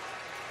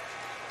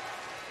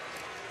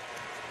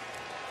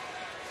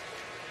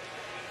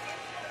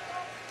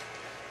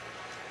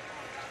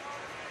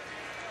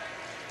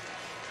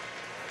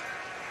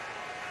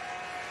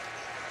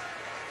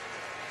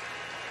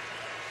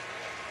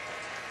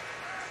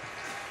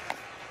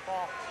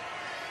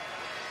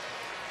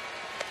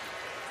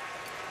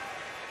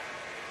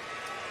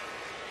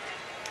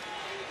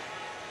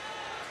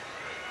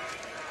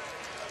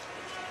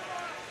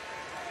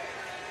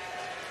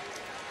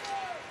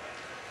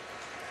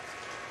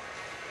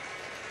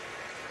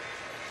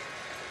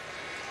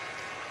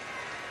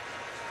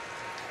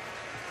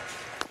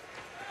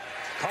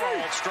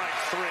 Called strike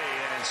 3,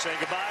 and say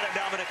goodbye to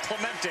Dominic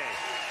Clemente.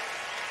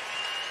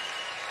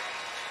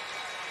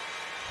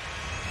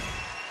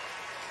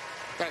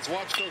 Guys,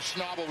 watch Coach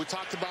Schnabel. We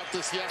talked about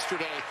this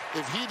yesterday.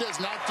 If he does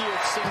not do a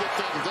single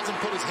thing, doesn't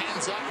put his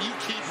hands up, you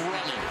keep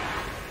running.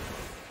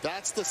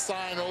 That's the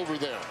sign over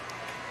there.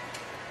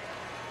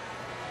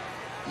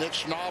 Nick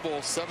Schnabel,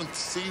 7th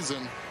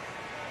season,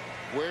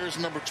 wears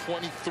number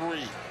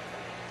 23.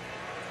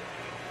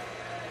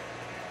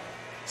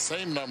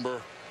 Same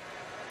number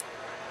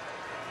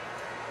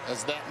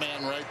as that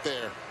man right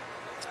there.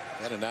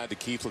 And a nod to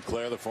Keith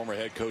LeClaire, the former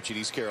head coach at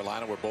East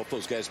Carolina, where both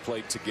those guys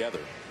played together.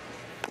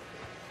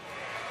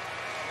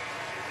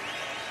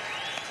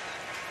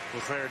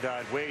 LeClaire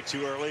died way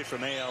too early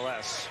from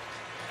ALS.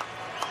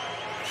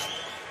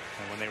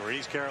 And when they were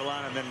East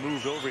Carolina and then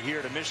moved over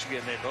here to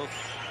Michigan, they both,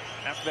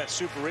 after that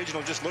Super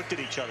Regional, just looked at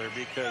each other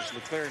because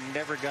LeClaire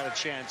never got a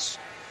chance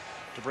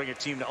to bring a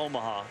team to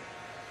Omaha.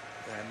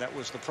 And that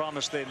was the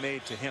promise they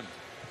made to him.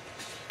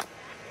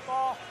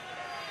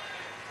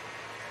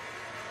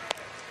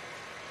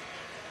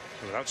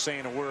 Without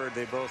saying a word,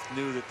 they both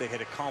knew that they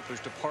had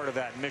accomplished a part of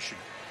that mission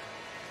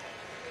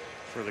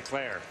for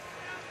LeClaire.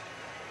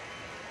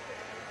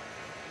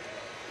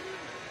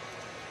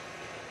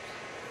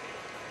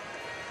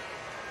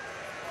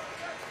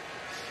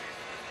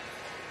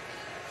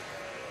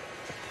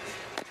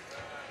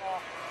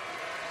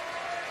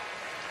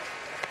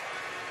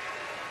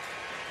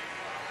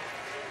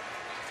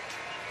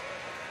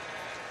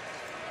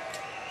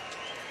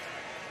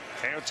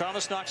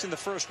 Thomas knocks in the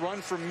first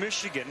run for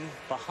Michigan,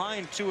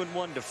 behind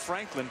 2-1 to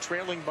Franklin,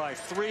 trailing by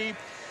 3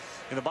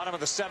 in the bottom of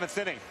the 7th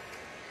inning.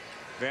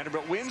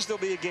 Vanderbilt wins,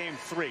 there'll be a game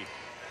 3.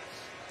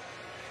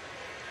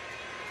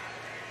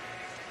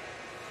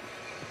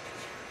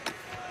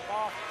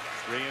 Oh.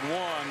 3-1,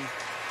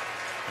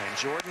 and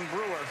Jordan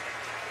Brewer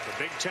the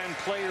Big Ten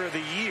Player of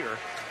the Year,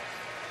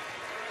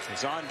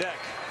 is on deck.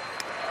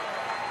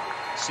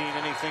 Seen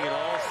anything at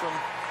all from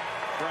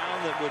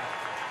Brown that would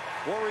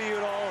worry you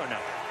at all, or no?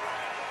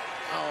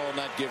 Oh,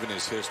 not given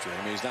his history.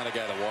 I mean, he's not a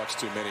guy that walks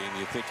too many, and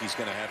you think he's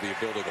going to have the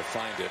ability to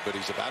find it, but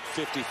he's about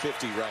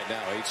 50-50 right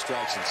now. 8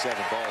 strikes and 7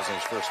 balls in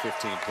his first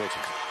 15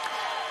 pitches.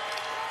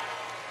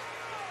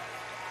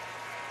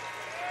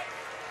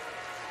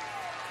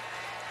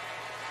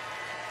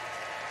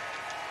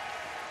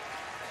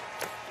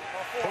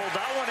 Pulled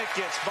that one, it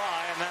gets by,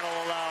 and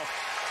that'll allow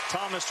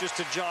Thomas just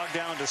to jog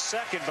down to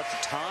second, but the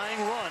tying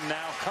run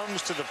now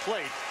comes to the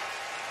plate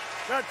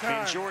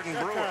in Jordan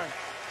Brewer. Time.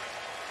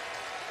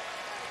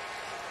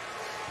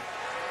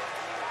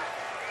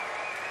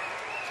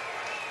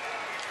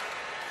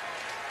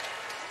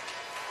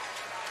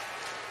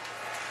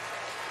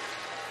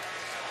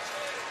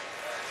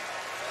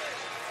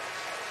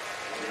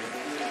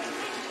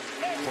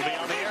 We'll be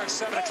on the air at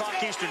 7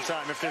 o'clock Eastern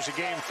time if there's a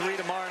game 3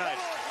 tomorrow night.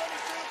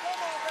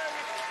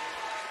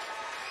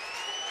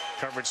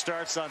 Coverage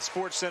starts on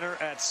SportsCenter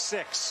at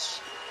 6.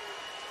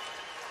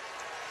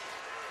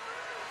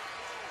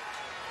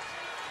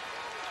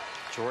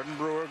 Jordan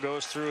Brewer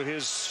goes through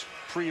his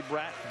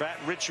pre-bat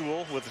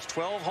ritual with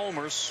 12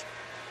 homers.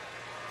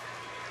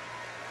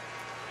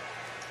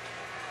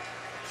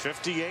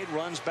 58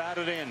 runs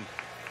batted in.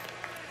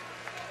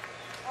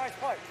 Nice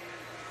play.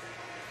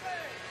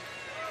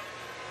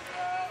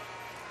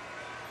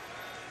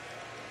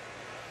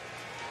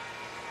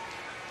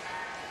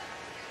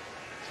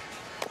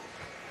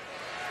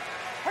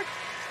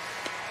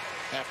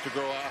 Have to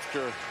go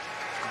after the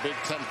Big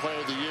Ten Player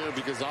of the Year,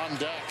 because on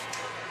deck,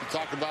 you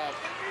talk about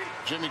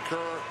Jimmy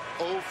Kerr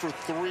 0 for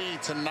 3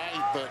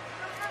 tonight, but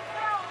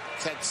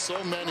he's had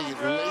so many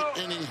late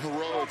inning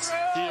heroics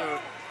here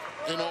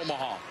in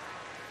Omaha.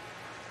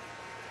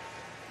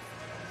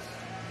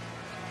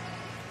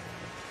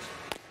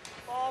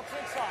 Ball to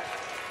inside.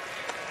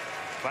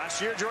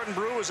 Last year, Jordan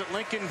Brewer was at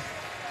Lincoln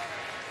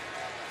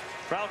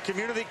Proud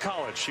Community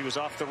College. He was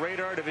off the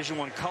radar. Division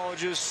I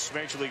colleges,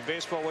 Major League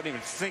Baseball wasn't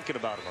even thinking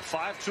about him. A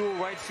 5-tool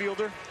right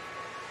fielder.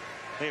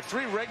 They have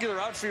 3 regular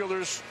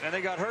outfielders, and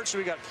they got hurt, so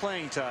he got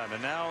playing time.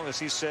 And now, as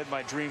he said,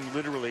 my dream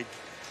literally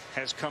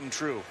has come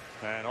true.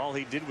 And all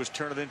he did was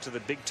turn it into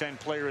the Big Ten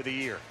Player of the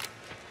Year.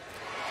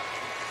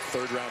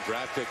 3rd-round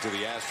draft pick to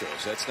the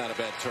Astros. That's not a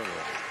bad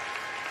turnaround.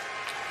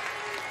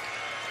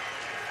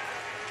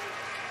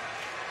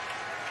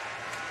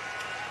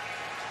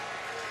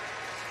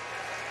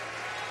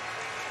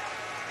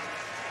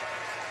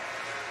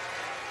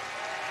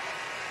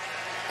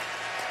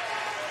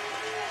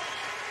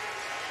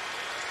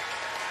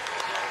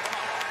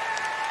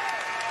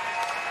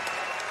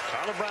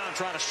 Brown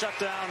trying to shut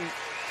down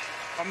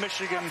a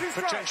Michigan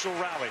potential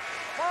rally.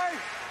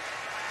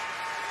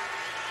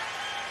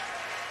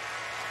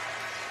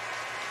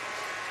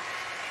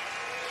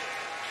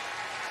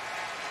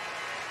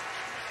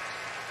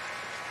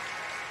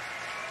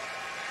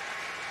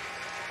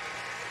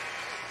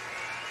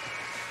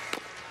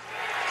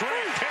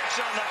 Great pitch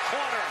on the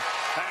corner,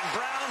 and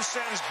Brown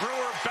sends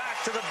Brewer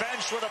back to the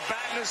bench with a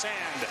bat in his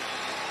hand.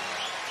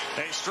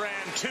 They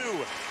strand 2.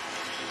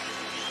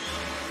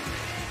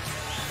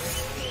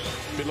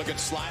 Good looking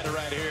slider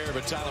right here,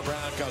 but Tyler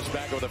Brown comes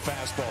back with a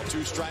fastball.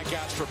 2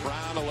 strikeouts for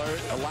Brown,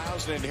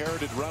 allows an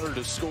inherited runner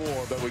to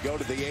score, but we go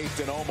to the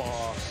 8th in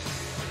Omaha.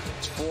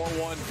 It's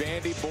 4-1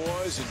 Vandy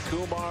boys, and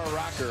Kumar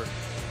Rocker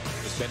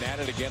has been at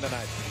it again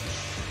tonight.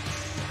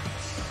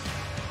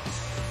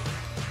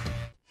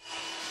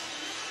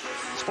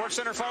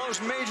 SportsCenter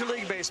follows Major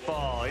League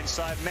Baseball.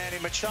 Inside Manny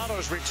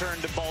Machado's return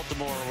to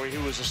Baltimore, where he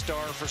was a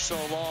star for so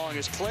long.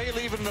 Is Clay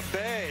leaving the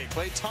Bay?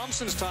 Clay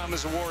Thompson's time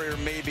as a Warrior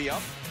may be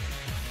up.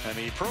 And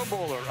the Pro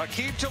Bowler,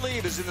 Aqib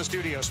Talib, is in the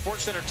studio.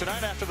 SportsCenter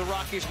tonight after the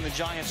Rockies and the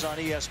Giants on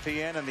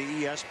ESPN and the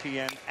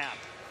ESPN app.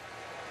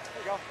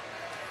 There you go.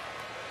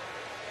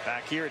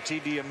 Back here at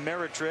TD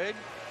Ameritrade.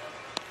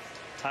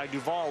 Ty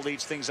Duvall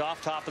leads things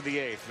off, top of the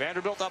 8th.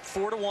 Vanderbilt up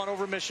 4-1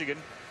 over Michigan.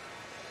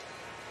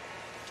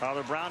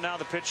 Tyler Brown now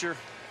the pitcher.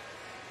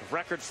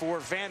 Record for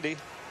Vandy.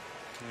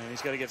 And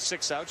he's got to get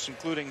 6 outs,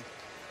 including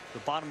the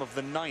bottom of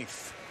the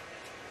 9th.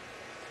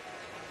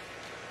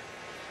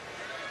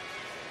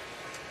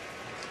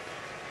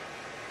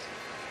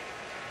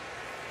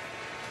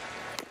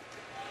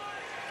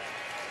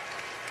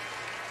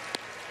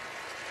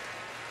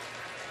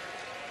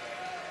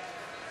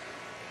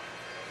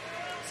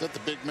 Is that the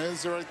Big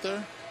Miz right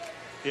there?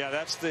 Yeah,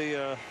 that's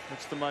the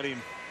mighty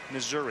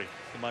Missouri,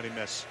 the mighty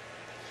Miss.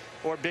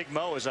 Or Big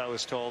Mo, as I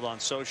was told on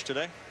Soch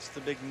today. It's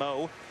the Big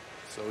Mo.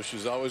 Soch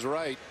is always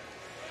right.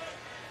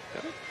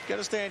 Got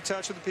to stay in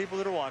touch with the people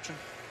that are watching.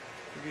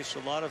 Give us a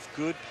lot of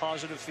good,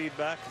 positive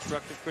feedback,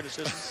 constructive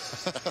criticism.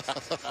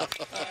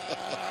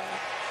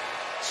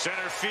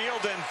 Center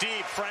field and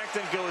deep.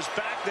 Franklin goes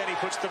back, then he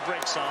puts the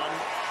brakes on.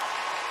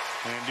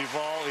 And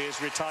Duvall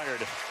is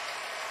retired.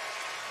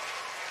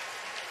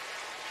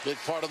 Big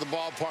part of the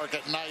ballpark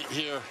at night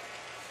here.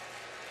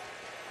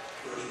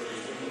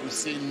 We've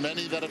seen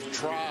many that have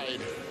tried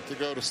to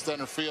go to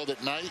center field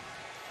at night.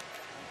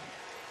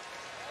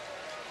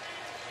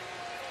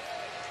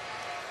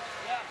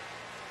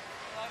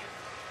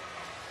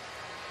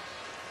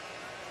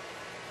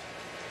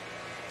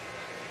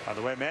 By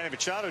the way, Manny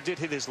Machado did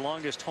hit his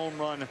longest home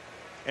run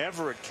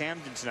ever at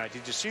Camden tonight.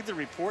 Did you see the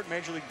report?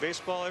 Major League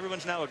Baseball,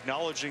 everyone's now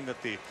acknowledging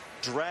that the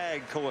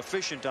drag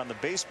coefficient on the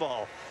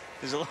baseball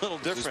is a little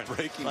different. Is this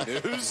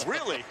breaking news?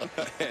 Really?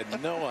 I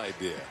had no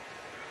idea.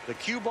 The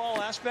cue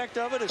ball aspect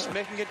of it is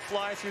making it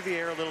fly through the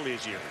air a little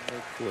easier.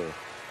 No clue.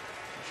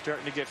 We're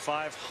starting to get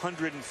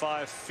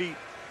 505 feet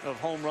of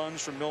home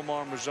runs from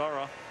Milmar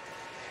Mazzara.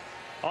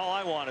 All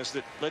I want is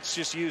that let's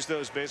just use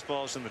those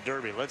baseballs in the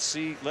Derby. Let's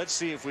see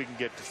if we can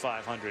get to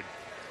 500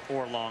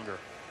 or longer.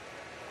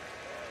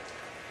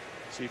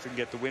 See if we can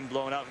get the wind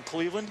blowing out in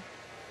Cleveland.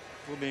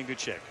 We'll be in good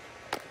shape.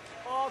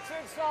 Oh, it's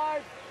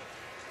inside.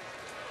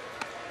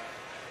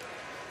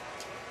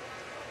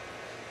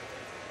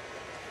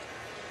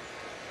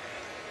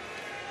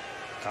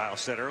 Kyle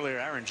said earlier,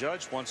 Aaron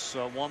Judge once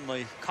won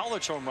the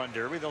college home run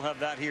derby. They'll have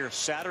that here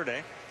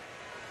Saturday.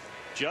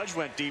 Judge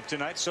went deep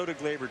tonight. So did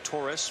Gleyber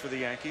Torres for the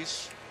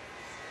Yankees.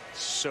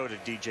 So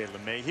did DJ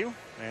LeMahieu.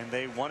 And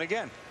they won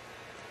again.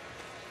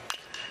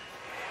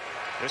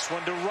 This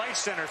one to right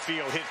center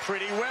field. Hit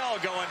pretty well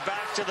going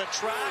back to the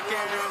track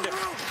and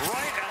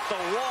right at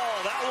the wall.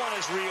 That one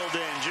is reeled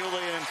in.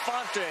 Julian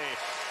Infante.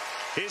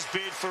 His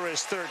bid for his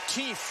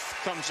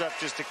 13th comes up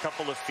just a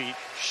couple of feet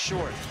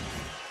short.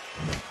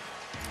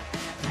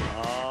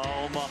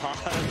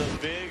 Omaha, the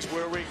bigs.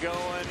 Where are we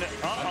going?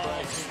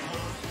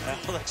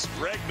 Alex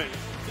Bregman,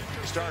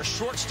 star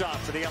shortstop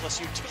for the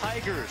LSU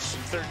Tigers.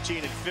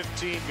 13 and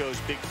 15 goes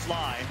big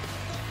fly.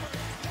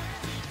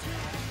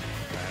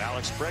 And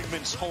Alex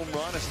Bregman's home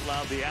run has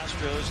allowed the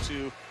Astros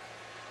to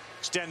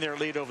extend their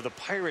lead over the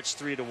Pirates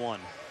 3-1.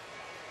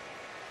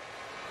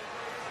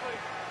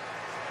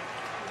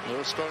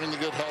 They're starting to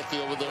get healthy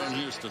over there in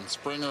Houston.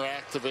 Springer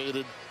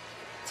activated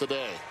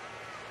today.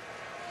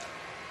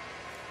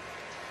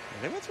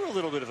 They went through a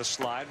little bit of a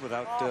slide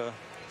without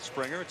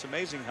Springer. It's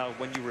amazing how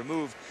when you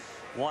remove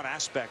one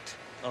aspect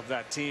of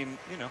that team,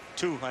 you know,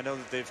 two. I know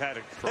that they've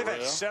had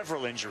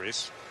several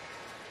injuries,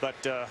 but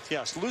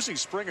yes, losing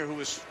Springer, who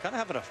was kind of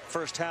having a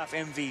first half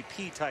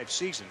MVP type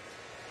season,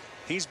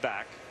 he's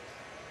back.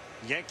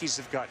 Yankees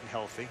have gotten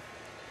healthy.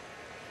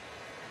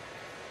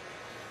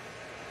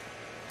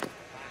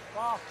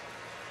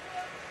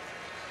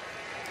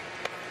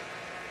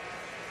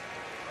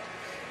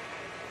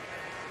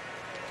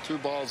 Two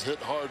balls hit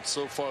hard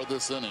so far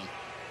this inning.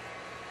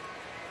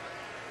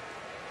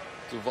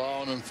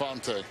 Duval and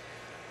Infante. I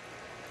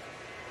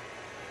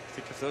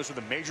think if those were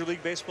the Major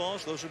League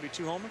Baseballs, those would be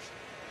 2 homers.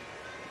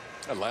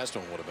 That last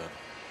one would have been.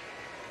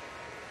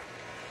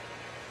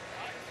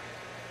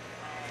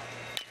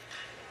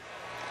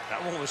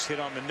 That one was hit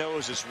on the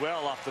nose as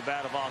well off the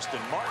bat of Austin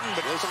Martin,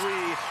 but 3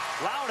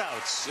 loud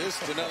outs.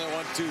 Just another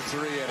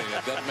 1-2-3 inning.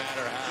 It doesn't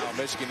matter how.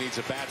 Michigan needs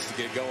the bats to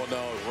get going,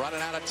 though.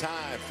 Running out of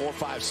time.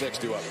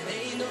 4-5-6 2 up.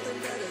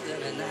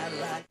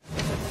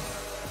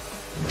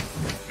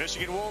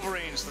 Michigan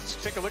Wolverines. Let's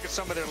take a look at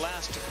some of their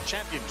last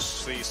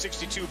champions. The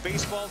 62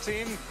 baseball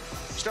team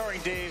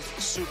starring Dave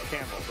Soup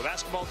Campbell. The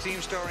basketball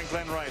team starring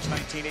Glenn Rice,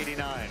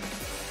 1989.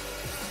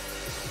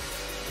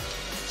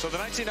 So the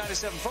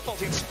 1997 football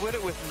team split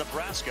it with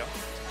Nebraska.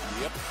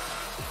 Yep.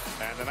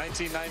 And the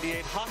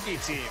 1998 hockey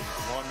team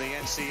won the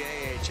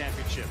NCAA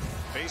championship.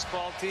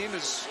 Baseball team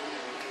is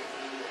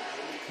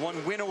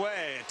 1 win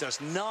away. It does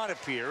not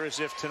appear as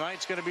if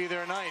tonight's going to be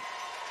their night.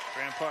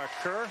 Grandpa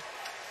Kerr,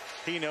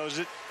 he knows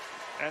it.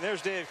 And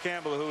there's Dave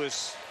Campbell, who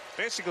has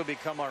basically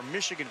become our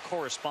Michigan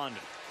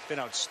correspondent. Been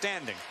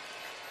outstanding.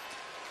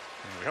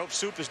 And we hope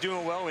Soup is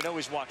doing well. We know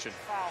he's watching.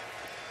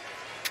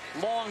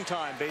 Long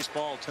time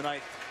baseball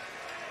tonight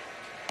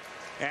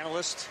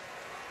analyst,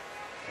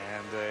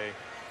 and a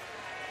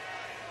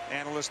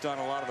analyst on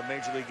a lot of the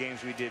major league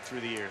games we did through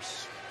the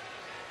years.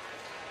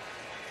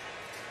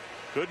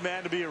 Good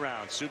man to be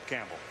around, Soup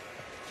Campbell.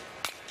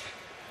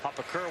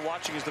 Papa Kerr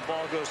watching as the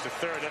ball goes to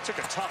third. That took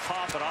a tough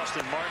hop, but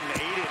Austin Martin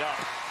ate it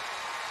up.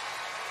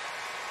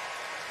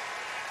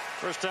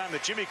 First time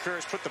that Jimmy Kerr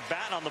has put the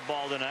bat on the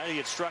ball tonight. He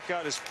had struck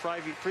out his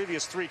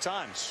previous 3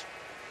 times.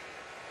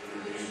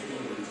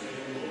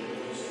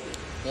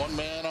 One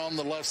man on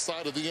the left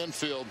side of the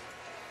infield.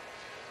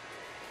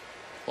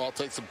 Ball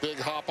takes a big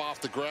hop off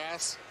the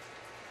grass.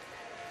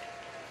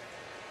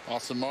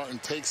 Austin Martin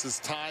takes his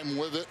time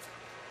with it.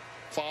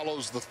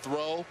 Follows the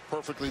throw.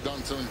 Perfectly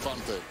done to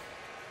Infante.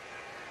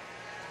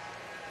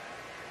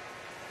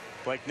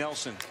 Blake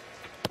Nelson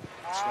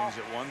swings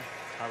at one.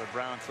 Tyler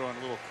Brown throwing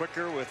a little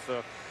quicker with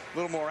a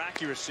little more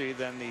accuracy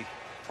than the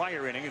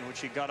prior inning in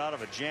which he got out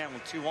of a jam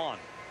with 2 on.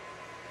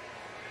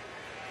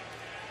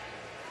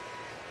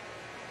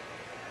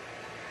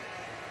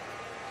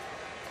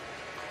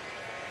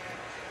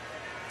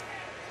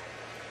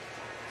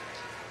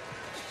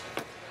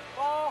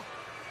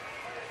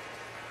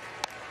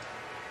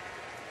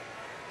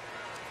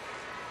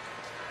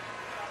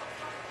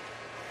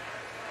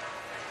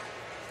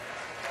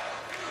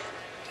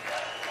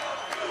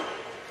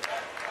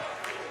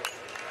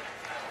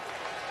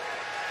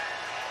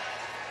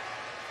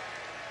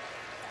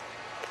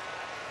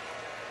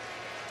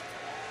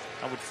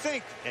 I would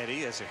think,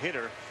 Eddie, as a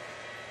hitter,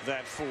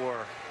 that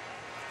for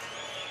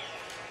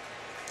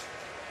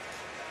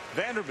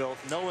Vanderbilt,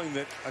 knowing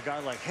that a guy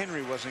like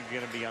Henry wasn't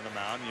going to be on the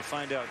mound, and you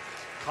find out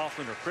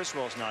Kaufman or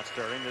Criswell's not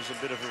starting, there's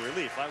a bit of a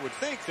relief. I would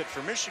think that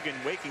for Michigan,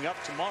 waking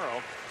up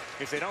tomorrow,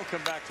 if they don't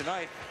come back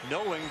tonight,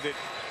 knowing that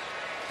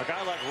a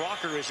guy like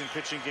Rocker isn't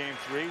pitching game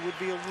 3 would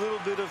be a little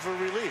bit of a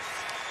relief.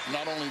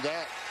 Not only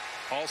that,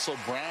 also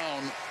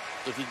Brown,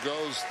 if he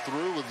goes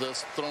through with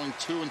this, throwing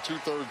 2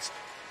 2/3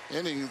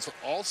 innings,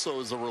 also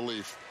is a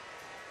relief.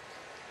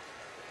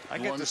 I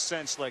get the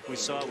sense, like we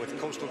saw with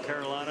Coastal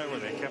Carolina, where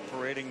they kept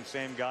parading the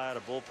same guy out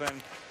of bullpen.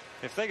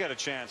 If they got a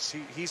chance,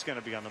 he's going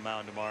to be on the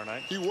mound tomorrow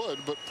night. He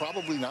would, but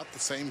probably not the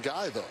same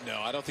guy, though. No,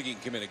 I don't think he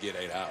can come in and get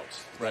 8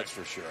 outs. That's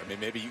for sure. I mean,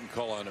 maybe you can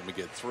call on him to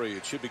get 3.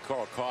 It should be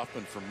Carl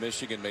Kaufman for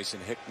Michigan, Mason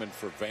Hickman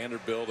for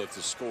Vanderbilt if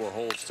the score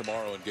holds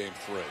tomorrow in game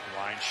 3.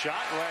 Line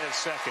shot right at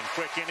second.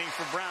 Quick inning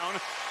for Brown.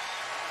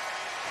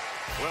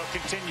 Will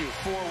continue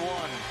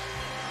 4-1.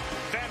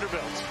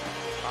 Vanderbilt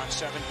on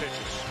 7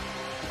 pitches.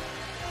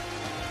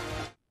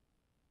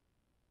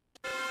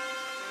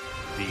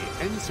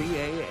 The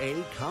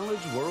NCAA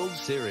College World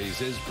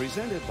Series is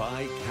presented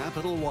by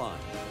Capital One.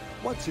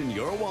 What's in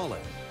your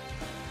wallet?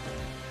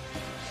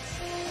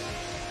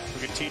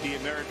 Look at TD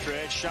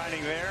Ameritrade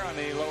shining there on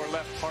the lower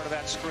left part of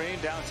that screen,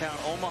 downtown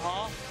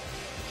Omaha.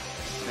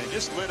 They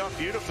just lit up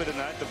beautifully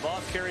tonight. The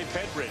Bob Carey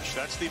Ped Bridge.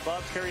 That's the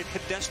Bob Carey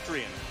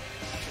pedestrian.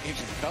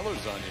 Changing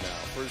colors on you now.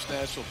 First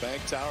National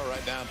Bank Tower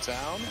right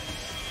downtown.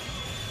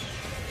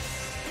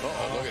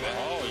 Uh-oh, look at that.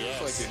 Oh,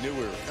 yes. Looks like they knew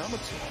we were coming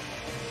to them.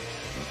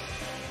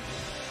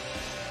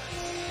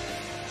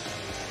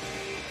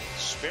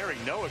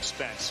 Sparing no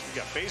expense. We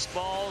got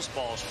baseballs,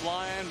 balls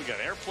flying, we got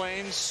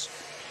airplanes.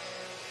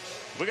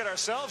 We got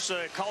ourselves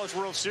a College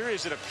World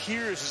Series that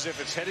appears as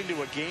if it's heading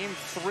to a game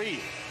 3.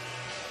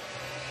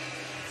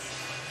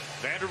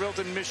 Vanderbilt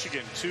and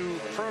Michigan, 2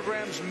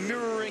 programs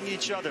mirroring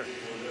each other.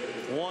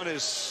 One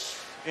is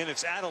in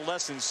its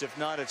adolescence, if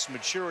not its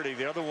maturity.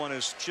 The other one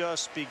is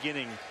just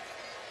beginning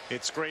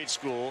its grade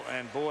school,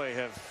 and boy,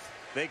 have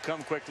they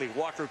come quickly.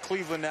 Walker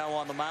Cleveland now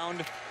on the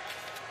mound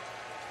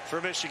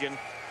for Michigan.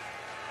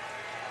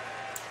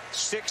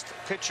 6th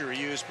pitcher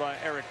used by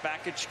Eric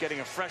Bakich, getting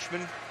a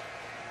freshman.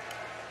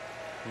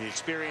 The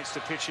experience to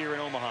pitch here in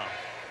Omaha.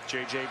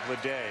 J.J.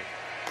 Bleday.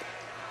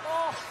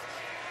 Oh,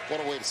 what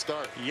a way to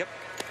start. Yep.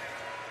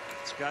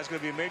 This guy's going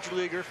to be a major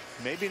leaguer,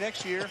 maybe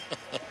next year.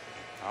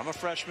 I'm a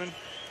freshman.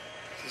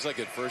 It's like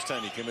the first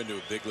time you come into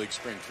a big league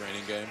spring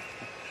training game.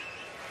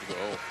 You go,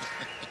 oh,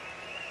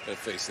 I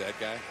faced that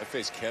guy. I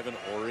faced Kevin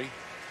Ory.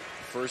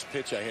 First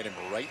pitch, I hit him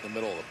right in the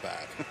middle of the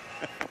bat.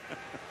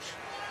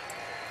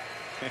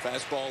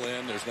 Fastball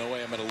in. There's no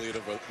way I'm going to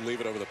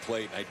leave it over the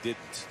plate. And I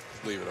didn't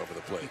leave it over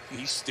the plate.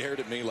 He stared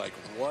at me like,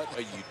 what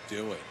are you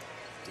doing?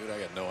 Dude, I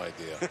got no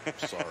idea.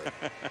 Sorry.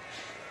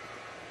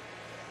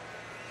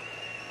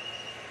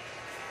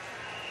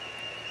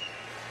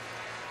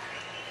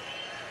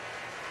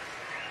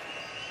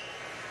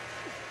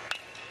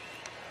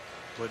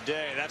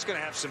 Bleday, that's going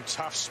to have some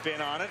tough spin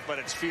on it, but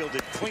it's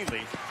fielded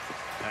cleanly.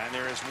 And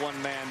there is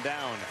 1 man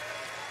down.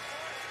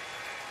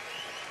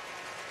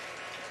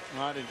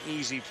 Not an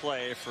easy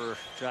play for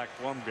Jack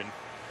Blumgren.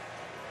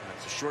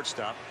 That's a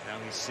shortstop. Now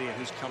he's seeing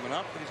who's coming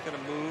up, but he's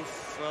going to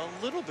move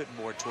a little bit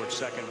more towards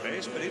second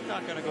base, but he's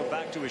not going to go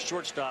back to his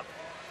shortstop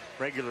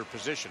regular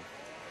position.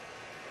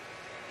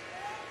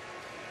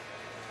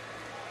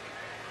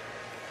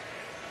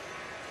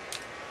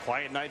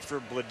 Quiet night for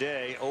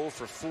Bleday, 0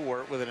 for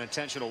 4 with an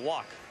intentional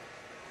walk.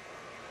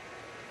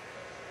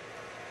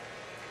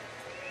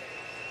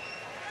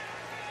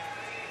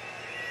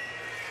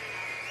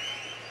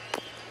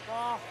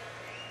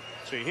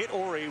 So you hit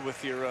Ory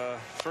with your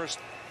first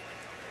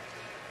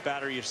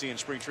batter you see in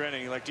spring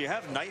training. Like, do you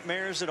have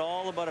nightmares at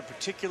all about a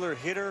particular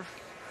hitter?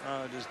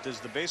 Does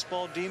the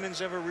baseball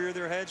demons ever rear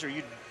their heads, or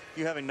you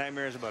having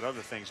nightmares about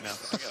other things now?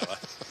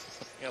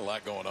 I got a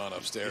lot going on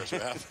upstairs.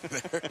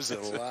 There's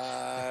a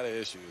lot of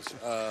issues.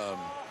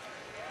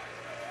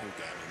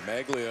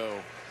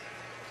 Maglio.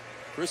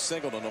 Chris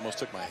Singleton almost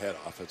took my head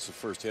off. It's the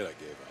first hit I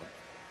gave him.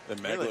 Then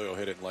Maglio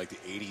hit it in like the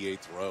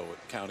 88th row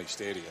at County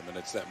Stadium, and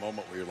it's that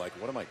moment where you're like,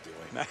 what am I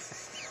doing?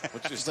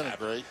 Which is a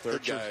great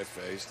third guy I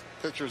faced.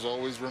 Pitchers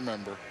always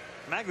remember.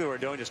 Maglio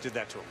Ordone just did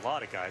that to a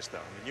lot of guys, though.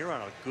 I mean, you're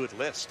on a good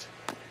list.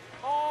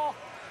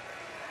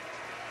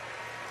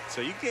 So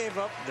you gave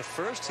up the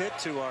first hit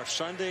to our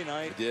Sunday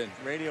night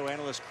radio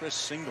analyst Chris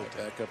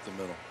Singleton. Back up the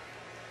middle.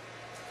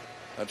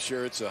 I'm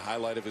sure it's a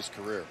highlight of his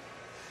career.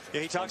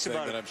 Yeah, he talks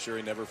about it. I'm sure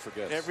he never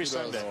forgets. Every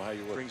Sunday. I don't know how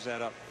you would. Brings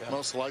that up. Yeah.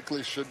 Most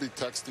likely should be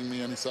texting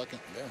me any second.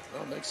 Yeah,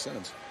 well, it makes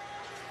sense.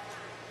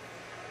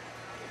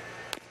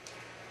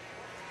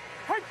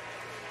 Hey!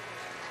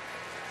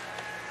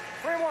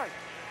 3-1.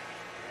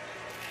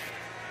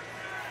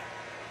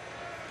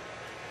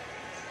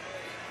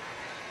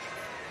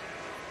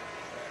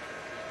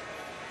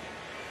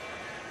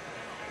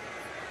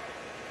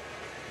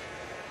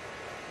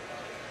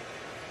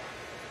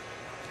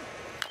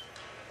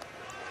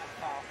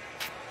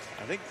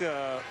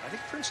 I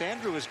think Prince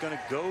Andrew is going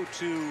to go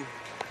to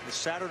the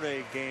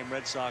Saturday game,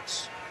 Red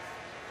Sox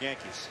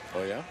Yankees.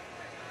 Oh, yeah?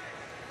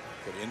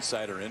 Got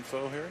insider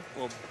info here.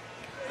 Well,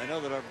 I know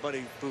that our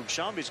buddy Boog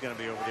Shambi's going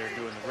to be over there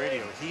doing the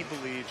radio. He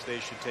believes they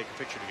should take a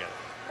picture together.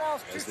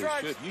 As they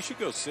should. You should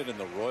go sit in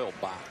the royal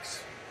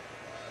box.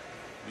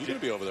 You're going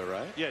to be over there,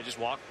 right? Yeah, just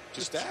walk.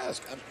 Just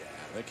ask. Yeah,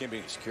 there can't be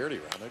any security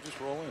around there. Just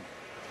roll in.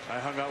 I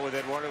hung out with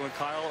Eduardo and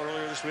Kyle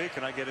earlier this week.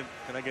 Can I get in?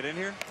 Can I get in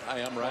here? I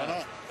am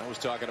right. I was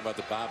talking about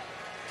the Bob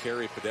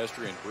Carey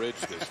pedestrian bridge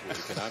this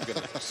week, and I'm going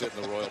to sit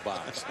in the royal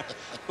box.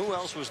 Who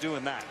else was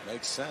doing that?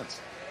 Makes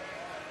sense.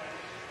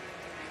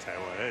 Tell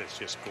you what, it's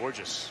just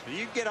gorgeous.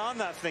 You get on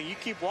that thing, you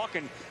keep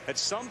walking. At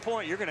some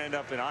point, you're going to end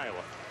up in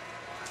Iowa.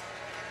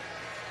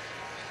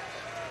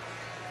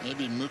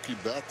 Maybe Mookie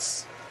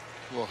Betts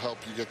will help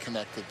you get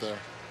connected there.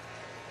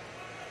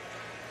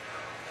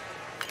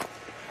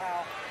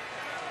 Wow.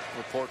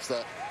 Reports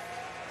that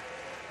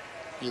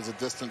he is a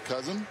distant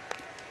cousin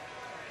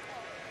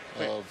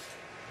of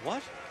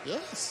what?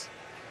 Yes.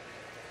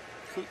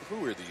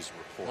 Who are these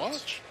reports?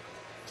 Watch.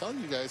 I'm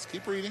telling you guys,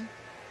 keep reading.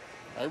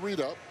 I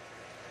read up.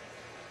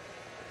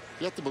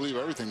 You have to believe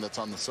everything that's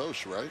on the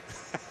social, right?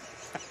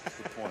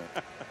 Good point.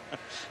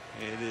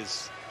 It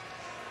is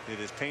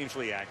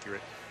painfully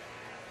accurate.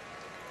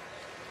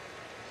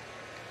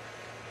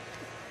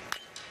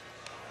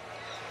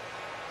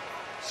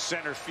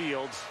 Center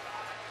field.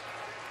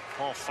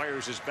 Paul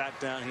fires his bat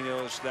down. He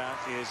knows that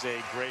is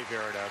a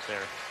graveyard out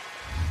there.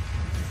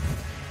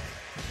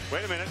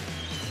 Wait a minute.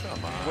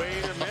 Come on.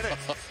 Wait a minute.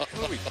 What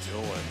are we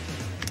doing?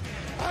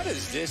 How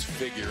does this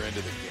figure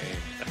into the game?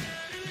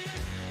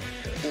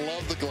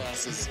 Love the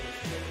glasses.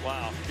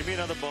 Wow. Give me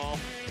another ball.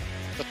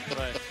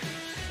 Right.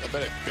 I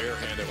bet it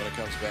barehanded when it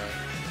comes back.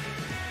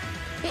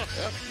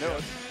 Yep, knew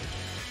it.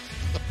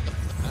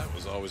 That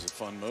was always a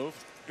fun move.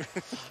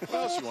 What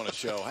else you want to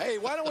show? Hey,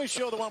 why don't we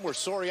show the one where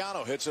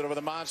Soriano hits it over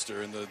the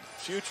monster in the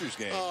Futures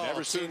game? Oh,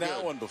 never seen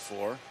that one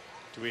before.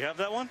 Do we have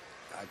that one?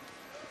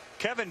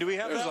 Kevin, do we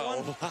have that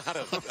one?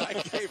 I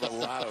gave a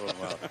lot of them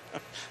up.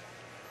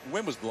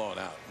 Wind was blowing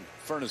out.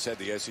 Furness had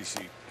the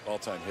SEC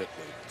all-time hit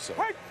lead. So.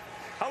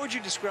 How would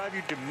you describe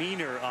your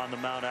demeanor on the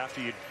mound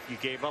after you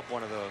gave up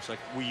one of those? Like,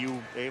 were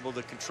you able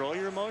to control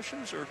your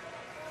emotions, or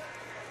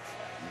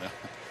no?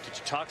 Did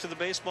you talk to the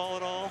baseball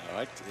at all? No,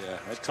 I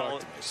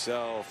talked to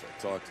myself.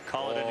 I talked to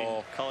call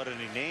it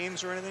any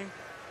names or anything?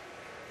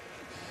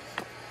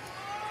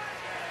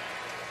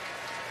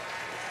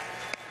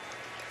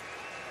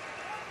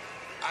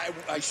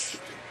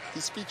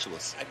 He's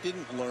speechless. I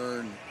didn't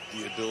learn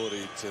the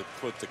ability to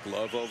put the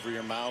glove over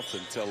your mouth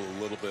until a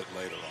little bit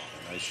later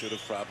on, and I should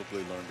have probably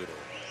learned it early.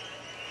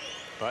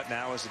 But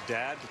now, as a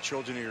dad, the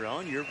children of your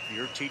own,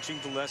 you're teaching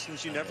the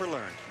lessons you never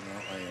learned.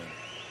 No, I am.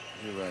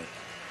 You're right.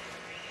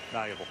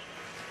 Valuable.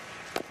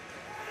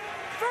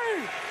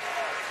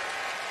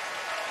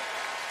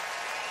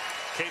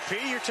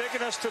 KP, you're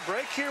taking us to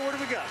break here. What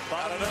do we got?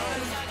 Bottom 9.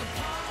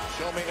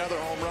 Show me another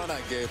home run I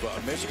gave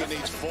up. Michigan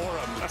needs 4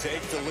 of them to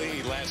take the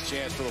lead. Last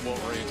chance for the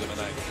Wolverines in the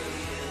night.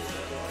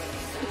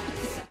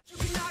 You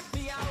can knock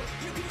me out.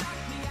 You can knock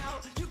me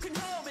out. You can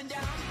hold me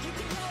down. You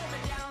can hold me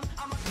down.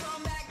 I'm a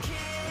comeback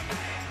kid.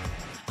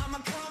 I'm a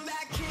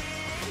comeback kid.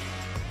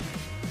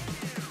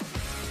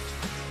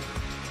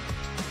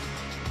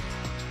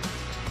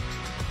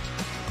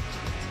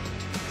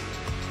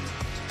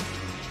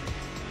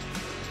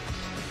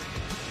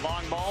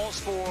 Long balls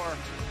for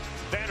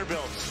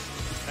Vanderbilt,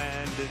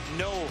 and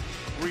no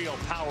real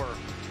power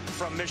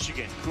from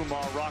Michigan.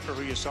 Kumar Rocker,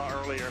 who you saw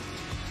earlier,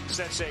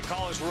 sets a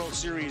College World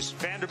Series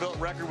Vanderbilt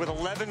record with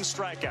 11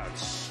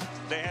 strikeouts.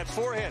 They had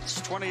 4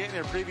 hits, 28 in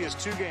their previous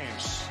 2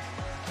 games.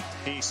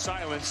 He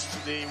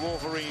silenced the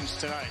Wolverines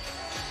tonight,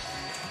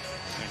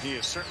 and he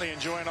is certainly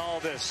enjoying all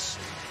this.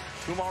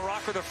 Kumar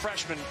Rocker, the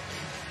freshman,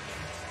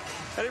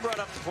 Eddie brought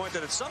up the point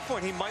that at some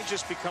point he might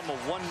just become a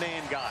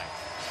one-man guy.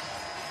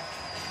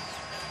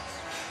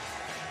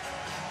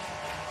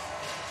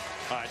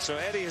 All right, so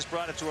Eddie has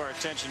brought it to our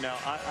attention now.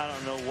 I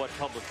don't know what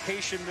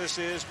publication this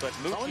is, but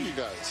Mookie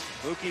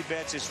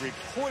Betts is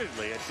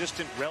reportedly a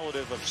distant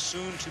relative of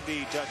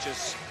soon-to-be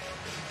Duchess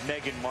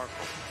Meghan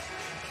Markle.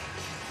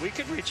 We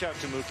could reach out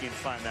to Mookie and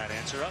find that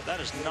answer out. That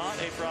is not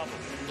a problem.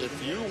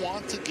 If you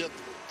want to get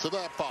to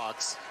that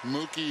box,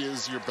 Mookie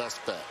is your best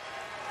bet.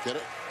 Get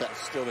it? I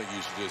still think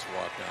you should just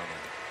walk down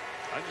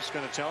there. I'm just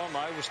going to tell him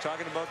I was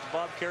talking about the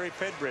Bob Carey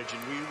Ped Bridge,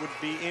 and we would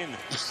be in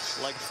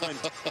like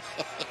Flint.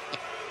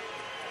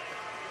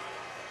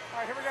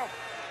 All right, here we go.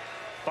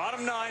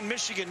 Bottom 9,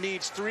 Michigan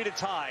needs 3 to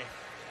tie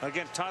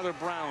against Tyler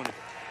Brown.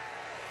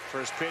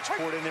 First pitch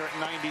poured in there at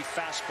 90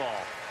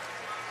 fastball.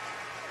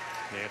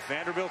 If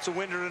Vanderbilt's a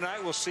winner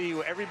tonight, we'll see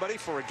you everybody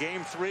for a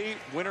Game 3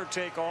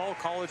 winner-take-all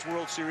College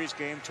World Series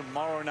game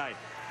tomorrow night.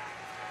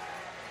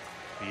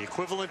 The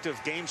equivalent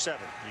of Game 7.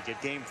 You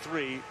get Game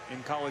 3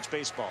 in college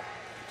baseball.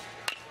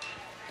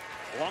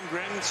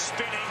 Lundgren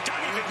spinning,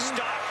 diving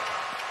stop.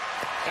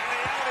 And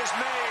the out is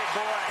made.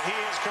 Boy, he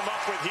has come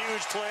up with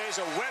huge plays.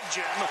 A web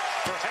gem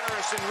for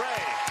Harrison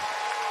Ray.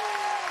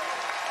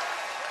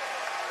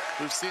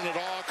 We've seen it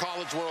all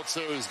College World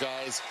Series,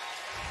 guys.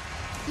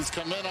 He's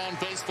come in on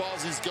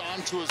baseballs. He's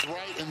gone to his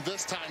right, and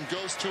this time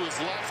goes to his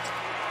left.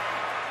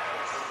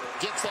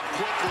 gets up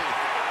quickly.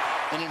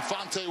 And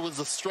Infante was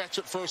a stretch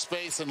at first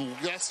base, and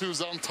guess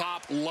who's on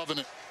top loving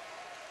it?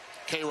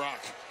 K-Rock.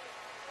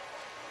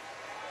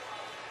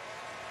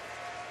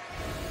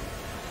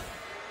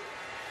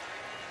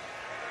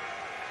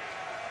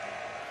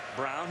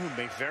 Brown, who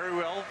may very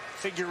well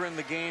figure in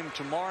the game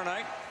tomorrow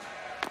night,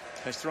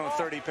 has thrown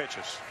 30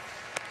 pitches.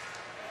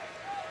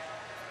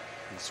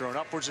 He's thrown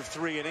upwards of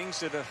 3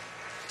 innings at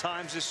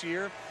times this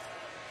year.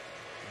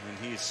 And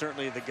he's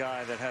certainly the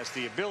guy that has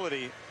the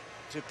ability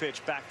to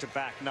pitch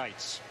back-to-back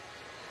nights.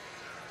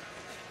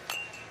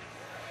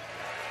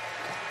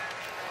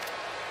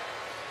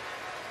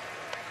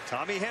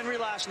 Tommy Henry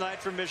last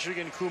night for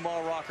Michigan,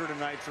 Kumar Rocker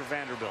tonight for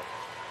Vanderbilt.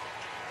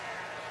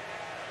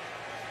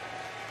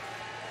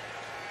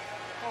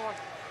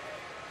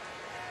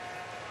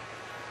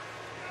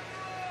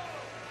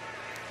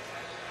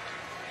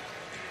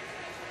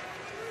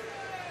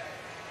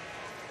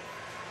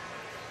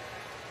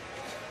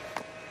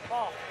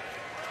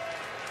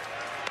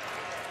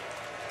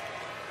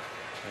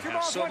 They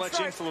have so much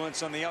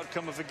influence on the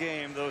outcome of a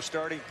game, those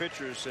starting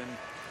pitchers, and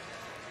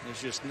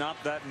there's just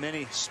not that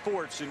many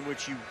sports in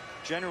which you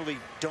generally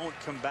don't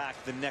come back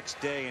the next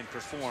day and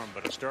perform,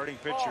 but a starting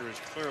pitcher is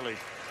clearly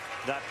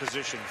that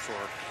position for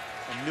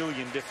a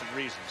million different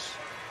reasons.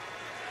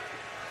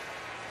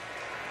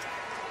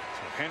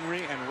 So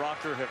Henry and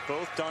Rocker have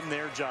both done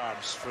their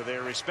jobs for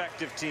their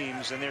respective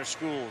teams and their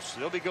schools.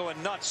 They'll be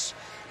going nuts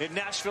in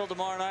Nashville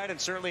tomorrow night, and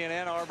certainly in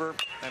Ann Arbor,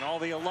 and all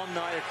the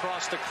alumni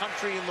across the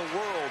country and the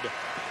world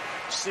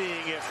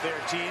seeing if their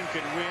team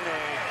can win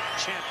a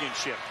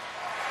championship.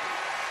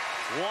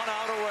 1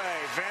 out away,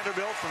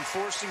 Vanderbilt from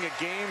forcing a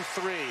game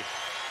 3.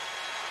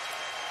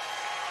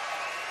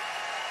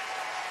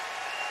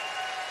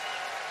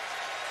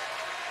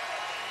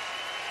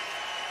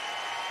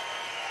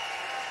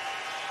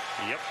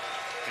 Yep,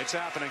 it's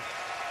happening.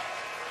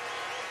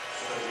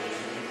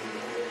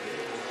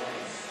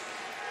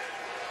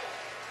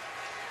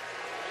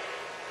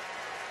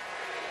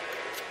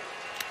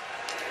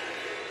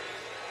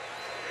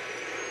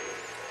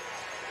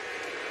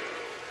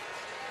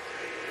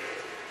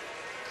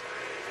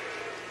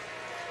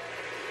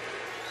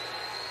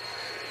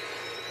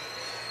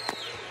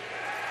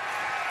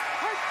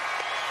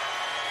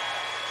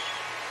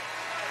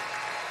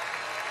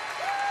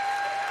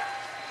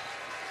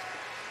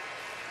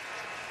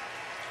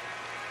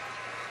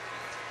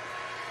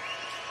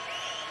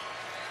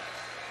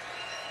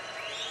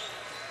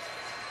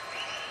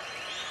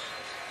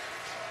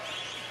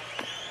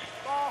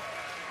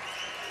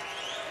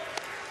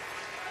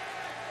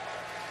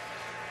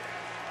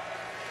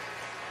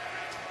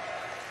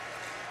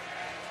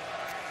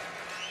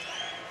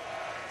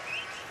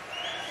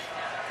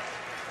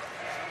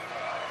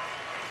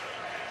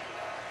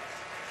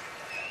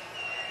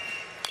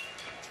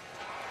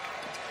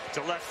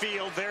 To left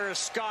field, there is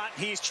Scott.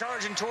 He's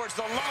charging towards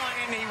the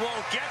line. He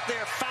won't get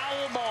there.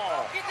 Foul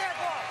ball. Get that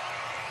ball.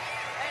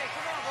 Hey,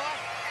 come on,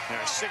 boy. There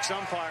are 6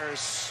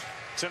 umpires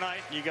tonight.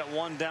 You got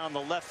 1 down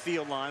the left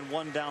field line,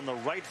 1 down the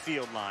right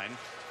field line.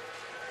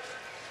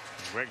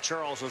 Greg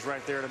Charles was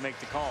right there to make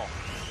the call.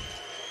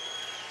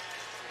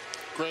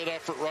 Great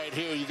effort right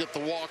here. You get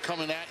the wall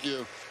coming at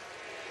you.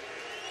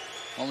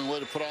 Only way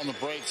to put on the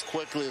brakes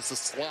quickly is to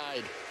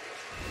slide.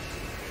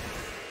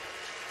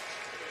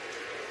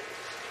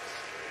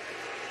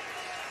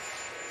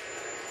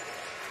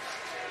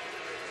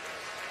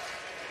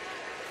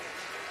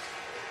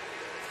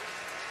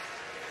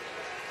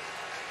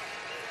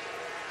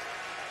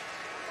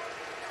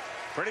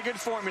 Pretty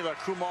good formula.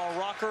 Kumar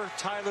Rocker,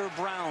 Tyler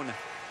Brown.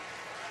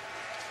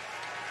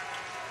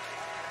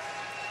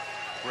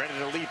 Ready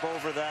to leap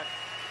over that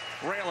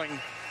railing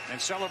and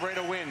celebrate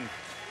a win.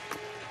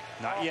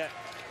 Not yet.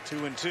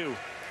 2-2.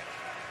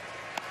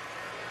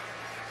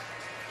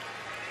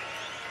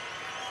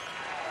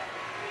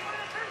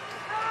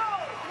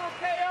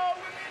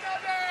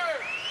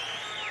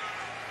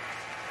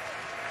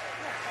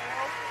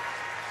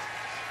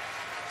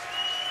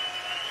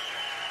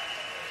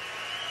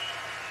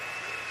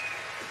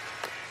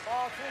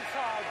 Ball to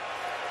inside.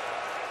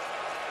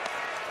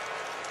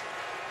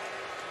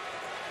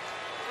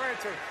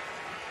 3-2.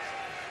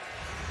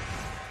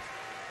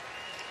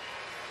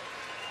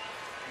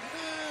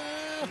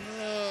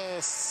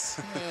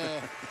 Yes.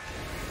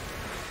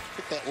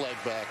 Put that leg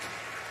back.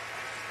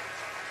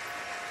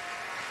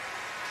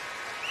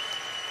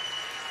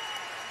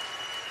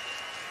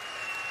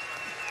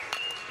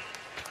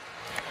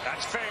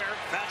 That's fair.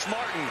 That's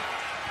Martin.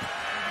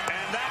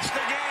 And that's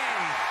the game.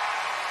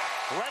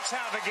 Let's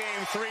have a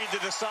game 3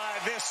 to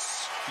decide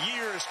this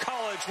year's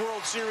College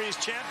World Series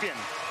champion.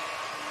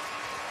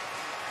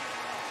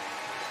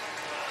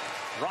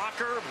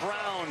 Rocker,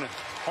 Brown,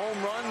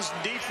 home runs,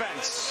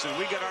 defense, and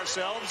we get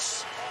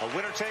ourselves a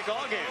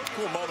winner-take-all game.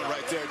 Cool moment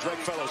right there. Drake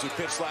Fellows, who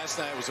pitched last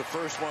night, was the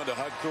first one to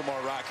hug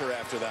Kumar Rocker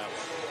after that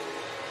one.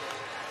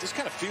 This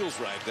kind of feels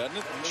right, doesn't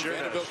it? Sure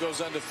Vanderbilt does.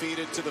 goes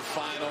undefeated to the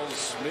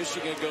finals.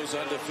 Michigan goes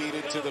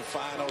undefeated to the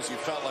finals. You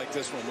felt like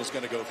this one was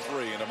going to go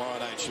 3, and tomorrow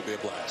night should be a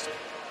blast.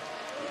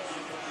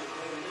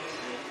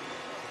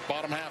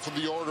 Bottom half of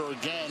the order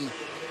again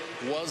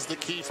was the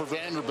key for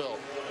Vanderbilt.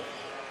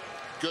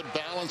 Good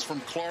balance from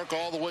Clark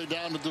all the way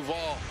down to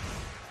Duvall.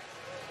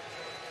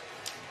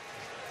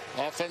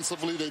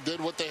 Offensively, they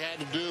did what they had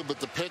to do, but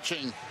the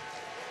pitching,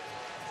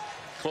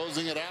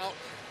 closing it out.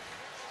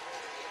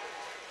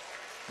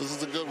 This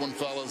is a good one,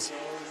 fellas.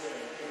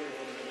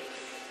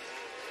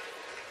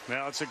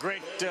 Well, it's a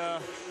great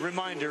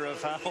reminder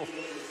of how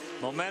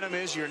momentum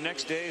is your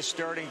next day's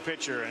starting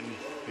pitcher, and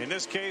in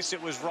this case,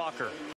 it was Rocker.